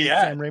he had with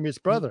Sam Raimi's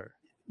brother.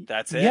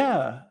 That's it.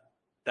 Yeah.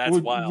 That's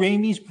wild.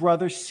 Raimi's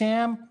brother,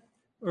 Sam,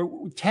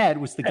 or Ted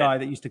was the guy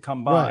that used to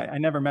come by. Right. I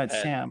never met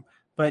Sam,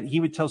 but he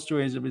would tell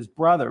stories of his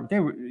brother.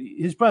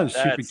 His brother's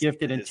super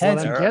gifted, and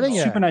Ted's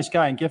super nice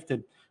guy and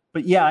gifted.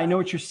 But yeah, I know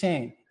what you're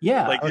saying.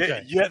 Yeah,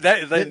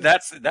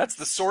 that's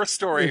the source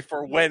story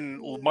for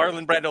when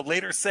Marlon Brando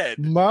later said.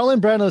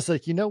 Marlon Brando's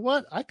like, you know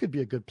what? I could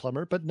be a good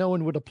plumber, but no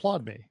one would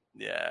applaud me.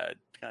 Yeah,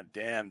 god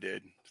damn,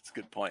 dude, that's a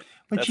good point.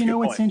 But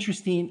what's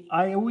interesting?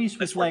 I always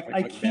was like,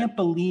 I can't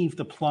believe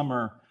the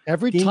plumber.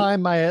 Every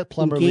time my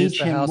plumber leaves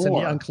the house and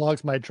he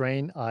unclogs my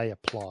drain, I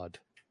applaud.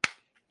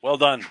 Well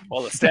done.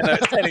 Well,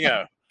 standing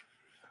out.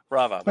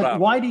 Bravo. But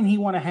why didn't he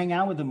want to hang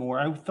out with him more?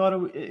 I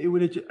thought it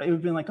would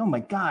have been like, oh my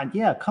God,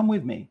 yeah, come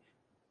with me.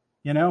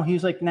 He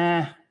was like,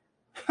 nah.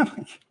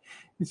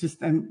 It's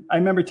just, and I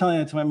remember telling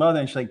it to my mother,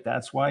 and she's like,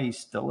 that's why he's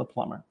still a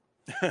plumber.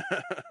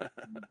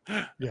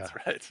 That's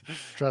right.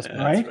 Trust me.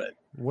 Right?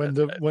 When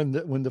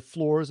the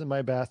floors in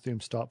my bathroom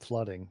stop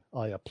flooding,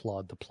 I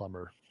applaud the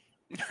plumber.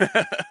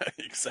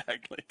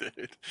 Exactly,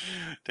 dude.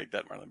 Take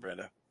that, Marlon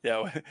Brando.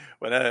 Yeah,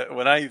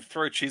 when I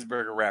throw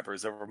cheeseburger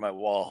wrappers over my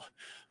wall,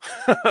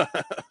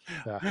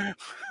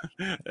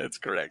 that's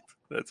correct.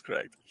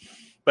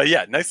 But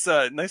yeah, nice.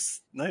 I'm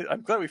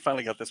glad we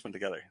finally got this one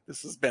together.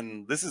 This is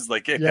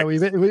like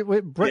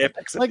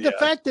apex, the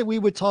fact that we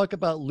would talk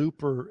about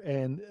Looper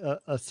and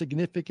a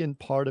significant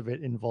part of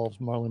it involves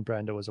Marlon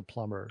Brando as a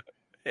plumber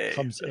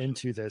comes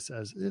into this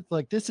as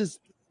like this is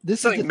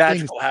something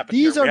magical happened.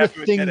 These are the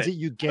things that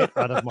you get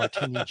out of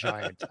Martini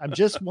Giant. I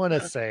just want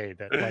to say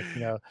that, like,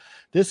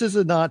 this is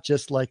not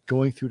just like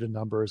going through the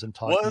numbers and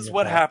talking.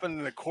 What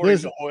happened according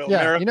to Hoyle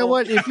Miracle. You know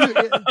what?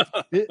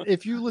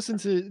 If you listen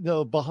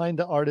to Behind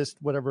the Artist,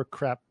 whatever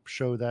crap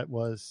show that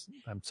was,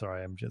 I'm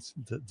sorry, I'm just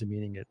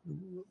demeaning it.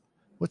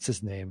 What's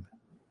his name?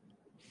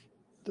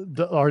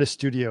 The artist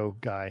studio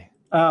guy.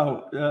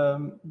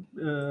 Oh,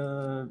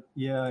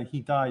 yeah,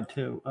 he died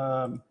too.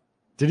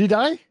 Did he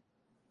die?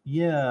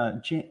 Yeah,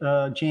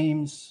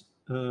 James.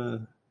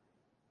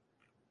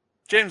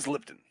 James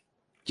Lipton.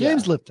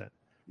 Lipton,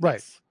 right?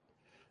 Yes.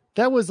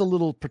 That was a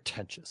little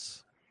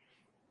pretentious.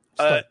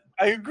 I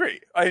agree.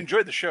 I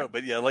enjoyed the show,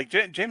 but yeah, like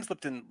James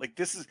Lipton, like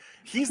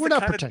we're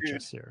not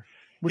pretentious here.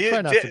 We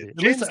try not to be. At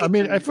least, I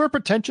mean, if we're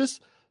pretentious,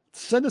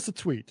 send us a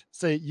tweet.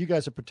 Say you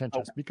guys are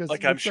pretentious because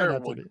like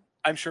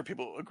I'm sure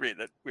people agree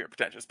that we are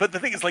pretentious. But the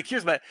thing is, like,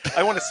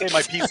 I want to say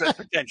my piece on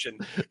pretension,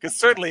 because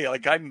certainly,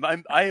 like,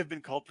 I have been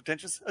called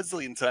pretentious a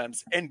zillion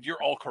times, and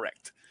you're all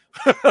correct.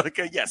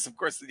 Yes, of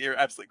course, you're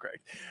absolutely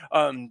correct.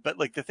 But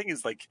like, the thing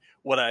is, like,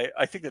 what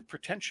I think that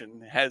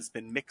pretension has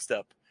been mixed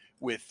up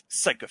with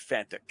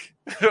sycophantic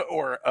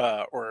or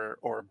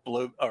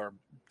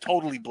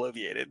totally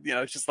bloviated. You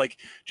know, it's just like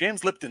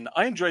James Lipton.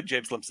 I enjoyed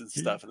James Lipton's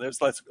stuff, and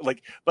there's less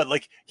like, but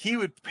like he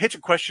would pitch a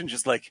question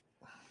just like,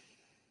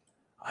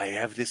 "I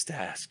have this to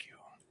ask you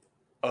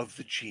of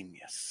the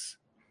genius,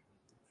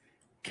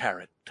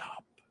 Carrot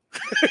Top."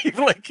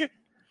 You're like,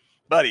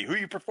 buddy, who are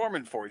you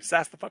performing for? Just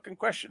ask the fucking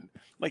question.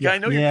 Like, I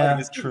know you're playing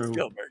this Steven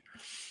Spielberg.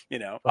 You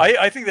know, right.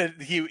 I think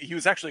that he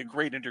was actually a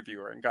great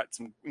interviewer and got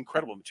some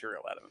incredible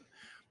material out of him.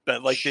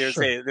 But like,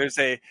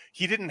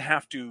 he didn't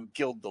have to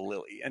gild the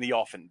lily, and he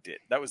often did.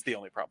 That was the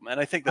only problem. And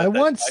I think that I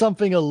want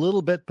something a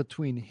little bit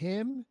between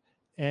him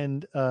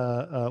and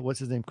what's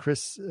his name,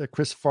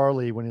 Chris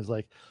Farley, when he's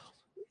like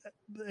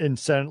in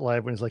Saturday Night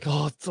Live, when he's like,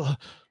 "Oh,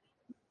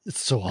 it's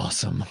so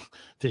awesome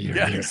that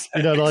you're here."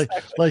 You know,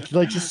 like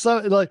just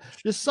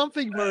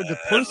something where the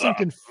person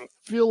can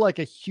feel like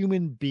a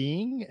human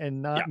being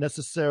and not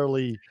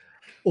necessarily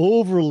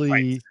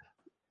overly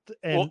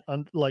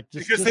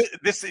because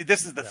this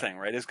is the thing,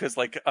 right? Is because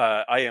like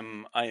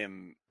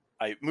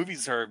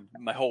movies are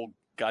my whole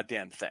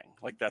goddamn thing.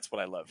 Like that's what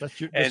I love. That's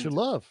your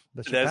love.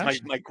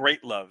 That's my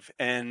great love.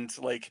 And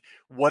like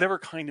whatever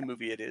kind of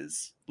movie it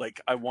is, like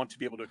I want to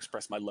be able to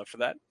express my love for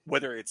that,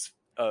 whether it's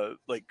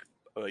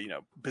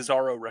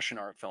bizarro Russian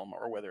art film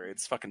or whether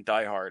it's fucking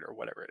Die Hard or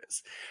whatever it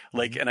is.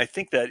 Like, and I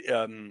think that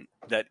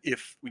that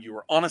if you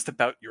are honest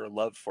about your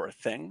love for a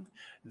thing,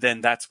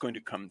 then that's going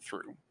to come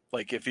through.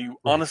 Like if you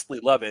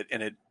honestly love it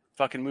and it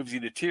fucking moves you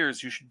to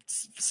tears, you should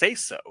say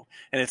so.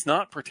 And it's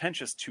not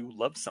pretentious to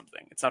love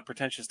something. It's not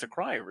pretentious to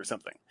cry over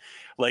something.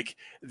 Like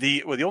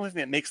the only thing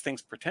that makes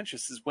things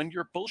pretentious is when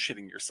you're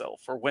bullshitting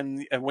yourself or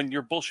when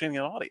you're bullshitting an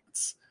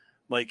audience.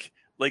 Like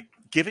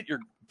give it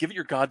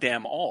your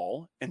goddamn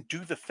all and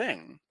do the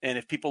thing. And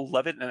if people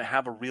love it and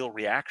have a real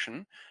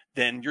reaction,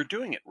 then you're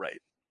doing it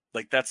right.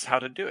 Like that's how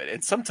to do it.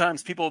 And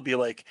sometimes people will be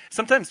like,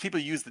 sometimes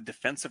people use the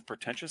defense of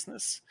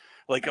pretentiousness,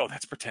 like, "Oh,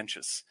 that's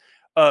pretentious,"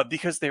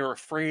 because they're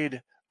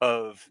afraid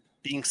of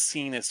being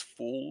seen as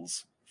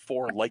fools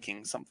for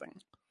liking something.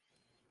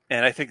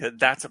 And I think that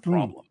that's a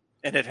problem.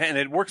 And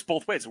it works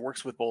both ways. It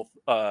works with both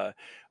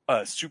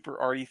super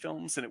arty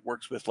films, and it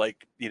works with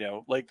like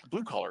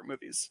blue collar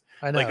movies.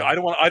 I know. Like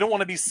I don't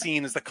want to be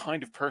seen as the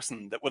kind of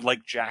person that would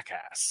like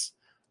Jackass.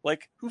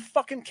 Like who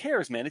fucking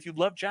cares, man? If you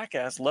love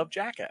Jackass, love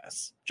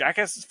Jackass.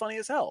 Jackass is funny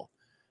as hell.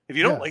 If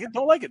you don't like it,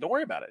 don't like it. Don't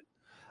worry about it.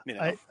 You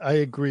know? I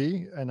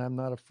agree, and I'm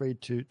not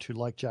afraid to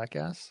like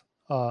Jackass.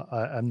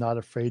 I'm not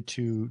afraid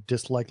to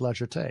dislike La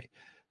Jetée.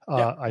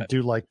 I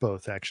do like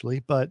both actually,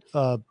 but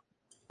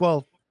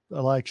I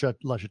like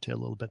La Jetée a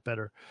little bit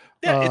better.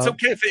 Yeah, it's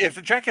okay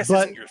if Jackass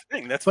isn't your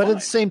thing. That's fine. But at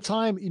the same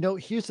time,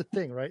 here's the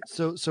thing, right?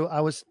 So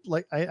I was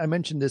like, I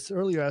mentioned this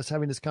earlier. I was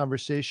having this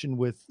conversation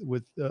with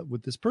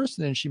this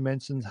person, and she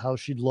mentioned how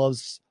she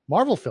loves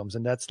Marvel films,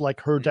 and that's like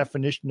her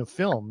definition of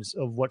films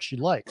of what she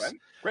likes.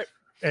 Right.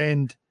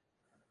 And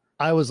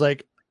I was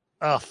like,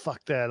 "Oh,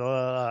 fuck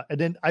that!" And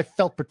then I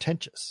felt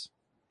pretentious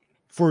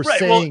for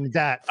saying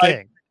that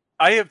thing.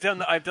 I've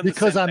done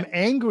because I'm thing.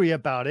 angry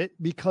about it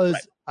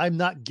because I'm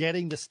not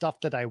getting the stuff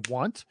that I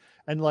want.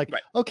 And like,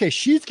 okay,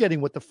 she's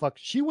getting what the fuck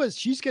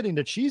she's getting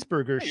the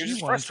cheeseburger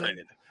she wants.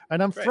 Frustrated.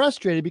 And I'm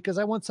frustrated because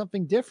I want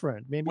something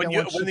different. Maybe when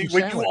you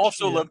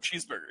also love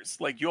cheeseburgers,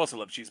 like you also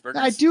love cheeseburgers.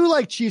 I do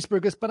like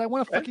cheeseburgers, but I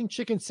want a fucking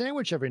chicken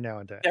sandwich every now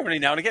and then. Every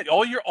now and again.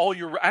 All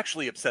you're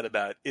actually upset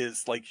about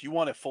is like you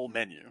want a full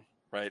menu,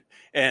 right?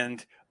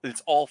 And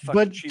it's all fucking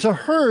But to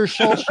her,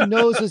 all she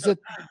knows is that.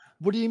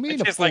 What do you mean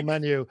a full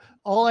menu?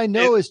 All I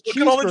know is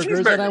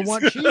cheeseburgers, and I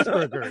want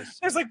cheeseburgers.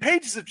 There's like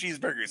pages of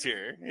cheeseburgers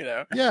here,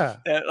 Yeah.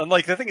 And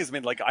like the thing is,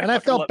 I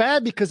felt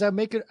bad because I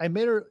made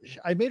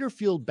her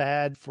feel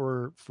bad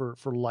for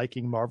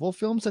liking Marvel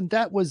films, and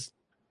that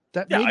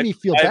made me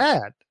feel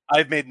bad.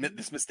 I've made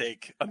this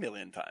mistake a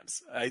million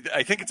times.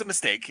 I think it's a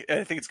mistake.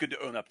 I think it's good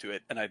to own up to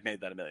it, and I've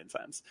made that a million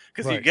times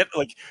because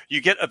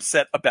you get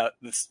upset about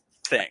this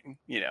thing,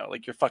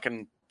 like you're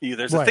fucking.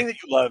 There's a thing that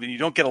you love and you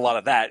don't get a lot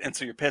of that, and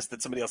so you're pissed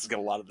that somebody else has got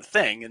a lot of the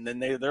thing, and then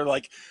they're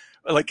like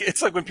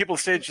it's like when people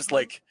say it's just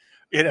like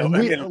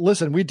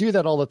listen, we do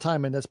that all the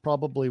time, and that's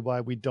probably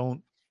why we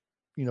don't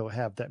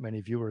have that many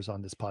viewers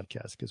on this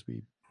podcast because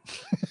we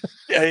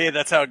yeah,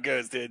 that's how it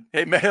goes, dude.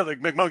 Hey,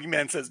 like McMonkey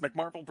Man says,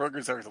 McMarvel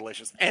burgers are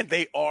delicious, and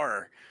they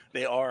are.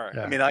 Yeah.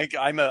 I mean,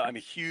 I'm a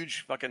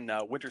huge fucking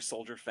Winter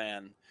Soldier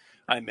fan.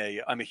 I'm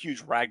a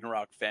huge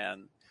Ragnarok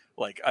fan.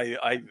 Like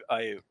I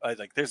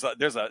like there's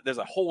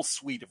a whole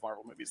suite of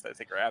Marvel movies that I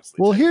think are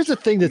absolutely. Well, here's the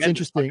thing that's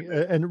interesting,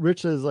 and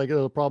Rich is like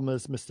the problem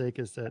with this mistake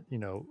is that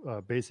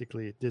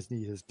basically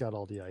Disney has got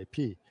all the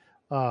IP.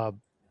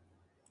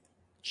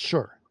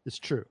 Sure, it's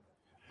true.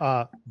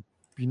 Who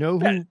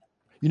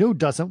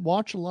doesn't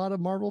watch a lot of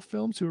Marvel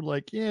films? Who are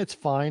like, yeah, it's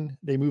fine.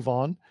 They move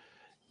on.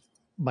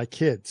 My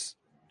kids.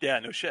 Yeah,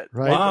 no shit.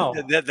 Right? Wow.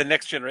 The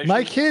next generation.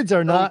 My kids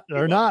are not.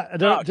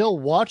 They'll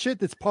watch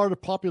it. It's part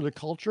of popular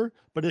culture,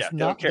 but it's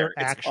not their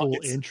actual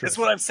interest. That's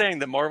what I'm saying.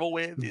 The Marvel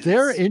wave.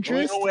 Their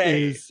interest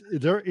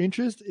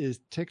is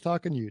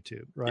TikTok and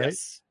YouTube, right?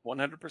 Yes,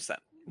 100%.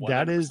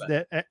 That is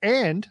that,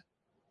 and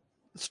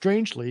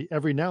strangely,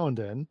 every now and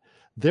then,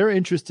 their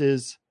interest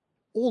is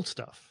old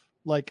stuff.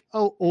 Like,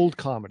 old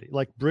comedy.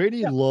 Like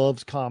Brady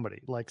loves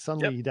comedy. Like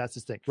suddenly that's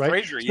his thing, right?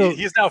 Frasier. So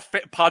He's now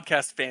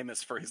podcast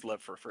famous for his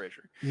love for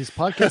Frasier. he's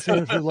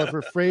podcasting for love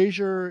for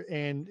Frasier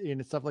and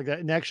stuff like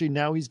that. And actually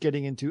now he's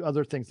getting into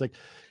other things. Like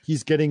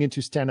he's getting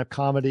into stand-up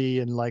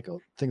comedy and like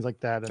things like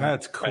that. And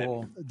That's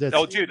cool.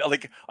 Dude,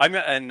 like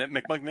and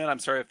McMugman, I'm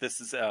sorry if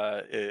this is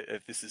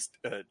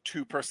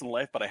too personal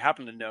life, but I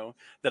happen to know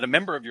that a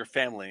member of your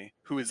family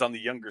who is on the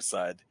younger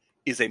side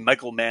is a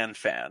Michael Mann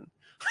fan.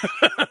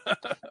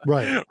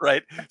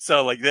 Right.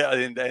 So like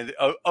and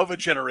of a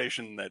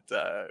generation that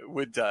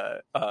would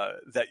that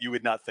you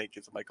would not think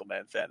is a Michael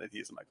Mann fan, and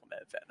he's a Michael Mann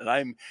fan, and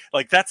I'm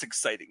like, that's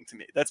exciting to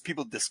me. That's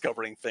people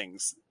discovering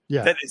things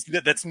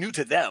that's new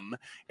to them,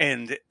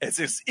 and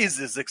is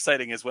as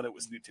exciting as when it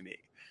was new to me.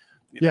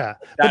 But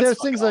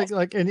there's things awesome.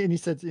 like and he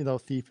said,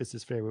 Thief is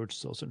his favorite, which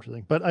is also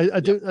interesting. But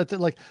I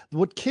think like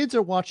what kids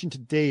are watching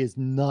today is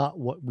not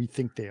what we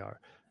think they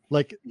are.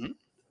 Like. Mm-hmm.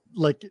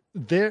 Like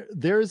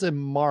there's a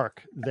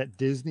mark that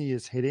Disney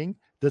is hitting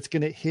that's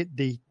going to hit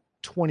the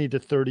 20 to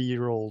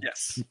 30-year-old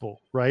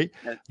people, right?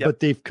 But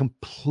they've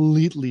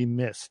completely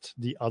missed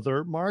the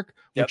other mark,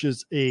 which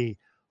is a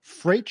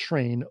freight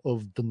train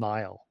of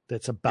denial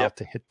that's about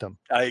to hit them.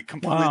 I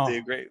completely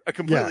agree.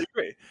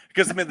 Agree,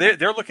 because I mean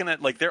they're looking at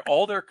like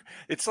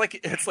it's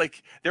like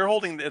they're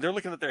looking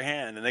at their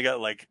hand and they got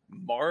like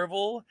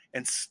Marvel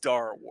and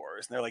Star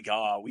Wars and they're like,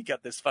 we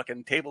got this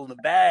fucking table in the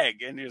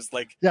bag, and you're just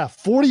like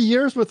 40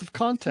 years worth of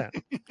content.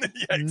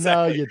 Exactly.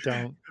 No, you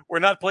don't. We're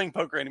not playing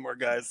poker anymore,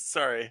 guys.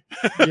 Sorry.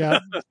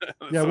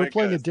 We're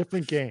playing a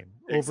different game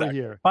over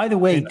here. By the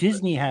way,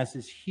 Disney has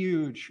this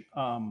huge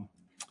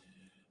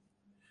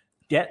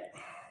debt.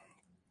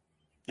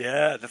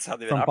 Yeah, that's how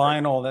they from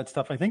buying all that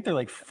stuff. I think they're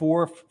like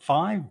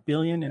 $4-5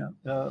 billion in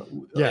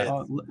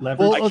leverage.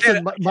 Well,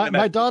 listen,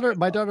 my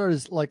daughter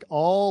is like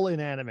all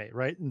in anime,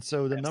 right? And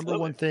so the number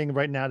one thing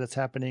right now that's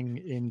happening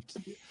in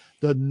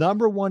the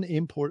number one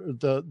import,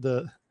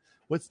 the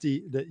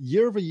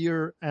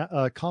year-over-year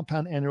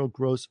compound annual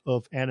growth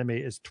of anime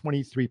is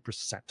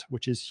 23%,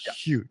 which is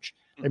huge.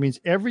 That means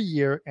every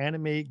year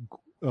anime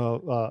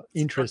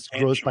interest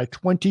grows by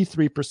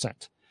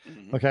 23%.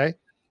 Okay.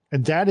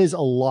 And that is a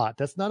lot.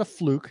 That's not a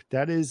fluke.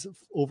 That is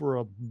over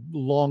a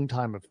long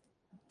time.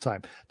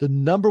 The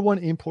number one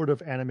import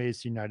of anime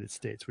is the United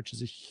States, which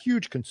is a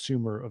huge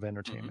consumer of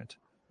entertainment,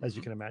 as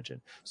you can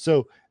imagine.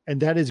 So, and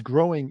that is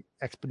growing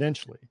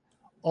exponentially.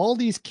 All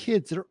these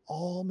kids that are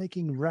all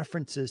making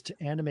references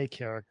to anime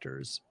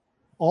characters,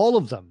 all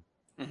of them,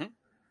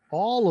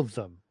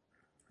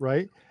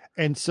 right?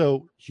 And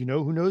so, you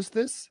know who knows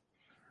this?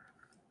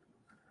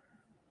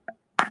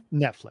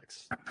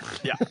 Netflix.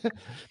 Yeah.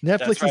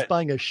 Netflix is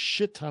buying a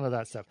shit ton of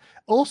that stuff.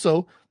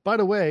 Also, by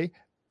the way,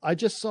 I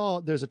just saw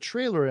there's a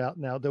trailer out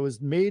now that was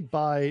made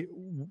by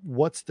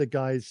what's the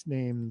guy's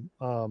name?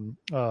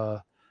 Miyazaki.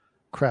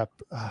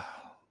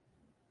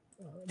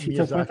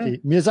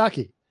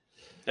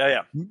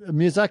 Yeah.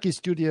 Miyazaki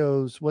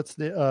Studios. What's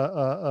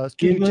the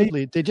Studio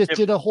Ghibli? They just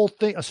did a whole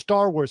thing, a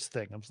Star Wars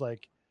thing. I was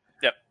like,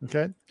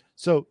 okay.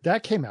 So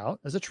that came out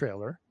as a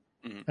trailer,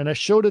 and I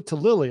showed it to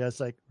Lily. I was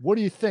like, "What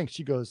do you think?"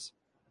 She goes,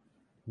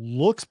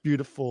 "Looks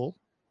beautiful.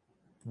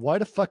 Why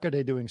the fuck are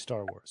they doing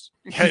Star Wars?"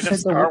 Yeah, it's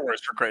Star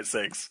Wars, for Christ's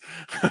sakes.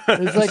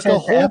 It's like the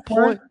whole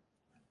point.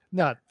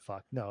 Not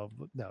fuck. No.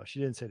 She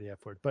didn't say the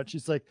F word, but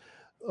she's like,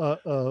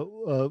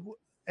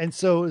 and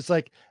so it's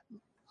like,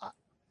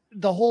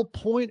 the whole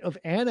point of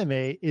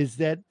anime is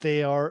that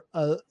they are,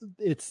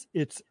 it's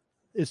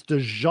the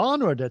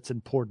genre that's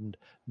important,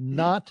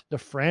 not the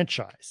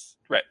franchise.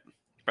 Right.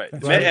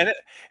 And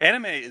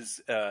anime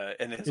is,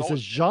 and it's a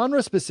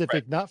genre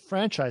specific, not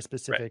franchise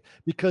specific,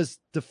 because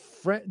the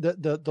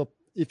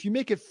if you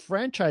make it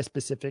franchise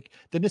specific,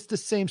 then it's the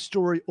same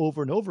story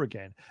over and over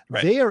again.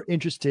 They are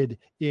interested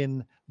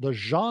in the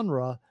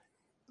genre,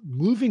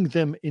 moving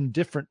them in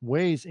different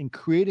ways and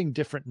creating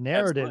different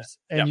narratives.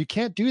 And you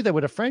can't do that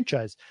with a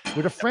franchise.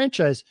 With a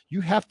franchise, you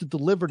have to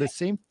deliver the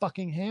same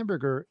fucking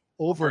hamburger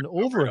over and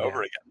over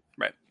again.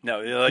 Right.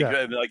 No,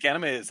 like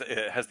anime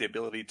has the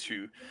ability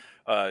to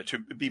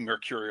be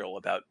mercurial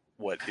about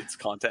what its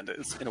content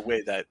is in a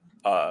way that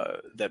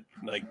that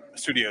like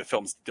studio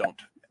films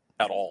don't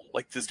at all.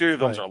 Like the studio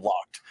films are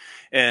locked,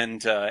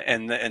 and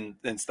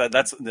that's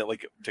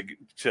like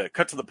to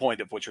cut to the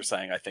point of what you're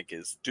saying. I think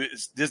is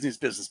Disney's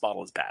business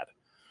model is bad,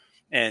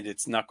 and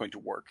it's not going to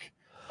work.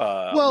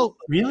 Well,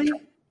 really?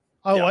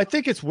 I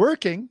think it's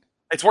working.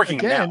 It's working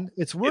again. Now.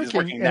 It's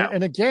working,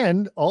 and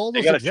again, all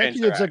those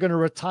executives are going to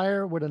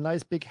retire with a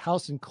nice big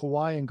house in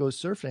Kauai and go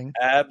surfing.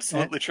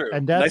 Absolutely true.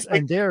 And that's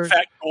nice they're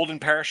fat golden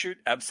parachute.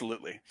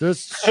 Absolutely. There's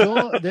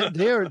so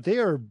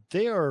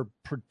they are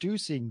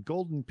producing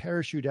golden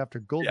parachute after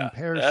golden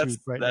parachute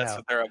now. That's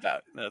what they're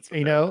about. That's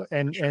what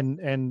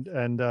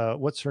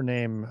and what's her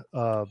name?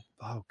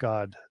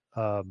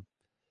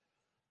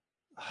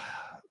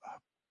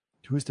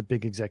 Who's the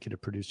big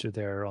executive producer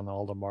there on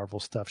all the Marvel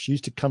stuff? She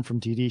used to come from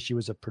DD. She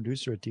was a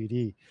producer at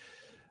DD.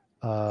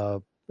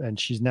 and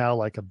she's now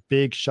like a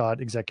big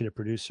shot executive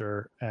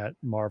producer at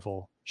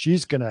Marvel.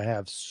 She's going to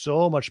have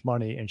so much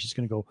money, and she's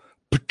going to go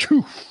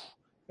poof,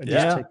 and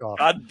just take off.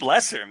 God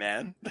bless her,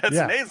 man. That's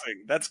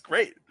amazing. That's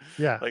great.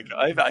 Yeah. Like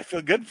I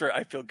feel good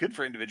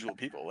for individual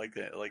people like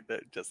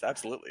that. Just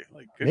absolutely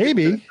like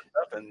maybe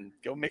and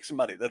go make some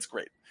money. That's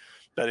great.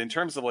 But in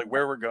terms of like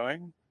where we're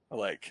going,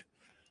 like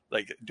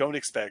don't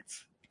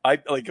expect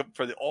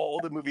for all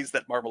the movies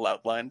that Marvel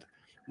outlined,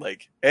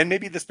 and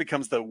maybe this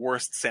becomes the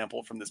worst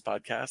sample from this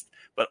podcast,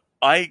 but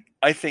I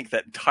think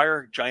that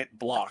entire giant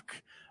block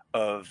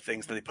of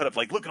things that they put up,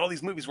 like, look at all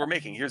these movies we're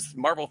making. Here's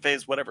Marvel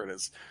Phase, whatever it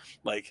is.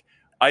 Like,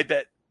 I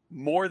bet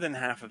more than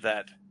half of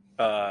that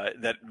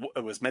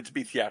was meant to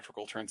be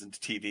theatrical turns into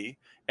TV,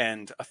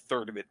 and a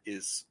third of it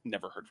is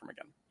never heard from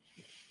again.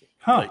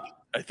 Huh.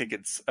 I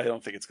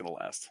don't think it's going to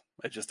last.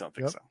 I just don't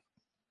think so.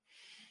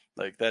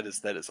 Like that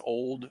is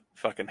old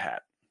fucking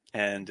hat.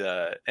 And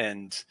the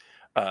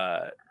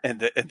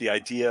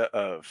idea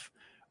of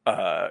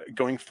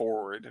going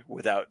forward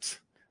without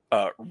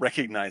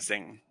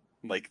recognizing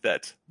like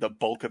that the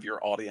bulk of your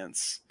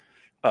audience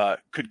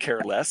could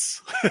care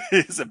less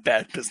is a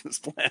bad business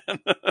plan.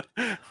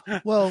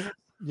 Well,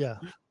 yeah.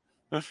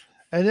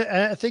 And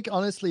I think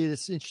honestly,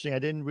 it's interesting. I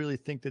didn't really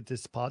think that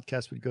this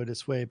podcast would go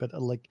this way, but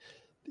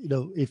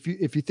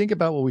if you think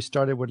about what we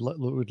started with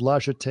La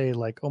Jetée,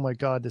 like, oh my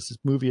God, this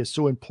movie is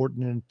so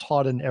important and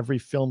taught in every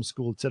film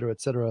school,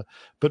 et cetera,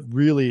 but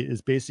really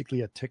is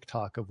basically a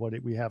TikTok of what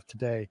we have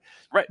today.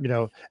 Right.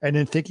 And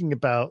then thinking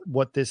about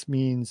what this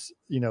means,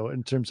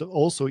 in terms of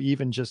also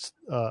even just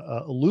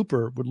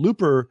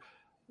Looper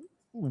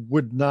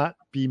would not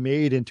be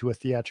made into a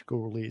theatrical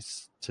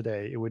release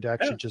today. It would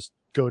actually just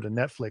go to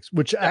Netflix,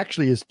 which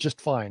actually is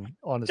just fine,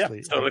 honestly. Yeah,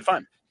 it's totally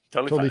fine.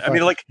 Totally fine. I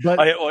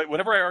mean,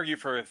 whenever I argue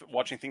for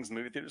watching things in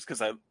movie theaters,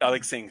 because I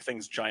like seeing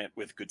things giant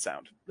with good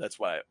sound. That's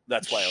why.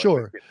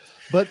 Sure,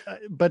 I like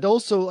but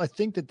also I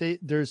think that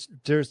there's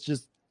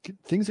just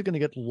things are going to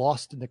get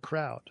lost in the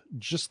crowd,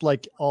 just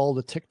like all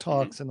the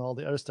TikToks and all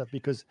the other stuff,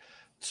 because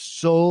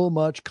so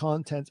much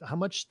content. How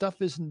much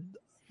stuff is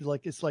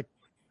it's like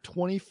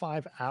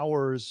 25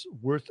 hours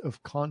worth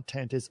of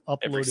content is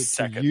uploaded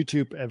to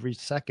YouTube every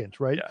second,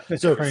 right? Yeah,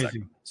 that's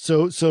crazy.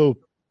 So.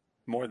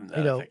 More than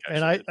that,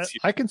 and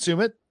I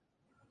consume it.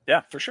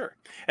 Yeah, for sure.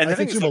 And I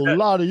consume a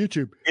lot of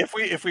YouTube.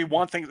 If we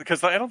want things,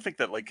 because I don't think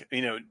that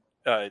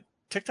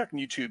TikTok and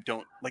YouTube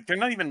don't they're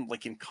not even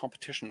in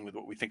competition with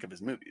what we think of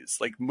as movies.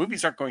 Like,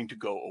 movies aren't going to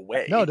go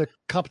away. No, they're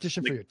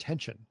competition for your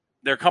attention.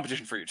 They're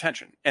competition for your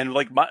attention. And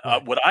what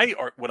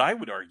I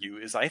would argue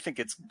is I think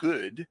it's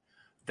good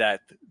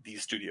that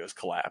these studios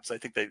collapse. I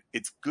think that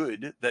it's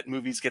good that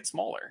movies get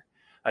smaller.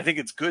 I think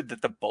it's good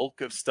that the bulk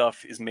of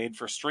stuff is made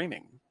for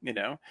streaming,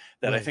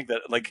 I think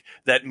that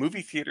that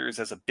movie theaters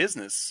as a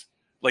business,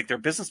 their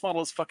business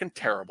model is fucking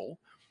terrible,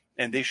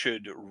 and they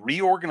should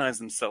reorganize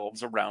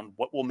themselves around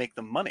what will make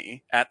them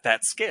money at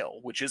that scale,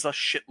 which is a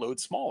shitload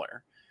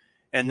smaller.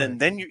 And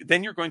then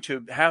you're going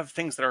to have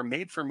things that are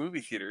made for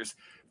movie theaters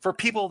for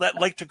people that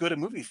like to go to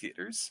movie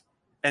theaters,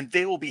 and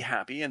they will be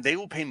happy and they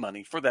will pay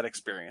money for that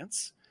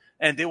experience,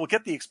 and they will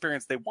get the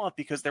experience they want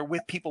because they're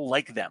with people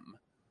like them.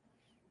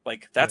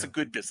 That's a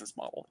good business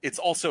model. It's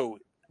also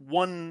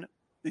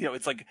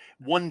it's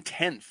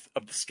 1/10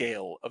 of the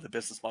scale of the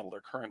business model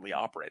they're currently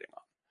operating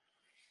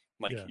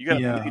on. You got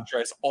to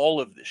miniaturize all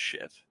of this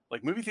shit.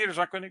 Movie theaters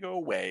aren't going to go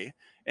away,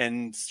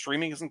 and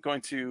streaming isn't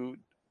going to,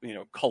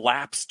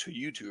 collapse to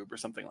YouTube or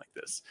something like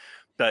this.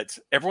 But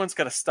everyone's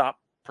got to stop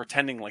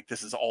pretending like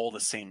this is all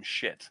the same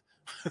shit.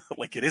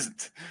 It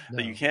isn't.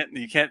 No. You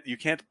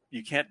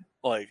can't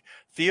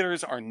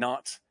theaters are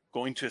not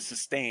going to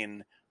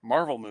sustain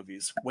Marvel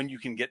movies when you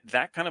can get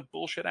that kind of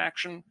bullshit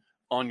action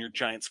on your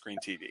giant screen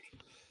TV.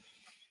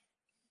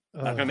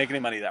 Not going to make any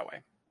money that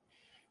way.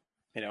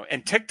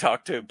 And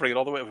TikTok, to bring it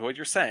all the way to what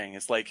you're saying,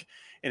 is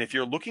and if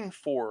you're looking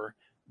for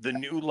the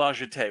new La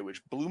Jetée,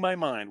 which blew my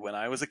mind when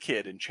I was a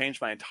kid and changed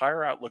my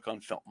entire outlook on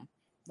film,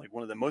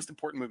 one of the most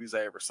important movies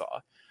I ever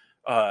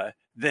saw,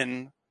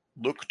 then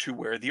look to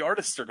where the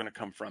artists are going to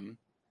come from,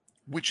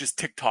 which is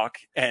TikTok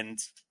and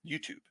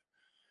YouTube.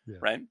 Yeah.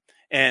 Right.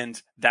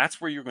 And that's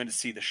where you're going to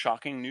see the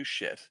shocking new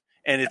shit.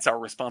 And it's our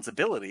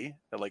responsibility,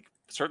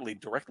 certainly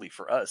directly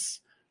for us,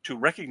 to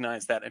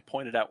recognize that and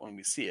point it out when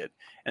we see it.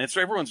 And it's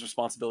everyone's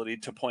responsibility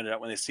to point it out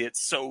when they see it,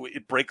 so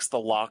it breaks the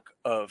lock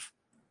of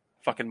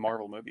fucking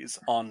Marvel movies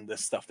on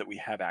this stuff that we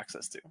have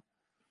access to.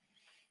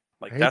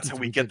 That's how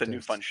we get the new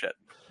fun shit.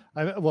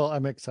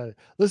 I'm excited.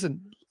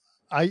 Listen,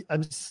 I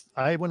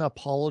want to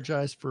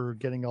apologize for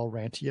getting all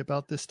ranty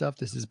about this stuff.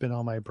 This has been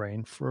on my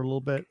brain for a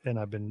little bit, and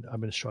I've been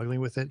struggling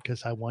with it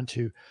because I want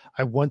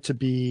to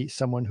be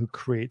someone who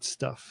creates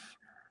stuff.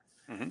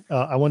 Mm-hmm.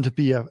 I want to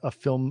be a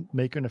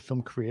filmmaker and a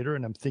film creator,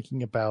 and I'm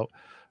thinking about,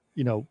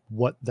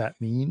 what that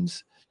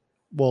means.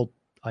 Well,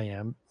 I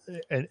am,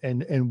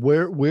 and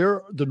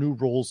where the new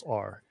roles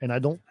are, and I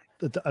don't.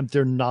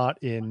 They're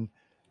not in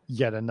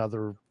yet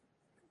another,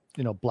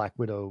 Black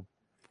Widow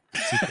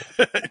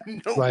sequel,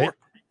 no right? More.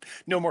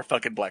 No more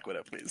fucking Black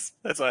Widow, please.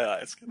 That's all I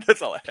ask.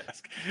 That's all I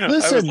ask.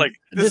 Listen, I was like,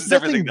 this there's is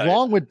everything nothing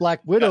wrong with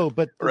Black Widow,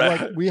 but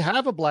right. like we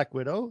have a Black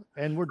Widow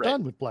and we're Right.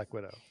 done with Black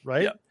Widow,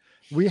 right? Yeah.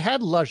 We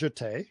had La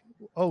Jetée.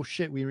 Oh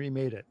shit, we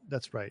remade it.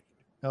 That's right.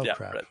 Oh Yeah,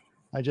 crap. right.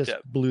 I just Yeah.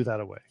 blew that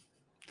away.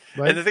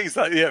 Right? And the thing is,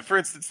 yeah. For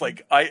instance,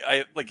 like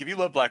I like if you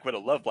love Black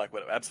Widow,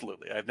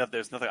 absolutely.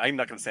 There's nothing. I'm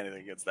not going to say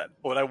anything against that.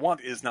 What I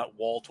want is not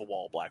wall to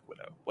wall Black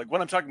Widow. Like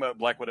when I'm talking about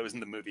Black Widow isn't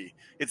the movie.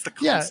 It's the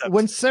concept.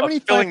 When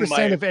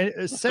 75% of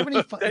of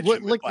 75,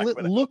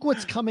 look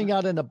what's coming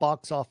out in the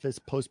box office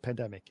post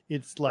pandemic.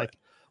 It's like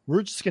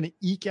we're just going to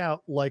eke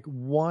out like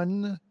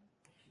one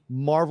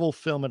Marvel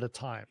film at a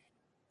time.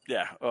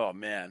 Yeah. Oh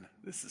man,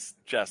 this is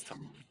just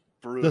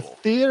brutal. The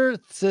theater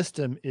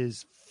system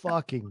is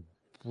fucking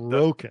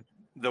broken.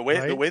 The way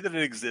that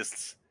it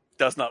exists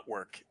does not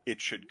work. It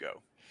should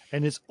go.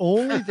 And it's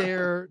only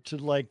there to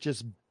like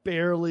just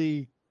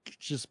barely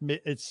just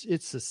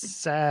it's a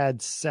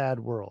sad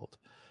world.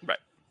 Right.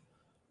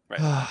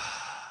 No,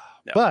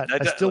 but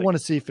I still want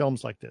to see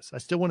films like this. I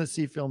still want to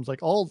see films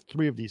like all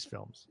three of these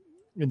films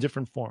in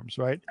different forms,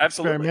 right?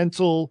 Absolutely.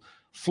 Experimental,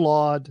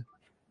 flawed,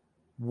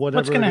 whatever.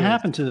 What's going to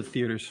happen to the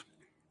theaters?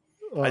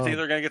 I think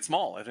they're going to get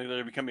small. I think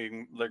they're going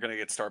to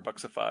get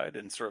Starbucksified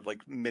and sort of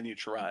like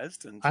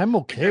miniaturized. And I'm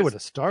okay with a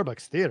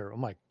Starbucks theater. Oh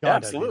my god, yeah,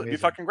 absolutely, it'd be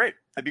fucking great.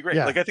 That'd be great.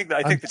 Yeah. Like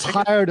I'm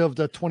tired of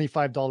the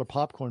 $25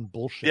 popcorn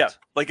bullshit. Yeah,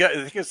 like I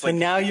think it's So like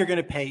now you're going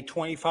to pay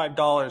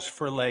 $25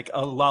 for like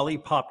a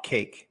lollipop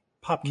cake.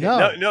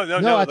 No.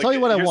 I tell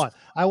you what I want.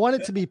 I want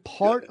it to be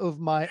part Yeah.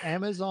 of my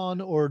Amazon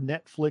or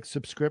Netflix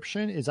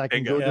subscription. Is I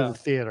can go to the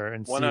theater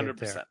and see it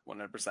there.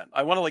 100%.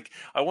 I want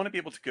to be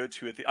able to go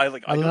to it.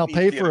 I'll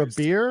pay for a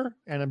beer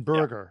and a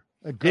burger.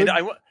 A good.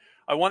 And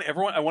I want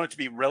it to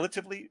be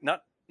relatively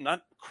not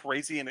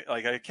crazy and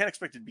like I can't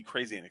expect it to be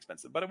crazy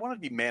inexpensive, but I want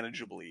it to be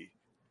manageably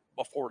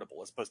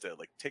affordable as opposed to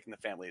like taking the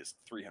family is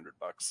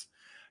 $300.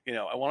 You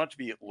know, I want it to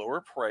be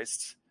lower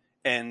priced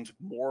and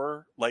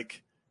more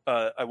like.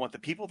 I want the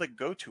people that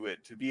go to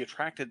it to be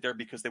attracted there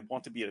because they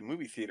want to be at a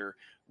movie theater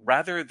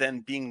rather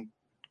than being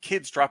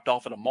kids dropped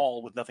off at a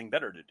mall with nothing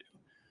better to do.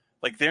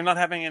 Like they're not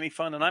having any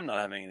fun and I'm not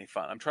having any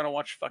fun. I'm trying to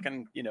watch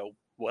fucking,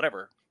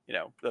 whatever,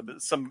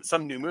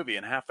 some new movie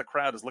and half the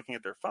crowd is looking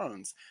at their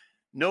phones.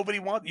 You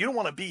don't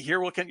want to be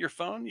here looking at your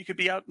phone. You could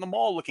be out in the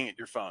mall looking at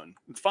your phone.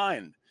 It's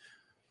fine.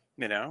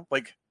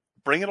 Like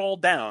bring it all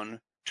down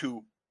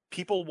to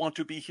people want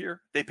to be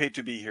here. They pay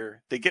to be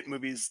here. They get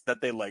movies that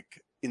they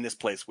like in this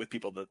place with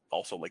people that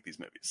also like these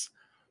movies.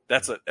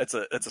 That's a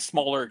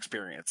smaller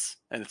experience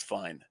and it's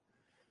fine.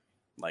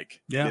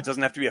 Like it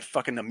doesn't have to be a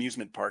fucking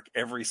amusement park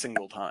every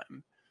single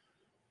time,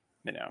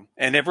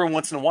 and every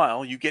once in a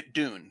while you get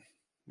Dune,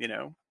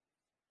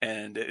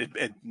 and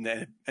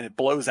it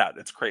blows out.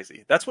 It's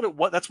crazy. That's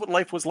what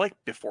life was like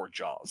before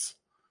Jaws.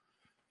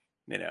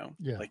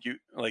 Like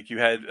you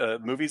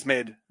had movies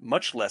made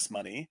much less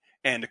money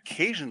and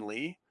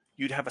occasionally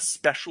you'd have a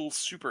special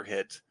super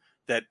hit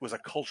that was a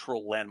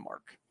cultural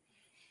landmark,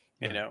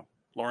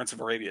 Lawrence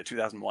of Arabia,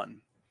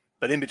 2001.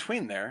 But in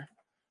between there,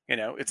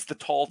 it's The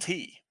Tall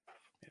T.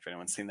 If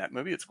anyone's seen that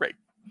movie, it's great.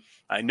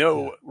 I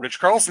know Rich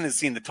Carlson has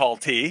seen The Tall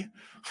T.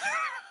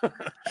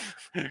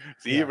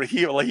 He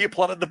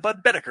applauded the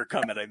Bud Bedecker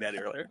comment I made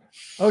earlier.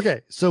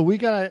 Okay, so we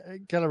gotta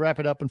wrap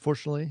it up,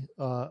 unfortunately.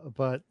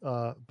 But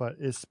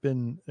it's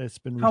been.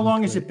 How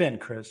long has it been,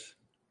 Chris?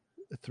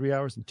 3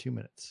 hours and 2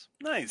 minutes.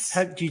 Nice.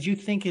 Did you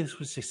think it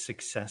was a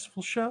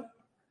successful show?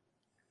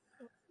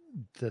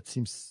 That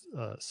seems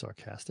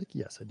sarcastic.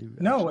 Yes, I do.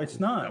 No, it's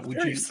not.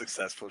 Very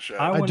successful show.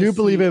 I do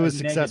believe it was a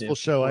successful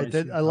show.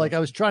 I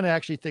was trying to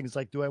actually think, it's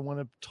like, do I want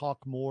to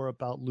talk more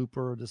about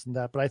Looper or this and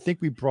that? But I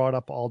think we brought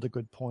up all the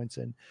good points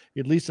and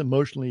at least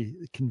emotionally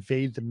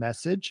conveyed the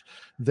message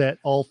that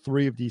all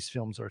three of these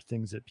films are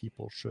things that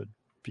people should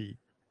be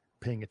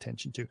paying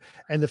attention to.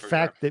 And the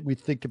fact that we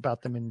think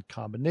about them in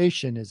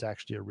combination is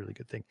actually a really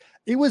good thing.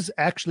 It was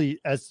actually,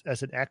 as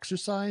an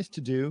exercise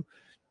to do,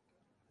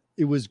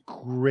 it was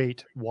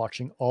great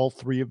watching all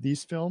three of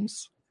these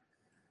films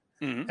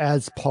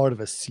as part of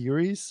a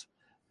series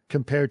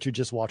compared to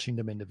just watching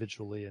them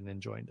individually and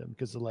enjoying them,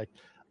 because like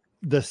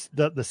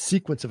the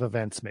sequence of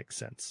events makes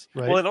sense,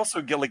 right? Well, it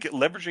also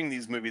leveraging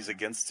these movies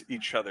against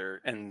each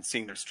other and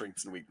seeing their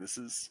strengths and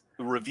weaknesses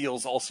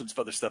reveals all sorts of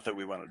other stuff that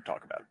we wanted to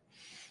talk about.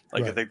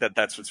 Like, right. I think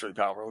that's what's really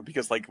powerful,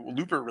 because like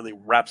Looper really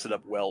wraps it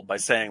up well by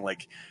saying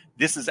like,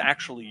 this is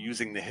actually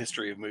using the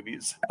history of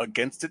movies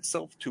against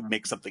itself to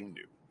make something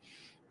new.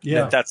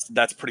 Yeah,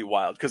 that's pretty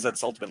wild, because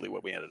that's ultimately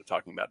what we ended up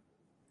talking about,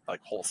 like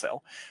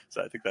wholesale.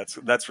 So I think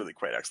that's really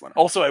quite excellent.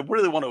 Also, I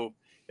really want to,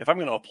 if I'm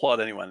going to applaud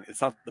anyone,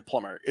 it's not the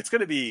plumber. It's going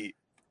to be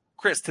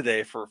Chris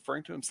today for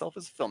referring to himself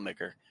as a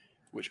filmmaker,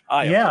 which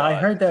I applaud. I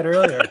heard that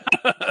earlier.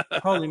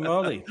 Holy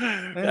moly!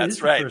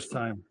 That's right. The first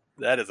time.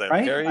 That is a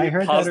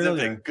very positive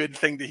and good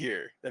thing to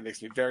hear. That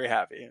makes me very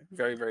happy.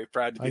 Very, very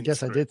proud to be. I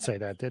guess I did say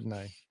that, didn't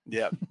I?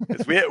 Yeah,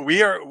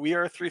 we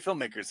are three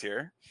filmmakers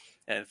here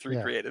and three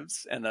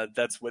creatives, and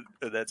that's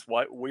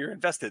why we're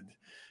invested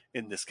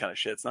in this kind of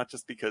shit. It's not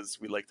just because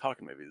we like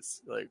talking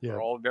movies. Like Yeah.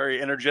 we're all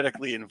very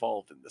energetically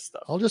involved in this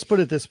stuff. I'll just put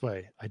it this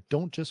way: I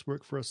don't just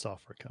work for a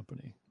software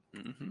company.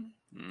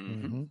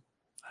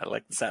 I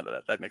like the sound of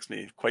that. That makes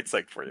me quite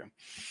psyched for you.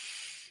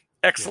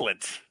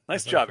 Excellent.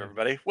 Nice job,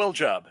 everybody. Well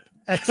job.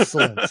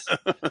 Excellent.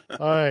 All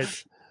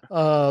right.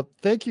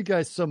 Thank you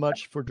guys so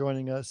much for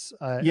joining us.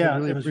 I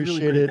really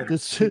appreciate it.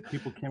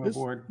 People came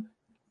aboard.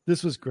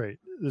 This was great.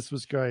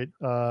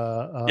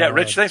 Yeah,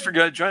 Rich, thanks for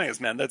joining us,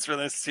 man. That's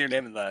really nice to see your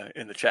name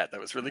in the chat. That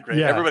was really great.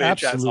 Yeah, everybody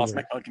absolutely. in chat,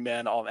 Awesome Monkey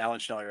Man, all Alan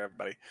Schneller,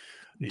 everybody.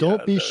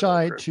 Don't be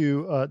shy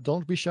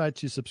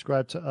to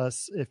subscribe to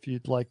us if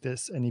you'd like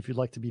this, and if you'd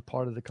like to be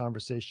part of the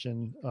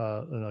conversation,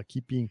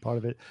 keep being part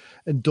of it.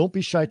 And don't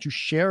be shy to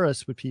share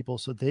us with people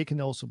so they can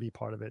also be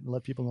part of it, and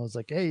let people know it's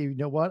like, hey, you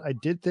know what, I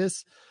did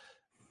this.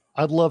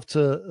 I'd love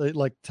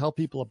to tell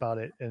people about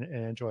it and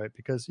enjoy it,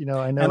 because I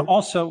know. And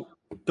also,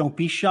 don't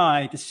be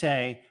shy to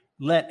say,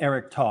 "Let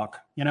Eric talk."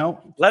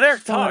 Let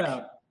Eric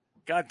talk.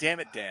 God damn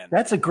it, Dan.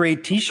 That's a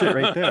great T-shirt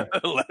right there.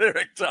 Let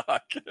Eric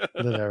talk.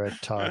 Let Eric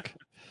talk.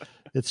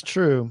 It's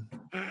true.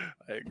 I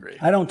agree.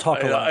 I don't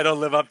talk a lot. I don't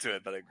live up to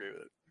it, but I agree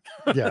with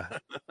it. Yeah.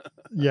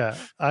 Yeah.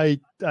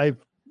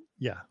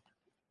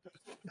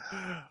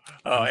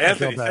 Oh,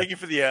 Anthony, thank you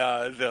for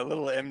the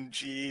little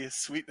MG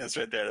sweetness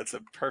right there. That's a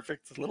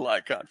perfect little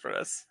icon for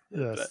us.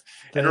 Yes,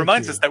 and it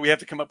reminds us that we have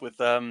to come up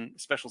with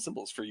special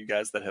symbols for you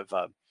guys that have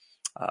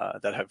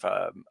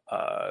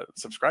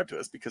subscribed to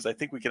us, because I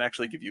think we can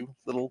actually give you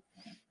little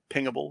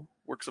pingable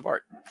works of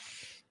art.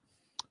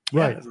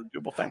 Right. That's a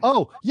doable thing.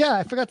 Oh, yeah,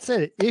 I forgot to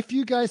say it. If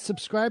you guys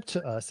subscribe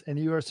to us and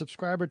you are a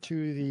subscriber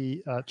to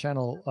the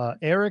channel,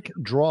 Eric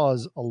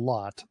draws a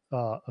lot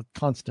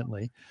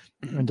constantly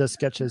and does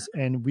sketches,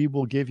 and we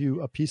will give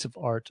you a piece of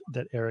art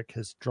that Eric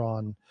has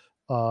drawn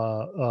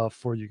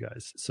for you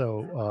guys.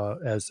 So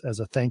as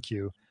a thank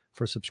you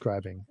for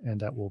subscribing,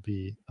 and that will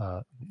be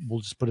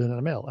we'll just put it in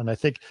the mail. And I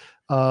think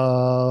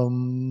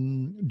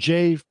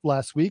Jay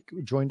last week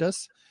joined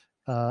us.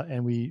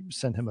 And we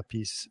sent him a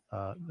piece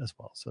as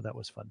well. So that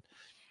was fun.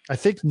 I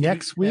think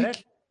next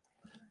week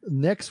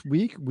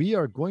we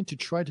are going to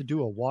try to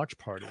do a watch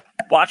party.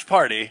 Watch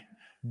party.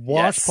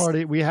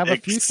 We have a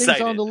few things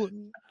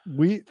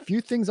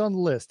on the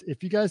list.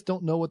 If you guys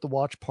don't know what the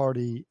watch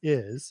party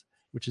is,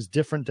 which is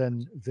different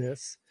than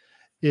this,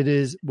 it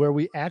is where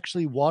we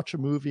actually watch a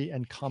movie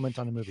and comment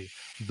on a movie.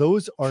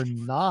 Those are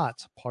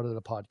not part of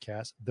the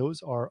podcast.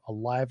 Those are a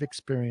live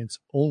experience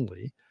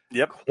only.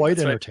 Yep. Quite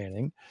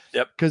entertaining.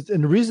 Right. Yep.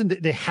 And the reason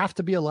that they have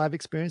to be a live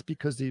experience,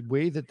 because the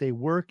way that they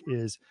work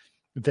is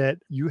that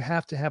you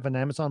have to have an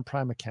Amazon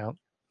Prime account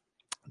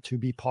to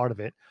be part of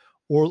it.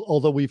 Or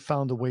although we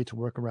found a way to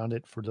work around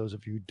it for those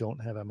of you who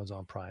don't have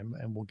Amazon Prime,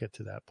 and we'll get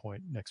to that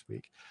point next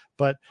week.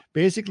 But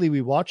basically,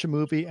 we watch a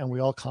movie and we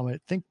all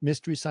comment. Think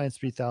Mystery Science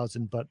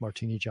 3000, but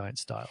Martini Giant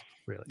style,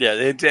 really. Yeah,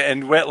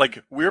 and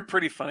we're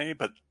pretty funny,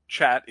 but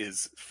chat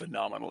is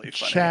phenomenally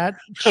funny. Chat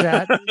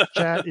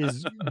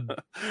is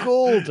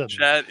golden.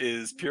 Chat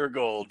is pure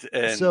gold.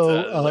 And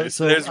so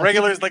there's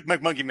regulars like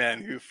McMonkey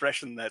Man who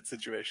freshen that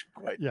situation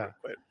quite heavily.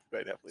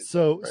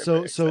 So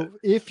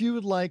if you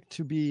would like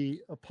to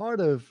be a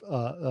part of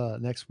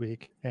next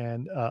week,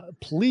 and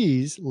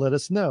please let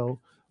us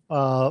know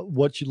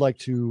what you'd like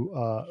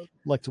to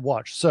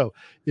watch. So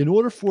in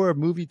order for a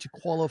movie to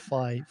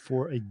qualify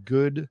for a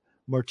good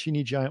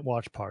Martini Giant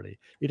watch party,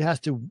 it has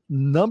to,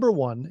 number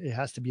one, it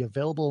has to be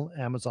available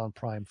on Amazon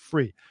Prime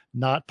free,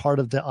 not part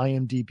of the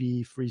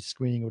IMDb free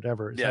screening or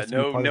whatever.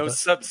 No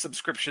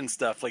subscription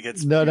stuff. Like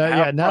it's not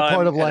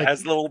part of it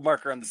has a little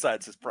marker on the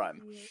side that says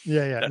Prime.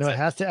 It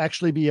has to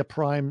actually be a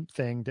Prime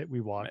thing that we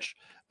watch.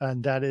 Right.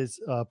 And that is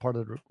part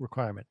of the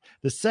requirement.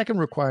 The second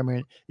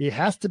requirement, it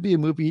has to be a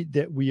movie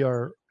that we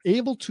are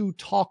able to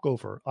talk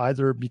over,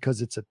 either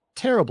because it's a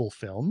terrible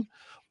film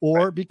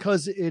or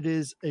because it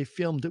is a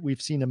film that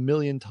we've seen a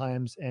million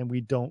times and we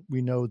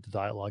know the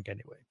dialogue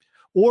anyway,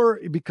 or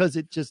because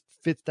it just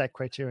fits that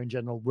criteria in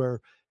general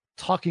where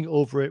talking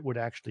over it would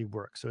actually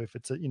work. So if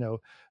it's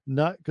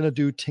not going to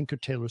do Tinker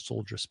Tailor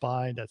Soldier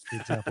Spy, that's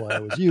the example I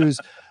always use,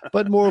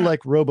 but more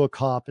like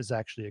RoboCop is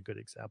actually a good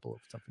example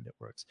of something that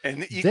works.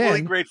 And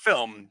equally great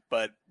film,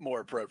 but more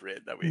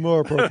appropriate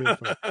more appropriate.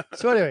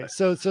 So anyway,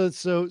 so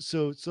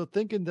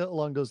thinking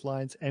along those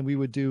lines, and we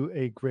would do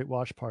a great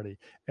watch party,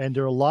 and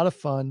they're a lot of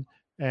fun.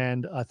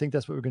 And I think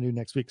that's what we're going to do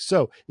next week.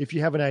 So if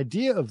you have an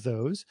idea of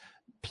those,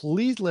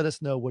 please let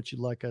us know what you'd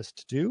like us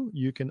to do.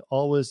 You can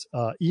always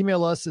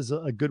email us is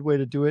a good way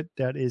to do it.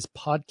 That is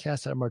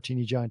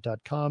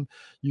podcast@martinigiant.com.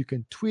 You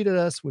can tweet at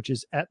us, which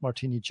is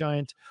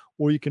 @martinigiant,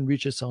 or you can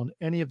reach us on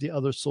any of the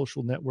other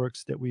social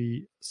networks that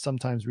we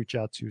sometimes reach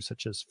out to,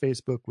 such as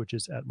Facebook, which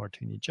is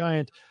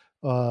 @martinigiant,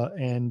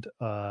 and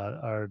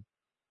our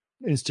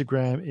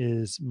Instagram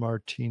is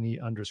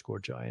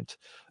Martini_Giant.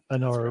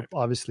 And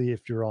obviously,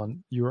 if you're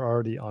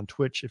already on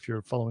Twitch, if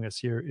you're following us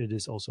here, it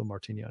is also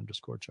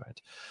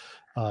Martini_Giant.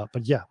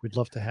 But yeah, we'd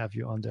love to have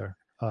you on there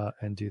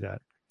and do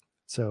that.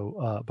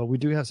 So, but we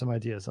do have some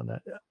ideas on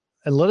that.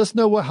 And let us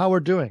know how we're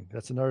doing.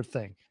 That's another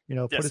thing.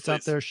 Put Yes, us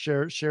out there,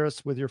 share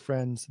us with your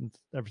friends and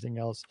everything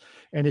else.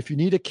 And if you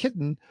need a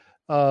kitten,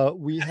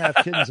 we have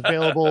kittens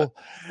available.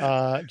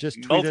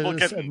 Just tweet at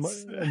us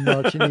at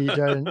Martini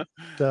Giant.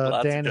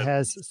 Dan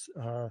has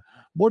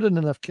more than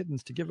enough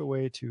kittens to give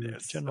away to the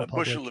general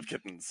public. A bushel of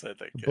kittens, I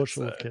think. A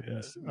bushel of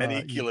kittens.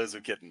 Many kilos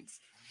of kittens.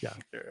 Yeah,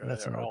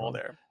 they're all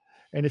there.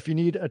 And if you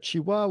need a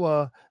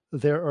Chihuahua,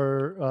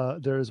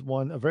 there's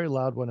a very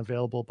loud one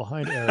available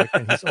behind Eric,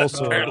 and he's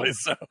also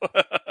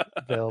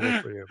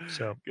available for you.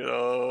 So good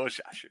old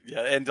Shashu.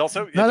 Yeah, and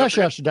also not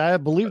Shashu. I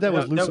believe that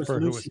was Lucifer.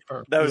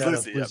 That was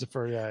Lucy.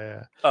 Lucifer.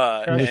 Yeah.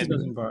 Shashu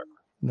doesn't bark.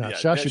 No,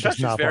 Shashu does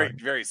not bark.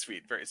 Very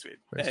sweet. Very sweet.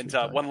 And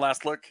one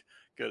last look.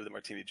 Go to the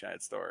Martini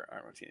Giant store,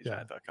 or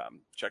martinigiant.com.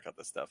 Check out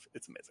this stuff.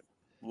 It's amazing.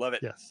 Love it.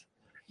 Yes.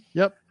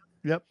 Yep.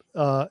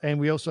 And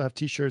we also have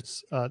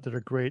T-shirts that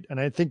are great. And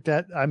I think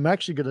that I'm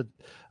actually going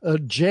to.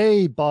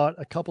 Jay bought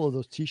a couple of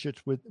those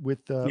T-shirts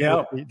with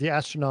the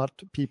astronaut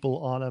people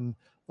on them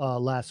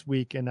last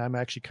week, and I'm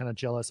actually kind of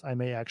jealous. I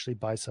may actually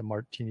buy some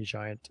Martini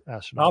Giant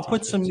astronaut. I'll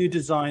put some new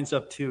designs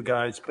up too,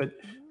 guys. But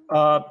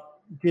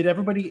did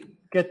everybody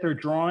get their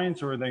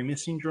drawings, or are they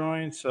missing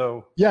drawings?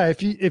 So yeah,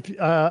 if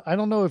I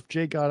don't know if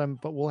Jay got them,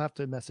 but we'll have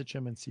to message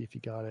him and see if he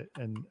got it.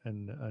 And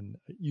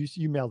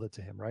you mailed it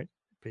to him, right?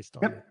 Based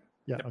on it.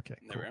 Yeah. Okay.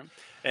 Cool.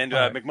 And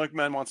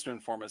McMonkman wants to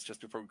inform us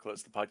just before we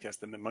close the podcast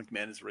that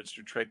McMonkman is a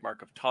registered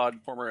trademark of Todd,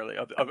 formerly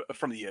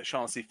from the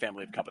Shaughnessy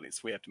family of companies.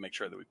 We have to make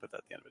sure that we put that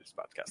at the end of this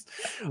podcast.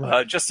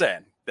 Right. Just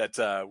saying that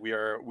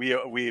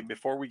we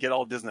before we get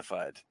all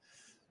Disneyfied,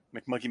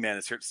 McMonkeyman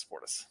is here to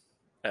support us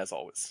as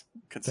always.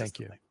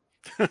 Consistently.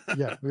 Thank you.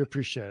 Yeah, we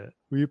appreciate it.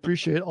 We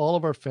appreciate all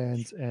of our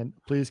fans, and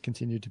please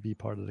continue to be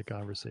part of the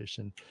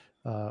conversation,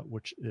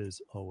 which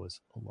is always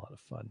a lot of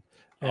fun.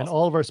 Awesome. And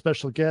all of our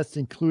special guests,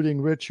 including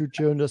Rich, who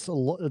joined us,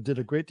 did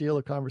a great deal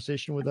of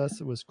conversation with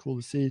us. It was cool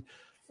to see.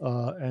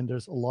 And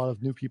there's a lot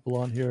of new people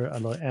on here. I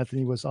know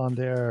Anthony was on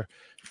there.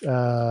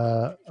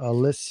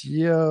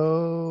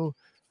 Alessio,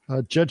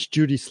 Judge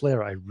Judy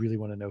Slayer. I really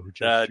want to know who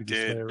Judge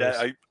Judy Slayer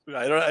is.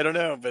 I don't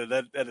know, but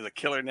that is a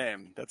killer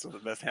name. That's one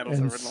of the best handles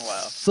I've ever in a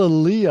while.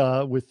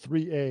 Celia with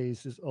 3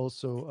 A's is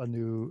also a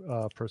new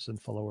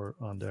follower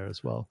on there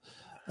as well.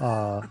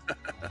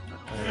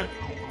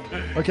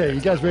 Okay,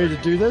 you guys ready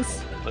to do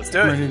this? Let's do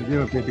it. Ready to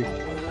do it, baby.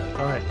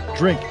 All right,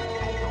 drink.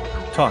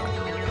 Talk.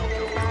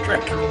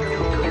 Drink.